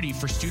community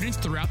for students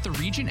throughout the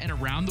region and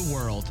around the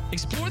world.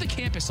 Explore the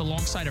campus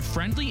alongside a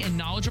friendly and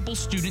knowledgeable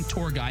student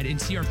tour guide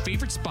and see our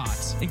favorite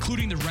spots,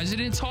 including the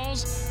residence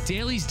halls,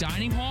 Daly's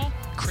Dining Hall,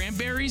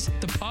 Cranberries,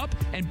 the pub,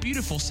 and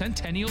beautiful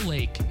Centennial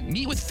Lake.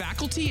 Meet with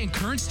faculty and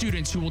current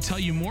students who will tell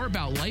you more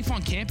about life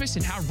on campus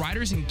and how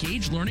Rider's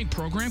Engaged Learning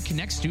Program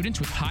connects students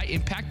with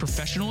high-impact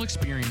professional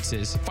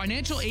experiences.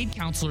 Financial aid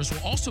counselors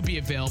will also be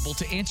available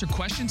to answer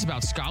questions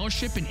about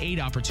scholarship and aid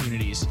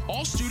opportunities.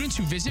 All students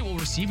who visit will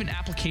receive an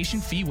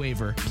application fee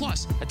waiver.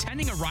 Plus,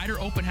 attending a Rider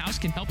Open House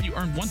can help you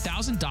earn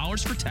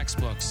 $1,000 for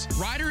textbooks.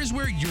 Rider is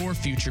where your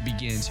future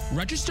begins.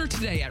 Register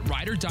today at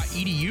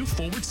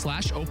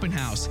rider.edu/open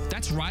house.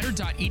 That's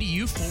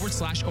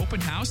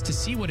rider.edu/open house to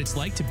see what it's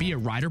like to be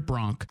a Rider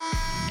Bronc.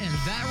 And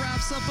that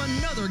wraps up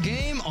another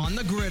game on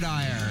the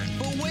gridiron.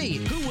 But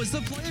wait, who was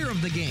the player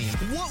of the game?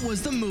 What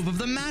was the move of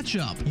the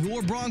matchup?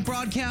 Your Bronc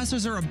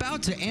broadcasters are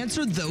about to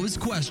answer those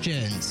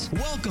questions.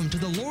 Welcome to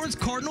the Lawrence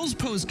Cardinals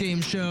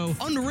postgame show,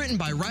 underwritten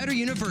by Rider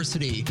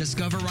University.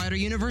 Discover Rider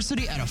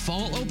University at a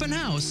Fall Open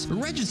House.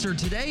 Register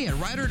today at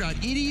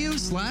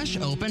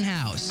rider.edu/open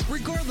house.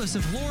 Regardless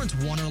if Lawrence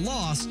won or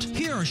lost,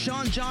 here are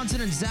Shawn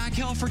Johnson and Zach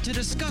Helfer to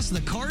discuss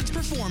the Cards'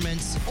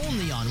 performance,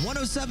 only on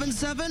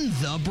 107.7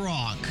 The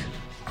Bronc.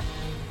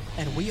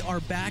 And we are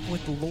back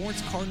with the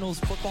Lawrence Cardinals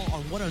football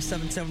on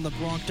 107.7 The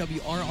Bronx,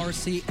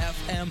 WRRC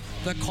FM.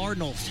 The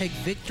Cardinals take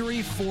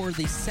victory for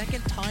the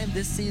second time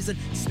this season,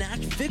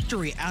 snatched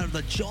victory out of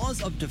the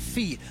jaws of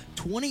defeat,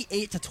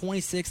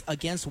 28-26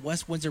 against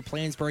West Windsor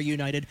Plainsboro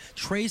United.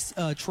 Trey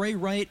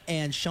Wright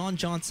and Shawn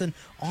Johnson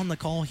on the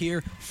call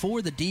here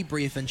for the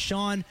debrief. And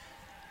Shawn,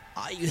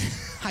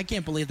 I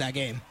can't believe that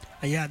game.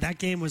 Yeah, that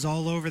game was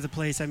all over the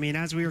place. I mean,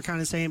 as we were kind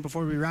of saying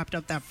before we wrapped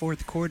up that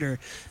fourth quarter,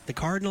 the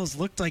Cardinals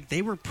looked like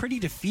they were pretty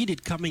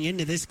defeated coming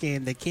into this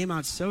game. They came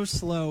out so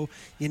slow.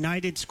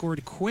 United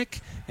scored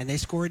quick, and they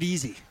scored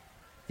easy.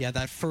 Yeah,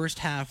 that first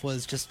half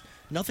was just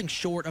nothing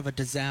short of a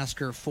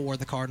disaster for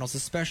the Cardinals,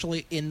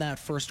 especially in that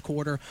first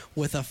quarter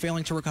with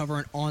failing to recover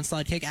an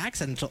onside kick,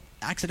 accidental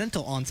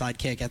onside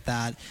kick at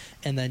that,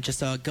 and then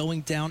just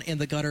going down in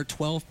the gutter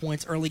 12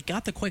 points early.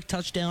 Got the quick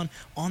touchdown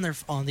on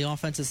the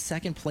offense's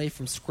second play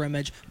from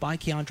scrimmage by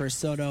Keandre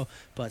Soto,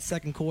 but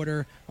second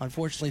quarter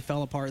unfortunately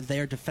fell apart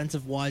there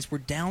defensive-wise. We're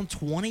down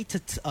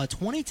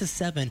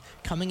 20-7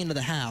 coming into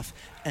the half,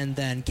 and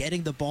then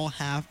getting the ball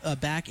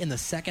back in the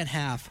second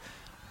half.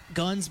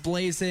 Guns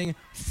blazing,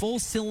 full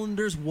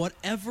cylinders,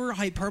 whatever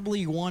hyperbole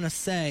you want to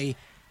say,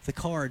 the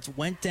Cards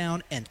went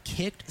down and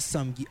kicked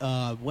some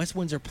West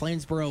Windsor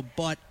Plainsboro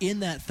butt in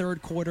that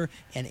third quarter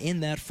and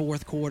in that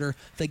fourth quarter.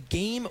 The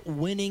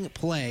game-winning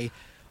play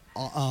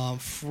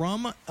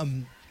from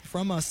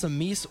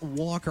Samise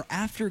Walker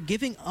after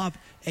giving up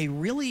a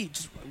really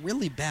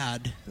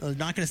bad. I'm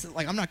not going to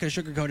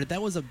sugarcoat it.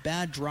 That was a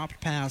bad dropped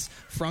pass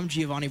from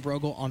Giovanni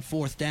Brogle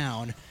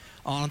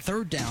on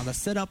third down that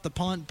set up the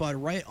punt, but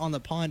right on the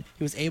punt,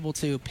 he was able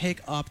to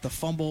pick up the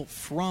fumble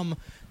from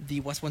the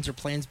West Windsor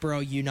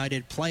Plainsboro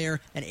United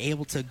player and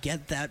able to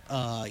get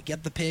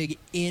the pig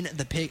in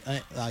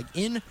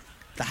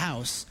the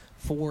house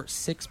for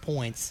 6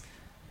 points.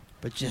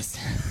 But just,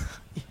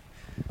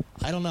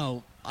 I don't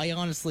know. I'm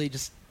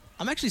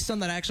actually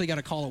stunned that I actually got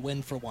to call a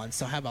win for once.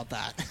 So how about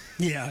that?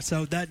 Yeah.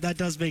 So that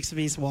does make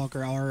Samise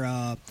Walker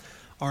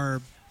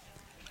our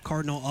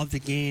Cardinal of the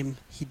game.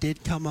 He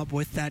did come up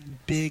with that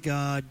big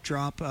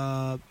drop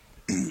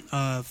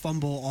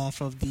fumble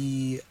off of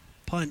the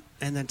punt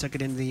and then took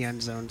it into the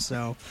end zone.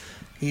 So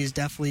he's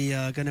definitely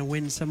going to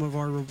win some of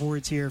our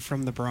rewards here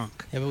from the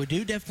Bronc. Yeah, but we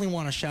do definitely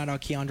want to shout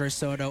out Keandre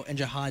Soto and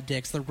Jihad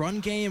Dix. The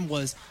run game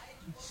was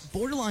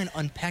borderline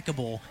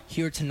impeccable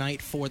here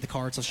tonight for the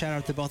Cards. So shout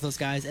out to both those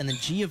guys. And then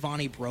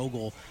Giovanni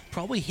Brogle,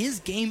 probably his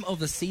game of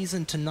the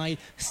season tonight,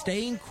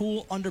 staying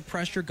cool under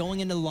pressure, going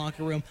into the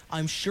locker room.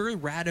 I'm sure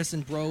Radis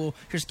and Brogle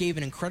just gave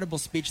an incredible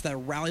speech that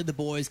rallied the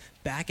boys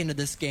back into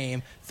this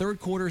game. Third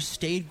quarter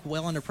stayed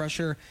well under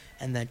pressure,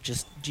 and then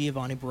just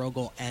Giovanni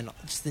Brogle and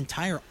just the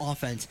entire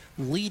offense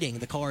leading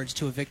the Cards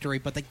to a victory.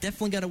 But they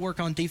definitely got to work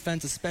on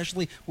defense,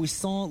 especially we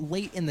saw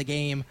late in the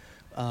game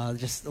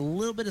just a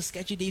little bit of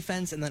sketchy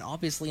defense, and then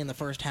obviously in the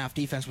first half,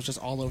 defense was just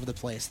all over the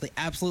place. They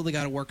absolutely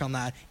got to work on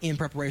that in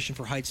preparation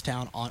for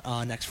Heightstown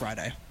on next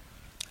Friday.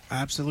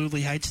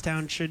 Absolutely.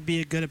 Hightstown should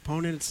be a good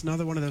opponent. It's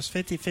another one of those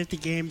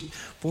 50-50 games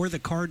for the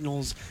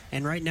Cardinals,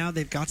 and right now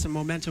they've got some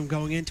momentum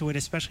going into it,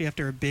 especially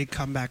after a big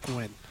comeback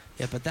win.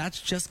 Yeah, but that's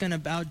just going to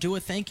about do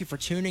it. Thank you for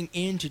tuning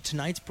in to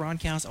tonight's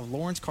broadcast of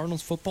Lawrence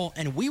Cardinals football,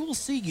 and we will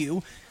see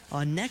you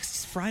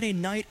next Friday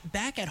night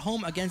back at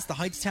home against the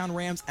Hightstown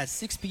Rams at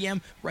 6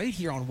 p.m. right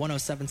here on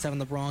 107.7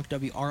 The Bronx,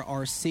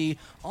 WRRC.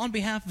 On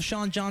behalf of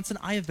Shawn Johnson,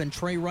 I have been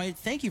Trey Wright.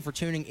 Thank you for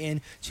tuning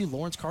in to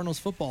Lawrence Cardinals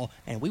football,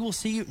 and we will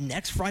see you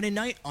next Friday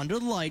night under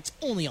the lights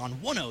only on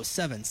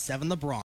 107.7 The Bronx.